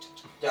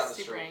down the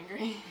Super street.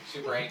 angry.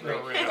 Super angry.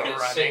 No, we're And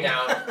not then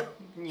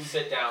running.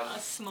 sit down A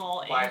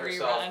small by angry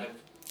herself run. and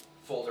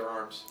fold her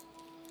arms.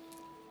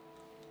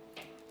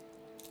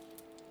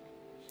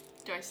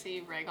 Do I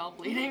see Rhaegal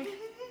bleeding?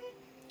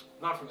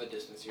 Not from the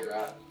distance you're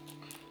at.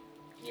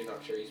 You're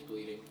not sure he's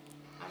bleeding.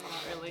 I'm not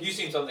really. You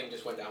seen something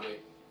just went down,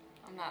 mate.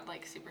 I'm not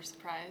like super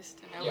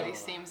surprised. Yeah. Nobody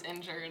seems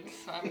injured,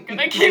 so I'm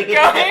gonna keep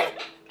going.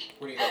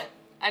 Where do you go?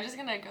 I'm just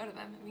gonna go to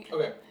them and meet them.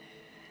 Okay.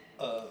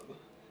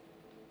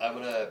 I'm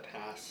gonna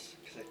pass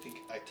because I think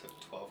I took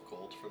 12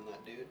 gold from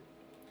that dude.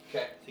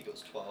 Okay. I think it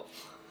was 12.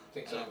 I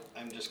think so.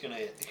 I'm just gonna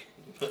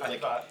I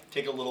thought.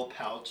 take a little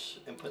pouch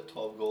and put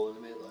 12 gold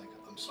in it. Like,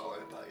 I'm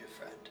sorry about your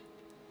friend.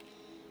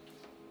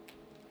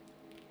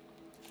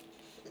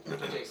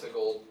 He takes the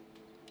gold.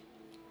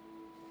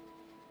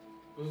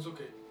 It's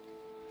okay.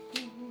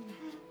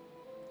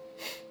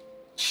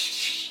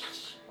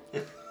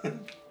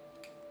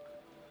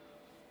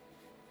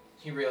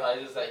 He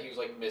realizes that he was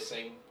like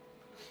missing.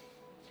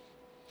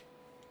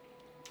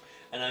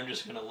 And I'm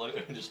just gonna look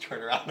and just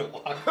turn around and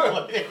walk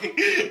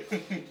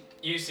away.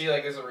 You see,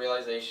 like, there's a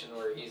realization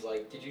where he's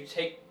like, "Did you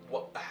take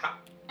what? How?"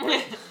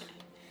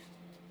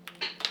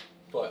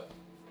 But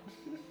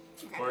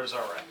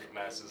Cordozar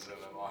recognizes him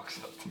and walks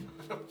up to him.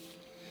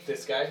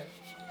 this guy.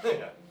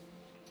 Yeah.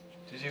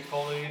 Did you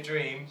follow your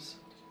dreams?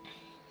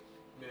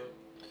 Yeah.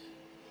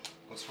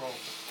 What's wrong?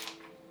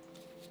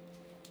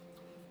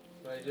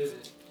 I did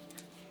it.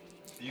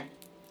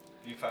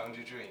 You found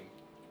your dream.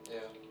 Yeah.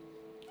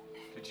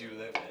 Did you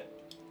live it?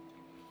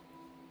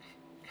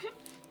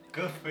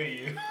 Good for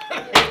you.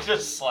 He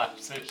just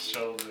slaps his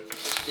shoulder.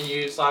 And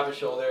you slap his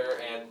shoulder,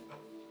 and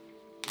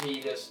he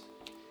gets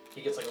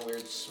like a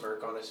weird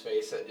smirk on his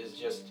face that is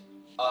just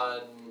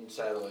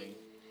unsettling.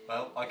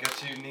 Well, I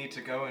guess you need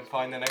to go and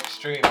find the next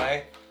dream,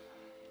 eh?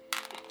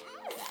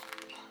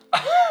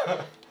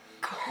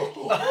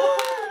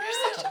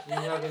 Do you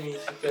have any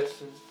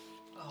suggestions?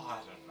 Oh, I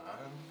don't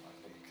know.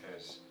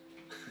 Because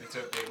it's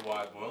a big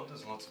wide world.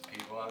 There's lots of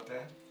people out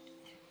there.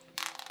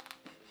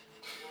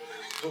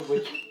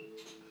 Which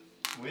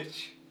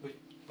Which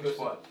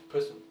what?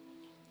 Person.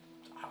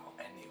 Oh,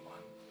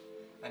 anyone.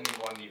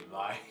 Anyone you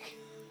like.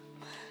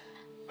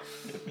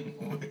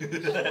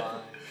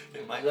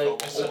 It might Like, fill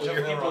the Such whole a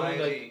People who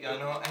variety. like- You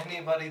know,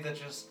 anybody that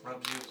just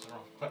rubs you the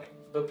wrong way.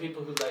 But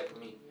people who like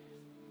me.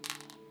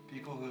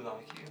 People who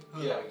like you.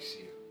 Who Yeah. likes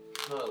you?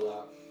 Not a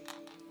lot.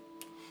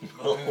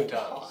 Well, who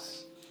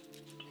does?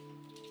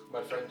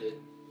 My friend did.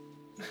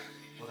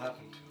 What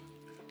happened to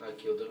him? I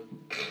killed him.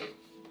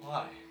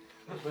 Why?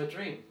 That's my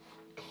dream.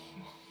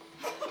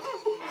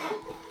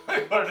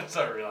 Or does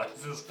I realize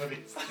this is what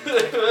he's doing?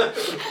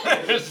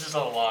 It's just a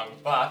long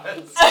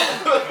pause.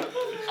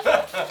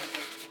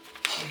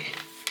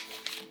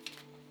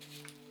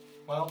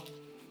 Well,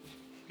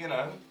 you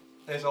know,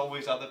 there's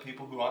always other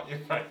people who aren't your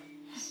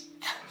friends.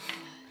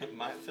 It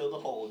might fill the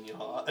hole in your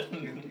heart.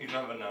 You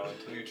never know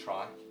until you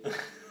try.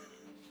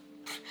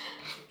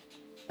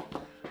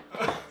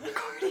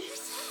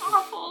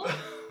 Awful.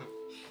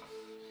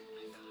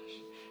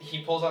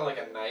 He pulls out like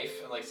a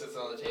knife and like sits it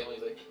on the table.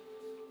 He's like,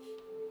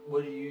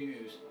 "What do you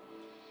use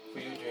for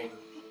your dream?"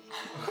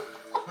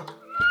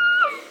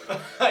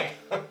 I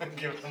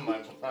give him my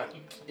blunt.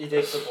 He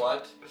takes the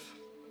blunt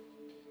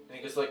and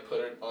he just like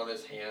put it on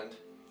his hand.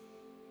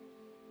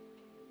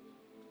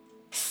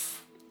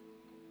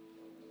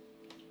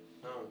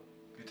 No,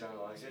 You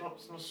don't like it?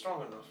 it's not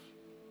strong enough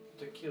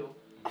to kill.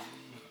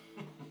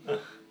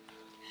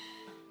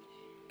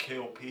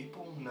 Kill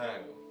people? No.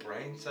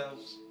 Brain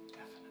cells?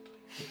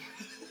 Definitely.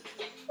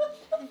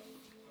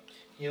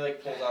 He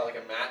like pulls out like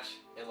a match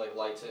and like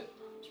lights it,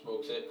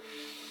 smokes it.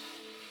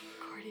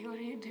 Cordy, what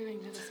are you doing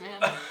to this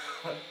man?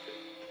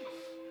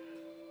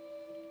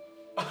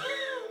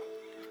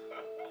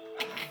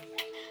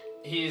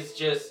 He's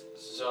just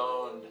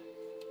zoned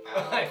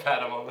out. I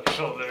pat him on the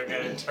shoulder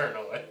again and turn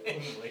away.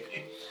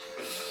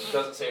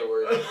 Doesn't say a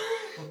word.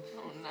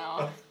 Oh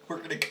no. We're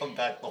gonna come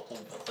back, the whole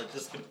village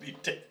is gonna be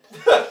dead.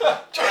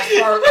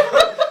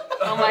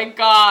 Oh my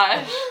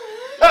gosh.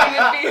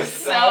 It would be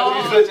so That would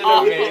be such an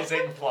awful.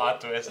 amazing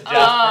plot twist.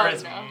 Jasper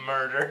is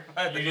murdered.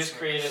 You just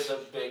created the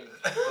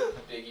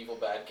big evil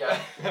bad guy.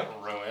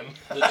 Ruin.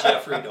 The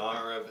Jeffrey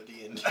Dahmer of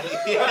D&D.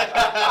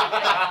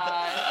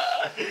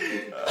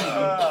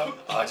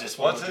 I just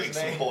want to drink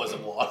some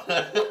poison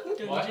water.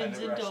 Dungeons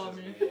and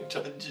Dragons.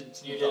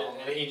 Dungeons You and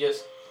did, and he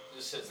just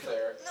sits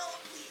there.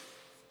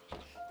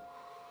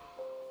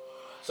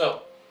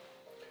 So,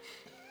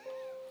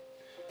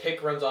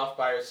 Pick runs off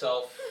by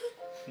herself.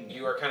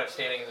 You are kind of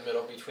standing in the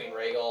middle between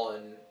Rhaegal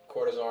and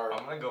Cordozar.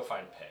 I'm gonna go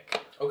find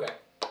Pick. Okay.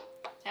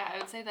 Yeah, I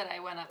would say that I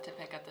went up to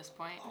Pick at this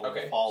point.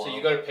 Okay. Follow. So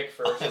you go to Pick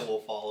first. I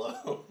will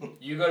follow.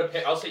 You go to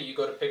Pick. I'll say you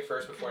go to Pick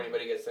first before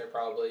anybody gets there.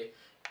 Probably.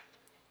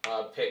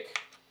 Pick.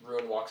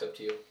 Ruin walks up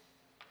to you.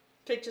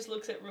 Pick just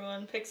looks at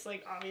Ruin. Pick's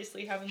like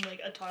obviously having like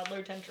a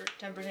toddler temper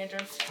tantrum,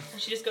 and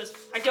she just goes,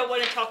 "I don't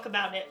want to talk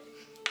about it."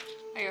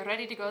 Are you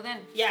ready to go then?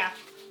 Yeah.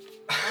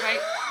 Alright.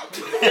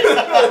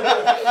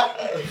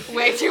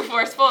 Way too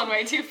forceful and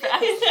way too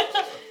fast.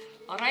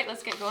 Alright,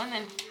 let's get going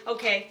then.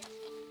 Okay.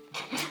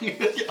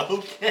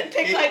 Okay.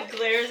 Pick like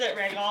glares at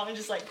Rhaegal and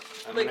just like.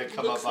 I'm like, gonna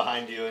come up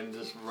behind you and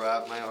just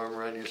wrap my arm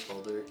around your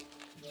shoulder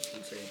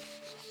and say,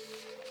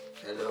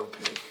 "Hello,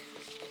 Pig.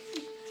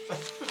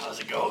 How's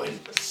it going?"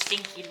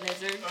 Stinky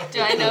lizard.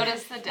 Do I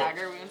notice the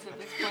dagger wounds at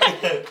this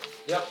point?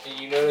 Yep. And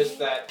you notice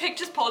that. Pick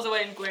just pulls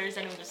away and glares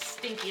at him with a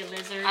stinky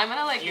lizard. I'm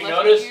gonna like You look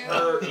notice at you.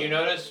 her. You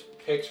notice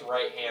Pick's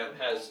right hand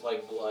has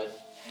like blood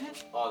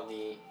on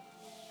the.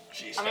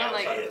 She's I'm gonna,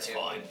 happy, like- it's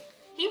fine.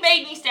 He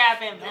made me stab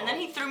him, No. and then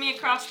he threw me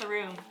across the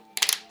room.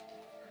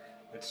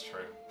 It's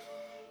true.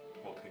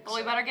 We'll pick Well,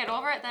 we some. better get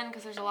over it then,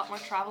 because there's a lot more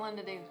traveling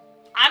to do.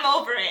 I'm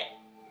over it.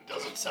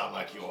 Doesn't sound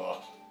like you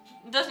are.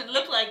 Doesn't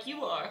look like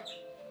you are.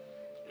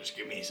 Just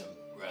give me some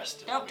rest.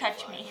 and Don't I'll be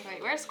touch fine. me.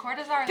 Wait, where's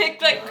Cordozar?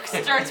 Pick like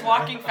starts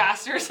walking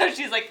faster, so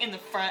she's like in the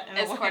front. And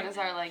Is I'm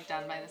Cordozar like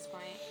done by this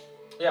point?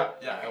 Yeah.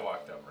 Yeah, I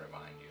walked up right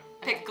behind you.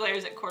 Pick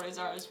glares at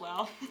Cordozar as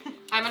well.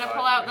 I'm gonna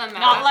pull out the map.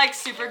 Not like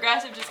super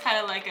aggressive, just kind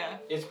of like a.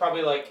 It's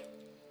probably like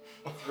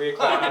 3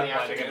 o'clock in the Like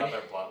afternoon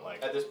another blunt,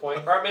 like. at this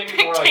point, or maybe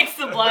Pick more like. takes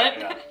the blood.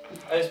 Yeah.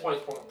 At this point,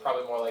 it's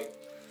probably more like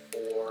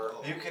 4.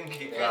 You can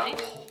keep Really?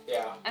 that.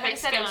 Yeah. I think you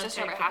said it was Pick's just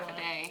gonna over take half the a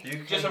blood. day. You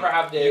can, Just over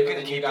half day, You but can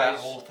then keep you that guys.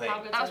 whole thing.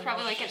 That was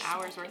probably like an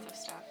hour's worth of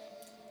stuff.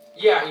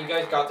 Yeah, you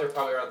guys got there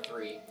probably around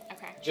 3.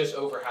 Okay. Just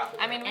over half a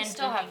day. I mean, we And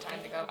still have drinking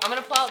time to go. I'm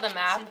gonna pull out the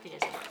map,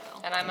 Cynthia's not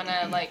though. and I'm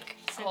gonna like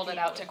hold it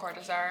out to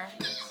Cordozar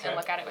Okay. and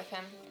look at it with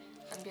him,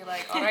 and be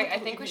like, "All right, I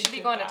think we should be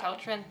going to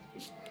Teltrin.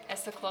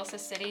 It's the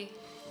closest city.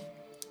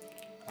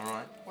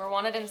 Alright, We're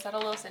wanted in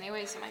Settleos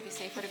anyway, so it might be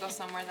safer to go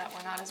somewhere that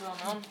we're not as well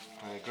known."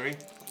 I agree.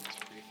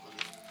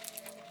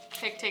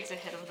 Pick takes a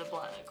hit of the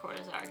blood that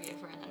Cordozar gave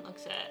her, and then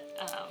looks at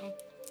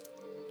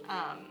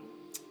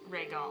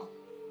Rhaegal.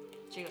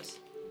 She goes,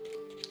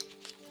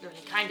 "You're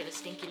kind of a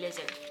stinky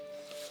lizard.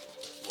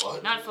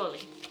 What? Not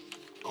fully,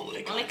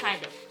 Only only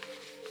kind of."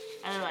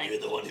 And then You're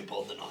like, the one who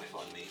pulled the knife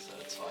on me, so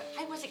it's fine.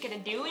 I wasn't gonna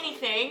do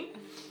anything.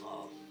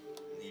 Oh,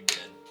 you did.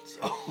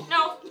 So.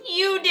 No,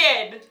 you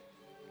did.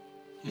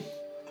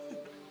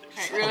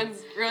 Alright,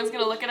 Ruin's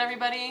gonna look at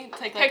everybody,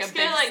 take like Pick's a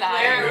big gonna like sigh.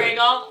 glare at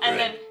Rhaegal, and Good.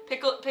 then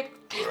Pick.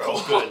 We're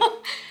all good.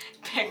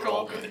 We're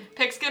all Pickle. good.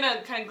 Pick's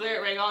gonna kind of glare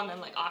at Rhaegal and then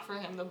like offer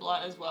him the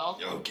blunt as well.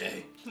 You're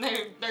okay.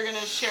 They're gonna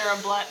share a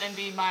blunt and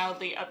be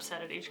mildly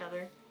upset at each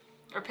other.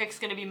 Or Pick's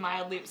gonna be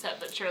mildly upset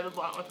but share the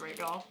blunt with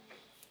Rhaegal.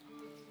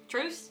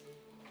 Truce?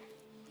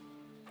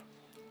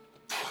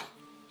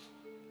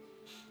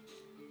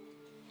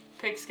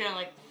 Pick's gonna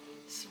like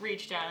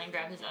reach down and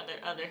grab his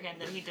other hand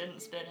that he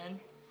didn't spit in.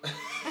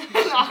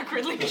 And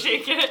awkwardly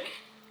shake it.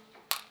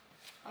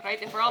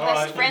 Alright, if we're all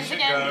Alright, best friends we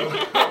should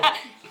again, go.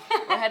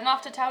 we're heading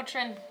off to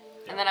Teltrin,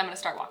 and then I'm gonna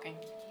start walking.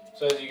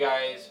 So as you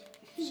guys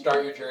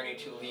start your journey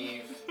to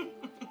leave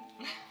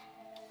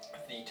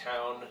the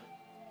town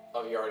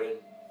of Yarden,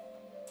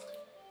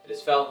 it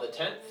is Felon the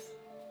 10th.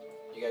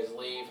 You guys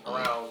leave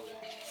around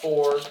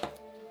 4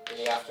 in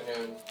the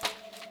afternoon,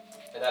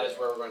 and that is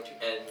where we're going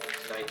to end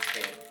tonight's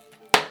game.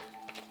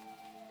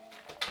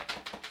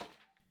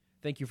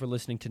 Thank you for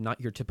listening to Not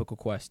Your Typical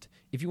Quest.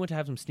 If you want to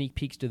have some sneak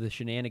peeks to the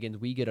shenanigans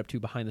we get up to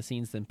behind the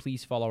scenes, then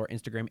please follow our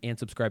Instagram and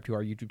subscribe to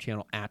our YouTube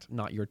channel at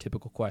Not Your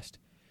Typical Quest.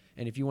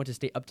 And if you want to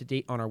stay up to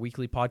date on our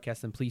weekly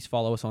podcast, then please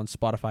follow us on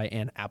Spotify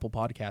and Apple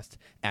Podcasts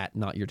at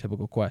Not Your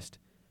Typical Quest.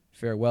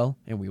 Farewell,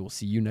 and we will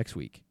see you next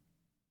week.